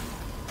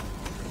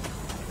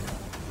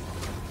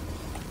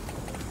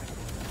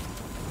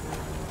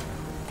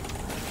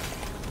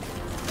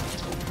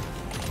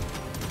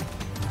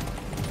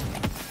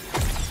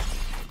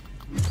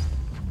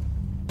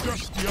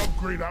 Just the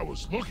upgrade I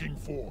was looking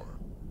for.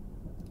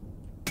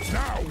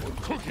 Now we're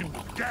cooking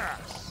with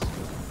gas.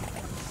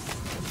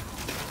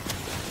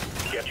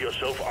 Get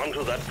yourself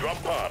onto that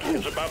drop pod.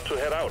 It's about to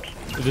head out.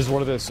 It is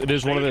what it is. It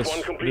is what it is.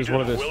 It is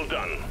what it is. Well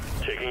done.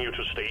 Taking you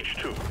to stage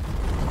 2.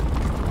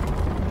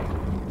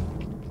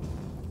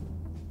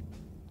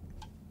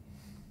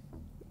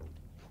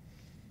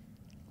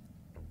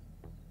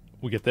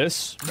 We get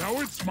this. Now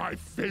it's my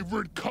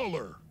favorite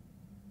color.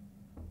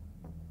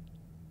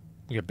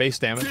 We get base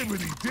damage.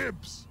 Dibbity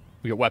dibs.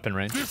 We get weapon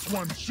range. This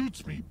one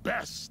suits me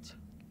best.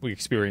 We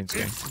experience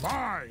gain. It's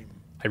mine.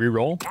 I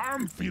reroll.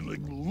 I'm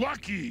feeling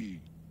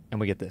lucky. And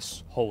we get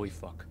this. Holy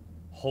fuck.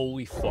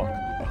 Holy fuck.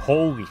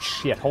 Holy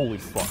shit. Holy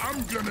fuck.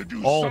 I'm gonna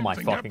do oh my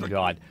something fucking epic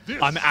god. with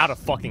this. I'm out of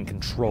fucking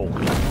control.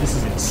 This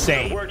is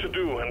insane. Work to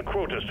do and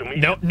quotas to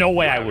meet. No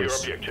way I Have your lose.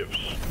 objectives.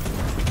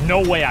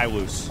 No way I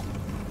lose.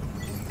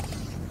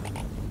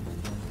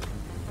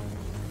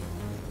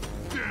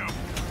 Damn,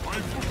 I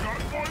forgot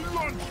my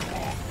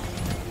lunchbox.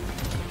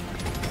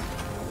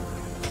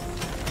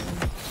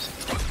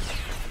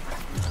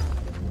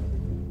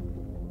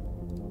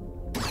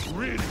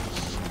 Really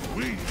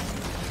sweet.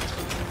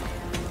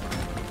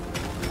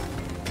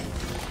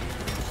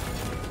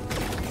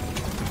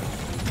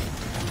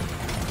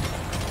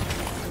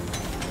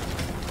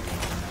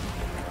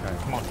 Okay,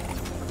 come on.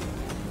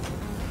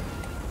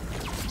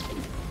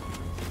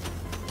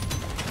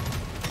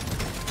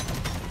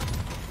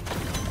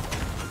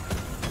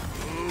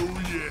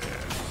 Oh yeah.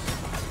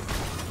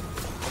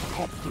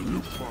 Pop the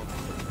loop pump.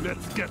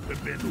 Let's get the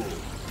mineral.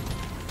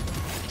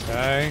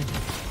 Okay.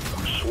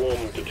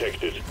 Swarm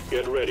detected.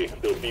 Get ready.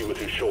 They'll be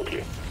with you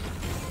shortly.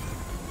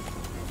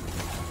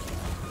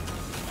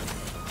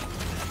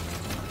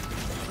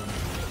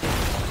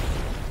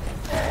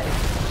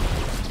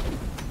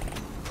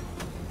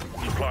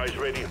 Supplies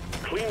ready.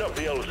 Clean up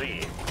the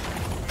LZ.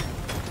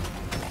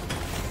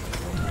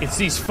 It's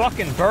these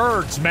fucking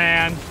birds,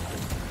 man.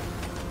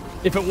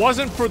 If it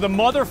wasn't for the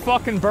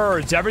motherfucking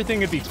birds, everything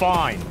would be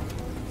fine.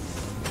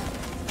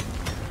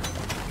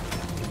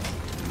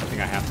 I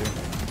think I have to.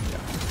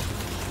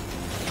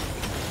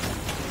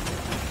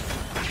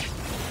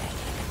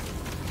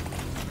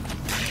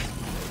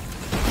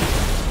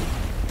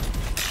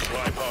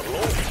 Supply pod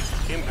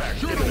launched. Impact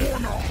Should've imminent.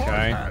 worn a hard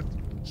Okay. hat,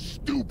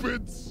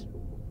 stupids.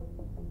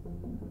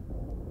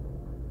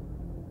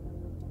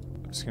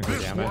 I'm just gonna do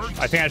damage.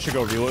 I think I should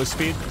go reload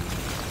speed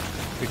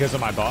because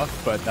of my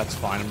buff, but that's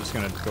fine. I'm just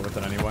gonna go with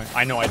it anyway.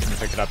 I know I didn't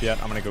pick it up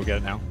yet. I'm gonna go get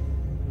it now.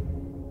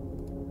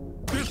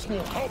 This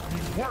will help me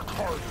work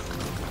harder.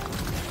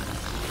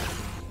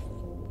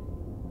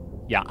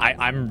 Yeah,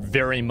 I'm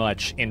very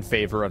much in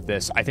favor of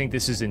this. I think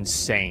this is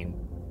insane.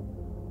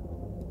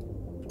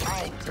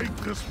 I'll take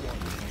this one.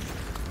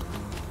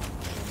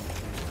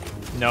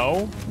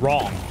 No,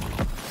 wrong.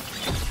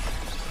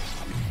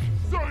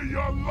 Say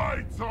your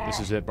lights off. This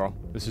is it, bro.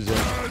 This is it.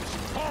 Let's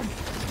pump.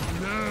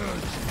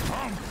 Let's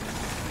pump.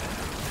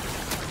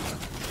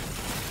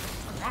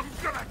 I'm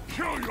gonna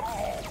kill you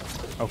all.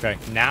 Okay,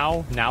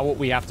 now what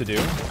we have to do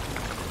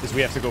is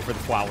we have to go for the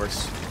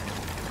flowers.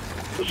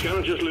 The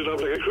scanner just lit up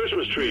like a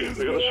Christmas tree.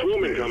 We got a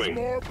swarm incoming.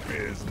 More,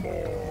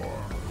 more.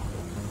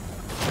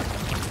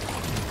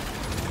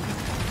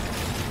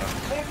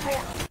 I'm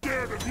not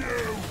scared of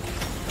you.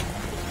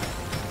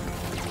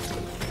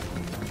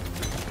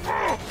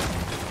 I'm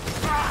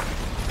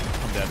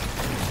dead.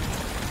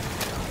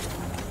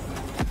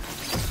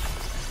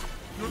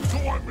 Your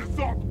time is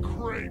up,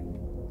 creep.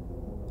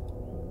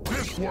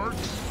 This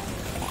works.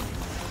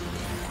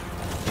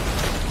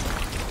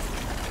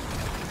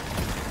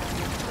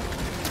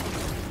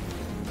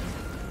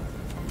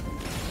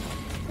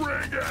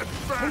 Bring it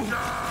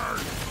back!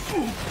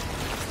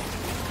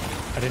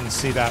 I didn't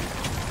see that.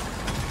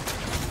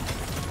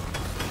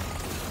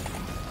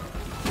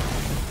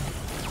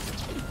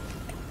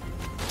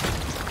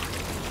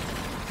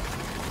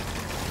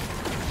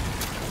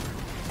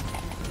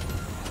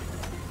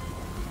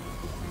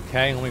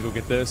 Okay, let me go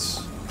get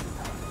this.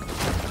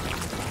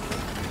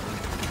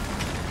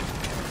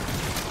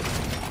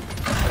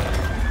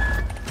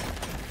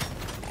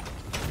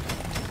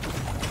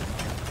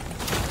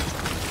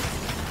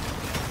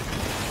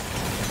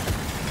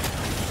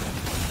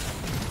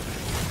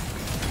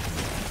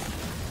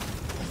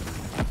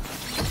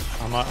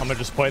 I'm gonna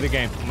just play the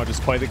game. I'm gonna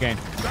just play the game.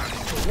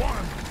 That's the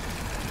one.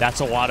 That's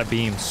a lot of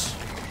beams.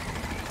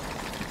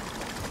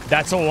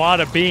 That's a lot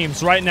of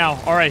beams right now.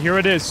 All right, here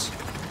it is.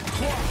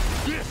 Clock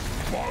this,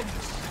 bugs.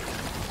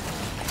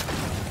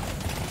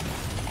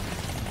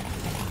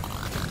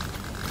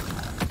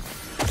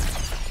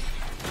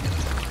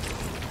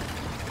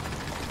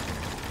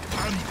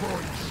 I'm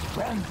growing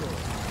stronger.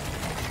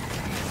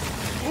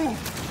 Ooh.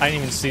 I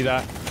didn't even see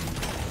that.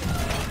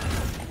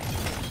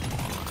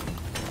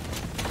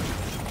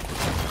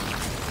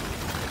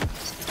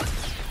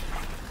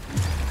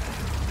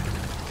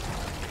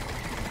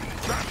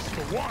 That's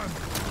the one.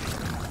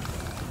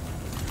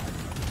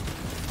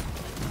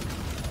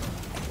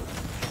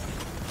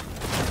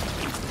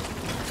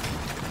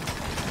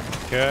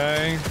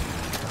 Okay.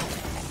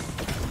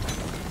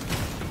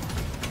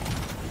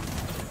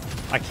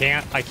 I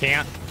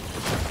can't.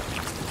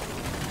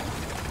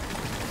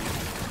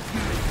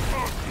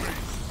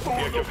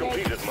 Get you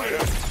completed, miner.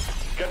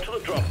 Get to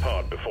the drop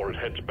pod before it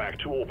heads back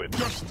to orbit.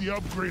 Just the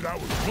upgrade I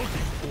was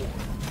looking for.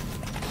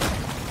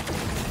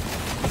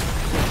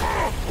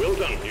 Well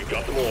done, you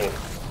got them all.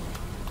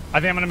 I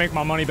think I'm gonna make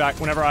my money back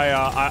whenever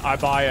I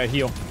buy a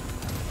heal.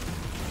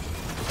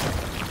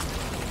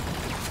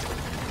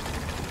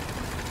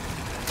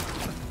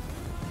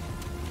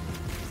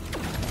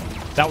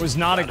 That was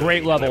not a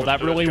great level.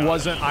 That really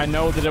wasn't. I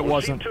know that it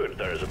wasn't. To it,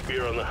 there is a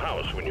beer on the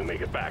house when you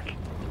make it back.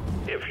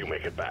 If you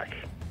make it back.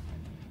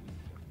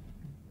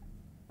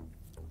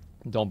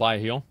 Don't buy a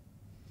heal.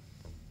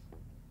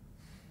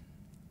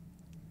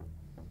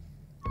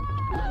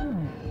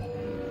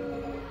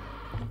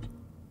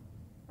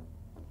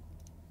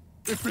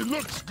 If it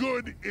looks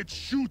good, it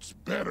shoots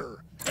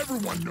better.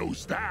 Everyone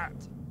knows that.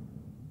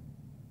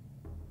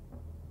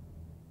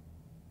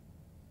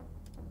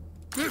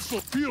 This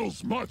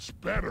feels much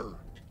better.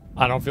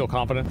 I don't feel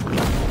confident.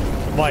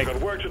 Like,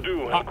 Got work to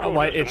do.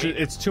 like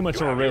it's too much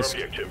of a risk.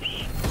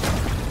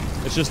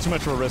 It's just too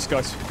much of a risk,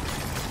 guys.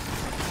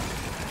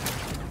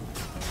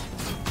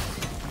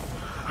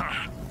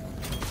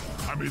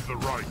 I made the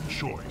right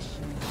choice.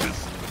 This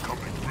is the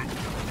coming route.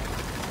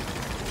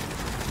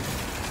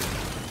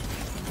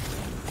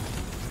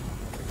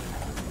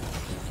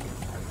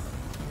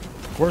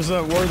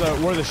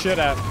 Where the shit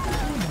at?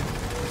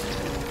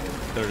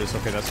 There it is.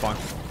 Okay, that's fine.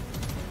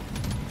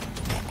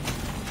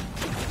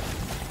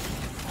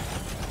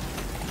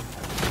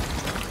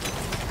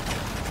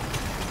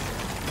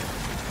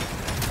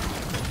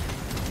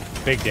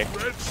 Big dick.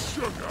 Red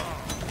sugar.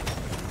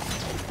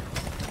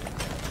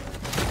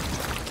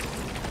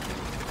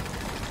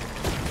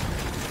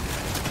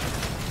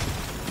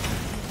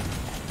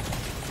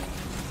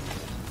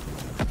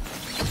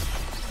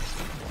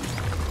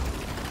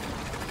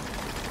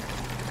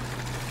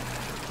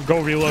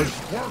 Go reload.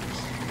 This works.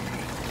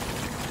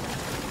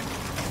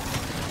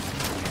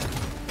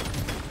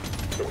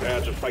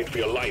 Prepare to fight for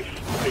your life.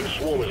 Big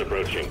swarm is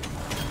approaching.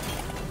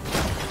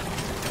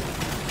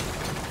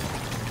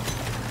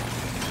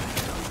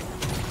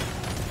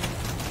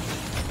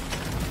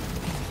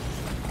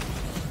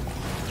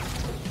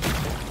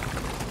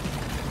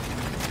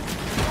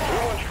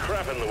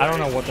 I don't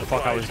know what the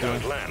fuck I was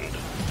doing. Land.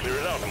 Clear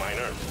it out,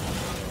 miner.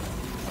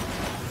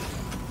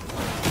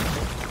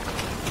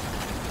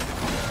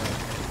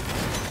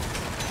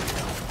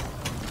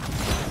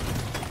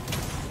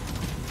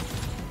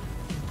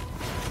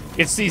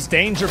 It's these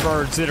danger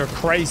birds that are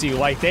crazy.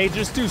 Like, they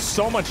just do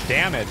so much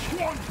damage.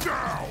 One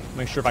down.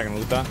 Make sure if I can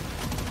loot that.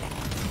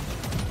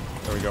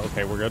 There we go.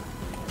 Okay, we're good.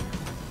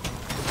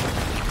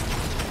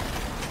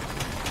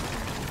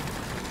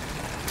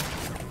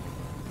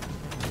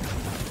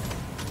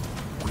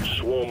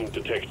 Swarm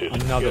detected.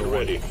 Another Get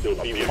ready.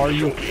 They'll be Are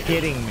you completed.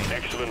 kidding me?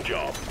 Excellent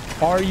job.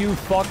 Are you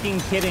fucking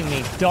kidding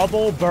me?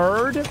 Double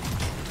bird?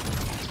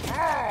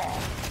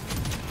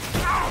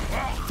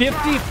 50.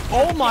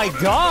 Oh my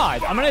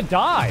god. I'm gonna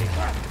die.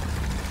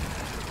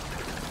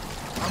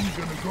 I'm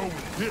gonna go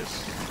with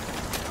this.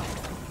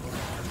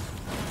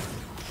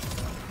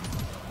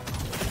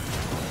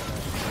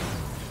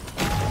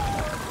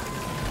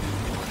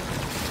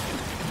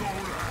 Go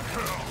to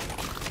hell.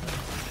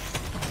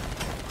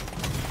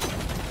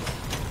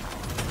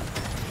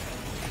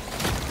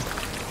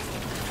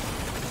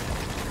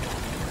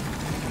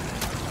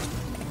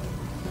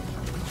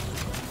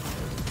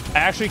 I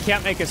actually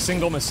can't make a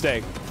single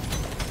mistake.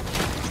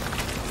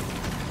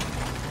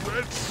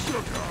 Red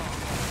sugar.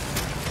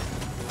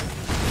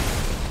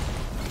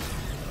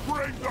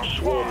 Bring the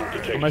Swarm fire.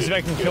 detected. Unless if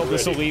I can Get kill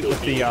this ready. elite They'll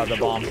with be the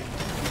bomb. shortly.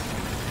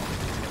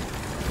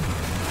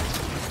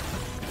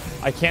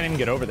 I can't even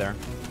get over there.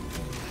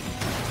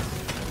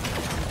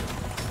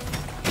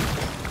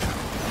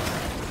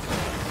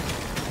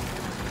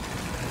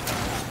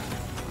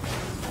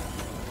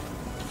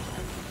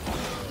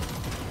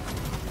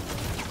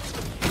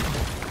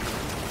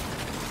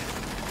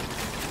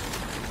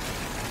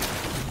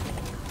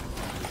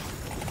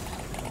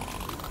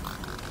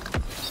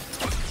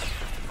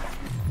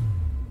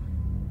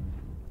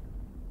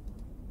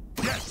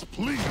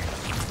 please.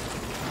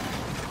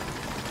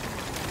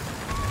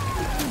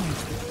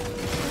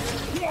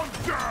 One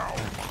down.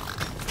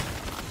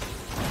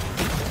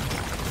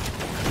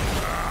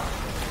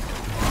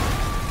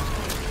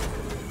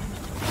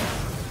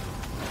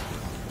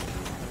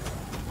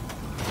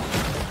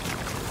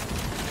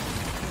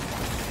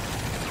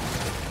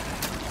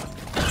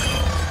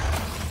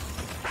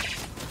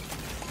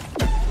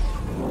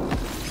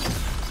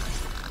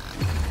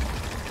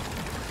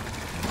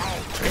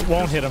 It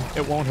won't hit him.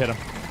 It won't hit him.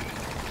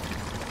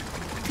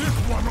 This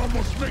one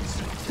almost makes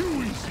it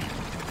too easy.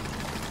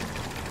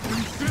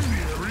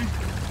 Incendiary?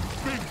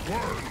 Big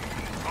word.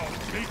 I'll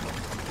take them.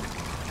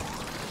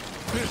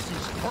 This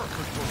is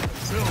perfect for the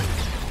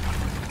village.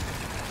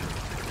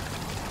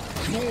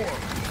 Sure.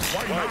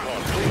 Why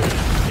not?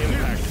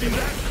 Didn't see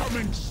that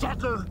coming,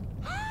 sucker?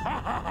 Ha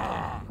ha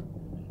ha!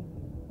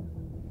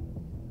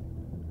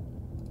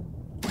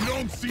 You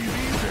don't see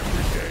these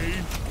every day.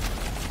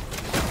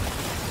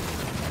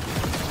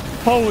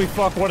 Holy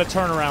fuck, what a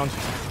turnaround.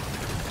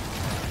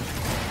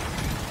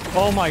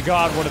 Oh my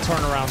god, what a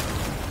turnaround.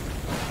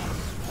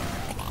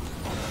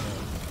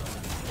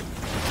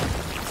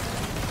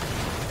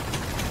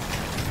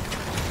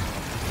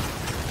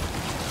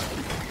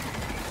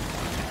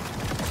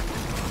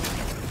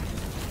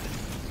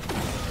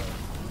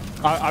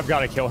 I've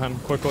got to kill him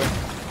quickly.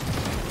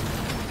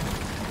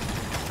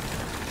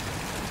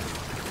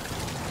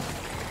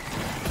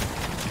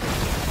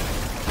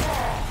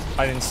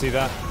 I didn't see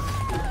that.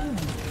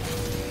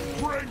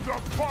 Bring the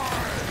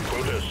fire!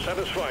 Quota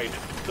satisfied.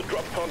 The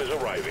drop pod is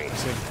arriving. I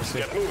see.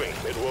 Get moving.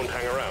 It won't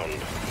hang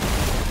around.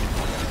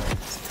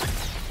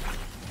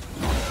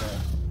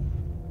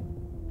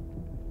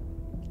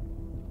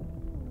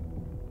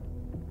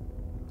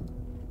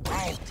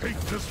 I'll take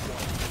this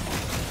one.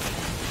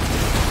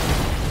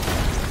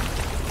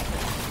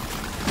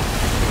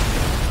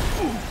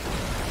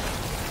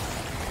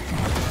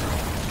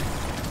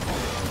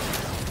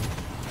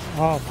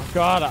 Oh my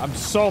god, I'm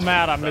so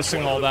mad I'm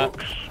missing all that.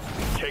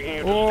 Taking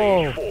it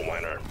to stage 4,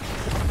 miner.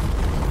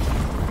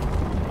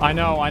 I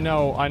know.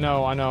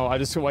 I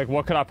just feel like,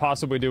 what could I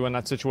possibly do in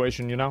that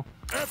situation, you know?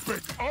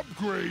 Epic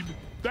upgrade.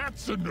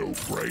 That's a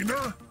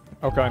no-brainer.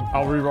 Okay,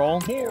 I'll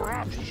re-roll. More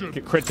options.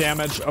 Get crit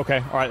damage.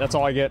 Okay, alright, that's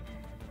all I get.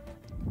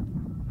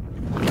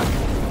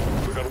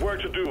 We've got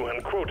work to do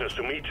and quotas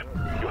to meet.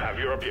 You have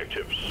your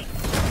objectives.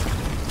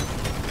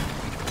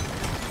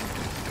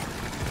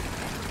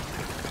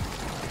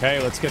 Okay,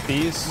 let's get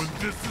these. When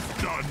this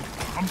is done,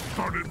 I'm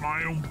starting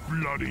my own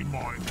bloody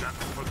mine.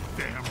 That's for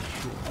damn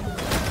sure.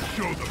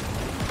 Show them.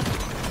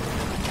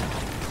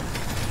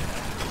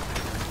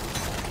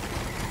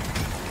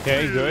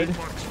 Okay, good.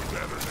 Much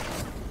better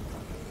now.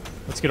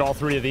 Let's get all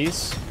 3 of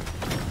these.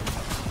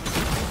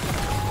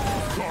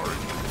 Sorry.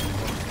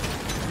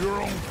 Your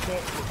own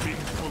fault for being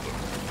full of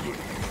good.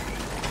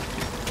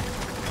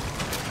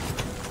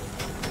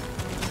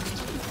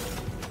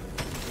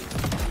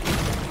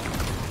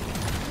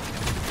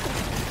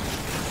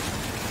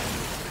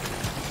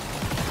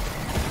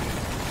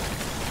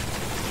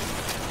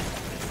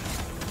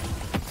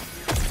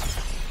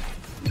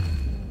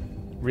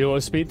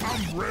 Reload speed.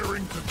 I'm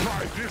raring to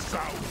try this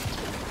out.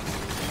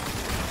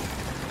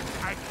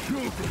 I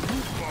killed the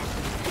root bug,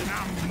 and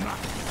I'm not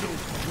so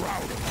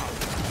proud about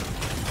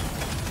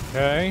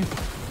it.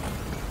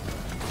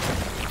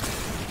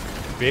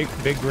 Okay.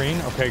 Big green.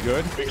 Okay,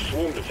 good. Big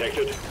swarm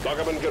detected. Lock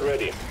up and get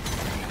ready.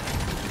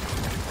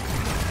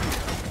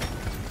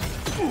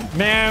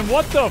 Man,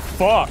 what the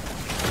fuck?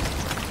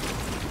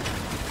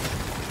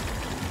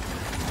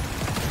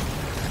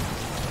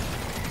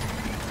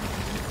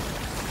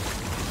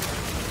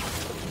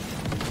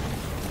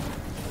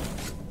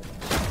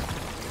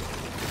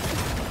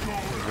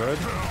 Good.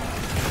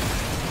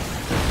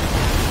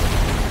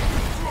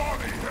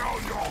 Bloody hell,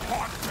 you're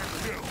hot to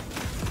kill.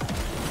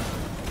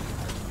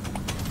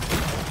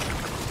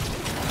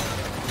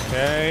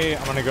 Okay,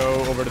 I'm gonna go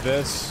over to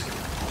this.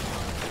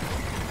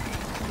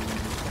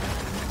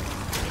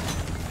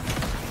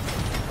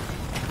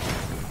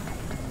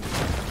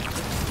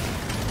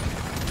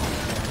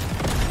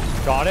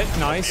 Got it.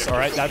 Nice. All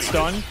right, that's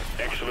done.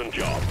 Excellent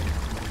job.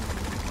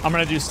 I'm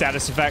gonna do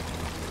status effect.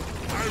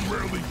 I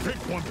rarely pick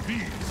one of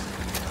these.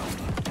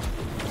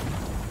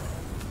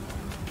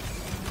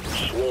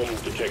 Swarm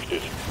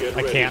detected. Get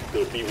ready. can't.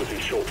 They'll be with you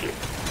shortly.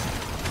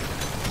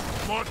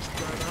 Much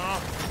better.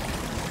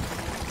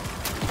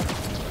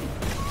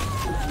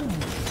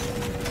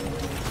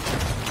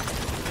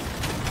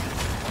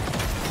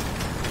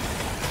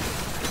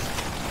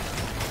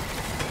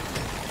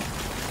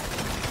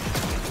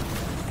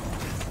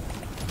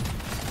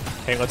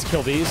 Okay, let's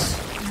kill these.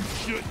 You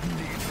shouldn't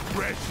need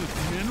precious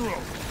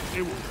minerals.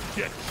 It will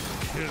get you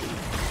killed.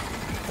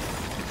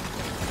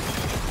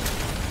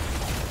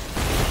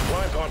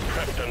 Tripod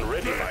prepped and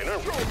ready, miner.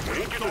 We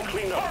need you to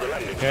clean up the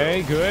landing.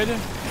 Okay, good.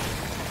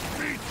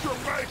 Beat your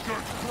maker,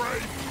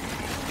 Craig.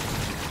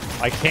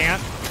 I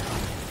can't.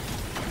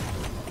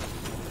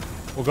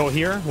 We'll go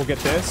here. We'll get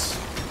this.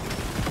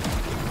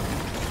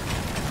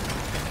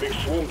 Big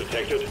swarm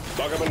detected.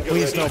 Bug 'em and get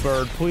Please ready. no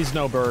bird. Please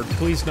no bird.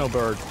 Please no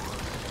bird.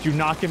 Do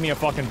not give me a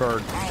fucking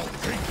bird. I'll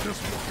take this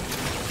one.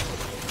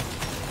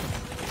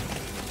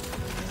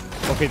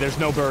 Okay, there's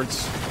no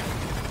birds.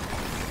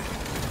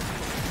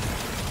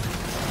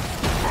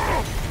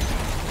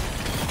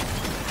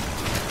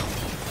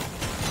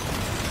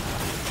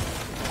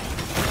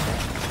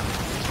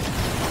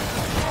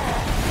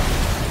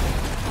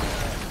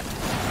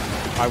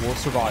 I will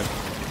survive.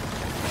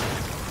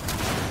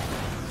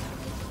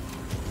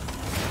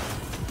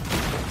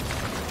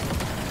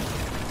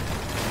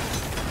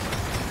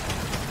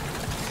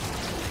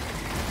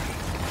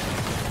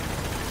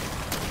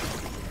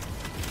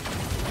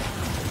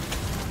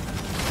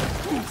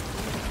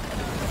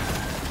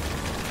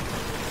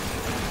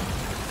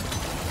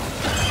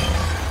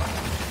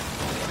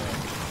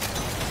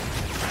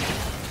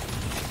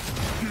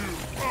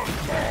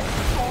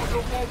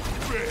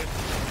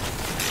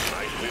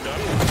 Nicely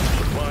done.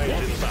 Supplies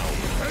inbound.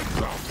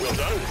 Well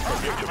done.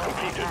 Objective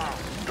completed.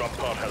 Drop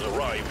pod has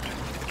arrived.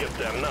 Get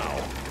there now.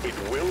 It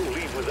will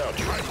leave without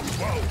you. I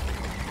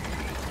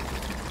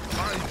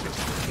just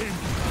came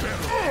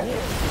better.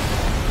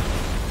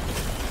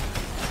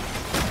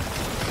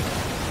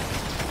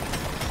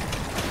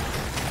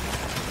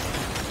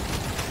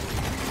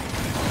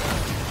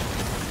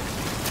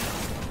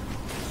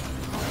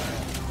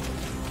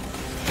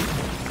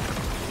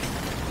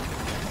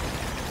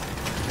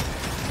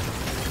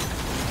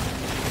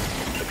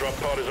 The drop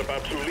pod is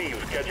about to leave.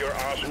 Get your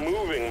ass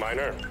moving,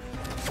 Miner.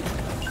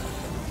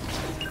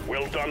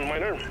 Well done,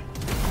 Miner.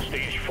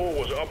 Stage 4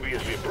 was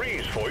obviously a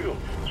breeze for you,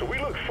 so we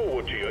look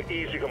forward to your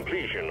easy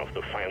completion of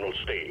the final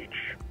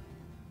stage.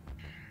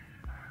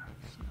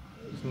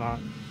 It's not.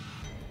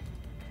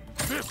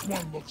 This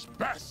one looks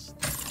best.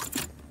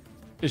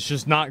 It's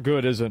just not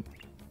good, is it?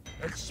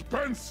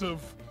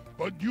 Expensive,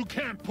 but you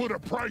can't put a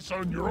price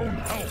on your own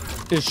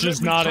health. It's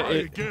just Let me not try a-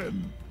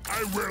 again.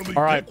 I rarely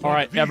All right, get all one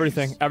right. of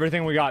these.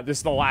 Everything we got. This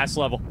is the last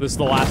level. This is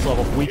the last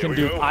level. We Here can we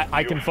do. go.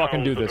 I can You fucking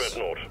found do the this.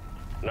 Dreadnought.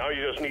 Now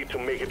you just need to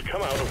make it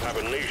come out of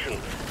hibernation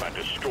by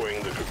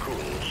destroying the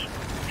cocoons.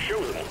 Show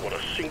them what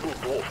a single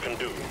dwarf can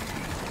do.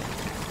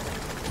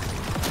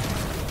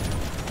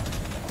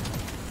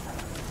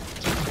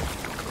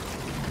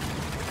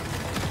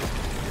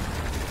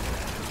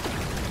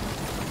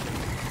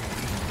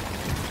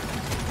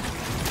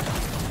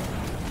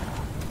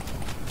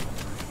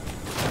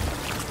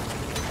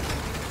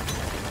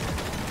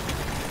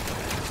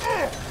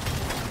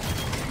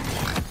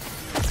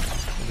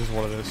 This is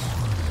what it is.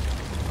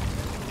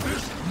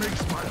 This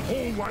makes my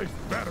whole life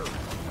better.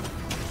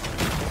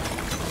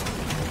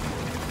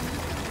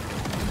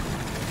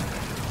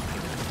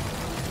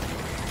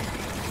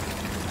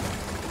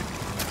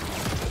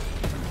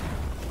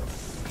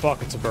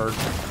 Fuck, it's a bird.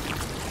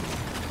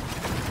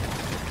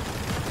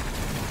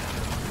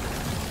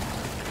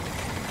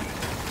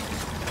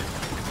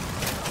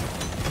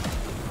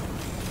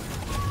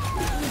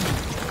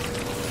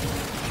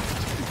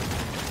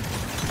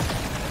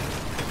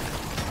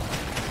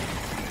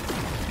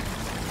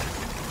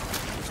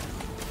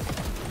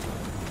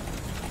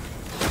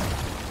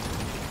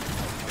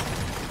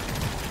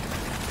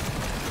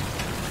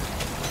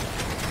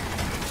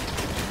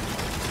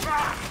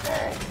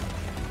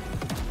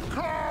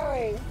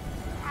 Carl,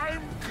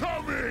 I'm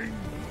coming.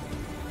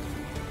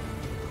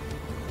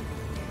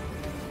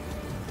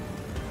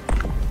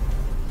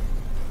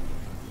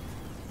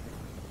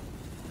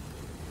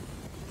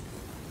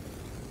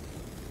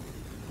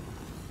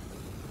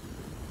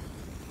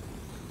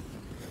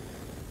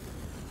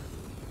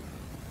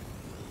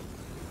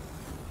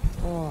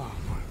 Oh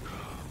my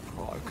god.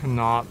 Bro, I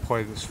cannot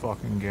play this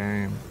fucking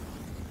game.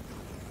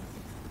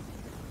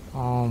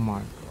 Oh my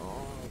god.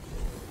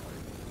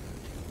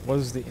 What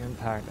is the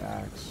impact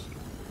axe?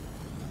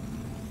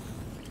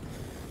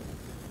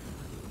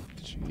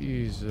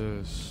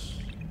 Jesus.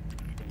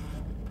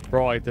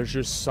 Bro, like, there's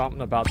just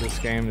something about this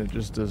game that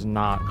just does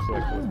not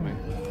click with me.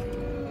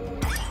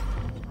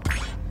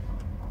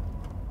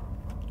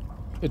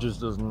 It just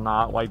does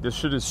not. Like, this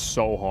shit is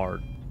so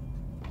hard.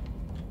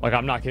 Like,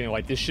 I'm not kidding.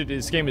 Like,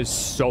 this game is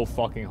so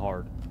fucking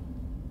hard.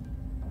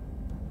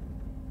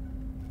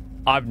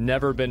 I've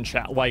never been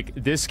like,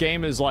 this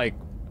game is like,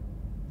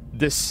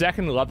 the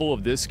second level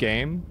of this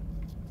game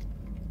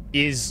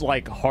is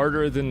like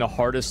harder than the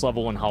hardest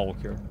level in Hollow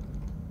Cure.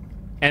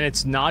 And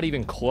it's not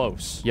even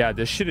close. Yeah,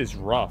 this shit is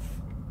rough.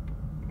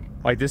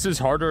 Like, this is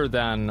harder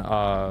than,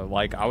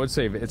 like, I would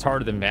say it's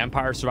harder than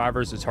Vampire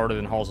Survivors. It's harder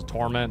than Halls of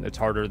Torment. It's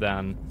harder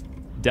than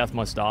Death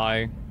Must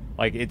Die.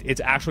 Like,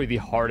 it's actually the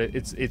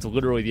hardest, it's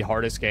literally the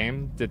hardest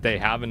game that they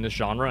have in this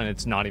genre, and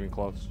it's not even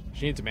close.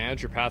 You need to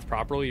manage your path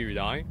properly or you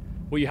die.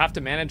 Well, you have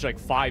to manage like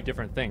 5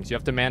 different things. You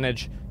have to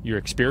manage your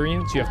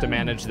experience, you have to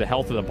manage the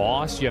health of the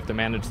boss, you have to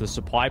manage the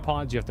supply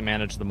pods, you have to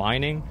manage the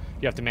mining,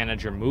 you have to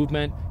manage your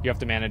movement, you have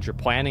to manage your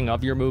planning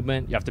of your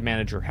movement, you have to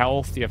manage your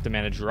health, you have to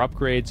manage your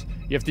upgrades.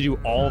 You have to do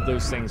all of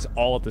those things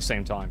all at the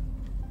same time.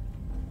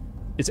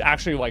 It's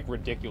actually like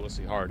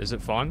ridiculously hard. Is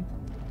it fun?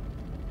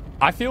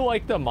 I feel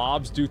like the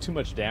mobs do too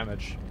much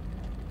damage.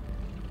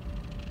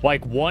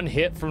 Like, one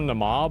hit from the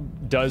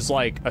mob does,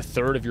 like, a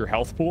third of your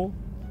health pool.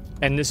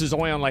 And this is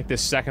only on, like,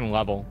 this second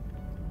level.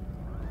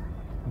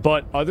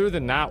 But other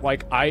than that,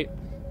 like,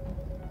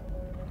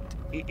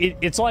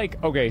 it's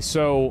like, okay,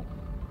 so...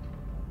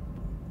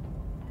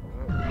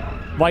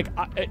 Like,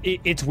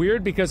 it's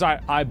weird because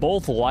I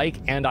both like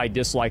and I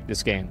dislike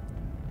this game.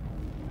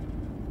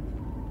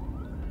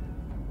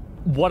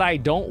 What I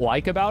don't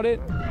like about it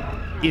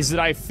is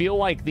that I feel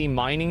like the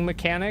mining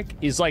mechanic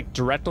is, like,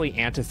 directly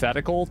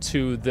antithetical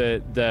to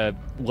the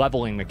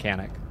leveling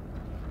mechanic.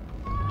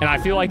 And I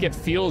feel like it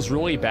feels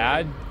really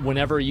bad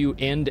whenever you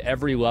end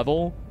every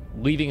level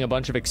leaving a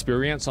bunch of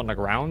experience on the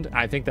ground.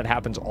 I think that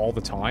happens all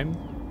the time.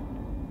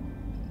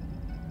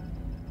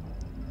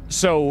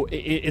 So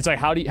it's like,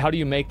 how do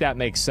you make that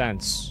make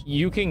sense?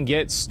 You can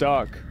get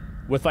stuck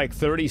with like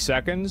 30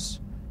 seconds.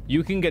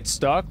 You can get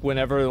stuck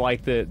whenever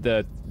like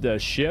the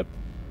ship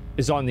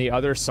is on the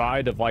other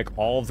side of like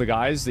all of the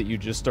guys that you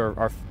just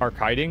are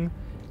kiting,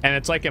 and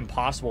it's like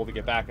impossible to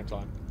get back in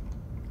time.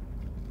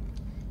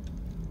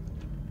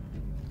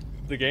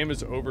 The game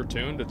is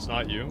overtuned. It's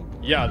not you.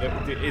 Yeah,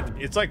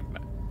 it's like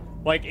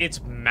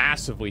it's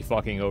massively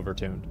fucking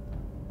overtuned,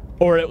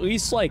 or at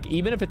least like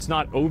even if it's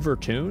not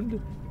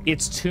overtuned,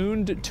 it's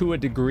tuned to a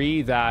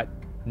degree that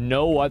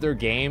no other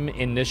game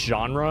in this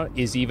genre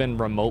is even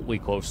remotely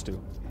close to.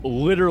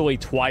 Literally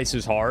twice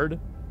as hard.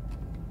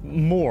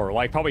 More,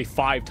 like probably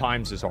 5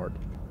 times as hard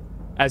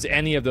as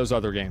any of those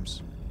other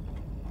games.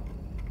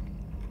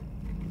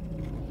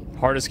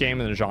 Hardest game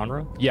in the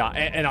genre? Yeah,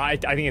 and I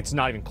think it's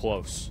not even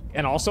close.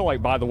 And also,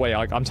 like, by the way,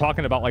 like, I'm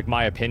talking about, like,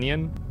 my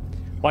opinion.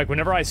 Like,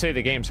 whenever I say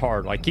the game's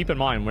hard, like, keep in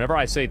mind, whenever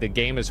I say the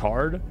game is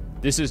hard,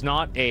 this is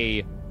not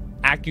a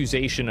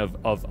accusation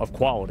of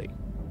quality.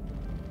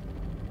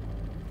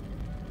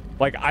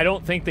 Like, I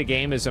don't think the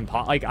game is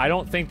like, I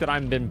don't think that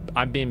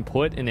I'm being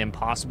put in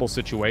impossible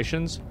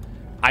situations.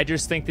 I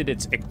just think that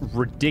it's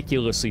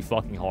ridiculously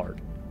fucking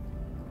hard.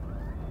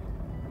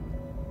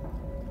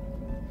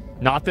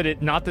 Not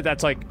that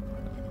that's like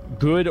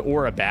good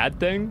or a bad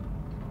thing,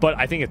 but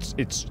I think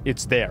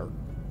it's there,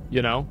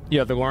 you know?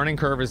 Yeah, the learning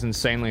curve is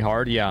insanely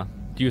hard. Yeah.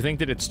 Do you think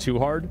that it's too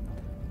hard?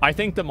 I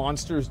think the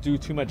monsters do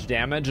too much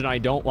damage, and I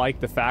don't like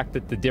the fact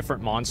that the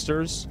different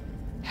monsters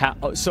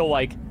so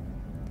like,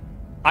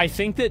 I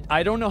think that,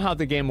 I don't know how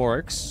the game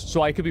works,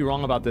 so I could be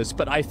wrong about this,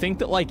 but I think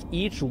that like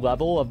each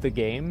level of the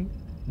game,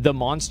 the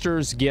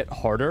monsters get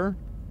harder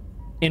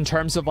in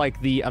terms of like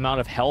the amount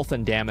of health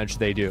and damage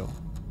they do.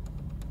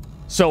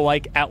 So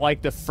like at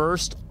like the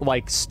first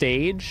like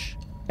stage,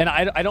 and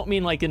I don't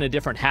mean like in a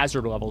different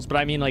hazard levels, but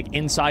I mean like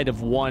inside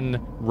of one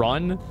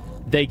run,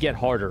 they get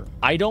harder.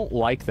 I don't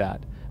like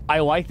that. I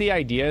like the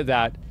idea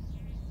that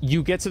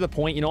you get to the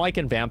point, you know, like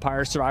in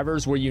Vampire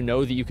Survivors, where you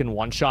know that you can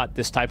one-shot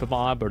this type of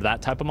mob or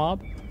that type of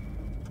mob.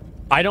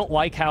 I don't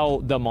like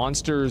how the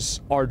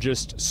monsters are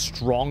just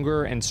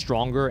stronger and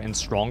stronger and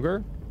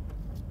stronger.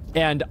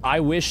 And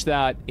I wish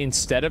that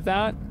instead of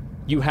that,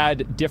 you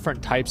had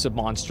different types of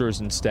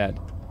monsters instead.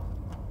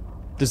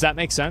 Does that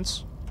make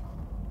sense?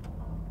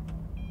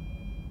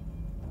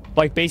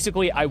 Like,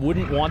 basically, I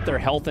wouldn't want their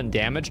health and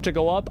damage to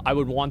go up. I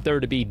would want there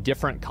to be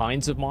different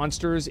kinds of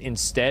monsters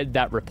instead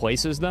that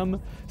replaces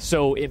them.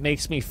 So it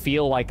makes me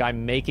feel like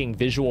I'm making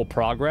visual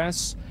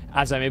progress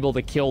as I'm able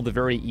to kill the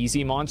very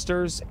easy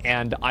monsters,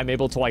 and I'm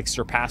able to, like,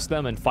 surpass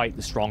them and fight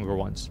the stronger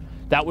ones.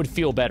 That would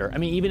feel better. I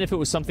mean, even if it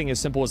was something as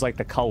simple as, like,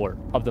 the color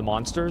of the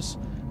monsters,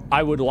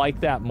 I would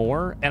like that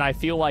more. And I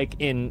feel like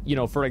in, you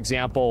know, for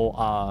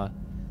example,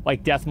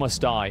 like Death Must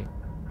Die,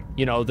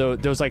 you know,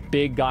 those like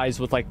big guys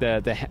with like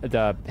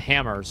the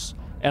hammers,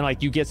 and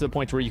like you get to the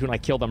point where you can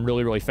like kill them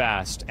really, really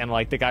fast, and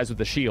like the guys with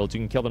the shields,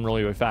 you can kill them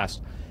really, really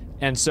fast.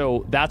 And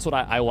so that's what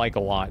I like a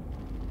lot.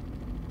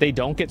 They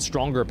don't get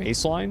stronger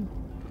baseline.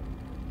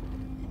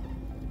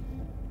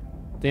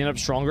 They end up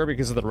stronger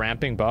because of the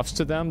ramping buffs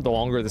to them the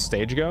longer the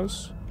stage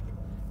goes.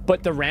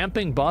 But the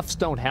ramping buffs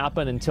don't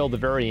happen until the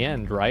very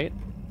end, right?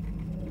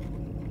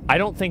 I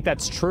don't think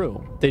that's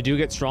true. They do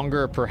get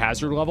stronger per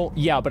hazard level.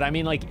 Yeah, but I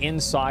mean like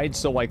inside.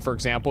 So like, for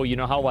example, you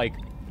know how like,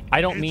 I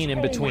don't mean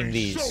in between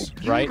these,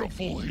 right?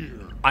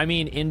 Here. I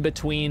mean in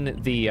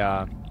between the,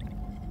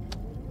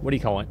 what do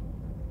you call it?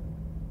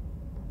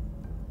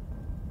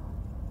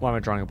 Why am I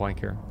drawing a blank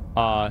here?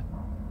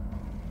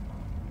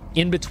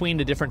 In between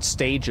the different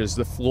stages,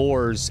 the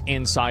floors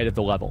inside of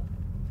the level.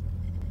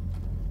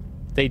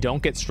 They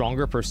don't get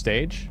stronger per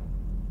stage.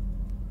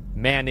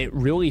 Man, it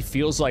really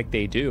feels like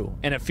they do.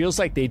 And it feels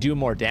like they do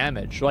more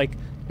damage. Like,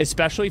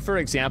 especially, for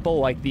example,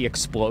 like the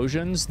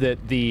explosions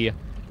that the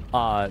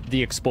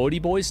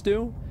Explodey boys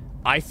do.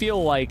 I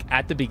feel like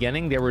at the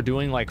beginning they were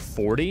doing like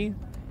 40,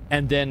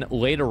 and then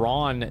later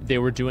on they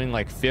were doing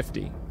like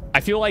 50.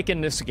 I feel like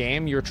in this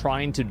game you're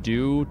trying to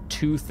do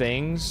two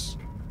things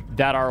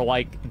that are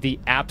like the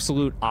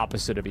absolute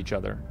opposite of each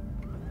other.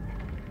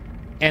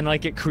 And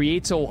like it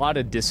creates a lot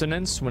of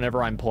dissonance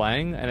whenever I'm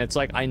playing, and it's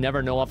like I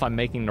never know if I'm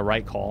making the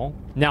right call.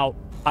 Now,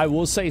 I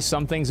will say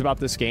some things about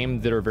this game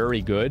that are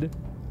very good.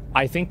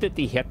 I think that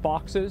the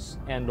hitboxes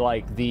and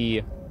like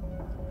the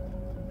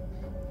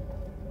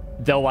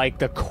like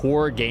the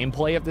core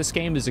gameplay of this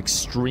game is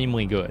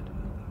extremely good.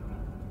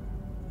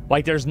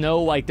 Like there's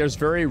no like there's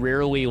very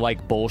rarely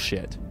like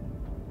bullshit.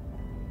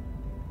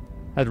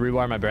 I had to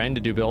rewire my brain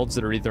to do builds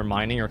that are either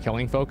mining or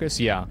killing focus.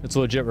 Yeah, it's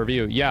a legit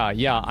review.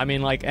 Yeah. I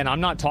mean, like, and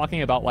I'm not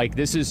talking about like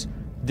this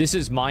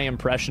is my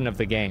impression of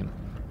the game.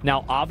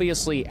 Now,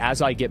 obviously,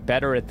 as I get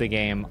better at the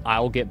game,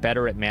 I'll get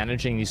better at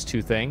managing these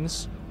two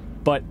things.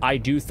 But I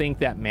do think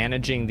that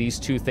managing these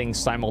two things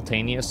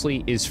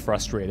simultaneously is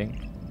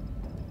frustrating.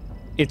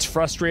 It's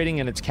frustrating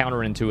and it's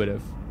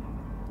counterintuitive.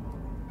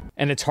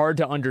 And it's hard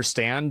to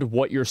understand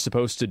what you're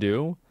supposed to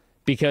do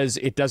because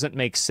it doesn't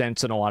make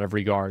sense in a lot of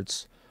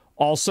regards.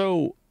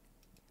 Also,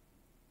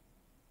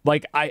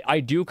 like, I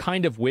do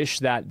kind of wish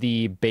that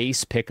the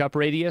base pickup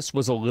radius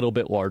was a little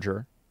bit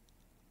larger.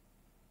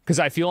 Because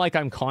I feel like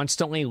I'm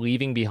constantly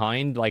leaving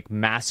behind, like,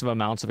 massive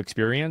amounts of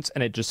experience,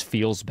 and it just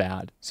feels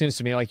bad. Seems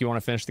to me like you want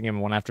to finish the game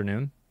in one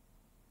afternoon.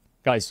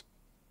 Guys,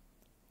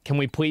 can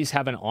we please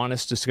have an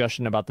honest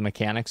discussion about the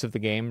mechanics of the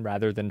game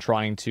rather than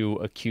trying to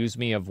accuse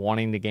me of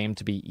wanting the game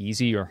to be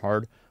easy or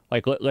hard?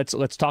 Like,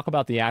 let's talk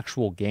about the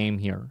actual game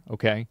here,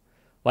 okay?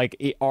 Like,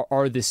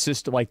 are the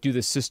system, like, do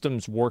the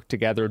systems work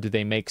together? Do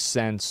they make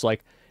sense?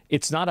 Like,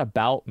 it's not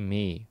about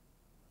me.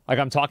 Like,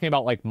 I'm talking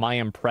about, like, my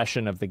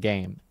impression of the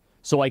game.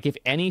 So, like, if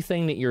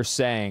anything that you're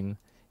saying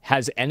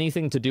has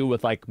anything to do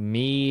with, like,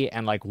 me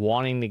and, like,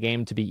 wanting the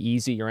game to be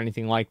easy or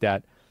anything like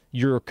that,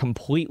 you're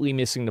completely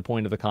missing the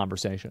point of the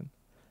conversation.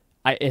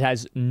 It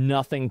has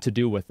nothing to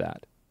do with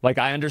that. Like,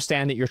 I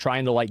understand that you're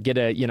trying to, like, get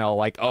a, you know,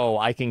 like, oh,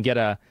 I can get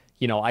a,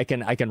 you know, I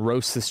can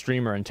roast the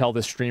streamer and tell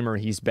the streamer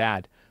he's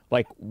bad.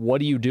 Like, what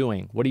are you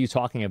doing? What are you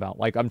talking about?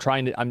 Like,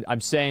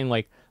 I'm saying,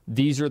 like,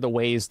 these are the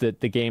ways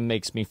that the game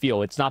makes me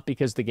feel. It's not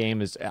because the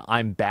game is,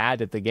 I'm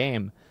bad at the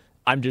game.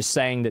 I'm just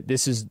saying that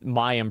this is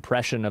my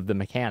impression of the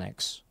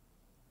mechanics.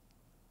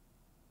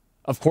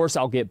 Of course,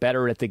 I'll get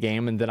better at the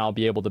game and then I'll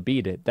be able to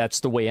beat it. That's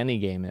the way any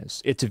game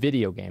is. It's a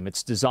video game.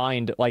 It's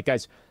designed, like,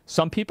 guys,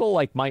 some people,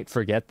 like, might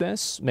forget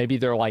this. Maybe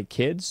they're like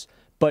kids,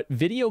 but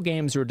video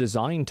games are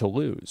designed to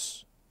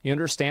lose. You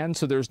understand?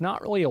 So there's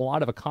not really a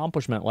lot of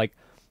accomplishment. Like,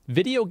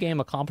 video game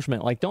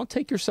accomplishment, like, don't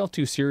take yourself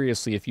too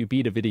seriously if you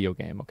beat a video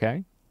game,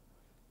 okay?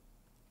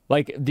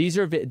 Like, these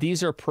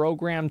are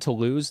programmed to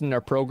lose and they're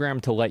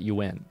programmed to let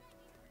you in.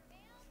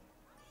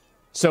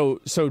 So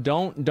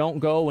don't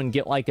go and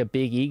get, like, a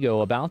big ego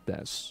about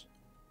this.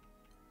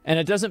 And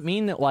it doesn't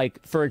mean that,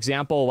 like, for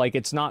example, like,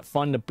 it's not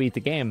fun to beat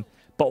the game,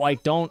 but,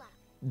 like, don't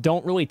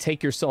really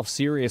take yourself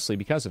seriously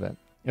because of it.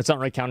 It's not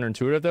really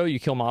counterintuitive, though. You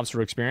kill mobs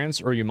for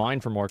experience or you mine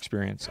for more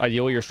experience.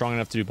 Ideally, you're strong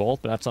enough to do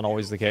both, but that's not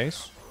always the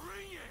case.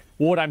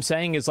 What I'm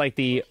saying is, like,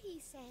 the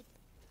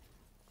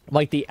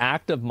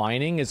act of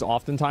mining is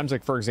oftentimes,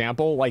 like, for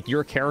example, like,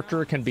 your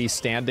character can be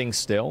standing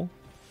still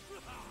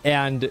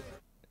and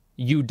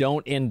you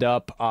don't end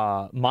up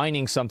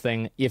mining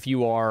something if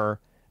you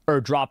are,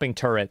 or dropping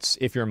turrets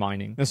if you're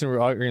mining. This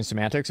is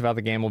semantics of how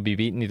the game will be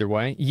beaten either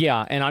way.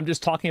 Yeah, and I'm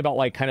just talking about,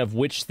 like, kind of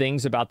which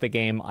things about the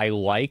game I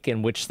like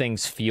and which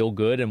things feel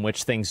good and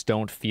which things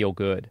don't feel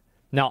good.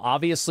 Now,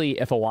 obviously,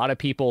 if a lot of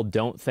people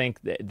don't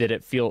think that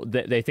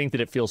they think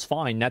that it feels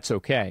fine, that's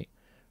okay,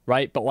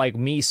 right? But, like,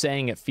 me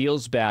saying it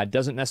feels bad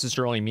doesn't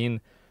necessarily mean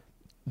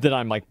that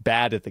I'm, like,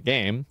 bad at the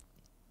game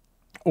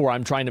or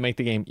I'm trying to make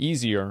the game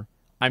easier.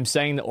 I'm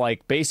saying that,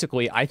 like,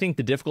 basically, I think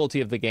the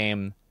difficulty of the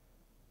game,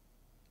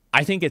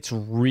 I think it's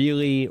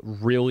really,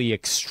 really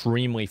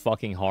extremely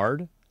fucking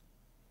hard.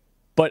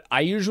 But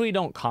I usually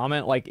don't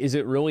comment, like, is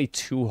it really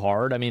too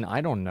hard? I mean,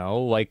 I don't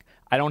know. Like,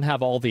 I don't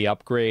have all the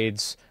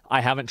upgrades. I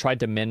haven't tried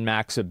to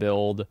min-max a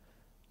build.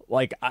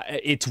 Like,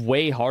 it's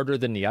way harder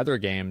than the other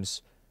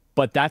games.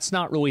 But that's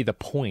not really the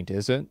point,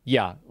 is it?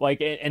 Yeah,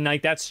 like, and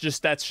like, that's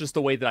just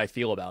the way that I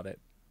feel about it.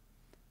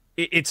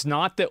 It's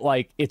not that,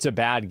 like, it's a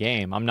bad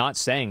game. I'm not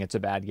saying it's a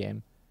bad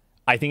game.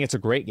 I think it's a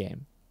great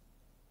game.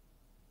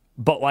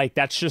 But, like,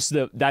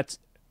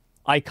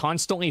 I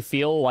constantly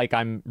feel like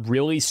I'm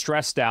really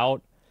stressed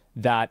out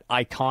that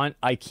I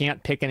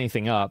can't pick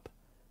anything up.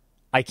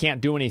 I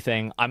can't do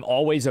anything. I'm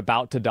always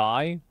about to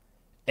die.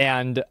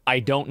 And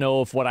I don't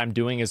know if what I'm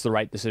doing is the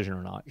right decision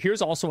or not.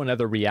 Here's also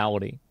another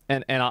reality.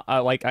 And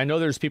I know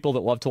there's people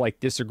that love to,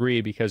 like,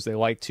 disagree because they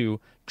like to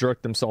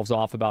jerk themselves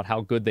off about how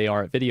good they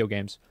are at video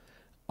games.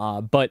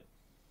 But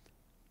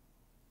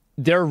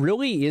there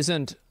really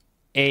isn't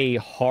a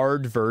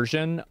hard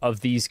version of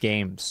these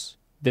games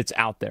that's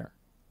out there.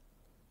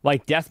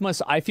 Like,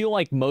 I feel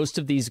like most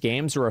of these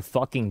games are a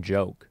fucking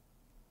joke.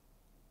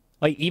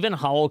 Like, even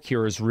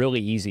HoloCure is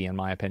really easy, in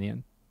my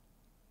opinion.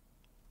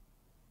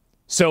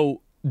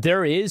 So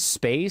there is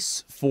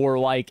space for,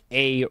 like,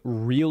 a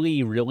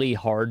really, really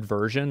hard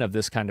version of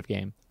this kind of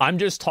game. I'm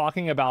just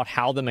talking about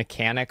how the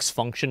mechanics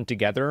function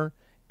together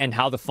and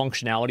how the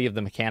functionality of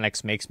the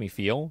mechanics makes me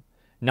feel.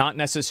 Not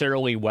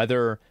necessarily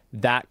whether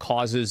that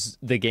causes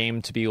the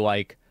game to be,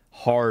 like,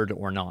 hard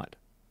or not.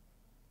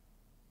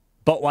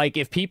 But, like,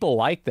 if people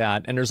like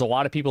that, and there's a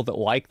lot of people that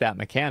like that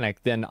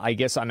mechanic, then I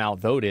guess I'm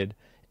outvoted.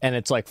 And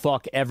it's like,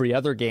 fuck, every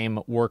other game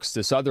works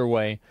this other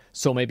way,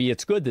 so maybe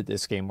it's good that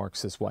this game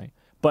works this way.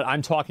 But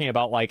I'm talking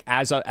about, like,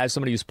 as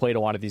somebody who's played a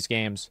lot of these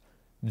games,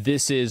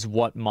 this is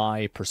what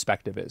my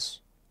perspective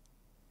is.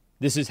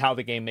 This is how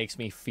the game makes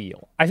me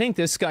feel. I think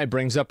this guy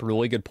brings up a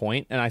really good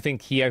point, and I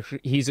think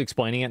he's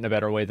explaining it in a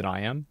better way than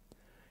I am.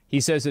 He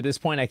says, at this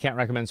point, I can't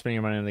recommend spending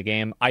your money on the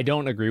game. I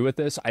don't agree with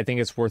this. I think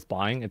it's worth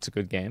buying. It's a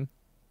good game.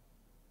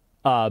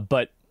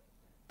 But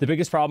the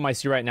biggest problem I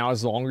see right now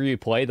is the longer you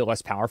play, the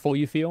less powerful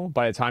you feel.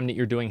 By the time that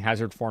you're doing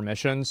Hazard 4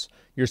 missions,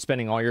 you're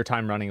spending all your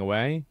time running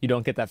away. You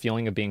don't get that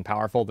feeling of being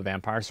powerful the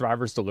Vampire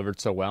Survivors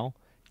delivered so well.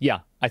 Yeah,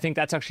 I think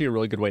that's actually a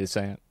really good way to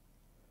say it.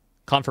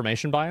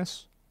 Confirmation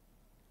bias?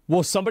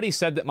 Well, somebody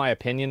said that my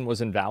opinion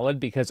was invalid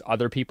because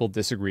other people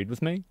disagreed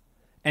with me.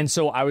 And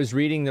so I was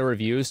reading the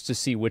reviews to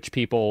see what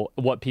people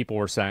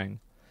were saying.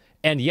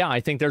 And yeah, I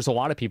think there's a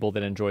lot of people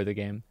that enjoy the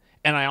game.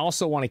 And I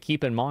also want to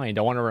keep in mind,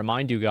 I want to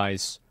remind you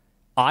guys,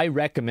 I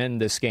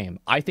recommend this game.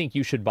 I think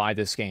you should buy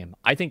this game.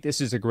 I think this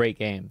is a great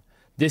game.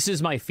 This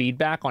is my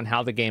feedback on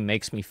how the game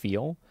makes me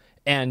feel.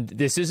 And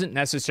this isn't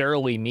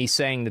necessarily me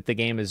saying that the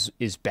game is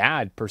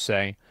bad, per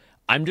se.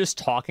 I'm just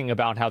talking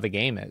about how the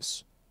game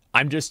is.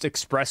 I'm just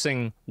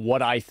expressing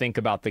what I think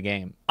about the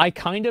game. I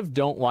kind of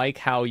don't like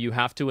how you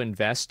have to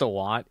invest a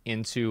lot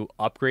into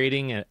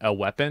upgrading a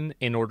weapon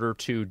in order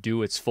to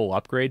do its full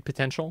upgrade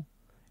potential,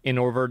 in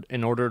order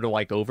to,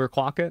 like,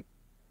 overclock it.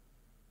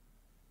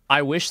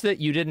 I wish that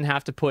you didn't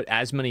have to put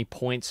as many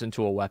points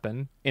into a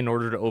weapon in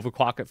order to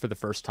overclock it for the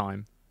first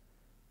time.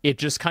 It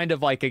just kind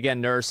of, like,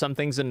 again, there are some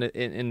things in the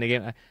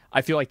game,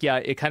 I feel like, yeah,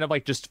 it kind of,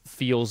 like, just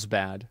feels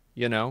bad,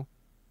 you know?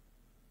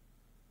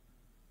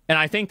 And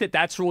I think that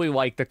that's really,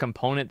 like, the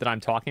component that I'm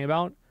talking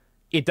about.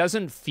 It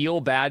doesn't feel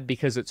bad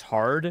because it's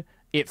hard.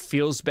 It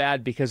feels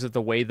bad because of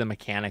the way the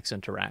mechanics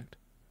interact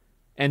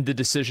and the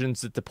decisions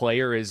that the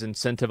player is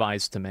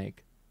incentivized to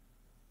make.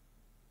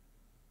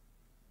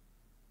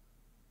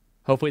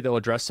 Hopefully they'll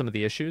address some of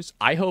the issues.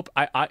 I hope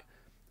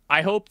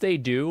they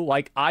do.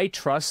 Like, I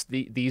trust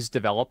these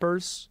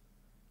developers.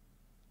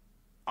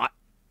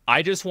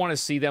 I just want to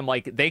see them,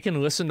 like, they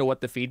can listen to what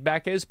the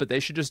feedback is, but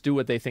they should just do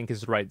what they think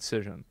is the right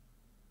decision.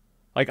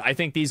 Like, I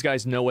think these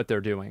guys know what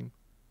they're doing.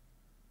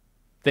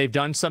 They've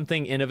done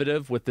something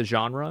innovative with the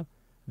genre.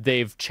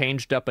 They've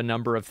changed up a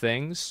number of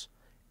things,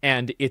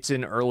 and it's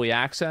in early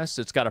access.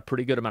 It's got a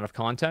pretty good amount of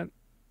content.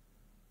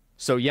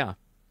 So, yeah.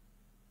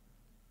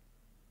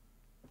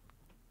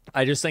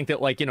 I just think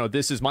that, like, you know,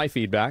 this is my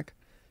feedback,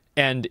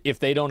 and if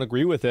they don't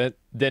agree with it,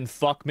 then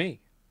fuck me.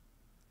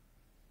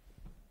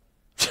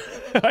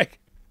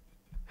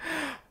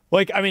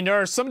 Like, I mean, there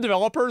are some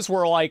developers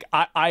where, like,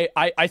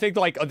 I think,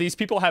 like, these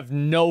people have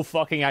no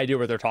fucking idea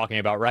what they're talking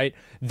about, right?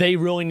 They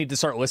really need to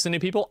start listening to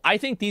people. I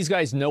think these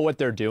guys know what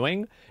they're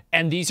doing,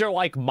 and these are,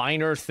 like,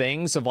 minor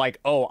things of, like,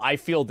 oh, I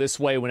feel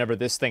this way whenever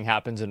this thing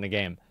happens in the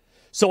game.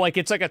 So, like,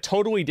 it's, like, a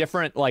totally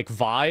different, like,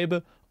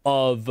 vibe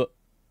of,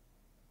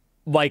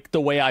 like, the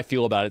way I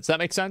feel about it. Does that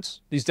make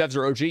sense? These devs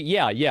are OG?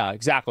 Yeah,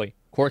 exactly.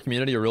 Core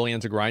community are really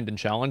into grind and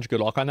challenge. Good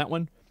luck on that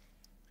one.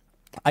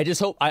 I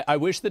just hope, I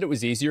wish that it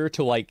was easier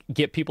to, like,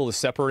 get people to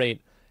separate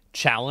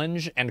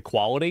challenge and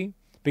quality,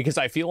 because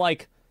I feel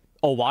like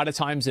a lot of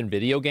times in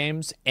video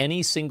games,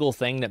 any single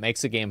thing that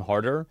makes a game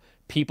harder,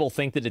 people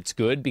think that it's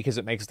good because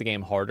it makes the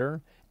game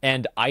harder.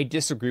 And I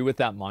disagree with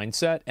that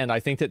mindset. And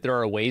I think that there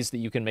are ways that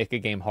you can make a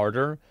game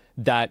harder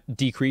that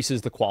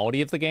decreases the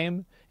quality of the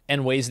game,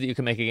 and ways that you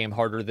can make a game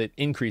harder that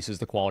increases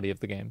the quality of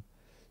the game.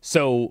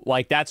 So,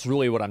 like, that's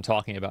really what I'm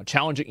talking about.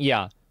 Challenging,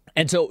 yeah.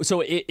 And so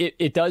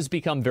it does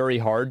become very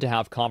hard to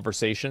have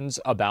conversations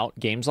about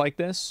games like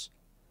this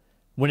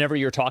whenever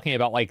you're talking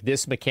about, like,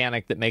 this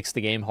mechanic that makes the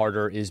game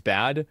harder is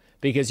bad,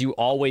 because you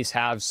always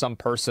have some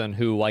person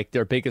who, like,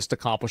 their biggest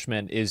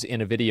accomplishment is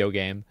in a video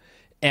game,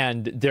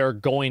 and they're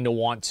going to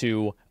want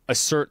to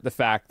assert the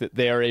fact that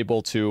they are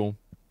able to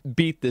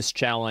beat this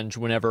challenge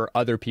whenever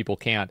other people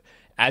can't,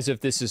 as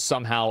if this is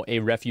somehow a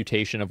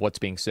refutation of what's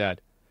being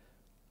said.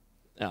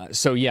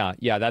 So yeah,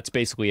 that's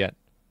basically it.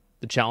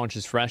 The challenge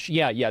is fresh.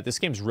 Yeah, this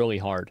game's really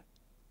hard.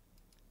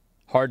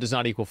 Hard does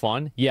not equal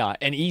fun. Yeah,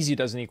 and easy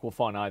doesn't equal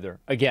fun either.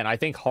 Again, I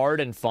think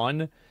hard and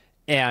fun,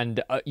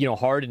 and, you know,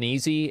 hard and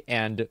easy,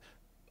 and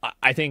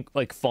I think,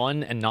 like,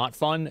 fun and not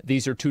fun,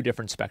 these are two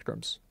different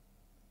spectrums.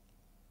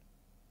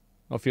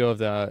 I feel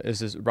is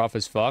this rough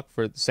as fuck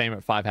for the same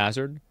at 5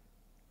 Hazard?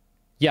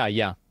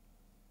 Yeah.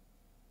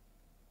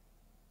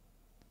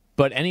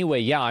 But anyway,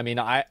 yeah, I mean,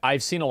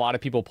 I've seen a lot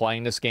of people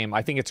playing this game.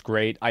 I think it's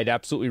great. I'd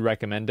absolutely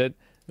recommend it.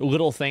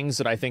 Little things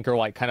that I think are,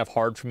 like, kind of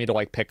hard for me to,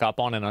 like, pick up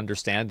on and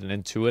understand and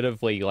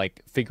intuitively,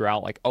 like, figure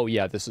out, like, oh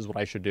yeah, this is what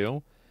I should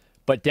do.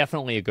 But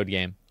definitely a good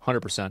game.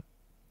 100%.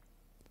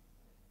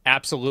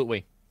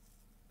 Absolutely.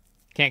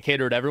 Can't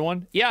cater to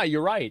everyone? Yeah,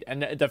 you're right.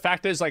 And the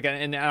fact is, like,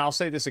 and I'll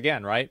say this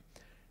again, right?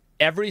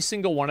 Every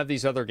single one of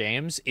these other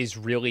games is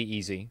really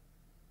easy.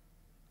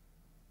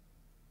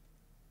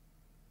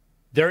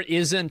 There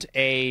isn't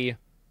a...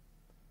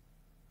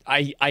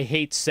 I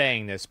hate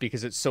saying this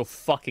because it's so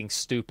fucking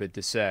stupid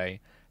to say.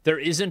 There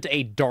isn't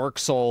a Dark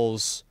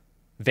Souls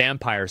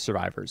Vampire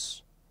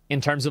Survivors in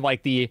terms of,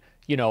 like, the,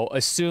 you know,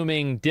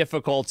 assuming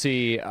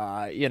difficulty,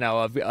 you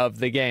know, of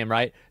the game,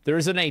 right? There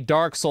isn't a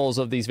Dark Souls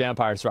of these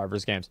Vampire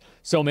Survivors games.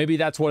 So maybe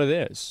that's what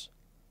it is.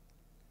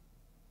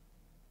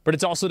 But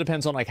it also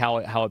depends on, like, how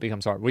it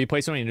becomes hard. Will you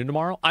play something new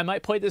tomorrow? I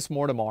might play this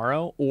more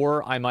tomorrow,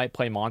 or I might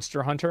play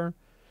Monster Hunter,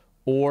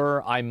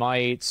 or I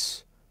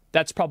might...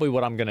 That's probably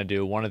what I'm going to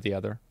do, one or the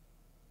other.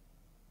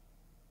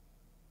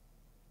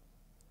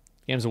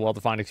 Game's a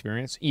well-defined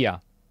experience? Yeah.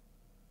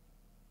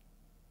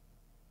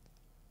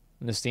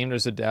 In the Steam,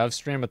 there's a dev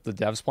stream with the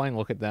devs playing.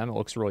 Look at them. It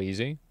looks real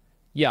easy.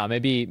 Yeah,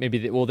 maybe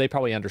they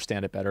probably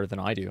understand it better than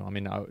I do. I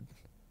mean, I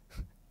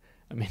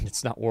mean,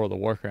 it's not World of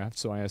Warcraft,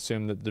 so I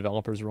assume that the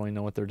developers really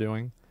know what they're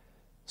doing.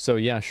 So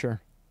yeah, sure.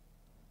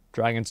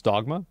 Dragon's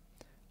Dogma.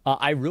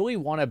 I really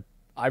want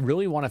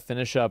to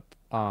finish up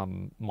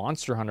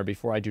Monster Hunter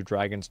before I do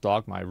Dragon's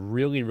Dogma. I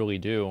really, really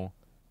do.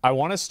 I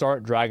want to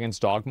start Dragon's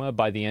Dogma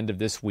by the end of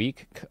this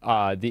week.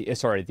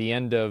 The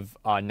end of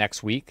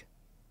next week.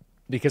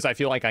 Because I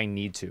feel like I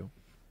need to.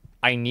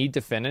 I need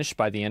to finish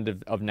by the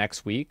end of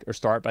next week, or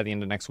start by the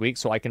end of next week,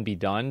 so I can be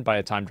done by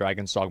the time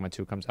Dragon's Dogma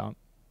 2 comes out.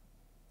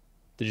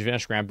 Did you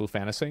finish Grand Blue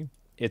Fantasy?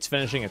 It's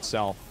finishing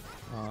itself.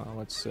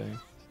 Let's see.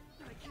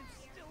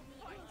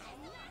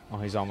 Oh,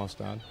 he's almost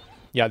done.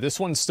 Yeah, this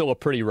one's still a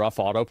pretty rough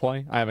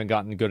autoplay. I haven't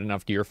gotten good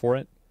enough gear for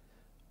it.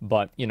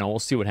 But, you know, we'll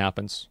see what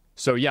happens.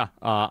 So, yeah,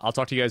 I'll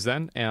talk to you guys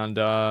then, and,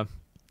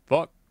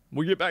 fuck,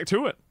 we'll get back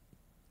to it.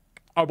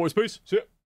 All right, boys, peace. See ya.